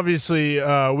 Jordan, obviously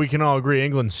we can all agree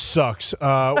England sucks.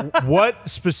 What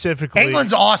specifically?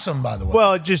 England's awesome, by the way.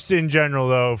 Well, just in general,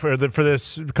 though, for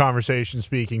this conversation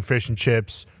speaking, fish and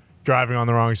chips, driving on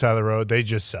the wrong side of the road, they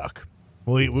just suck.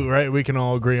 We can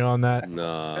all agree on that.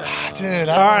 No, dude.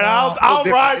 All right, I'll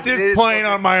ride this plane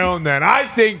on my own then. I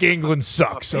think England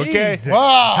sucks. Okay.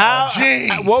 Wow.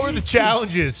 What were the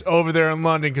challenges over there in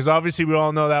London? Because obviously we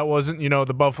all know that wasn't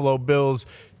the Buffalo Bills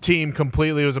team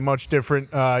completely. It was a much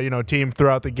different team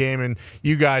throughout the game, and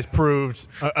you guys proved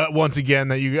once again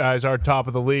that you guys are top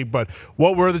of the league. But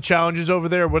what were the challenges over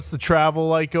there? What's the travel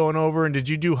like going over? And did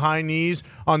you do high knees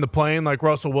on the plane like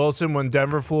Russell Wilson when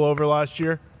Denver flew over last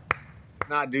year?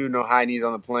 Not do no high knees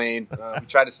on the plane. We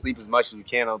try to sleep as much as we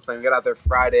can on the plane. We got out there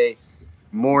Friday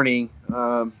morning.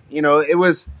 It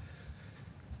was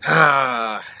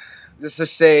just to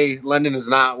say London is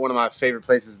not one of my favorite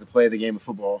places to play the game of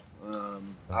football.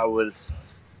 I would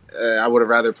have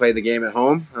rather played the game at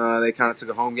home. They kind of took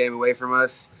a home game away from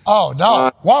us. Oh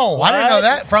no! Whoa! I didn't know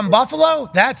that. From Buffalo?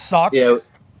 That sucks.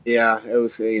 Yeah, it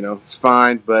was, it's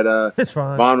fine, but it's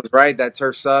fine. Vaughn was right. That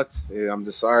turf sucked. I'm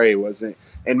just sorry it wasn't.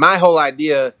 And my whole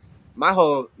idea,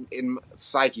 in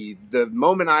psyche, the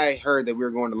moment I heard that we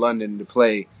were going to London to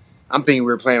play, I'm thinking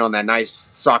we were playing on that nice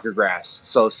soccer grass.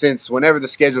 So since whenever the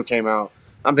schedule came out,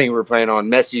 I'm thinking we were playing on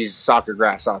Messi's soccer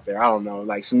grass out there. I don't know,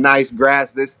 like some nice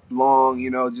grass this long,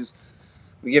 just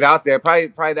we get out there,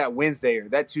 probably that Wednesday or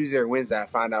that Tuesday or Wednesday, I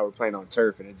find out we're playing on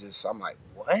turf, and I'm like,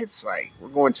 what? It's like we're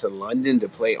going to London to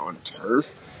play on turf.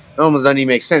 It almost doesn't even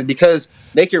make sense because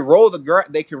they can roll the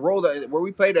where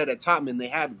we played at Tottenham. They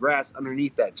have grass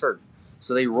underneath that turf,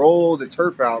 so they roll the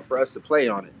turf out for us to play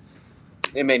on it.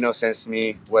 It made no sense to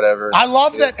me. Whatever. I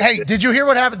love that. Hey, did you hear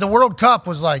what happened? The World Cup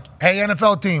was like, hey,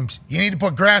 NFL teams, you need to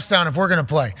put grass down if we're going to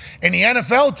play. And the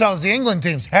NFL tells the England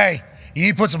teams, hey, you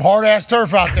need to put some hard ass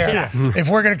turf out there if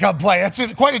we're going to come play.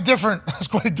 That's quite a different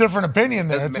opinion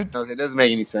there. It doesn't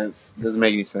make any sense. It doesn't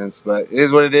make any sense. But it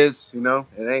is what it is. You know,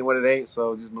 it ain't what it ain't.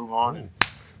 So just move on and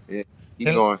keep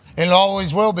going. And it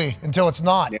always will be until it's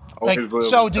not.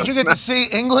 So did you get to see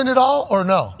England at all or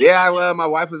no? Yeah, well, my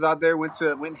wife was out there. Went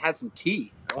and had some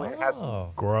tea. Had some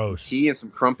gross tea and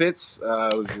some crumpets.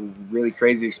 It was a really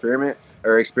crazy experience.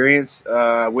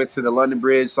 Went to the London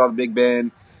Bridge, saw the Big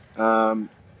Ben.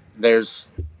 There's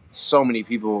so many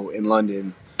people in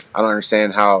London. I don't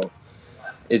understand how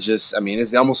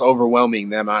it's almost overwhelming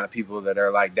the amount of people that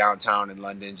are like downtown in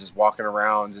London, just walking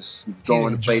around, just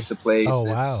going to place to place. Oh,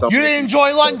 wow. You didn't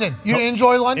enjoy London? You didn't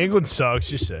enjoy London? England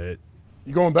sucks. You say it.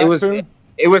 You going back soon?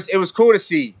 It was cool to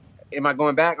see. Am I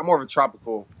going back? I'm more of a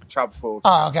tropical.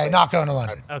 Oh, okay. Not going to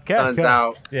London. Okay. Sun's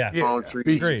out. Beach. Palm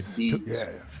trees. Beach.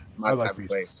 My type of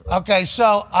place. Okay,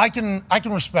 so I can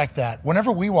respect that.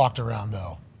 Whenever we walked around,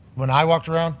 though, when I walked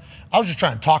around, I was just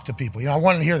trying to talk to people. You know, I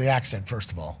wanted to hear the accent,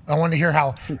 first of all. I wanted to hear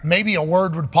how maybe a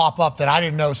word would pop up that I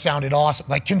didn't know sounded awesome,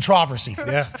 like controversy, for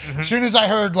instance. As soon as I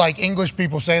heard, like, English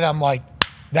people say that, I'm like,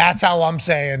 that's how I'm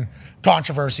saying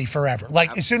controversy forever.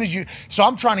 Like, as soon as you... So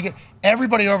I'm trying to get...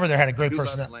 Everybody over there had a great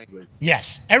personality.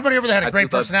 Yes. Everybody over there had a great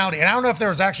personality. And I don't know if they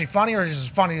was actually funny or just as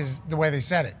funny as the way they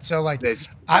said it. So, like,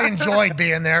 I enjoyed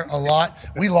being there a lot.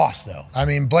 We lost, though. I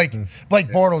mean, Blake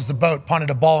Bortles, the boat,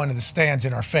 punted a ball into the stands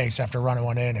in our face after running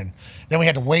one in. And then we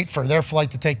had to wait for their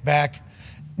flight to take back.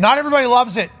 Not everybody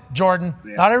loves it, Jordan.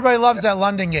 Yeah. Not everybody loves that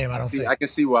London game, I don't think. I can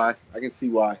see why. I can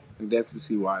definitely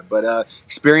see why. But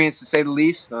experience, to say the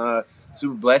least.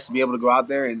 Super blessed to be able to go out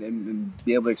there and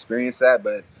be able to experience that.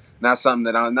 But not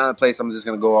something not a place I'm just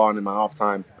going to go on in my off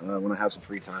time when I have some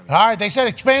free time. All right, they said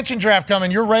expansion draft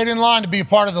coming. You're right in line to be a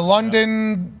part of the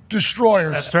London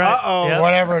Destroyers. That's right. Yep.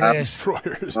 Whatever it is.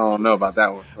 Destroyers. I don't know about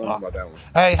that one.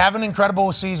 Hey, have an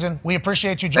incredible season. We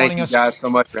appreciate you joining us. Thank you guys so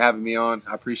much for having me on.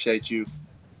 I appreciate you.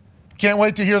 Can't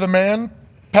wait to hear the man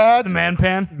pad. The man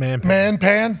pan. Man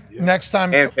pan. Yeah. Next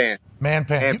time. Man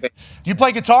pan. Do you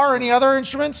play guitar or any other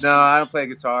instruments? No, I don't play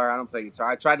guitar.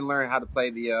 I tried to learn how to play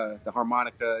the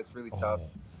harmonica. It's really tough.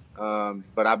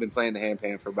 But I've been playing the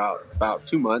handpan for about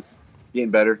 2 months. Getting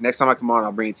better. Next time I come on,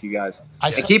 I'll bring it to you guys.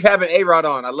 And keep having A-Rod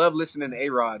on. I love listening to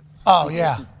A-Rod. Oh,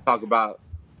 yeah. Talk about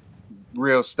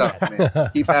real stuff, man. So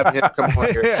keep having him come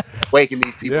on here, waking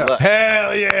these people up.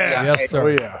 Hell yeah. Yes, sir. Oh,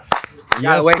 yeah.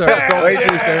 Gotta wake up.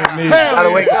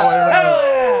 Gotta wake up.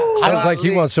 Sounds like he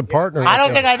wants to partner. I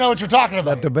don't think I know what you're talking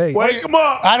about. That debate. Wake him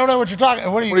up. I don't know what you're talking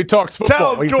about. When he talks football,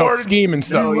 Tell him, Jordan. Scheme and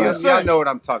stuff. Y'all know what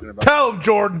I'm talking about. Tell him,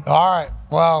 Jordan. All right.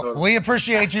 Well, we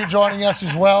appreciate you joining us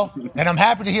as well. And I'm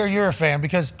happy to hear you're a fan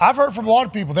because I've heard from a lot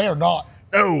of people they are not.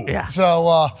 Oh. Yeah.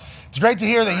 So it's great to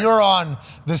hear that you're on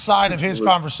the side of his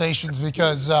conversations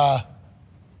because, I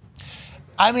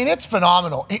mean, it's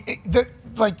phenomenal.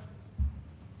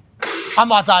 I'm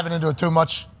not diving into it too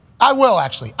much. I will,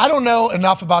 actually. I don't know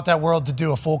enough about that world to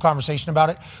do a full conversation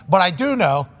about it, but I do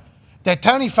know that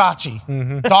Tony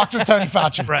Fauci, Dr. Tony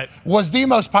Fauci, was the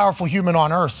most powerful human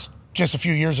on earth just a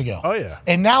few years ago. Oh, yeah.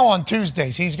 And now on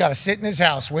Tuesdays, he's got to sit in his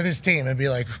house with his team and be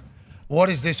like, what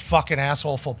is this fucking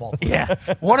asshole football? Yeah.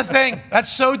 What a thing.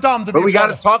 That's so dumb to be. But we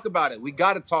got to talk about it. We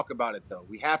got to talk about it, though.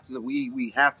 We have to.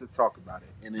 We have to talk about it,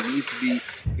 and it needs to be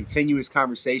a continuous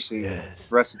conversation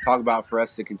for us to talk about, for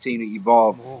us to continue to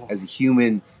evolve as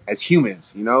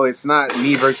humans. You know, it's not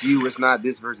me versus you. It's not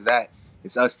this versus that.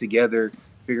 It's us together,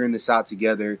 figuring this out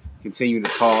together, continue to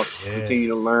talk, continue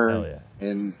to learn,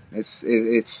 and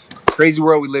it's crazy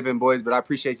world we live in, boys. But I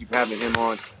appreciate you having him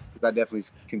on. I definitely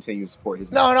continue to support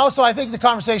his. No, and also I think the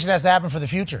conversation has to happen for the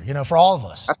future, you know, for all of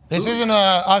us. Absolutely. This isn't a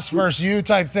us versus you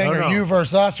type thing, or you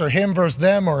versus us, or him versus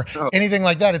them, or anything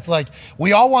like that. It's like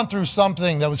we all went through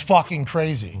something that was fucking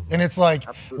crazy. And it's like,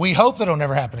 we hope that it'll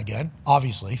never happen again,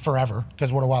 obviously, forever,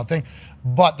 because what a wild thing.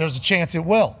 But there's a chance it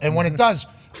will. And when it does,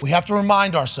 we have to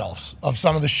remind ourselves of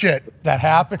some of the shit that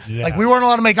happened. Yeah. Like, we weren't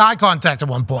allowed to make eye contact at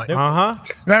one point.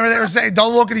 Remember they were saying,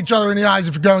 don't look at each other in the eyes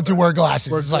if you're going to wear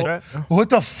glasses. It's like, what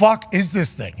the fuck is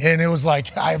this thing? And it was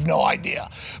like, I have no idea.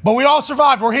 But we all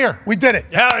survived. We're here. We did it.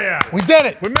 Hell yeah. We did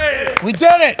it. We made it. We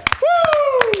did it.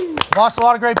 Woo! Lost a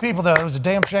lot of great people, though. It was a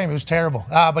damn shame. It was terrible.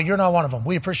 But you're not one of them.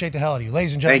 We appreciate the hell out of you.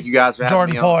 Ladies and gentlemen, thank you guys for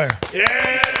Jordan having me Poyer.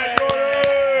 Yeah.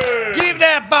 Give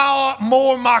that boy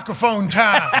more microphone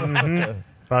time.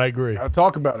 I agree. I'll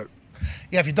talk about it.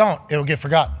 Yeah, if you don't, it'll get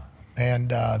forgotten. And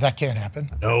that can't happen.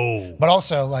 No. But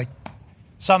also, like,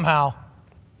 somehow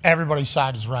everybody's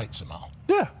side is right somehow.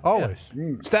 Yeah, always.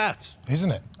 Stats.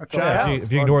 Isn't it?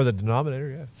 If you ignore the denominator,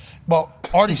 yeah. Well,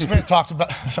 Artie Smith talked about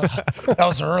that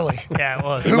was early. Yeah, it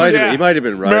was. He might have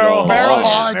been right. Merrill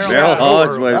Hodge. Merrill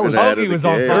Hodge might have been ahead of the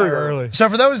game. early. So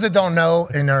for those that don't know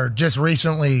and are just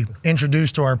recently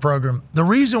introduced to our program, the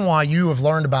reason why you have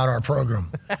learned about our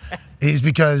program is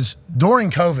because during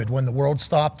COVID, when the world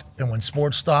stopped and when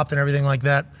sports stopped and everything like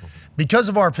that, because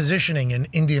of our positioning in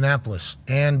Indianapolis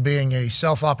and being a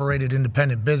self-operated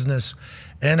independent business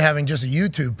and having just a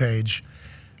YouTube page,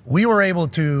 we were able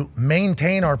to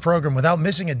maintain our program without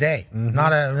missing a day.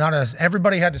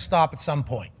 Everybody had to stop at some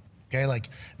point. Okay, like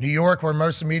New York, where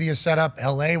most of the media is set up,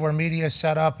 LA, where media is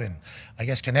set up, and I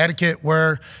guess Connecticut,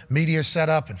 where media is set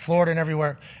up, and Florida and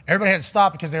everywhere. Everybody had to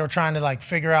stop because they were trying to like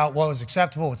figure out what was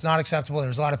acceptable, what's not acceptable. There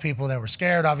was a lot of people that were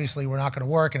scared. Obviously, we're not going to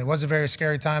work, and it was a very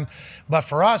scary time. But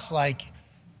for us, like,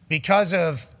 because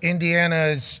of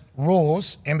Indiana's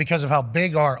rules and because of how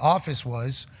big our office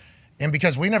was, and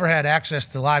because we never had access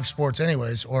to live sports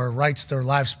anyways, or rights to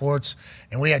live sports,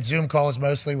 and we had Zoom calls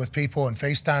mostly with people and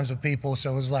FaceTimes with people.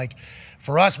 So it was like,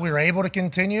 for us, we were able to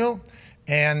continue,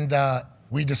 and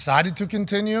we decided to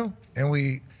continue, and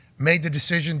we made the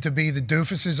decision to be the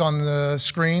doofuses on the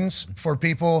screens for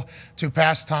people to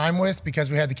pass time with because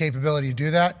we had the capability to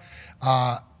do that.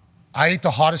 I ate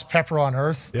the hottest pepper on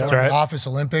earth during the Office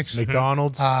Olympics.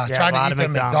 McDonald's. Tried to eat the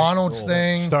McDonald's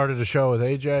thing. Started a show with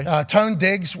AJ. Tone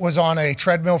Diggs was on a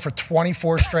treadmill for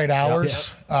 24 straight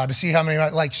hours to see how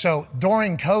many. So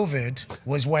during COVID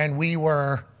was when we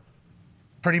were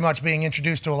pretty much being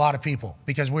introduced to a lot of people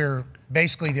because we were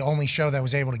basically the only show that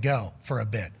was able to go for a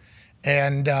bit.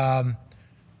 And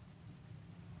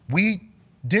we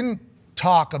didn't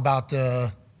talk about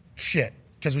the shit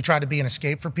because we tried to be an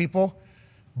escape for people.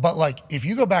 But like, if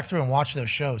you go back through and watch those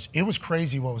shows, it was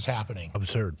crazy what was happening.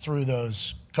 Absurd. Through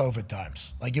those COVID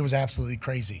times. Like, it was absolutely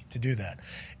crazy to do that.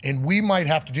 And we might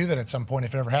have to do that at some point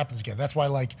if it ever happens again. That's why,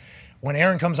 like, when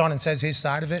Aaron comes on and says his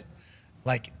side of it,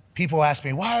 like, people ask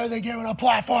me, why are they giving a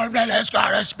platform that has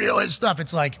got to spew his stuff?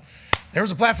 It's like, there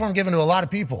was a platform given to a lot of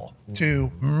people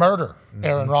to murder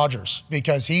Aaron Rodgers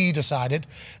because he decided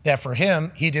that for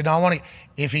him, he did not want to.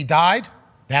 If he died,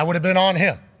 that would have been on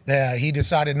him. He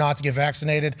decided not to get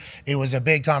vaccinated. It was a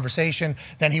big conversation.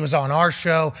 Then he was on our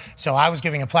show. So I was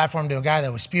giving a platform to a guy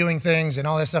that was spewing things and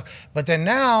all this stuff. But then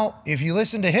now, if you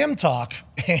listen to him talk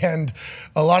and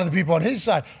a lot of the people on his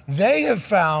side, they have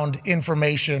found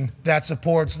information that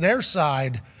supports their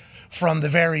side from the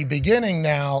very beginning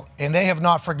now. And they have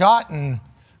not forgotten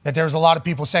that there's a lot of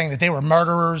people saying that they were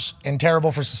murderers and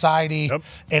terrible for society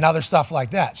and other stuff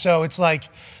like that. So it's like,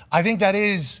 I think that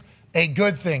is a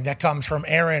good thing that comes from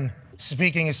Aaron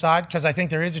speaking aside, because I think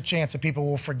there is a chance that people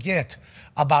will forget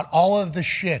about all of the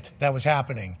shit that was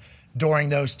happening during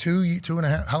those two and a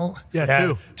half, how?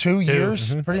 Yeah, two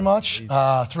years, pretty much,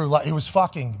 it was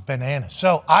fucking bananas.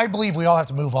 So I believe we all have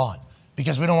to move on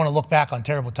because we don't want to look back on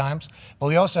terrible times, but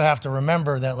we also have to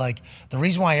remember that, like, the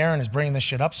reason why Aaron is bringing this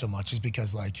shit up so much is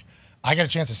because, like, I got a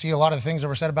chance to see a lot of the things that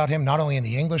were said about him, not only in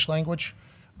the English language,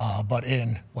 but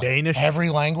in Danish, every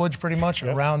language pretty much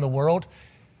around the world.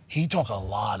 He took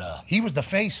he was the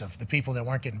face of the people that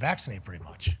weren't getting vaccinated pretty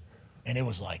much. And it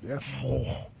was like,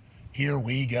 oh, here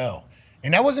we go.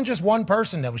 And that wasn't just one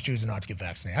person that was choosing not to get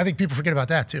vaccinated. I think people forget about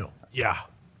that too. Yeah.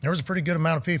 There was a pretty good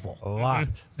amount of people. A lot.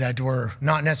 That were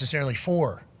not necessarily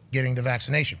for getting the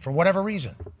vaccination for whatever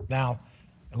reason. Now,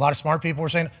 a lot of smart people were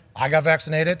saying, I got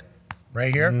vaccinated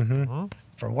right here.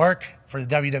 For work, for the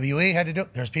WWE, had to do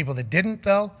it. There's people that didn't,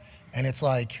 though, and it's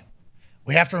like,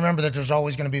 we have to remember that there's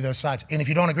always going to be those sides. And if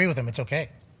you don't agree with them, it's okay.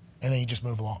 And then you just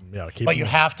move along. Yeah, but you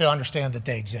have to understand that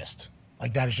they exist.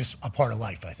 Like, that is just a part of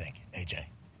life, I think, AJ.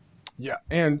 Yeah,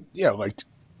 and, like,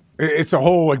 it's a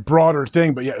whole, like, broader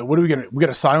thing, but, yeah, what are we going to – we got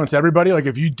to silence everybody? Like,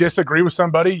 if you disagree with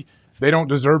somebody, they don't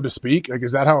deserve to speak? Like,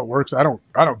 is that how it works? I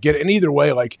don't get it. And either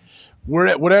way, like, we're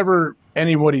at whatever –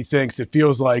 anybody thinks, it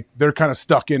feels like they're kind of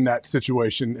stuck in that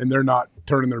situation and they're not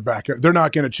turning their back. They're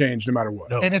not going to change no matter what.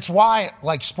 No. And it's why,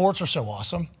 like, sports are so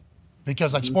awesome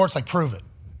because, like, sports, like, prove it.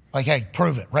 Like, hey,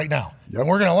 prove it right now. And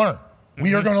we're going to learn.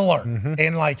 We are going to learn.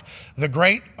 And, like, the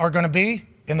great are going to be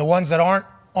and the ones that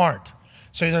aren't.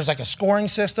 So there's, like, a scoring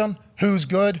system. Who's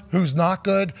good, who's not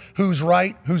good, who's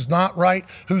right, who's not right,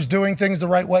 who's doing things the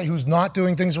right way, who's not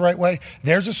doing things the right way.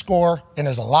 There's a score, and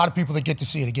there's a lot of people that get to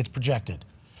see it. It gets projected.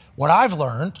 What I've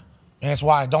learned, and it's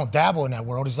why I don't dabble in that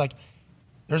world, is like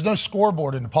there's no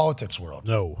scoreboard in the politics world.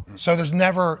 No. So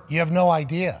you have no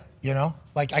idea You know,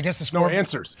 like I guess the No score.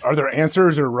 answers. Are there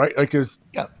answers or right? Like,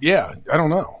 yeah, I don't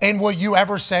know. And will you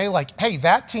ever say like, hey,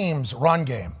 that team's run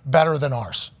game better than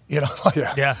ours? You know, like,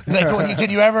 Yeah. like, can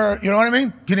you ever? You know what I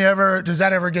mean? Can you ever? Does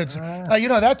that ever get? You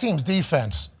know, that team's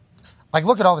defense. Like,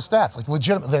 look at all the stats. Like,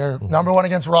 legitimate. They're number one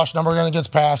against rush, number one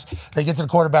against pass. They get to the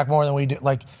quarterback more than we do.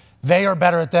 Like, they are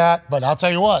better at that. But I'll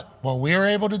tell you what we are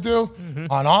able to do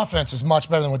on offense is much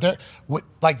better than what they're.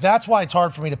 Like, that's why it's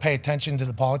hard for me to pay attention to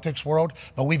the politics world.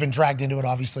 But we've been dragged into it,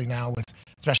 obviously, now with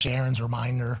especially Aaron's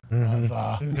reminder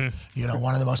of, you know,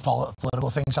 one of the most political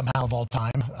things somehow of all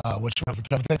time, which was the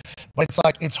COVID thing. But it's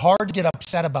like, it's hard to get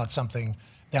upset about something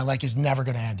that like is never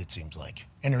going to end, it seems like.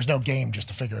 And there's no game just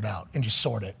to figure it out and just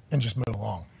sort it and just move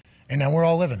along. And now we're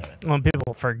all living in it. When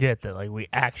people forget that, like, we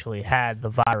actually had the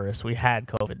virus, we had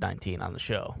COVID-19 on the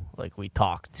show. Like, we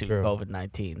talked to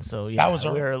COVID-19, so yeah, that was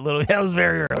that was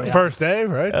very early. First day,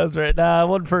 right? That was right. Nah, it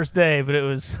wasn't first day, but it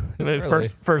was maybe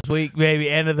first week, maybe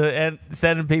end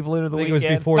sending people into the weekend. It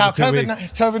was before now, the 2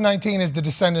 weeks. COVID-19 is the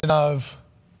descendant of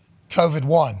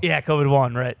COVID-1. Yeah,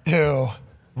 COVID-1, right. Ew,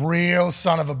 real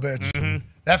son of a bitch.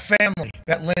 That family,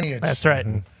 that lineage. That's right.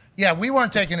 Yeah, we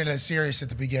weren't taking it as serious at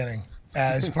the beginning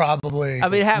as probably. I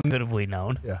mean, how could have we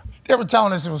known? Yeah. They were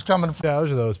telling us it was coming from. Yeah,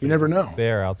 those are those people. You never know.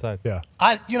 They are outside. Yeah.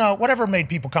 You know, whatever made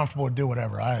people comfortable to do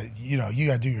whatever. You know, you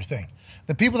got to do your thing.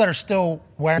 The people that are still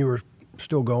wearing. You were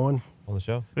still going on the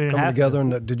show? Coming together,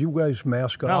 and did you guys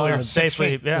mask up? No, we were 6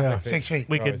 safely. feet. Yeah, 6 feet.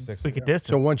 We could distance.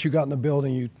 So once you got in the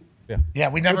building, you. Yeah,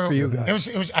 we never. Good for you guys.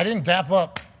 It was. I didn't dap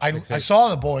up. I saw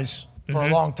the boys for a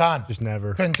long time. Just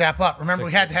never. Couldn't dap up. Remember,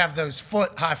 we had to have those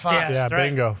foot high fives. Yeah,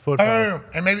 bingo. Foot Boom, five.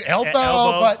 and maybe elbow,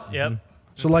 Elbows, but yep.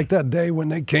 So like that day when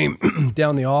they came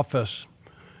down the office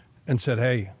and said,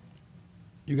 "Hey,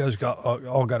 you guys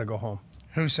all got to go home."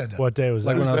 Who said that? What day was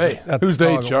Like that? when I was at Whose the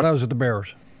day, Chicago, Chuck? when I was at the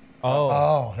Bears.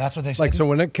 Oh, that's what they said. Like so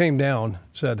when it came down,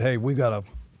 said, "Hey, we got to."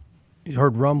 You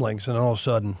heard rumblings, and all of a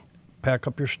sudden, pack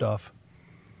up your stuff,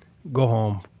 go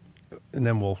home, and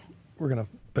then we're gonna.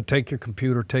 But take your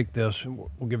computer, take this, and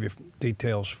we'll give you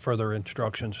details, further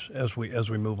instructions as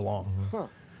we move along.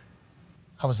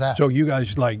 How was that? So you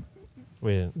guys like.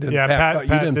 We didn't. Yeah, Pat you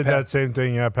didn't did that same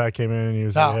thing. Yeah, Pat came in and he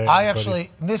was No, like, hey, I everybody.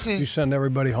 actually. This You is. send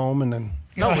everybody home, and then.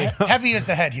 You know, heavy is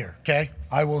the head here, okay?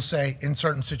 I will say in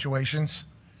certain situations.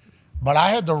 But I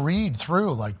had to read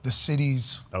through, like, the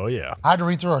city's... Oh, yeah. I had to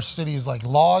read through our city's, like,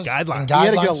 laws Guidelines. and You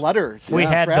had to guidelines. get a letter. To We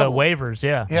had travel. the waivers,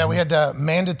 yeah. Yeah, we had to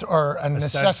mandatory or a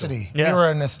necessity. Yeah. We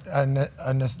were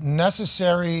a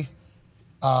necessary...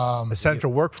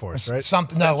 Essential workforce, right?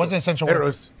 Something. No, it wasn't essential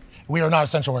workforce. We are not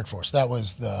essential workforce. That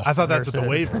was the... I thought that's what the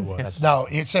waiver was. No,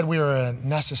 it said we were a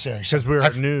necessary. Because we were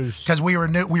at news. Because we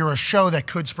were a show that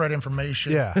could spread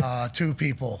information to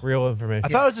people. Real information. I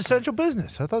thought it was essential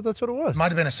business. I thought that's what it was. Might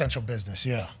have been essential business,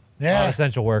 yeah. Not Yeah.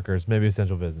 essential workers, maybe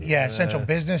essential business. Yeah, essential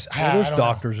business. I There's don't know.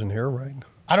 doctors in here, right?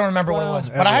 I don't remember what it was,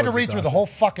 but I had to everyone's read a through the whole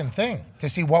fucking thing to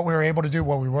see what we were able to do,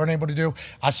 what we weren't able to do.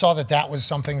 I saw that was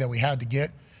something that we had to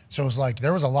get. So it was like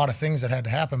there was a lot of things that had to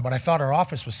happen, but I thought our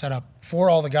office was set up for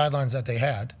all the guidelines that they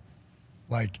had.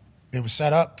 Like it was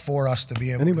set up for us to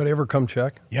be able. Anybody ever come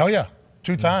check? Yeah, oh yeah,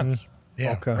 2 times.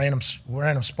 Yeah, Okay.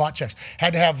 random spot checks.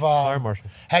 Had to have Fire marshal.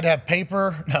 Had to have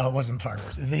paper. No, it wasn't fire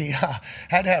marshal.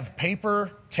 Had to have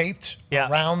paper taped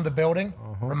around the building,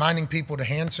 reminding people to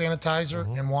hand sanitizer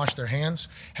and wash their hands.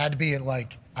 Had to be at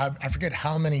like I forget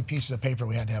how many pieces of paper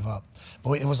we had to have up,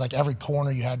 but it was like every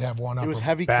corner you had to have one up. It was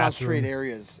heavy bathroom. concentrated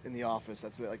areas in the office.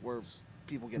 That's like where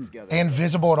people get together. And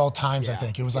visible at all times, I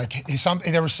think. It was like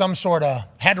there was some sort of,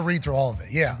 had to read through all of it,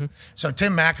 yeah. So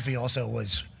Tim McAfee also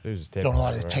was just doing a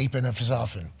lot of the taping of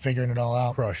stuff and figuring it all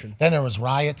out. Crushing. Then there was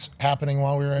riots happening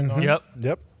while we were in there.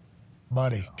 Yep.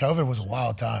 Buddy, COVID was a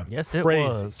wild time. Yes, it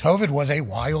Crazy. was. COVID was a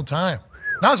wild time.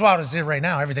 Not as wild as it is right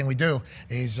now. Everything we do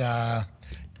is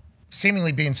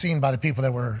seemingly being seen by the people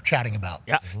that we're chatting about.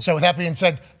 Yeah. So with that being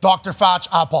said, Dr. Fauci,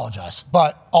 I apologize.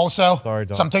 But also, Sorry,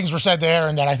 Doc. some things were said there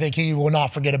and that I think he will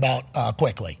not forget about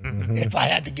quickly, if I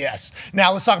had to guess.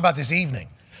 Now, let's talk about this evening.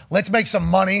 Let's make some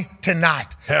money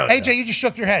tonight. Hell AJ, yeah. you just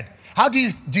shook your head. How do you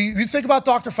think about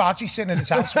Dr. Fauci sitting in his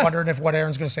house wondering if what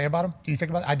Aaron's going to say about him? Do you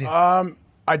think about it? I did.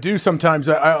 I do sometimes.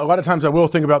 A lot of times I will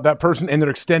think about that person and their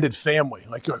extended family.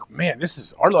 Like, you're like, man,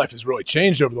 our life has really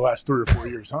changed over the last 3 or 4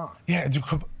 years, huh? Yeah,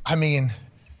 I mean,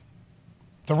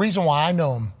 the reason why I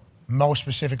know him most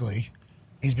specifically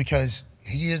is because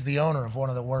he is the owner of one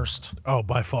of the worst. Oh,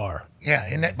 by far.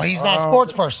 Yeah, but he's not a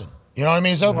sports person. You know what I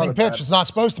mean? His opening pitch is not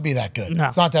supposed to be that good. No.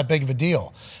 It's not that big of a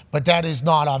deal. But that is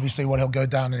not obviously what he'll go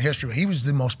down in history. He was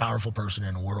the most powerful person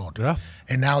in the world. Yeah.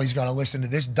 And now he's got to listen to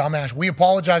this dumbass. We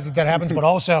apologize that happens, but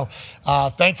also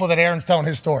thankful that Aaron's telling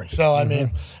his story. So, I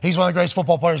mean, he's one of the greatest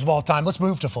football players of all time. Let's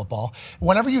move to football.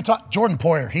 Whenever you talk, Jordan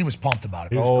Poyer, he was pumped about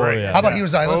it. He was great. How about he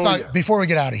was like, before we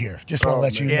get out of here, just want to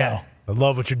let you know. I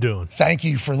love what you're doing. Thank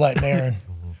you for letting Aaron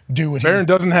do what Aaron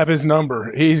doesn't have his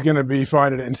number. He's going to be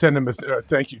finding it and send him a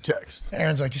thank you text.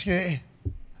 Aaron's like, just get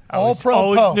all pro.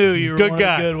 Always knew you were Good one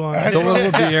guy. of the good ones.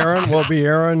 So will be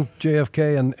Aaron,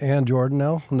 JFK, and Jordan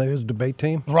now in his debate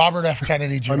team? Robert F.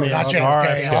 Kennedy Jr., not JFK,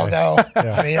 right, although,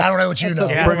 I mean, I don't know what you know.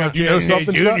 Bring up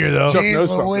JFK Jr., though.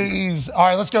 Jeez Louise. All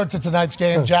right, let's go to tonight's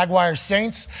game.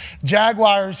 Jaguars-Saints.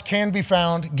 Jaguars can be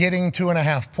found getting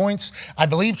 2.5 points. I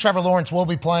believe Trevor Lawrence will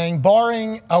be playing,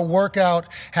 barring a workout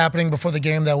happening before the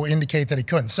game that will indicate that he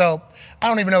couldn't. So I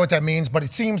don't even know what that means, but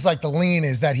it seems like the lean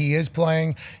is that he is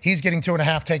playing. He's getting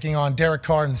 2.5, taking on Derek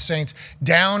Carr and the Saints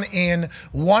down in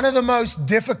one of the most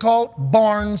difficult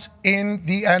barns in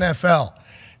the NFL.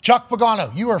 Chuck Pagano,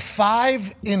 you are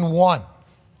 5-1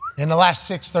 in the last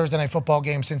 6 Thursday Night Football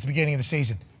games since the beginning of the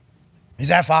season. Is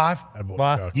that 5?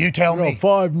 You tell me.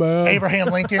 5, man. Abraham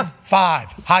Lincoln,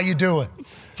 5. How you doing?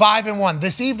 5-1.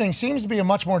 This evening seems to be a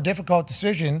much more difficult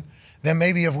decision than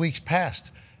maybe of weeks past.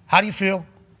 How do you feel?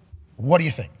 What do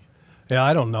you think? Yeah,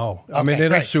 I don't know. I Okay, mean, it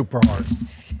great. is super hard.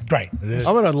 Great. I'm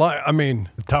going to lie. I mean,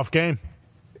 tough game.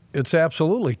 It's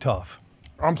absolutely tough.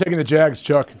 I'm taking the Jags,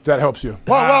 Chuck, if that helps you.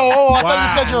 Whoa. I thought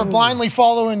you said you were blindly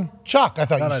following Chuck. I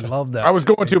thought you said. I love that. I was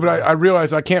going to, but I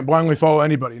realized I can't blindly follow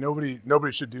anybody. Nobody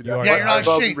should do that. Yeah, you're not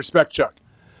I love and respect Chuck.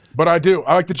 But I do.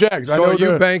 I like the Jags. I So know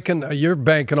you're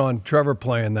banking on Trevor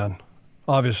playing then,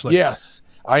 obviously. Yes,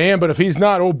 I am. But if he's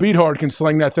not, old Beathard can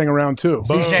sling that thing around too.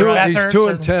 He's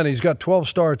 2-10. He's got 12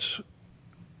 starts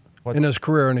in his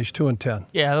career, and he's 2-10.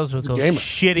 Yeah, those were those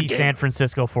shitty San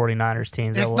Francisco 49ers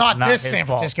teams. It's That was not this his San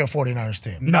fault. Francisco 49ers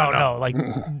team. No, like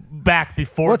back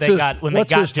before they got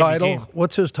Jimmy G.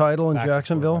 What's his title in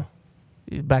Jacksonville?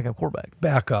 He's backup quarterback.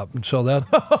 Backup. And so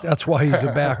that's why he's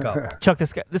a backup. Chuck,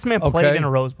 this man played in a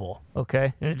Rose Bowl.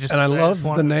 Okay, and I love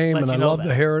the name, and I love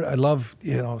the hair. I love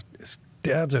his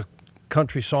dad's a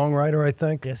country songwriter, I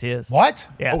think. Yes, he is. What?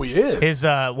 Yeah. Oh, he is. His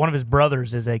one of his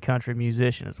brothers is a country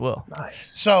musician as well.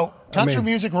 Nice. So country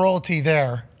music royalty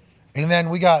there, and then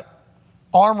we got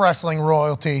arm wrestling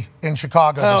royalty in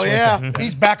Chicago this weekend.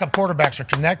 These backup quarterbacks are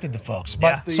connected to folks.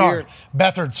 But sorry,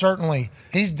 Beathard certainly.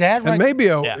 He's dad. And maybe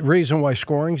a reason why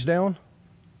scoring's down.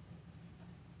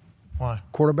 Why?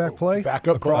 Quarterback play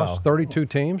backup across 32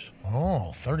 teams.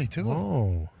 Oh, 32 of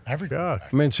them. Every I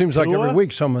mean, it seems like every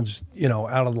week someone's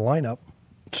out of the lineup.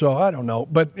 So I don't know,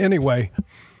 but anyway,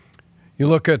 you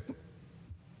look at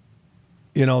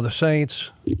the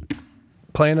Saints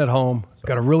playing at home,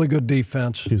 got a really good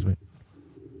defense. Excuse me.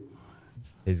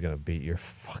 He's gonna beat your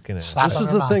fucking ass. This is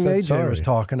the thing AJ was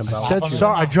talking about. I said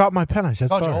sorry. I dropped my pen. I said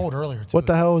Called you sorry. old earlier, too. What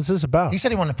the hell is this about? He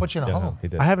said he wanted to put you in a home. He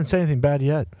did. I haven't said anything bad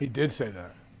yet. He did say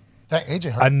that. That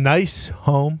AJ heard. A nice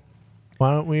home.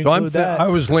 Why don't we So include that? I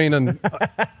was leaning.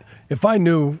 If I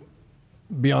knew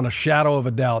beyond a shadow of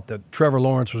a doubt that Trevor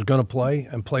Lawrence was going to play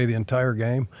and play the entire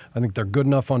game, I think they're good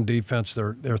enough on defense.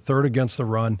 They're third against the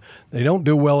run. They don't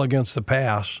do well against the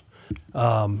pass,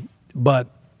 but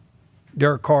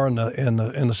Derek Carr in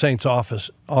the Saints'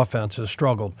 offense has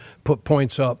struggled. Put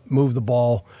points up, move the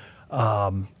ball.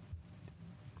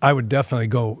 I would definitely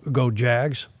go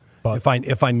Jags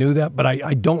if I knew that, but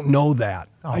I don't know that.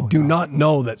 I do not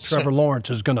know that Trevor Lawrence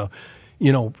is going to,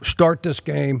 start this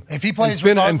game if he plays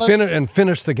and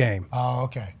finish the game. Oh,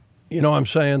 okay. You know what I'm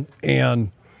saying?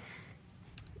 And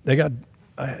they got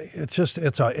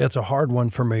it's a hard one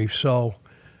for me. So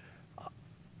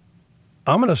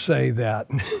I'm going to say that.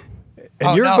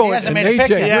 And you're going. He hasn't and made a AJ,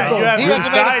 pick yet. you're going. He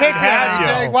hasn't made a pick yet.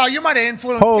 AJ. Wow, you might have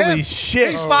influenced him. Holy shit.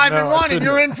 He's 5-1, and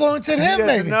you're influencing him,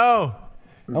 maybe. No.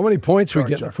 How many points we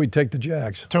get if we take the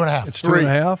Jags? 2.5. It's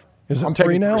 2.5. Is it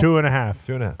 3 now? 2.5.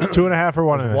 2.5. 2.5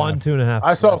 or 1.5. 1.5.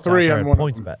 I saw 3 on one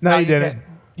points bet. No, you didn't.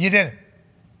 You didn't.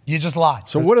 You just lied.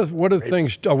 So what are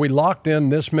things? Are we locked in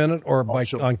this minute or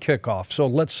on kickoff? So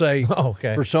let's say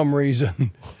for some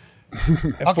reason.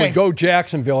 If we go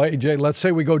Jacksonville, AJ, let's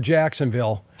say we go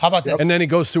Jacksonville. How about this? And then he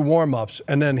goes through warm-ups,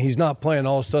 and then he's not playing.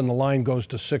 All of a sudden, the line goes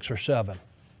to 6 or 7.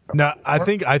 No,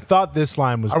 I thought this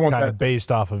line was kind of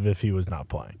based off of if he was not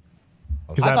playing.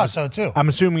 I thought so too. I'm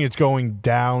assuming it's going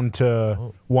down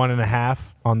to 1.5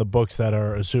 on the books that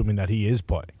are assuming that he is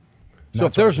playing. So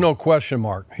if there's no question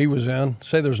mark, he was in.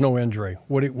 Say there's no injury.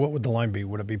 What would the line be?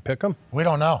 Would it be pick him? We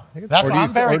don't know. That's why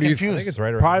I'm very confused. I think it's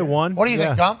right around Probably 1. What do you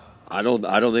think, Gump? I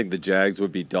don't think the Jags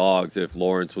would be dogs if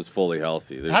Lawrence was fully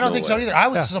healthy. There's I don't no think way. so either. I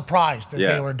was surprised that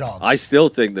Yeah. they were dogs. I still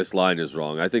think this line is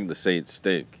wrong. I think the Saints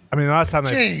stink. I mean, the last time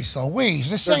Jeez Louise, the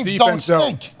Their Saints don't defense, though,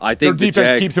 stink. I think Their the defense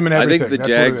Jags keeps them in I think everything. the That's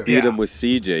what Jags it is. beat him with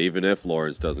CJ, even if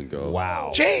Lawrence doesn't go.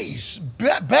 Wow. Jeez,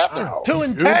 Beathard,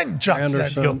 2-10. Chuck said.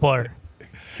 Anderson, Good player.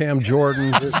 Cam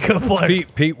Jordan, Good player.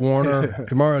 Pete Warner,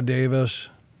 Kamara Davis,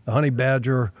 the Honey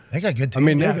Badger. They got a good I team.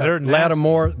 mean, Yeah, they've got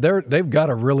Lattimore. They've got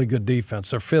a really good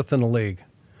defense. They're 5th in the league.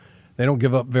 They don't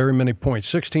give up very many points.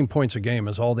 16 points a game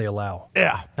is all they allow.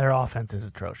 Yeah, their offense is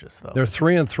atrocious though. They're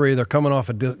 3-3. They're coming off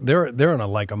they're in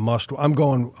a must. I'm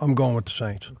going with the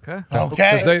Saints. Okay. Okay.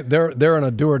 Because they're in a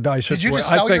do or die Did situation. you just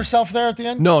sell yourself there at the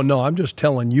end? No, I'm just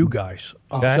telling you guys.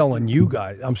 I'm selling you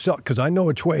guys. Because I know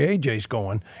which way AJ's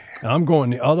going, and I'm going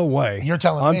the other way. You're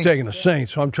telling I'm me. taking the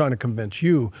Saints, so I'm trying to convince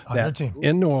you On your that team.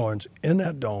 in New Orleans, in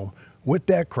that dome, with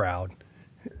that crowd,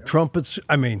 trumpets.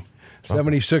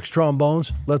 76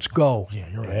 trombones. Let's go. Yeah,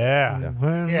 you're right.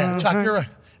 Yeah. Yeah, Chuck, you're right.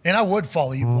 And I would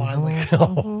follow you blindly. You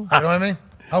know what I mean?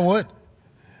 I would.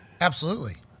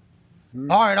 Absolutely.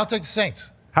 All right, I'll take the Saints.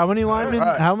 How many linemen? All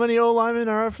right. How many old linemen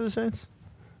are out for the Saints?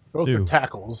 Both Two. their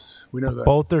tackles. We know that.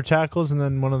 Both their tackles and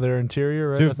then one of their interior,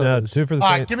 right? I Two, thought it was- two for the All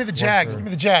right, Saints. give me the Jags. Give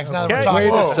me the Jags. Now that we're Okay.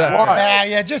 talking. Wait a second. Why?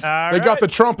 Yeah, just They got the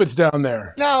trumpets down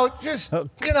there. no, just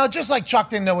just like Chuck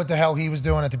didn't know what the hell he was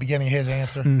doing at the beginning of his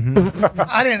answer. Mm-hmm.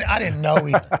 I didn't know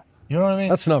either. You know what I mean?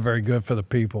 That's not very good for the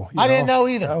people. I didn't know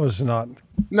either. That was not.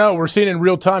 No, we're seeing it in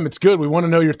real time. It's good. We want to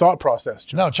know your thought process.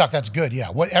 Chuck. No, Chuck, that's good. Yeah,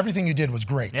 everything you did was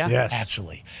great. Yeah. Yes.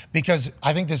 Actually, because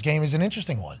I think this game is an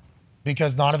interesting one.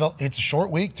 Because it's a short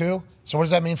week too. So what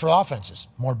does that mean for offenses?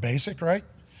 More basic, right?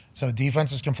 So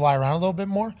defenses can fly around a little bit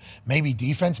more. Maybe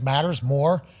defense matters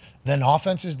more than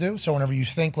offenses do. So whenever you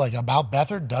think like about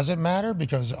Beathard, does it matter?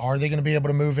 Because are they going to be able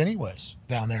to move anyways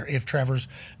down there if Trevor's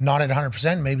not at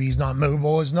 100%? Maybe he's not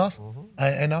movable enough.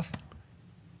 Enough.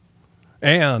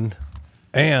 And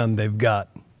they've got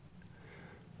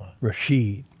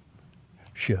Rashid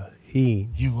Shaheed.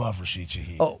 You love Rashid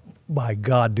Shaheed. Oh my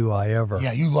God, do I ever?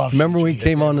 Yeah, you love. Remember when he Shaheed.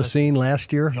 came on the scene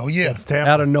last year? Oh yeah.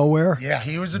 Out of nowhere. Yeah,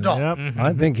 he was a dog. Yep.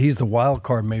 I think he's the wild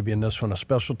card maybe in this one. A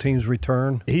special teams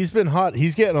return. He's been hot.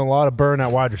 He's getting a lot of burn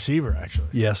at wide receiver, actually.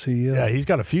 Yes, he is. Yeah, he's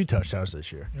got a few touchdowns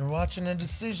this year. You're watching a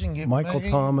decision get Michael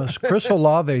made. Thomas. Chris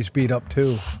Olave's beat up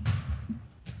too.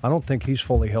 I don't think he's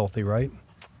fully healthy, right?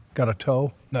 Got a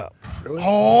toe? No.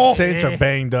 Oh, Saints are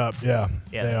banged up. Yeah,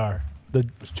 they are.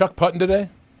 Was Chuck putting today?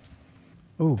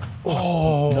 Ooh.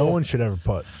 No one should ever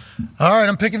putt. all right,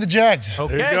 I'm picking the Jags.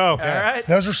 Okay. There you go. All right.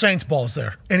 Those were Saints balls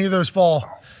there. Any of those fall,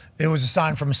 it was a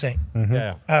sign from a Saint.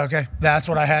 Yeah. Okay, that's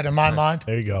what I had in my mind.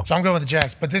 There you go. So I'm going with the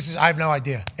Jags, but I have no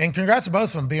idea. And congrats to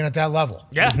both of them being at that level.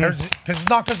 Yeah. Because it's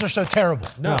not because they're so terrible.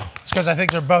 No. It's because I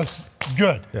think they're both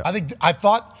good. Yeah. I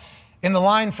thought, and the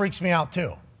line freaks me out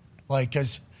too. Like,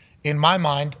 because in my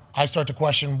mind, I start to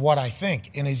question what I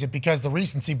think. And is it because the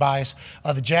recency bias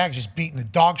of the Jags just beating the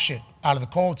dog shit out of the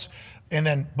Colts? And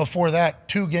then before that,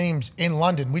 2 games in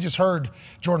London. We just heard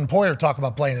Jordan Poyer talk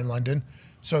about playing in London.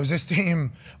 So is this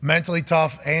team mentally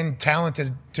tough and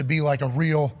talented to be like a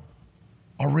real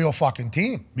fucking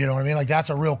team? You know what I mean? Like,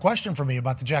 that's a real question for me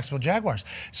about the Jacksonville Jaguars.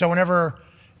 So whenever,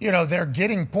 they're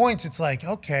getting points, it's like,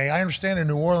 okay, I understand that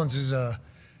New Orleans is a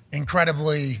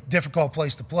incredibly difficult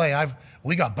place to play.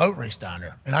 We got boat race down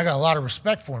there, and I got a lot of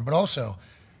respect for them. But also,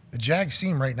 the Jags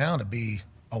seem right now to be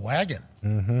a wagon.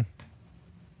 Mm-hmm.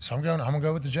 So I'm gonna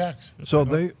go with the Jags. So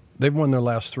they've won their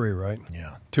last 3, right?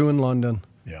 Yeah. 2 in London.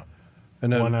 Yeah.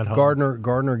 And then One at home.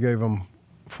 Gardner gave them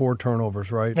 4 turnovers,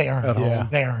 right? They earned at this. home.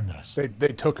 They earned this. They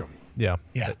took him. Yeah.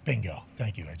 Yeah, bingo.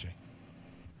 Thank you, AJ.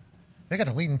 They got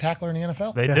the leading tackler in the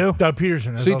NFL. They do. Doug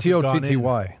Peterson has also gone in.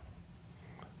 CTOTTY.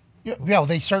 Yeah,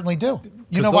 they certainly do.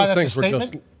 You 'Cause know why those that's a things were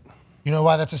statement? You know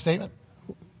why that's a statement?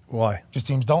 Why? Because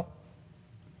teams don't.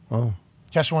 Oh.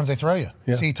 Catch the ones they throw you.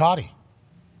 Yeah. See Toddy.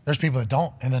 There's people that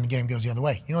don't, and then the game goes the other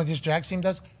way. You know what this Jags team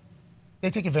does? They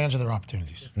take advantage of their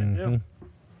opportunities. Yes, they do.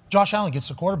 Josh Allen gets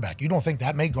the quarterback. You don't think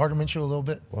that made Gardner Minshew a little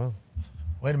bit? Wow.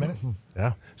 Wait a minute.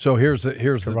 Yeah. So here's the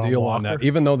Trevon deal on Walker. that.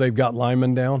 Even though they've got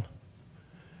linemen down,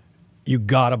 you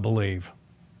got to believe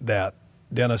that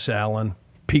Dennis Allen,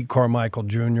 Pete Carmichael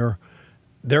Jr.,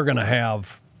 they're going to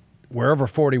have wherever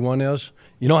 41 is.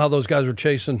 You know how those guys are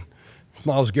chasing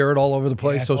Myles Garrett all over the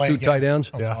place, Yeah, those play 2 again. tight ends?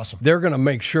 That was awesome. They're going to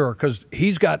make sure because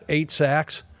he's got 8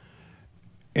 sacks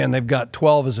and they've got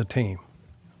 12 as a team.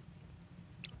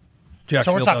 So we're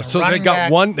Jacksonville talking does. So they running got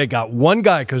back. one. They got one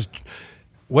guy because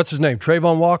what's his name?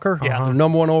 Trayvon Walker. Yeah. The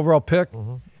number 1 overall pick.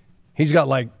 He's got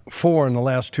like 4 in the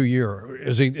last 2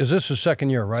 years. Is this his second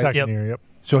year? Right. Second Yep. year, yep.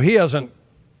 So he hasn't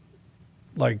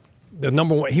like the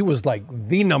number one. He was like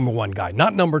the number one guy,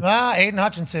 not number. Aiden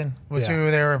Hutchinson was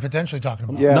who they were potentially talking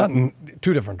about. Not in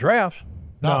two different drafts.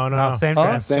 No, same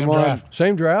draft. Same draft.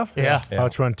 Same draft. Yeah.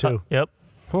 Hutch won too. Yep.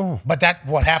 But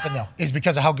what happened though is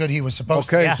because of how good he was supposed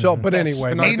to be. Okay, so but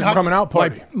anyway,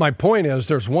 my point is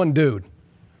there's one dude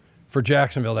for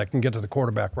Jacksonville that can get to the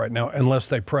quarterback right now unless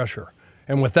they pressure.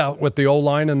 And with the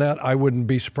O-line and that, I wouldn't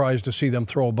be surprised to see them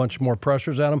throw a bunch more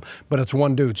pressures at him. But it's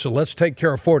one dude, so let's take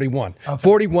care of 41. Okay.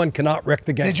 41 cannot wreck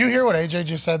the game. Did you hear what AJ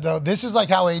just said, though? This is like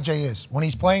how AJ is. When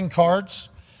he's playing cards,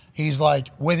 he's like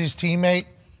with his teammate,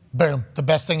 boom, the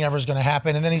best thing ever is going to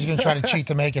happen, and then he's going to try to cheat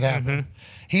to make it happen.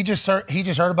 He just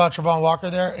heard about Travon Walker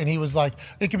there, and he was like,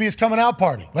 it could be his coming out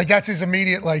party. Like, that's his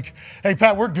immediate, like, hey,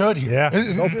 Pat, we're good here.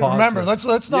 Yeah. Remember, let's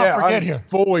not forget I'm here.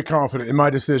 Fully confident in my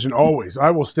decision, always.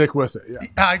 I will stick with it.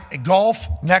 Yeah. Golf,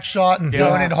 next shot,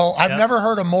 going in hole. I've never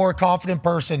heard a more confident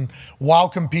person while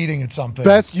competing at something.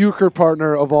 Best euchre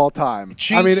partner of all time.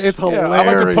 I mean, it's hilarious. I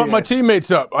like to pump my teammates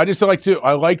up.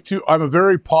 I'm a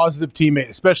very positive teammate,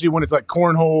 especially when it's like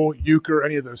cornhole, euchre,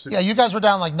 any of those things. Yeah, you guys were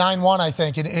down like 9-1, I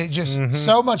think, and it just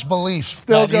so much belief.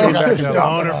 Still going.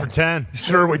 Owner for 10.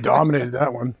 Sure, we dominated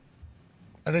that one.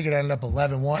 I think it ended up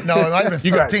 11-1. No, it might have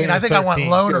been 13. I think I went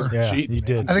loner. Yeah, you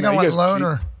did. I think I went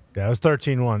loner. Yeah, it was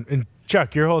 13-1. And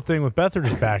Chuck, your whole thing with Beathard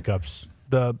is backups.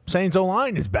 The Saints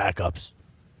O-line is backups.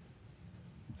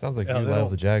 Sounds like you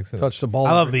love the Jags. Touch the ball.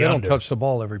 I love they the don't under. touch the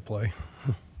ball every play.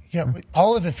 Yeah,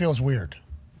 all of it feels weird.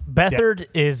 Beathard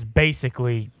is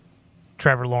basically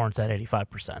Trevor Lawrence at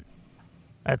 85%.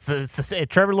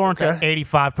 Trevor Lawrence at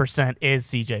 85% is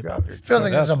CJ Beathard. Feels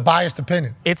like it's a biased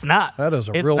opinion. It's not. That is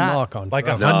a It's real not. knock on Like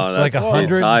Trevor.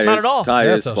 100. Not at all. Ty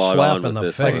is That's a spot slap on in with the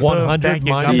this face. one. 100 Thank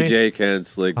you. minus CJ can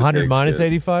slick the 100 minus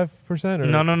pigskin.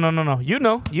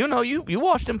 85%. No. You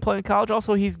watched him play in college.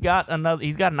 Also, he's got an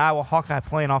Iowa Hawkeye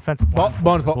playing offensive line as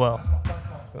well. It's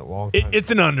been a long time.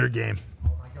 It's an under game.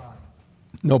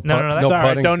 No, No, no All right,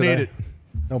 putting don't today. need it.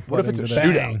 No What if putting it's a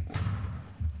today. shootout?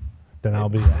 Then I'll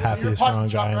be the happiest strong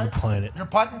guy on the planet. You're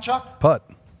putting, Chuck? Putt.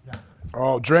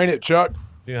 Oh, drain it, Chuck.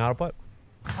 Do you know how to putt?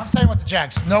 I'm saying with the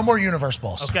Jags, no more universe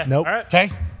balls. Okay. Nope. All right. Okay?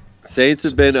 Saints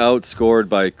have been outscored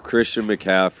by Christian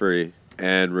McCaffrey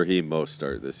and Raheem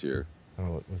Mostert this year.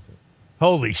 Oh, what was it?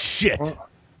 Holy shit. There's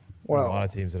a lot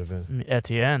of teams that have been.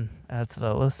 Etienne adds to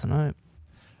the list tonight.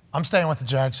 I'm staying with the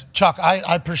Jags. Chuck, I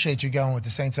appreciate you going with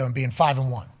the Saints and being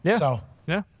 5-1. Yeah. So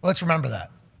Yeah. let's remember that.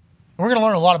 We're going to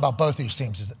learn a lot about both these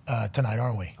teams tonight,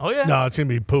 aren't we? Oh, yeah. No, it's going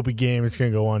to be a poopy game. It's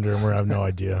going to go under, and we have no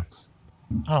idea.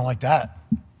 I don't like that.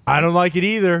 I don't like it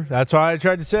either. That's why I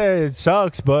tried to say it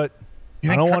sucks, but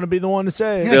I don't want to be the one to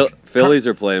say it. Phillies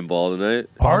are playing ball tonight.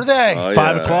 Are they? Oh,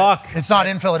 5 yeah. o'clock. It's not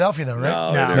in Philadelphia, though,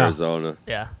 right? No, in Arizona.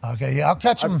 Yeah. Okay, yeah, I'll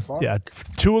catch them. Yeah,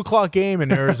 2 o'clock game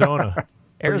in Arizona.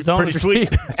 Arizona's pretty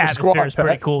sweet. atmosphere is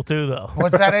pretty cool, too, though.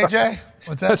 What's that, AJ?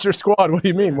 What's that? That's your squad. What do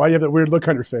you mean? Why do you have that weird look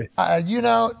on your face? A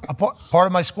part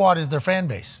of my squad is their fan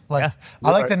base. Like,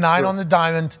 I like the 9 on the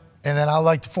diamond, and then I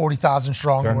like the 40,000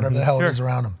 strong or whatever the hell it is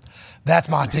around them. That's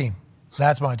my team.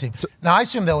 That's my team. Now, I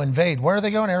assume they'll invade. Where are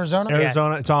they going? Arizona?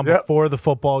 Arizona. It's on before the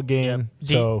football game.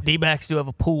 So D-backs do have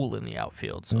a pool in the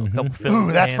outfield. So a couple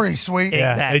Ooh, that's pretty sweet.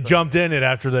 yeah, Exactly. they jumped in it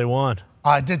after they won.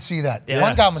 I did see that. Yeah.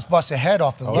 One guy almost busted head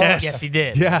off the low. Yes, he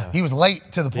did. Yeah. He was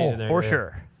late to the pool. For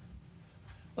sure.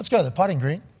 Let's go to the putting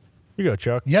green. You go,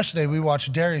 Chuck. Yesterday, we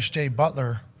watched Darius J.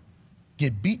 Butler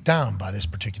get beat down by this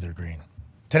particular green.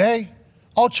 Today,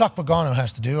 all Chuck Pagano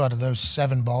has to do out of those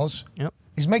 7 balls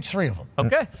is make 3 of them.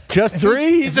 Okay. Just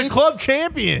 3? He's a club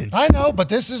champion. I know, but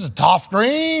this is a tough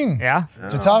green. Yeah.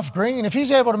 It's a tough green. If he's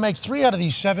able to make 3 out of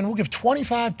these 7, we'll give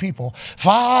 25 people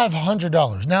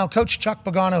 $500. Now, Coach Chuck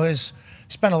Pagano has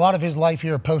spent a lot of his life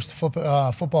here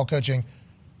post-football coaching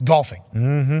golfing.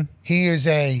 Mm-hmm. He is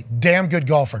a damn good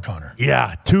golfer, Connor.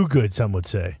 Yeah, too good, some would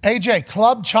say. AJ,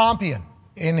 club champion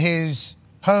in his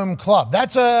home club.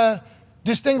 That's a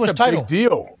distinguished title. Big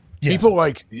deal. Yeah.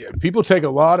 People take a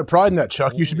lot of pride in that,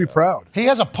 Chuck. You should be proud. He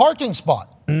has a parking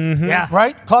spot. Mm-hmm. Yeah.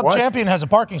 Right? Club champion has a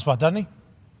parking spot, doesn't he?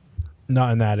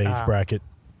 Not in that age bracket.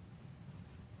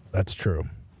 That's true.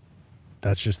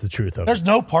 That's just the truth of There's it.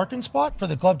 no parking spot for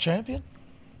the club champion?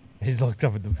 He's looked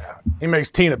up at the. He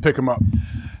makes Tina pick him up.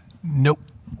 Nope.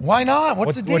 Why not?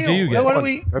 What's the deal? What do you get?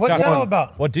 What's that all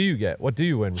about? What do you get? What do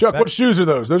you win? Chuck, what shoes are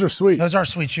those? Those are sweet. Those are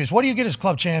sweet shoes. What do you get as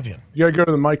club champion? You gotta go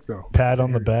to the mic though. Pat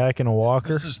on the back and a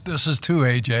walker. This is too,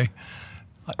 AJ.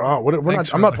 Oh,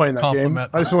 Thanks I'm for not the playing that compliment. game.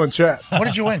 I just want to chat. What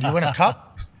did you win? Do you win a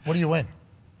cup? What do you win?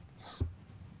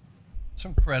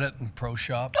 Some credit in Pro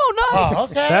Shop. Oh, nice. Oh,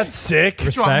 okay. That's sick.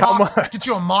 Get you, Respect. get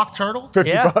you a mock turtle?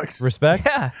 $50. Respect.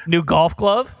 Yeah. New golf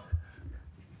glove.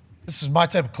 This is my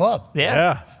type of club.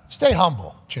 Yeah. Stay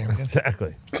humble, champion.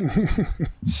 Exactly.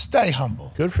 Stay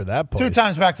humble. Good for that. 2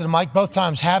 times back to the mic. Both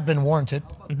times have been warranted.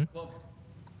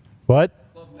 What?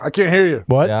 I can't hear you.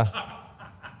 What? Yeah.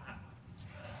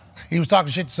 He was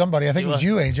talking shit to somebody. I think it was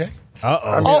you, AJ.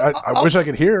 I mean, I wish I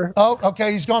could hear. Oh,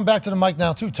 okay. He's gone back to the mic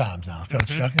now 2 times now, Coach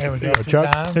Chuck. There we go. 2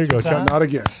 Chuck. times. Here you 2 go, Chuck. times. Not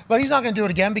again. But he's not going to do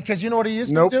it again because you know what he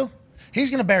is going to do? He's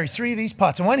going to bury 3 of these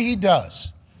putts. And when he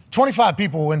does, 25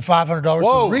 people will win $500.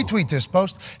 Retweet this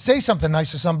post, say something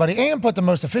nice to somebody, and put the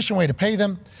most efficient way to pay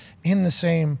them in the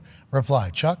same reply.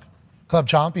 Chuck, club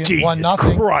champion, Jesus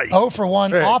 1-0. Christ. 0 for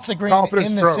 1 Hey, off the green confident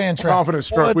in the stroke. sand trap. Confident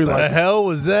stroke. What We the like it. hell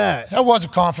was that? That was a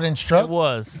confident stroke. It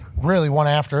was. Really went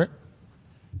after it.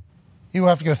 You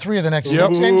have to go 3 of the next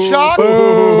Yep. 6. And Chuck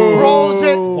rolls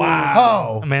it. Wow.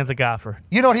 Home. A man's a golfer.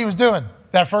 You know what he was doing?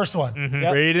 That first one.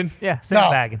 Reading? Yeah, No,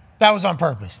 sandbagging. that was on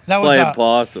purpose. That was Playing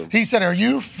possum. He said, "Are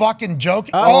you fucking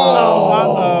joking?"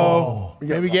 Uh-oh.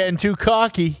 Maybe getting too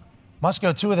cocky. Must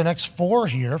go 2 of the next 4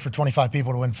 here for 25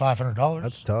 people to win $500.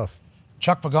 That's tough.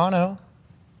 Chuck Pagano.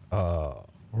 Oh.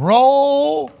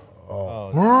 Roll.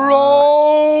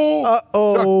 Roll. Chuck,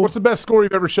 what's the best score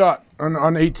you've ever shot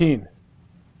on 18?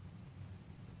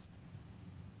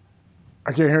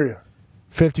 I can't hear you.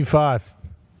 55.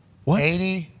 What?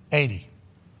 80.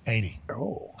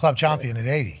 Oh. Club champion at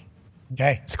 80.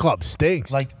 Okay. This club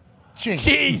stinks. Like, jeez.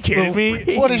 Jeez, kidding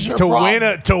me? What is your to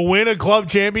problem? win a club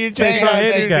championship? They got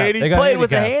handicap. They got Played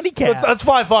with a handicaps. handicap. Let's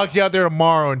fly Foxy out there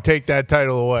tomorrow and take that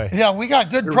title away. Yeah, we got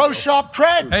good pro shop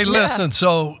cred. Hey, listen,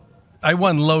 so I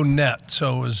won low net,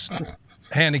 so it was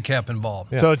handicap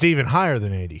involved. So it's even higher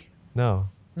than 80. No.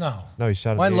 No. No, he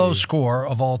shot My an low 80. score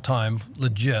of all time,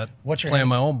 legit, What's your playing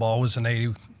my own ball was an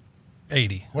 80.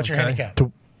 What's your okay? handicap?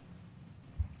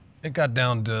 It got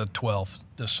down to 12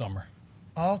 this summer.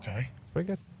 Oh, okay. Pretty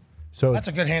good. So That's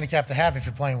a good handicap to have if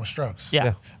you're playing with strokes.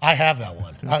 Yeah. I have that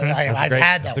one. I've great-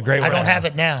 had that that's a one. great I one don't to have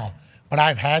it now, but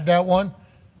I've had that one.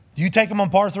 Do you take them on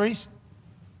par 3s?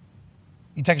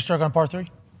 You take a stroke on a par 3?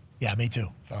 Yeah, me too.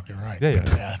 Fucking right.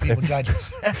 Yeah. People judge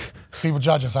us. People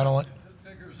judge us. I don't like.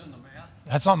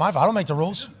 That's not my fault. I don't make the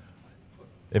rules.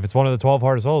 If it's one of the 12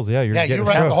 hardest holes, yeah, you're Yeah, getting you a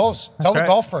rank stroke. the holes. Tell the right.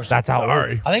 golf person. That's how it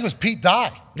works. I think it was Pete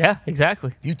Dye. Yeah,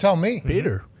 exactly. You tell me.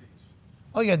 Peter.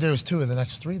 All you got to do is 2 of the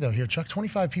next 3, though. Here, Chuck.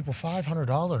 25 people,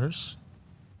 $500.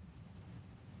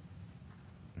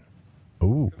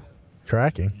 Ooh.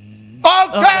 Tracking.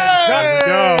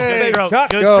 Okay!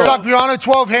 Chuck, Chuck go. Buono,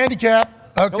 12 handicap.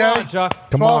 Okay. Come on, Chuck.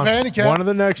 12 handicap. One of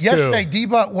the next Yesterday, two.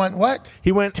 D-Butt went what?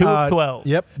 He went 2 of 12.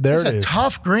 Yep, there It's it a is.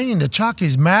 tough green that Chuck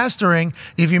is mastering.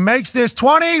 If he makes this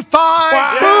 25,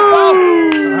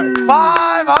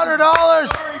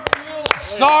 $500.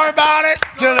 Sorry about it.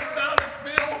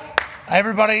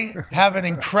 Everybody have an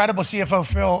incredible CFO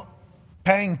Phil.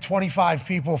 Paying 25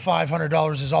 people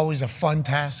 $500 is always a fun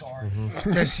task.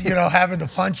 Just, having to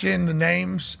punch in the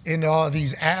names in all of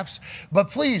these apps. But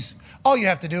please, all you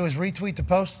have to do is retweet the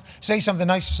post, say something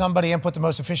nice to somebody, and put the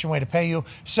most efficient way to pay you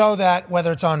so that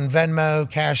whether it's on Venmo,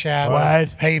 Cash App,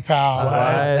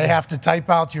 PayPal, they have to type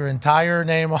out your entire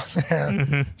name on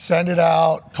there, send it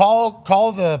out,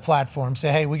 call the platform,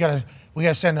 say, hey, we got to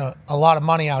send a lot of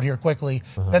money out here quickly.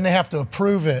 Then they have to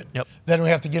approve it. Yep. Then we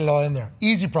have to get it all in there.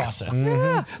 Easy process.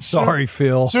 Sorry,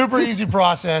 Phil. Super easy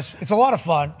process. It's a lot of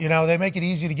fun. They make it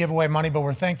easy to give away money, but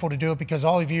we're thankful to do it because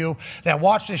all of you that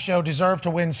watch this show deserve to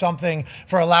win something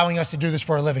for allowing us to do this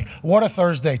for a living. What a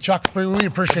Thursday. Chuck, we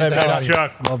appreciate that.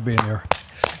 Chuck. Love being here.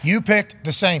 You picked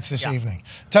the Saints this evening.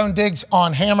 Tone Diggs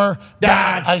on Hammer.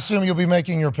 Dahn, I assume you'll be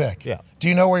making your pick. Yeah. Do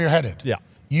you know where you're headed? Yeah.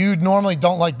 You normally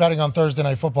don't like betting on Thursday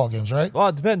night football games, right? Well,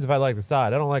 it depends if I like the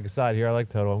side. I don't like a side here. I like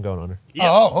total. I'm going under.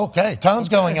 Oh, okay. Tone's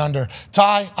going under.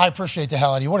 Ty, I appreciate the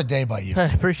hell out of you. What a day by you. I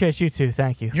appreciate you too.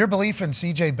 Thank you. Your belief in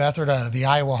C.J. Beathard, the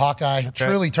Iowa Hawkeye,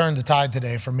 truly turned the tide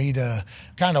today for me to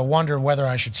kind of wonder whether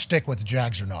I should stick with the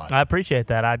Jags or not. I appreciate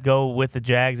that. I'd go with the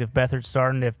Jags if Beathard's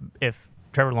starting. If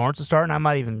Trevor Lawrence is starting, I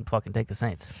might even fucking take the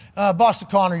Saints. Boston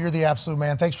Connor, you're the absolute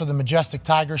man. Thanks for the majestic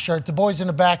Tiger shirt. The boys in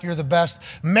the back, you're the best.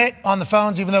 Mitt on the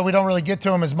phones, even though we don't really get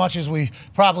to him as much as we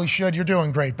probably should. You're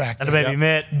doing great back there. And baby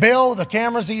Mitt. Bill, the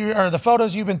cameras the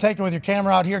photos you've been taking with your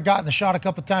camera out here, gotten the shot a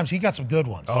couple times. He got some good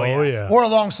ones. Oh, yeah. Or a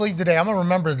long sleeve today. I'm going to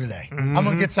remember today. I'm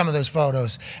going to get some of those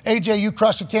photos. AJ, you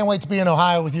crushed it. Can't wait to be in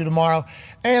Ohio with you tomorrow.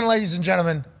 And ladies and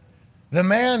gentlemen, the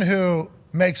man who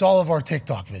makes all of our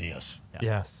TikTok videos.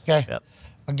 Yes. Okay. Yep.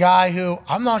 A guy who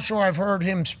I'm not sure I've heard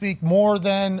him speak more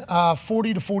than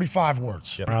 40 to 45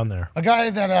 words. Around there. A guy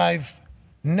that I've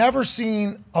never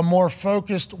seen a more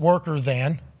focused worker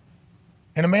than,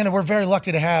 and a man that we're very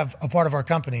lucky to have a part of our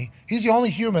company. He's the only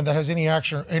human that has any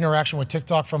interaction with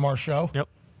TikTok from our show. Yep.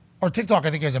 or TikTok, I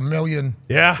think has 1 million.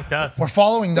 Yeah, it does. We're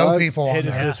following no people on Hit it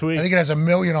there. this week. I think it has 1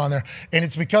 million on there, and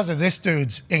it's because of this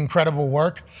dude's incredible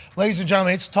work. Ladies and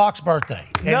gentlemen, it's Talk's birthday,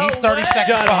 and he's 30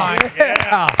 seconds behind.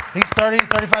 Yeah. He's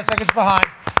 35 seconds behind.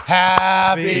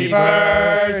 Happy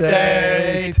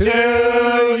birthday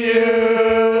to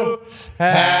you.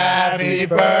 Happy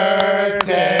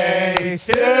birthday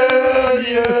to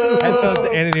you. Headphones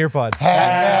and an earpod.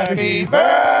 Happy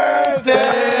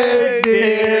birthday,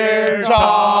 dear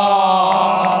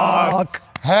Talk.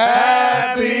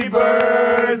 Happy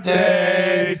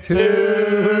birthday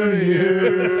to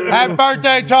you. Happy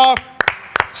birthday, Talk.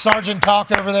 Sergeant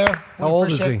Talk over there. How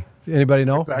old is he? Anybody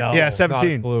know? No, Yeah,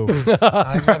 17. not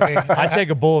a clue. I'd take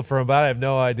a bullet for him, but I have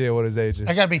no idea what his age is.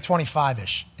 I got to be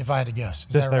 25-ish, if I had to guess.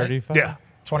 Is To that right? 35? Yeah.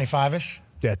 25-ish?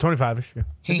 Yeah, 25-ish. Yeah.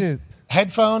 He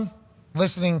headphone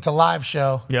listening to live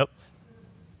show. Yep.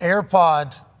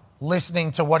 AirPod listening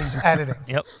to what he's editing.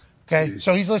 Yep. Okay,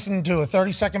 so he's listening to a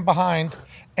 30-second behind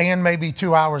and maybe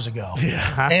 2 hours ago.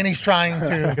 Yeah. And he's trying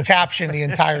to caption the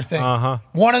entire thing.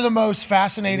 One of the most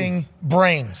fascinating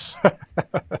brains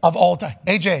of all time.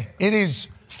 AJ, it is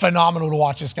phenomenal to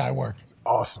watch this guy work. It's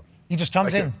awesome. He just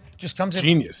comes Like in. Just comes in.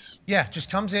 Genius. Yeah, just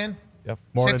comes in. Yep.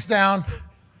 Sits down.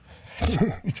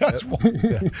 He does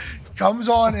comes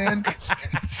on in,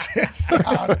 sits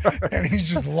down, and he's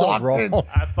just locked in.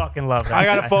 I fucking love that. I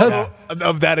got a guy. photo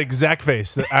of that exact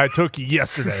face that I took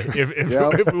yesterday.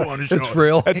 If we want to show It's it.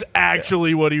 real. That's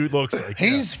actually what he looks like.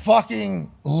 He's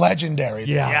fucking legendary.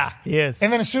 This guy. Yeah, he is.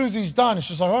 And then as soon as he's done, it's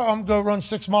just like, oh, I'm going to run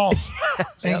 6 miles.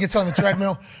 And he gets on the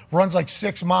treadmill, runs like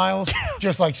 6 miles,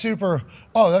 just like super,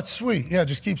 oh, that's sweet. Yeah,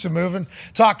 just keeps it moving.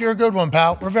 Talk, you're a good one,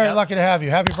 pal. We're very lucky to have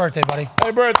you. Happy birthday, buddy.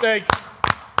 Happy birthday.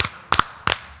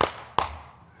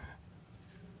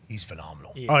 He's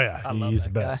phenomenal. Oh, yeah. I love He's the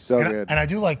that guy. best. So and, good. and I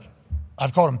do like,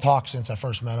 I've called him Talk since I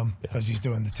first met him because he's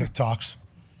doing the TikToks.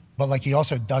 But like he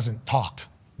also doesn't talk.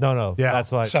 No. Yeah.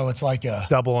 That's why. So it's like a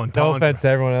Double No entendre. offense to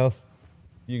everyone else.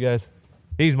 You guys.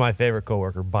 He's my favorite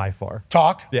coworker by far.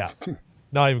 Talk. Yeah.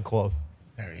 Not even close.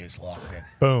 There he is, locked in.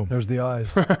 Boom. There's the eyes.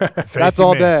 That's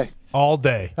all day. All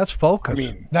day. That's focus.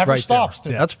 Never right stops,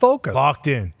 there. dude. That's focus. Locked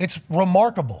in. It's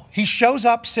remarkable. He shows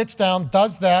up, sits down,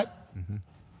 does that,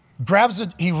 grabs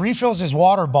it. He refills his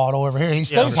water bottle over here. He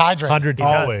stays hydrated. 100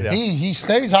 Always. Yeah. He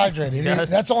stays hydrated. does.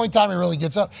 That's the only time he really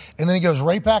gets up. And then he goes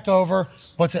right back over,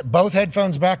 puts both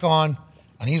headphones back on,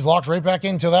 and he's locked right back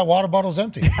in until that water bottle's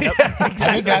empty. I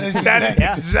think that is his That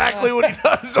day. is exactly what he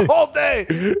does all day.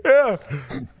 Yeah.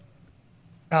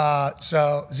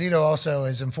 So Zito also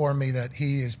has informed me that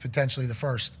he is potentially the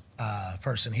first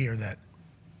person here that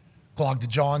clogged the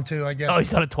John too, I guess. Oh,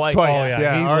 he's done it twice. Oh,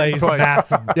 yeah. He already lays twice.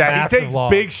 massive, Yeah, massive he takes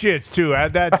logs. big shits too.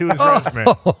 Add that to his resume.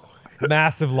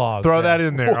 Massive logs. Throw yeah. that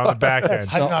in there on the back end.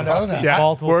 I did not know that. Yeah,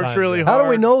 Multiple works times, really yeah. hard. How do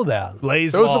we know that?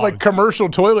 Lays Those logs. are like commercial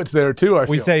toilets there too. I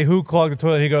We feel. say, who clogged the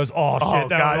toilet? And he goes, oh, shit. Oh,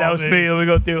 God, that was me. Let me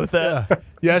go deal with that.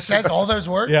 He Yes, says all those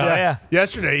words? Yeah. Yeah.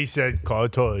 Yesterday he said, "Call the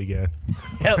toilet again."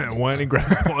 Yep. And went and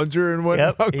grabbed a plunger and went.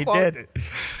 Yep, and he clogged did. it.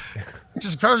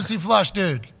 Just courtesy flush,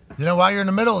 dude. You know why you're in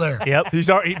the middle there? Yep. He's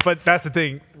already, but that's the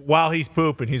thing. While he's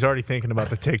pooping, he's already thinking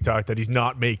about the TikTok that he's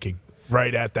not making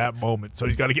right at that moment. So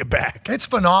he's got to get back. It's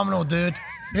phenomenal, dude.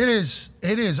 It is.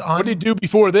 What did he do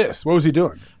before this? What was he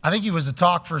doing? I think he was a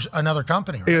talk for another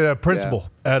company. Right? Yeah, principal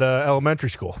at elementary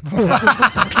school.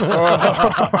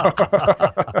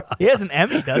 He has an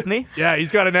Emmy, doesn't he? Yeah,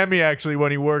 he's got an Emmy actually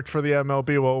when he worked for the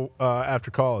MLB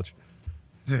after college.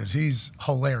 Dude, he's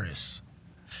hilarious.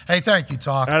 Hey, thank you,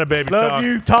 Talk. Had a baby. Love talk.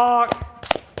 you, Talk.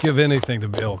 Give anything to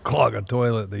be able to clog a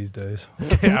toilet these days.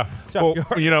 Yeah. Well,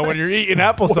 you know, when you're eating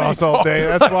applesauce all day,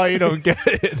 that's why you don't get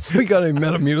it. We got a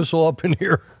Metamucil up in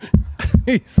here.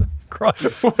 Jesus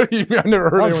Christ. What do you mean? I've never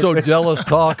heard I'm anyone so say- jealous,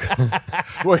 Talk.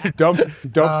 What, you dump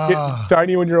get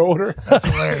tiny when you're older? That's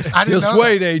hilarious. I didn't Just know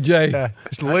wait, AJ. Yeah,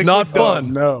 just liquid Not fun.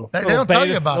 dump. No. that. They don't tell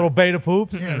you about Little it. beta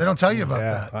poop. Yeah, they don't tell you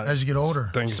about that as you get older.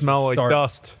 Things Smell like start-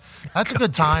 dust. That's a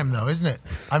good time, though, isn't it?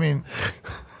 I mean,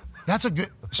 that's a good.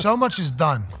 So much is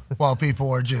done while people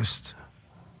are just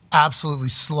absolutely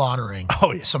slaughtering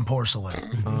some porcelain.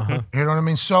 You know what I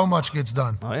mean? So much gets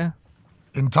done. Oh, yeah.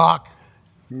 In Talk,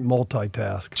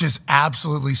 Multitask. just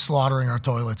absolutely slaughtering our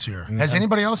toilets here. Has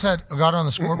anybody else got it on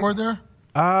the scoreboard there?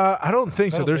 I don't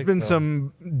think so. There's been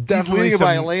some He's definitely leading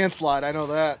by a some. landslide. I know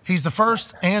that. He's the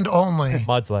first and only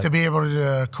Mudslide. to be able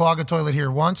to clog a toilet here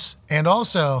once, and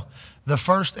also the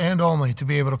first and only to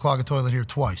be able to clog a toilet here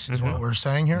twice, is what we're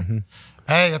saying here.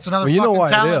 Hey, that's another Well, you know fucking why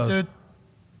it talent, is. dude.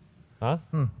 Huh?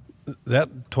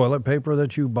 That toilet paper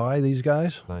that you buy, these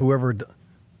guys, whoever,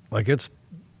 like it's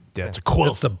Yeah, it's a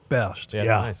quilt. It's the best. Yeah,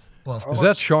 Yeah. nice. Well, of Is course.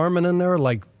 that Charmin in there?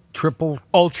 Like triple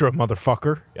ultra,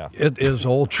 motherfucker. Yeah, it is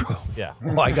ultra. Yeah.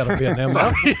 Oh, I got to be an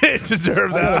MF. You didn't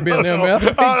deserve that. I got to be an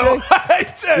MF. I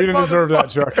said You didn't deserve that,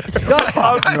 Chuck.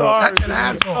 I'm sorry. Such an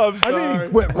asshole. I'm sorry. I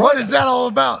mean, What is that all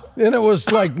about? and it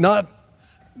was like not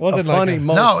Wasn't a funny like a-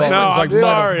 moment. No, it No, was I'm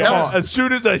sorry. As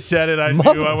soon as I said it, I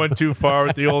knew I went too far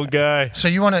with the old guy. So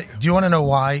do you want to know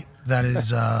why that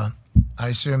is? I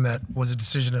assume that was a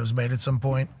decision that was made at some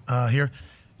point here.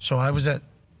 So I was at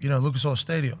Lucas Oil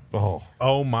Stadium,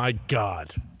 Oh my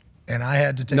God. and I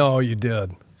had to take. No, you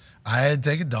did. I had to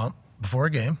take a dump before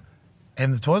a game,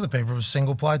 and the toilet paper was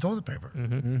single ply toilet paper.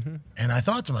 Mm-hmm. And I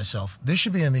thought to myself, this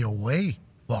should be in the away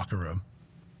locker room,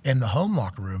 and the home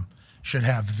locker room should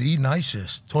have the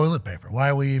nicest toilet paper. Why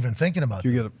are we even thinking about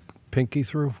You that? get a pinky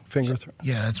through, finger through.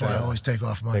 Yeah, that's why I always take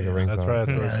off my. Take a ring That's on. right.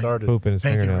 That's where it started. Poop in his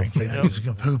Pinky fingernails. ring. Yeah, he's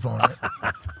gonna poop on it.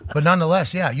 But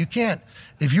nonetheless, yeah, you can't.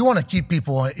 If you want to keep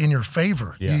people in your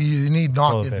favor, Yeah. you need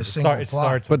not Toilet give the paper. single It ply.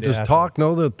 starts But with the does asshole. Talk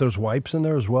know that there's wipes in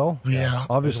there as well? Yeah.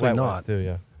 Obviously Wet not. wipes too,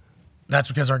 yeah. That's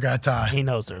because our guy Ty. He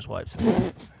knows there's wipes in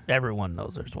there. Everyone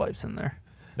knows there's wipes in there.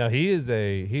 No, he is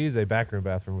a backroom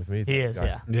bathroom with me. He is, guy.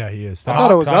 yeah. Yeah, he is. I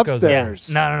thought it was Talk goes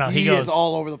upstairs. No. He goes is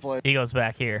all over the place. He goes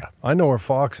back here. I know where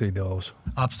Foxy goes.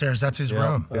 Upstairs, that's his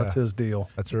room. That's his deal.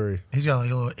 That's where He's got like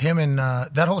a little, him and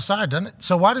that whole side, doesn't it?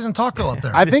 So why doesn't Talk go up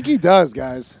there? I think he does,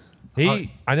 guys. I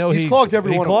know He's clogged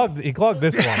every one of them. He clogged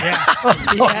this one.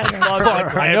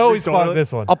 I know he's clogged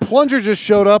this one. A plunger just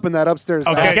showed up in that upstairs.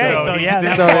 Okay, bathroom. so yeah,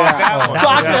 So, yeah. that one.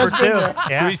 Doc Number has been there.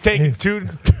 two. So he's taking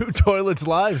two toilets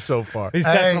live so far. He's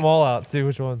testing them all out, see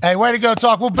which ones. Hey, way to go,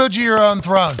 Talk. We'll build you your own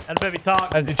throne. And baby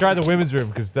talk. As he tried the women's room,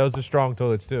 because those are strong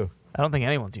toilets too. I don't think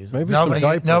anyone's using it.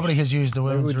 Nobody has used the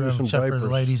women's we do room some except for the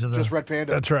diapers. ladies of the Just Red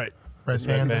Panda. That's right. Red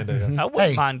Panda. I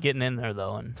wouldn't mind getting in there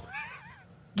though and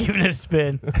giving it a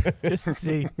spin just to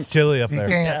see. It's chilly up You there.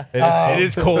 can't. It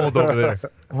is cold over there.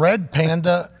 Red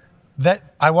Panda.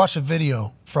 That I watched a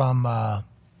video from.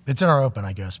 It's in our open,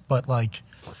 I guess. But like,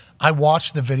 I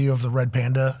watched the video of the Red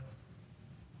Panda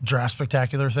draft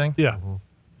spectacular thing. Yeah.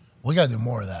 We got to do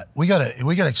more of that. We got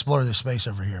to explore this space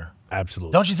over here.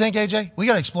 Absolutely. Don't you think, AJ? We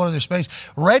got to explore this space.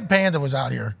 Red Panda was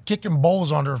out here kicking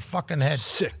bowls on her fucking head.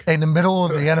 Sick. In the middle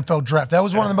of the NFL draft. That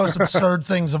was one of the most absurd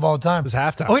things of all time. It was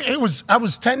halftime. I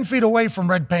was 10 feet away from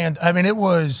Red Panda. I mean, it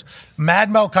was Mad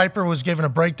Mel Kiper was giving a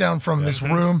breakdown from this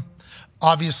room,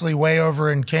 obviously way over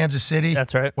in Kansas City.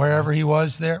 That's right. Wherever he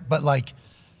was there. But like,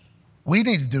 we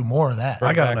need to do more of that.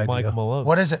 I got an idea. Michael Malone.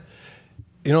 What is it?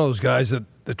 You know those guys at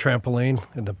the trampoline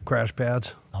and the crash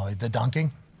pads? Oh, the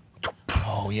dunking?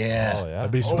 Oh, yeah. Oh, yeah.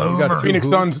 That'd be Boomer. You got Phoenix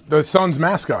Suns, the Suns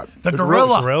mascot. The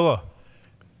gorilla. Gorilla.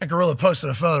 That gorilla posted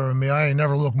a photo of me. I ain't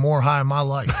never looked more high in my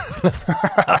life.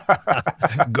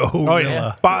 Go. Oh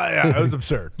yeah. Yeah, it was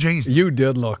absurd. Jeez. You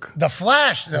did look. The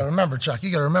flash, though, remember, Chuck,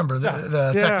 you got to remember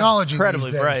the Yeah. technology Incredibly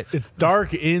these days. bright. It's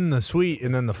dark in the suite,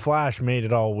 and then the flash made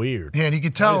it all weird. Yeah, and you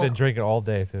could I've tell been drinking all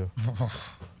day too.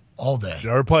 all day. They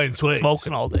were playing Switch.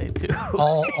 Smoking all day too.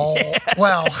 All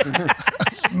well,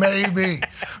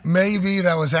 maybe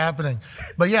that was happening.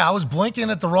 But yeah, I was blinking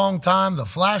at the wrong time. The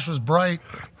flash was bright.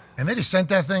 And they just sent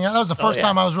that thing out. That was the first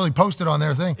time I was really posted on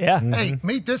their thing. Yeah. Hey,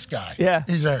 meet this guy. Yeah.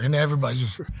 He's there. And everybody's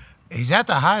just, he's at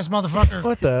the highest motherfucker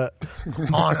What the?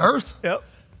 on earth. Yep.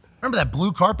 Remember that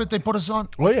blue carpet they put us on?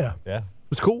 Oh yeah. Yeah. It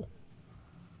was cool.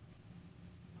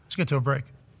 Let's get to a break.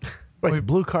 Wait,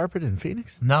 blue carpet in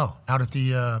Phoenix? No, out at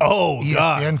the ESPN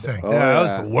ESPN thing. Yeah, that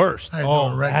was the worst. I had to do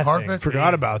a red that carpet. thing.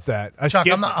 Forgot about that. I Chuck,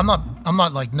 skipped. I'm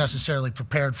not like necessarily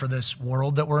prepared for this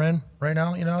world that we're in right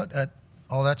now. You know, at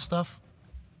all that stuff.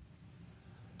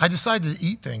 I decided to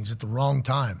eat things at the wrong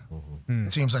time.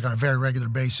 It seems like on a very regular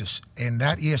basis. And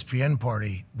that ESPN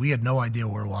party, we had no idea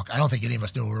where we were walking. I don't think any of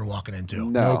us knew what we were walking into.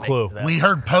 No. clue. We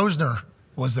heard Posner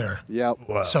was there. Yep.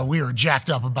 So we were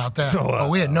jacked up about that. But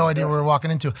we had no idea where we were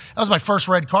walking into. That was my first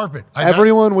red carpet.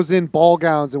 Everyone was in ball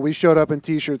gowns, and we showed up in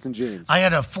T-shirts and jeans. I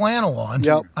had a flannel on.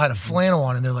 Yep. I had a flannel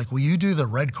on, and they're like, will you do the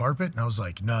red carpet? And I was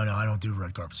like, no, I don't do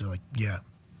red carpets. They're like, yeah.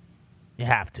 You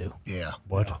have to. Yeah.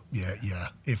 What? Yeah.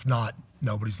 If not,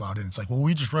 nobody's allowed in. It's like, well,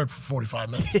 we just read for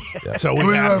 45 minutes. So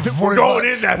we're going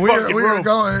in that fucking we room. were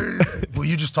going. Will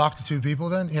you just talk to two people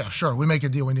then? Yeah, sure. We make a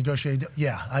deal. We negotiate a deal.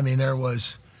 Yeah. I mean, it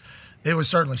was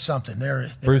certainly something.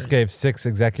 Bruce gave 6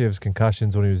 executives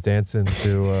concussions when he was dancing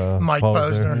to Mike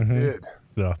Posner.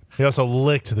 Yeah. He also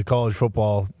licked the college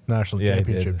football national Yeah, he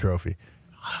championship did. trophy.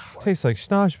 Tastes like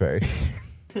schnozberry.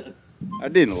 I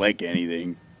didn't like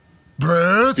anything.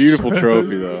 Bruce. Beautiful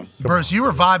trophy, though. Bruce, you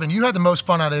were vibing. You had the most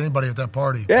fun out of anybody at that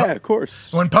party. Yeah, of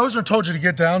course. When Posner told you to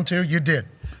get down to, you did.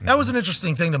 That was an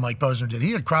interesting thing that Mike Posner did.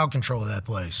 He had crowd control of that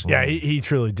place. Yeah, he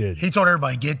truly did. He told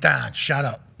everybody, get down, shut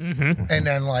up. Mm-hmm. And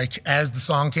then, like, as the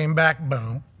song came back,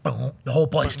 boom, boom, the whole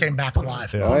place came back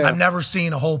alive. Oh, yeah. I've never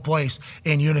seen a whole place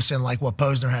in unison like what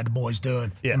Posner had the boys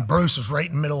doing. Yeah. And Bruce was right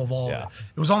in the middle of all of it.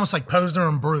 It was almost like Posner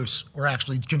and Bruce were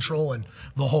actually controlling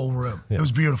the whole room. It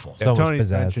was beautiful. Yeah,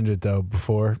 Tony's mentioned it though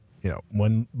before.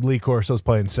 When Lee Corso's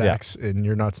playing sax and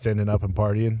you're not standing up and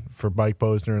partying for Mike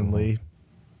Posner and Lee,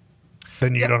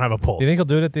 then you don't have a pulse. Do you think he'll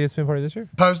do it at the ESPN party this year?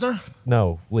 Posner?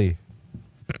 No, Lee.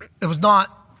 It was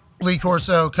not Lee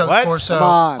Corso, Coach Corso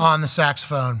Come on. the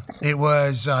saxophone. It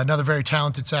was another very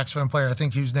talented saxophone player. I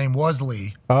think whose name was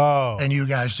Lee. Oh. And you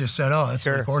guys just said, that's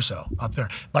Lee Corso up there.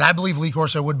 But I believe Lee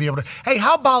Corso would be able to. Hey,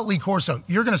 how about Lee Corso?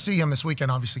 You're going to see him this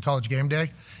weekend, obviously, College Game Day.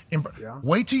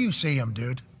 Wait till you see him,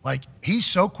 dude. Like, he's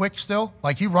so quick still.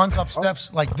 Like, he runs up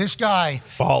steps. Like, this guy.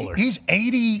 Baller. He's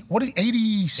 80. What is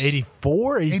 80?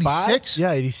 84, 85? 86?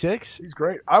 Yeah, 86. He's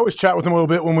great. I always chat with him a little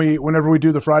bit whenever we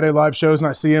do the Friday live shows, and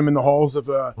I see him in the halls of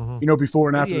before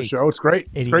and after the 88. show. It's great.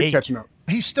 It's great catching up.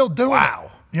 He's still doing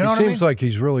it. You know what I mean? Seems like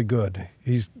he's really good.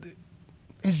 His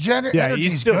energy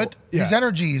is good. His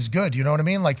energy is good. You know what I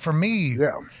mean? Like for me,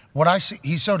 what I see,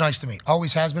 he's so nice to me.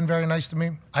 Always has been very nice to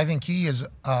me. I think he is.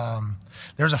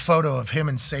 There's a photo of him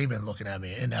and Saban looking at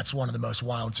me, and that's one of the most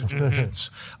wild situations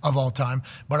of all time.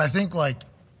 But I think like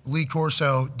Lee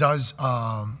Corso does.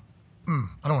 I don't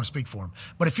want to speak for him,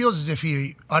 but it feels as if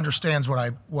he understands what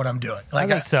I'm doing. Like,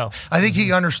 I think so. I think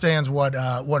he understands what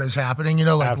is happening. You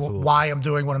know, like why I'm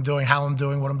doing what I'm doing, how I'm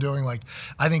doing what I'm doing. Like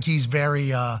I think he's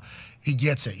very. He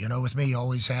gets it, with me, he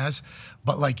always has.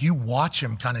 But, like, you watch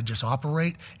him kind of just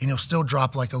operate, and he'll still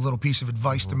drop, like, a little piece of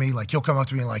advice to me. Like, he'll come up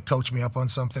to me and, like, coach me up on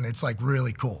something. It's, like,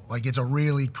 really cool. Like, it's a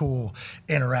really cool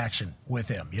interaction with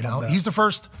him, He's the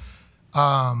first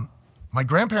my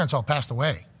grandparents all passed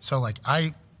away. So, like,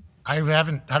 I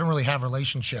don't really have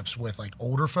relationships with, like,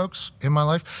 older folks in my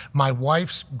life. My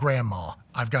wife's grandma,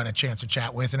 I've got a chance to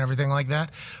chat with and everything like that.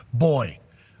 Boy.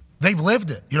 They've lived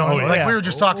it, what I mean? Like we were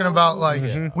just talking about,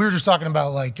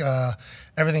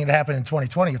 everything that happened in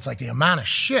 2020. It's like the amount of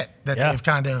shit that they've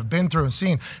kind of been through and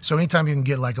seen. So anytime you can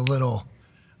get like a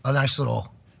nice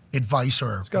little advice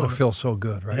or, it's got to feel so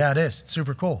good, right? Yeah, it is. It's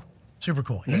super cool. Super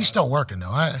cool. He's still working though.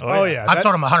 I've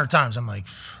told him 100 times. I'm like,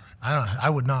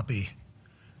 I would not be.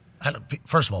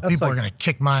 First of all, people are going to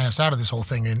kick my ass out of this whole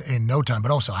thing in no time. But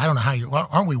also, I don't know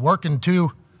aren't we working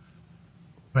too,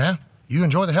 man? You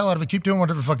enjoy the hell out of it. Keep doing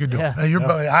whatever the fuck you're doing.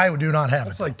 I do not have it.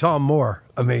 It's like Tom Moore.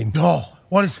 I mean,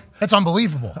 that's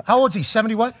unbelievable. How old is he?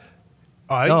 70 what?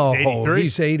 He's 83.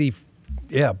 He's 80.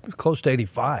 Yeah, close to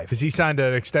 85. Because he signed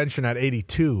an extension at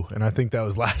 82, and I think that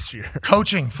was last year.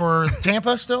 Coaching for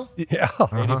Tampa still? Yeah.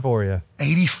 84, yeah.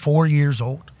 84 years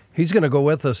old. He's going to go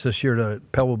with us this year to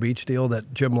Pebble Beach deal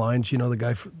that Jim Lyons, the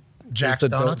guy for Jack's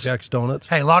Donuts. Jack's Donuts.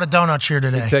 Hey, a lot of donuts here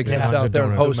today. He takes us out there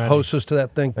and hosts us to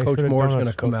that thing. Coach Moore's going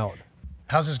to come out.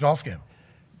 How's his golf game?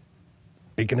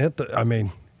 He can hit the. I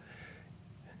mean,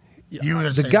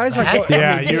 the guys are.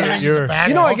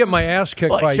 I get my ass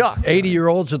kicked by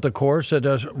 80-year-olds at the course that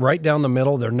does right down the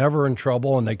middle. They're never in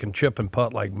trouble and they can chip and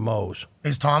putt like Moe's.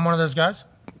 Is Tom one of those guys?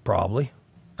 Probably.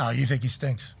 Oh, you think he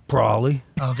stinks? Probably.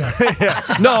 Okay.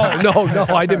 No,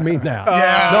 I didn't mean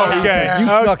that. You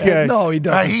snuck in. No, he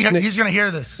doesn't. He's going to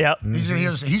hear this. Yep. He's going to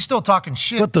hear this. He's still talking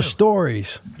shit. But the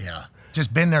stories. Yeah.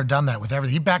 Just been there, done that with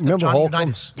everything. He backed up Johnny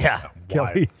Unitas. Yeah.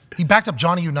 He backed up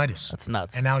Johnny Unitas. That's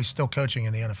nuts. And now he's still coaching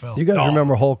in the NFL. You guys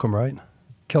remember Holcomb, right?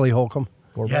 Kelly Holcomb?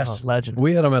 Yes. Legend.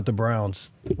 We had him at the Browns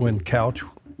when Couch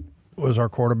was our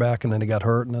quarterback, and then he got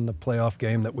hurt, and then the playoff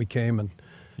game that we came, and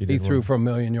he threw for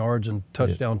 1,000,000 yards, and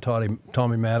touchdown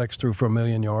Tommy Maddox threw for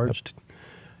 1,000,000 yards.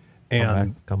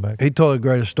 And come back. He told the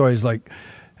greatest story. He's like,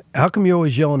 how come you're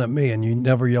always yelling at me and you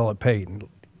never yell at Peyton?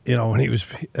 When he was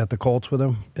at the Colts with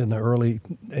him in the late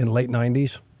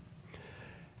 90s.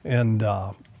 And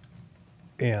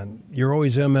you're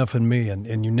always MFing me,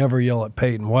 and you never yell at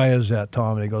Peyton. Why is that,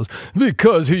 Tom? And he goes,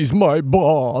 because he's my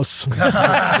boss.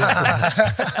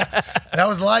 That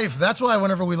was life. That's why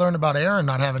whenever we learned about Aaron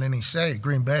not having any say at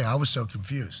Green Bay, I was so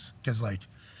confused. Because, like,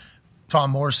 Tom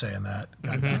Moore saying that,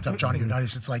 I backed up Johnny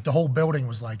Unitas. It's like the whole building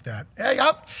was like that. Hey,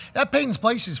 that Peyton's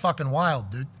place is fucking wild,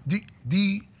 dude.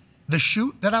 The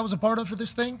shoot that I was a part of for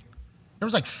this thing, there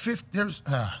was like 50,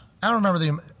 I don't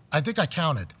remember I think I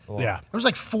counted. Yeah. There was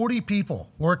like 40 people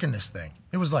working this thing.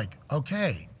 It was like,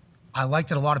 okay, I like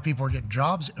that a lot of people are getting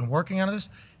jobs and working out of this.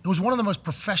 It was one of the most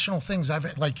professional things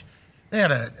they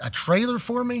had a trailer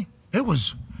for me. It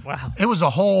was, wow. It was a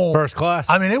whole. First class.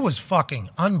 I mean, it was fucking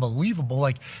unbelievable.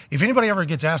 Like, if anybody ever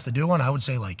gets asked to do one, I would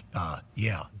say like,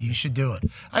 yeah, you should do it.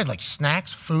 I had like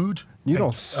snacks, food. You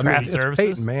don't. I mean, it's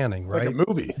Peyton Manning, right? Like a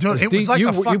movie, dude. It was like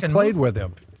a fucking. You played with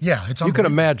him. Yeah, it's. You can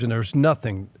imagine. There's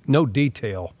nothing, no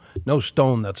detail no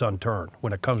stone that's unturned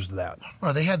when it comes to that.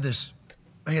 Well, they had this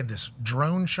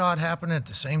drone shot happening at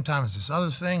the same time as this other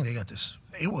thing. They got this.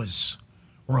 It was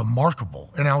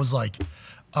remarkable, and I was like,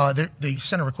 they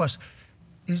sent a request.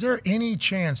 Is there any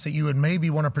chance that you would maybe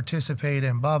want to participate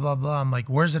in blah blah blah? I'm like,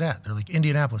 where's it at? They're like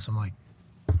Indianapolis. I'm like,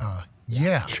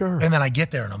 yeah, sure. And then I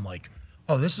get there and I'm like,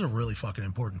 oh, this is a really fucking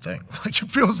important thing. Like,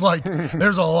 it feels like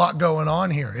there's a lot going on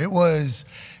here. It was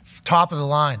top of the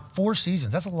line. 4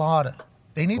 seasons. That's a lot.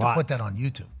 They need to put that on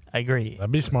YouTube. I agree.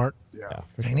 That'd be smart. Yeah.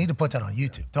 They need to put that on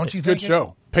YouTube. Don't you It's a think? good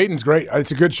show. Peyton's great.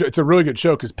 It's a good show. It's a really good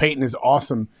show because Peyton is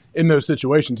awesome in those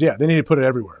situations. Yeah, they need to put it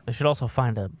everywhere. They should also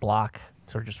find a block,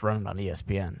 sort of just run it on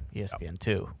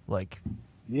ESPN2. Like,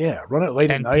 yeah, run it late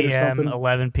 10 at night p.m., or something.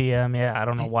 11 p.m. Yeah, I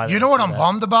don't know why. You know what I'm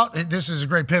bummed about? This is a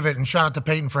great pivot, and shout out to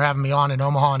Peyton for having me on in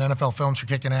Omaha and NFL Films for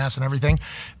kicking ass and everything.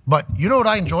 But you know what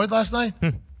I enjoyed last night?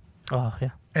 Oh,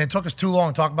 yeah. And it took us too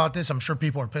long to talk about this. I'm sure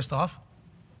people are pissed off.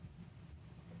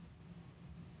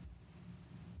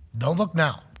 Don't look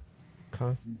now.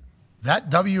 Okay. That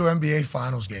WNBA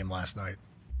Finals game last night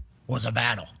was a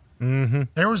battle. Mm-hmm.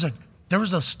 There was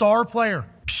a star player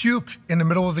puke in the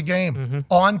middle of the game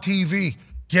on TV.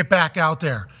 Get back out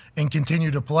there and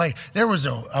continue to play. There was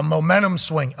a momentum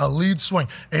swing, a lead swing,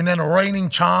 and then a reigning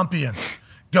champion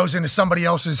goes into somebody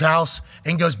else's house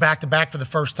and goes back-to-back for the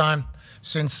first time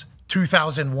since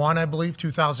 2001, I believe,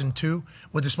 2002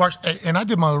 with the Sparks. And I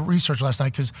did my research last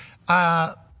night because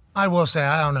I will say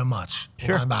I don't know much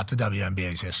about the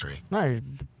WNBA's history. No, you're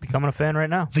becoming a fan right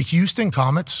now. The Houston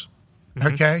Comets,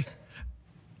 okay,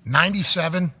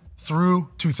 97 through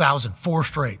 2000, 4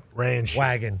 straight. Range.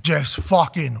 Wagon. Just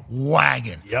fucking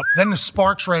wagon. Yep. Then the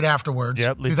Sparks right afterwards,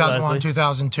 Yep, Lisa 2001, Leslie.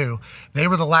 2002. They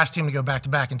were the last team to go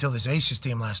back-to-back until this Aces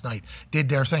team last night did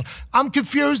their thing. I'm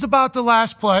confused about the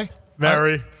last play.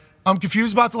 Very. I'm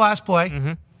confused about the last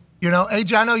play. You know,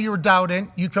 AJ, I know you were dialed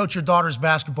in. You coach your daughter's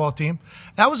basketball team.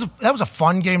 That was a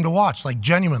fun game to watch, like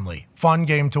genuinely fun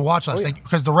game to watch last night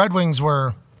because the Red Wings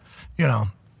were, you know,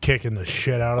 kicking the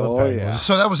shit out of the Penguins.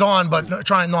 So that was on, but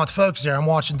trying not to focus there. I'm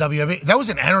watching WNBA. That was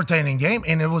an entertaining game,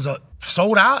 and it was a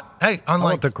sold out. Hey,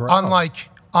 unlike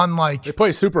They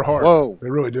play super hard. Whoa. They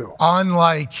really do.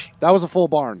 Unlike that was a full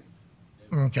barn.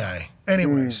 Okay.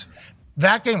 Anyways,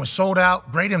 that game was sold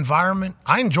out. Great environment.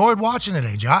 I enjoyed watching it,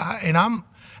 AJ.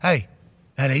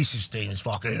 That Aces team is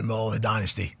fucking in the middle of the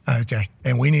dynasty. Okay,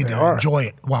 and we need to enjoy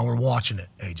it while we're watching it,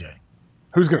 AJ.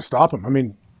 Who's going to stop them? I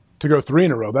mean, to go 3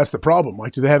 in a row, that's the problem.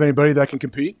 Like, do they have anybody that can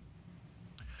compete?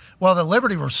 Well, the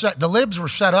Libs were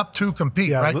set up to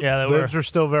compete, right? Yeah, the Libs are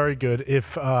still very good.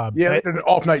 If they did an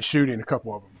off-night shooting, a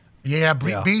couple of them. Yeah,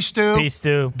 B-Stew.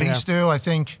 I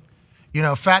think, you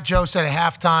know, Fat Joe said at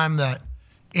halftime that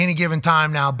any given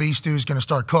time now, B-Stew is going to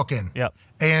start cooking. Yep.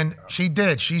 And she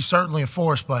did. She's certainly a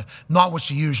force, but not what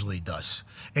she usually does.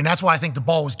 And that's why I think the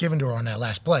ball was given to her on that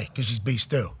last play, because she's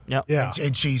B-Stew. Yep. Yeah.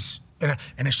 And she's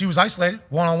and if she was isolated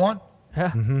one-on-one.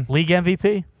 Yeah. League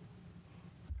MVP.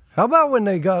 How about when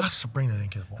they got Sabrina didn't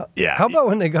get the ball. Yeah. How about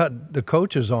when they got the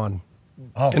coaches on?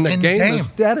 Oh, in the game.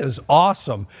 That is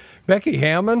awesome. Becky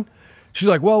Hammond. She's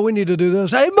like, well, we need to do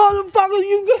this. Hey,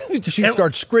 motherfucker, she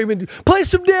starts screaming, play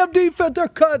some damn defense, they're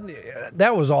cutting.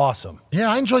 That was awesome.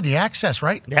 Yeah, I enjoyed the access,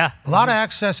 right? Yeah. A lot of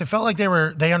access. It felt like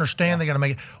they understand they got to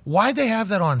make it. Why'd they have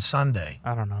that on Sunday?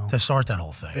 I don't know. To start that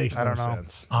whole thing. Makes no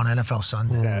sense. On NFL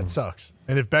Sunday. Yeah, it sucks.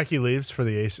 And if Becky leaves for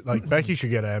the Ace, like Becky should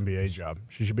get an NBA job.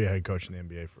 She should be a head coach in the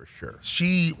NBA for sure.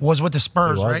 She was with the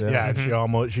Spurs, right? Yeah,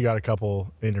 and she got a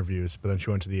couple interviews, but then she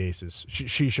went to the Aces.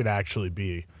 She should actually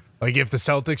be. Like, if the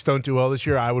Celtics don't do well this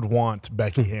year, I would want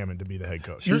Becky Hammond to be the head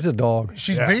coach. She's a dog.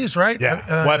 She's beast, right?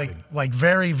 Yeah, like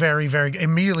very, very, very.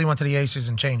 Immediately went to the Aces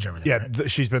and changed everything. Yeah,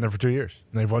 right? She's been there for 2 years,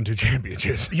 and they've won 2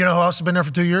 championships. You know who else has been there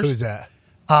for 2 years? Who's that?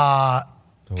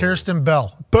 Kirsten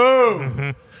Bell.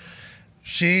 Boom.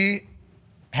 She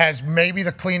has maybe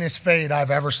the cleanest fade I've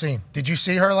ever seen. Did you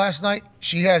see her last night?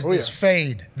 She has this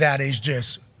fade that is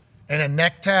just and a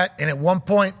neck tat. And at one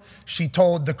point, she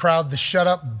told the crowd to shut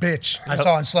up, bitch. I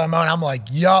saw in slow mo, and I'm like,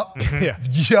 yup,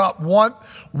 yup. One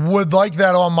would like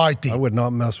that on my team. I would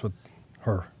not mess with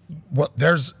her. Well,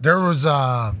 there was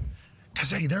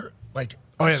because they're like,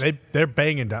 they're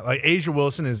banging down. Like Asia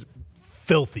Wilson is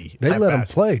filthy. They let him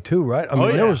play too, right? I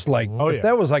mean, it was like if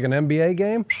that was like an NBA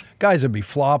game, guys would be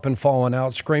flopping, falling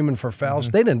out, screaming for fouls.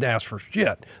 They didn't ask for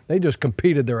shit. They just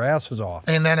competed their asses off.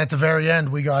 And then at the very end,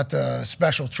 we got the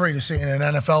special treat of seeing an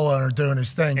NFL owner doing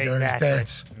his thing, doing his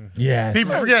dance. Yeah.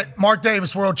 People forget Mark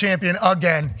Davis, world champion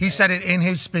again. He said it in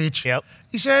his speech. Yep.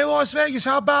 He said, hey, Las Vegas,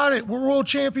 how about it? We're world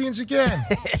champions again.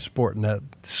 Sporting that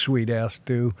sweet ass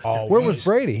dude. Oh, Where was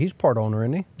Brady? He's part owner,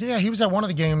 isn't he? Yeah, he was at one of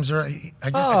the games. Or I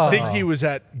guess. I think he was was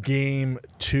at game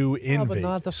 2 in but Vegas.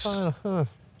 not the final. Huh.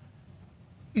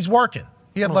 He's working.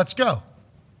 He had Let's Go.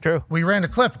 True. We ran the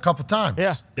clip a couple times.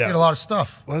 Yeah. He had a lot of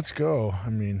stuff. Let's go. I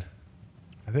mean,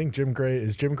 I think Jim Gray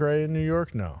in New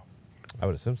York? No. I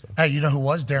would assume so. Hey, you know who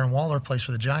was? Darren Waller plays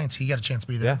for the Giants. He got a chance to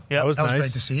be there. Yeah, that was nice.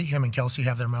 great to see. Him and Kelsey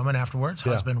have their moment afterwards.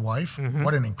 Yeah. Husband, wife.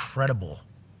 What an incredible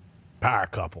power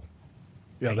couple.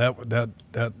 Yeah,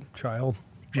 that child.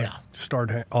 Yeah.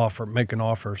 Making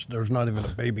offers. There's not even a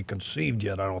baby conceived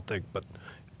yet, I don't think, but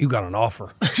you got an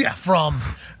offer. Yeah, from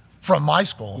my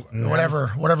school,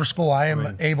 whatever school I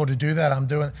am able to do that, I'm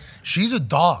doing. She's a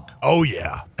dog. Oh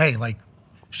yeah. Hey, like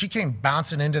she came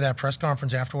bouncing into that press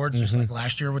conference afterwards, just like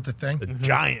last year with the thing. The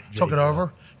giant. Took it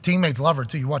over. Teammates love her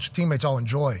too. You watch teammates all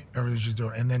enjoy everything she's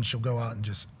doing, and then she'll go out and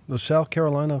just. The South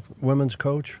Carolina women's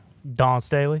coach, Dawn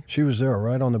Staley. She was there,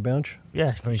 right, on the bench.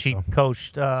 Yeah, she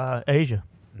coached Asia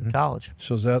in college.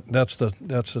 So that's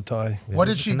the tie. What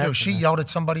did she do? She yelled at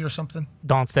somebody or something?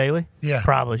 Dawn Staley? Yeah.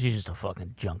 Probably. She's just a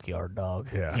fucking junkyard dog.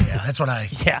 Yeah. Yeah, that's what I.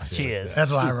 Yeah, she is.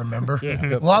 That's what I remember.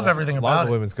 Yeah. Love everything A lot about of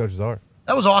it. women's coaches are.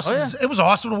 That was awesome. Oh, yeah. It was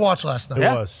awesome to watch last night.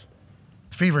 It was.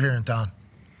 Fever here in town.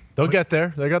 They'll get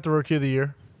there. They got the rookie of the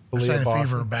year. They're saying the Boston.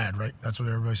 Fever are bad, right? That's what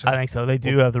everybody said. I think so. They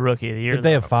do have the rookie of the year. Did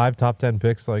they have 5 top 10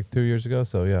 picks like 2 years ago?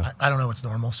 So yeah. I don't know what's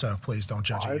normal, so please don't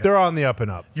judge it yet. They're on the up and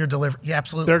up. You're delivering. Yeah,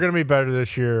 absolutely. They're going to be better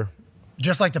this year.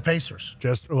 Just like the Pacers.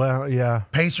 Yeah.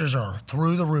 Pacers are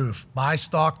through the roof. Buy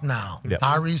stock now. Yep.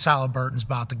 Tyrese Halliburton's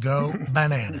about to go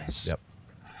bananas. Yep.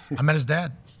 I met his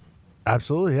dad.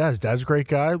 Absolutely, yeah. His dad's a great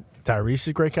guy. Tyrese is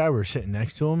a great guy. We were sitting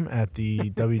next to him at the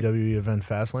WWE event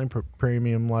Fastlane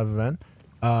Premium Live event.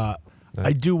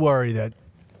 I do worry that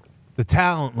the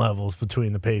talent levels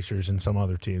between the Pacers and some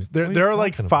other teams. There are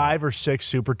like 5 or 6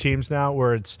 super teams now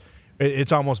where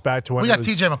it's almost back to when We got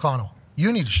TJ McConnell.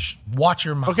 You need to watch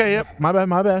your mouth. Okay, yep. My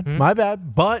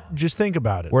bad. But just think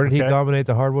about it. Where did he okay? dominate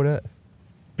the hardwood at?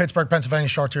 Pittsburgh, Pennsylvania,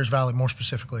 Chartiers Valley, more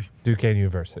specifically. Duquesne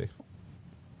University.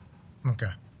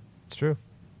 Okay. It's true.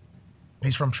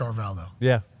 He's from Charval, though.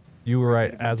 Yeah. You were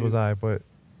right, as was I, but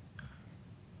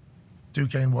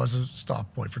Duquesne was a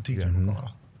stop point for TJ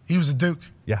McConnell. He was a Duke.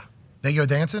 yeah. They go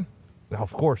dancing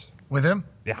Of course. with him?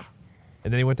 Yeah.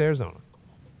 And then he went to Arizona.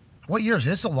 What years?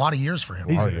 This is a lot of years for him.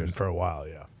 He's been in for a while,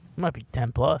 yeah. Might be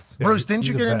 10 plus. Bruce, didn't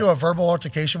you he's a get vet. into a verbal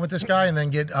altercation with this guy and then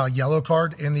get a yellow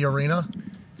card in the arena?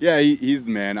 Yeah, he's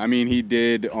the man. I mean, he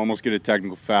did almost get a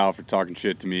technical foul for talking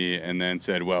shit to me, and then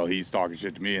said, well, he's talking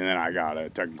shit to me, and then I got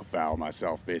a technical foul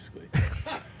myself, basically.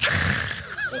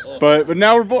 but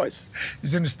now we're boys.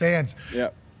 He's in the stands. Yeah.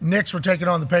 Knicks were taking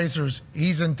on the Pacers.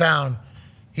 He's in town.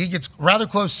 He gets rather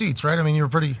close seats, right? I mean, you were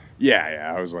pretty.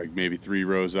 Yeah. I was like maybe 3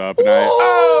 rows up, and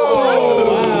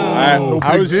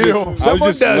I was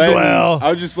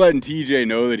just letting TJ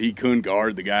know that he couldn't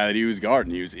guard the guy that he was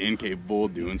guarding. He was incapable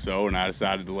of doing so, and I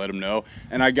decided to let him know.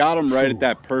 And I got him right at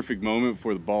that perfect moment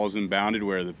before the ball's inbounded,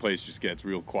 where the place just gets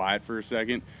real quiet for a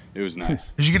second. It was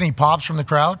nice. Did you get any pops from the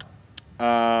crowd?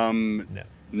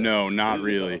 No, not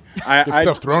really.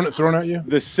 Stuff thrown at you?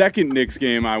 The second Knicks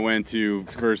game I went to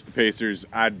versus the Pacers,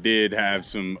 I did have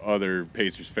some other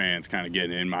Pacers fans kind of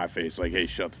getting in my face, like, hey,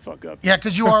 shut the fuck up. Yeah,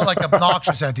 because you are like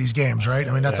obnoxious at these games, right?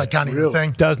 I mean, that's like kind of your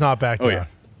thing. Does not back down. Oh, yeah.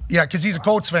 Yeah, because he's a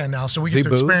Colts fan now, so we Is he get to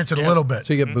boozed? experience it a little bit.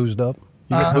 So you get boozed up?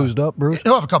 You get boozed up, Bruce?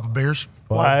 He'll have a couple beers.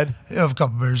 Wide. He'll have a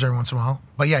couple beers every once in a while.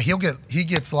 But yeah, he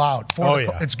gets loud.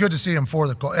 It's good to see him for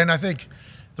the Colts. And I think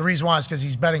the reason why is because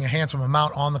he's betting a handsome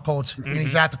amount on the Colts, and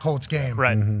he's at the Colts game.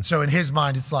 Right. So in his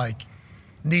mind, it's like,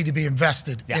 need to be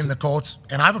invested in the Colts.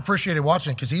 And I've appreciated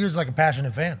watching it because he is like a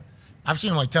passionate fan. I've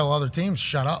seen him like tell other teams,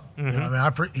 shut up. You know what I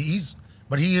mean?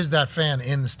 But he is that fan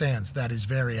in the stands that is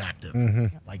very active.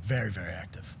 Like very, very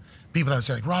active. People that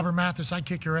say, like, Robert Mathis, I'd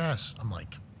kick your ass. I'm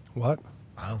like, What?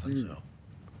 I don't think so.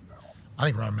 I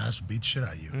think Robert Mathis would beat the shit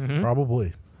out of you. Probably.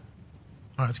 All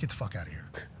right, let's get the fuck out of here.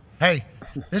 Hey,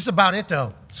 this is about it,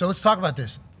 though. So let's talk about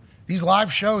this. These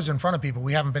live shows in front of people,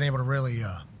 we haven't been able to really,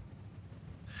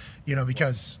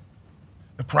 because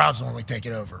the crowds normally take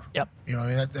it over. Yep. You know, I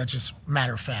mean, that's just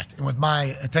matter of fact. And with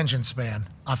my attention span,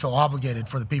 I feel obligated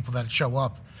for the people that show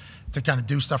up to kind of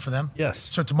do stuff for them. Yes.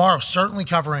 So tomorrow, certainly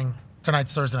covering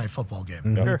tonight's Thursday night football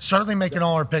game. Sure. Certainly making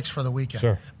all our picks for the weekend.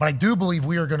 Sure. But I do believe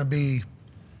we're going to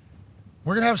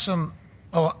have some,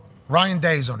 Ryan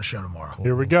Day's on the show tomorrow.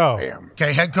 Here we go.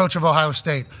 Okay, head coach of Ohio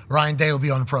State, Ryan Day will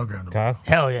be on the program tomorrow.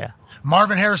 Hell yeah.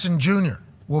 Marvin Harrison Jr.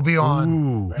 will be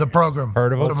on the program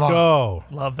Heard of him? tomorrow.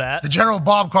 Go. Love that. The General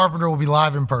Bob Carpenter will be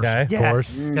live in person. Okay. Yes. Of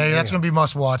course. Okay, that's going to be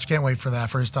must watch. Can't wait for that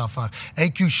for his top 5.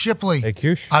 AQ Shipley,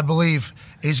 AQ? I believe,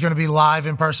 is going to be live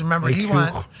in person. Remember,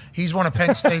 he's one of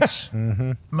Penn State's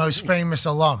most famous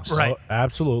alums. Right. Oh,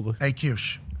 absolutely.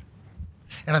 AQ.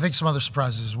 and I think some other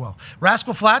surprises as well.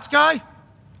 Rascal Flats guy?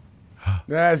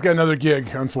 Nah, he's got another gig,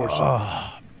 unfortunately.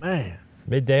 Oh, man.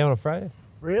 Midday on a Friday?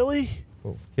 Really?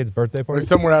 Kid's birthday party? He's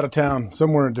somewhere out of town,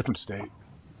 somewhere in a different state.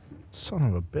 Son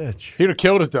of a bitch. He'd have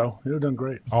killed it, though. He'd have done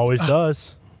great. Always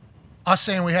does. Us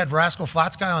saying we had Rascal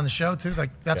Flats guy on the show, too, like,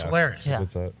 that's hilarious. Yeah.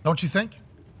 Don't you think?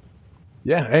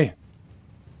 Yeah, hey.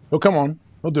 He'll come on.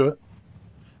 He'll do it.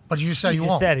 But you just said He you just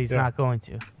won't. said he's not going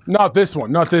to. Not this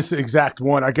one. Not this exact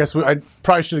one. I guess I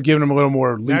probably should have given him a little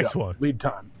more Next one. lead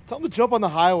time. Tell him to jump on the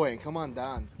highway and come on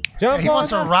down. He wants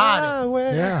to ride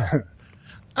it. Yeah.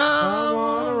 I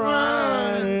wanna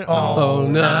ride it all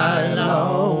night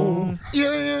long.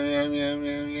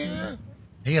 Yeah.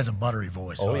 He has a buttery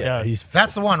voice. Oh, yeah.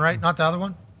 That's the one, right? Not the other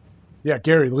one? Yeah,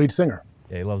 Gary, the lead singer.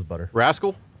 Yeah, he loves butter.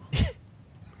 Rascal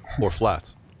or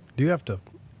Flats? Do you have to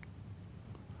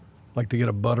like to get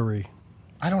a buttery?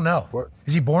 I don't know.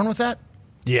 Is he born with that?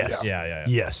 Yes. Yeah.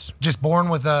 Yes. Just born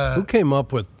with a... Who came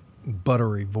up with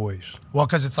buttery voice? Well,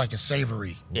 because it's like a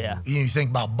savory. Yeah. You think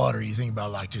about butter, you think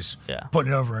about like just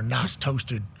putting it over a nice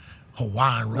toasted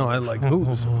Hawaiian roll. No, I like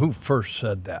who first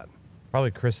said that?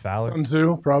 Probably Chris Fowler. Sun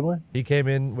Tzu, probably. He came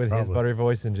in with his buttery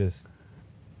voice and just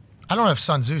I don't know if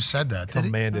Sun Tzu said that. Did he?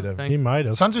 commanded him. He might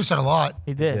have. Sun Tzu said a lot.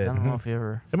 He did. did. I don't know if he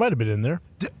ever. It might have been in there.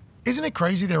 Isn't it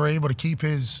crazy they were able to keep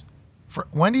his...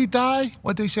 When did he die?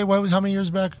 What did they say? What was how many years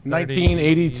back?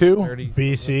 1982.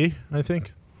 BC, I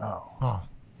think. Oh.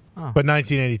 But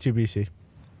 1982 BC.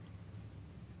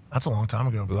 That's a long time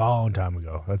ago. Long time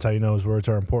ago. That's how you know his words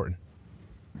are important.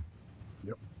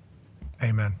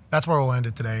 Amen. That's where we'll end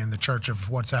it today in the church of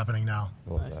what's happening now.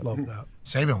 Love that.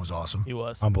 Saban was awesome. He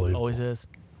was. Unbelievable. Always is.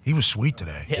 He was sweet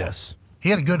today. Yes. He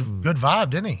had a good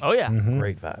vibe, didn't he? Oh, yeah.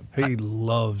 Great vibe. He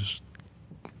loves.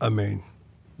 I mean,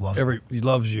 Love he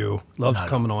loves you. Loves No, no.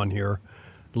 coming on here.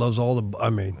 Loves all the.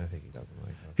 I mean, I think he doesn't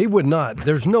like that. he would not.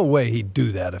 There's no way he'd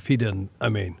do that if he didn't. I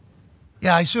mean,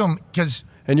 Yeah, I assume because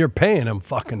and you're paying him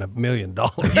fucking $1 million.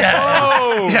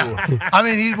 yeah. I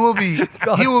mean, he will be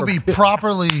God he will be forbid.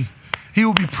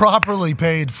 properly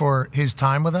paid for his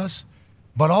time with us,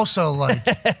 but also like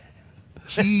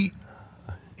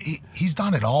he's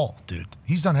done it all, dude.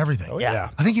 He's done everything. Oh, yeah.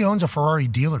 I think he owns a Ferrari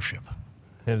dealership.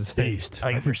 Him say, Beast.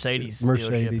 I think Mercedes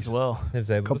dealership as well. him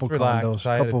say, couple let's relax. condos,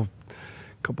 I had a-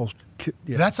 couple.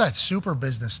 Yeah. That's that super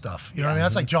business stuff. You know what I mean?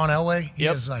 That's like John Elway. He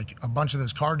has like a bunch of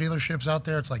those car dealerships out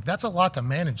there. It's like, that's a lot to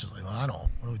manage. It's like, well, I don't.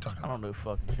 What are we talking I about? don't know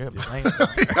fucking shit.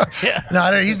 But yeah.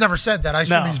 No, he's never said that. I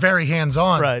assume No. he's very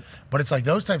hands-on. Right. But it's like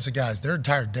those types of guys, their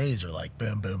entire days are like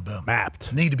boom, boom, boom.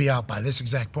 Mapped. Need to be out by this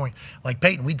exact point. Like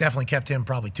Peyton, we definitely kept him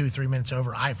probably 2-3 minutes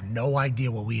over. I have no idea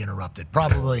what we interrupted.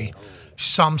 Probably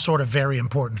some sort of very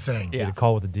important thing. Did he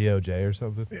call with the DOJ or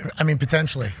something? I mean,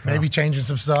 potentially. Maybe changing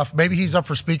some stuff. Maybe he's up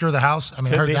for Speaker of the House. I mean, I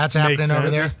Could heard be. that's Makes happening over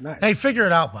there. sense. Nice. Hey, figure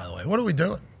it out, by the way. What are we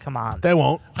doing? Come on. They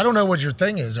won't. I don't know what your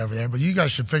thing is over there, but you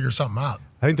guys should figure something out.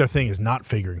 I think their thing is not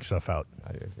figuring stuff out.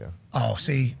 Yeah. Oh,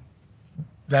 see,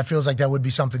 that feels like that would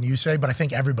be something you say, but I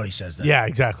think everybody says that. Yeah,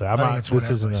 exactly. I'm I think not. it's what This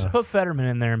isn't everybody a. Put Fetterman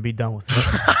in there and be done with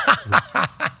it.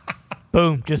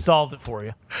 Boom. Just solved it for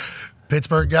you.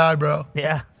 Pittsburgh guy, bro.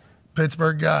 Yeah.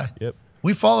 Pittsburgh guy. Yep.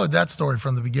 We followed that story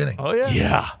from the beginning. Oh, yeah.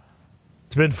 Yeah.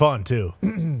 It's been fun, too.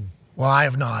 Well, I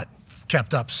have not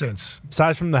kept up since.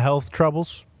 Aside from the health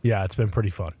troubles, yeah, it's been pretty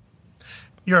fun.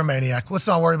 You're a maniac. Let's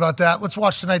not worry about that. Let's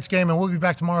watch tonight's game, and we'll be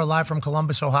back tomorrow live from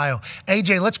Columbus, Ohio.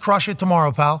 AJ, let's crush it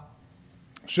tomorrow, pal.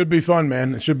 Should be fun,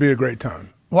 man. It should be a great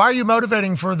time. Why are you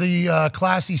motivating for the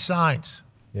classy signs?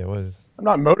 Yeah, what is? I'm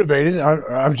not motivated.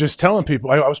 I'm just telling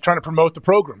people. I was trying to promote the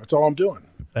program. That's all I'm doing.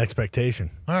 Expectation.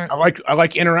 All right. I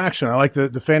like interaction. I like the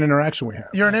fan interaction we have.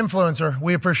 You're an influencer.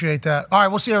 We appreciate that. All right,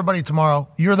 we'll see everybody tomorrow.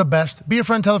 You're the best. Be a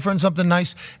friend, tell a friend something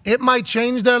nice. It might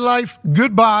change their life.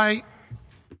 Goodbye.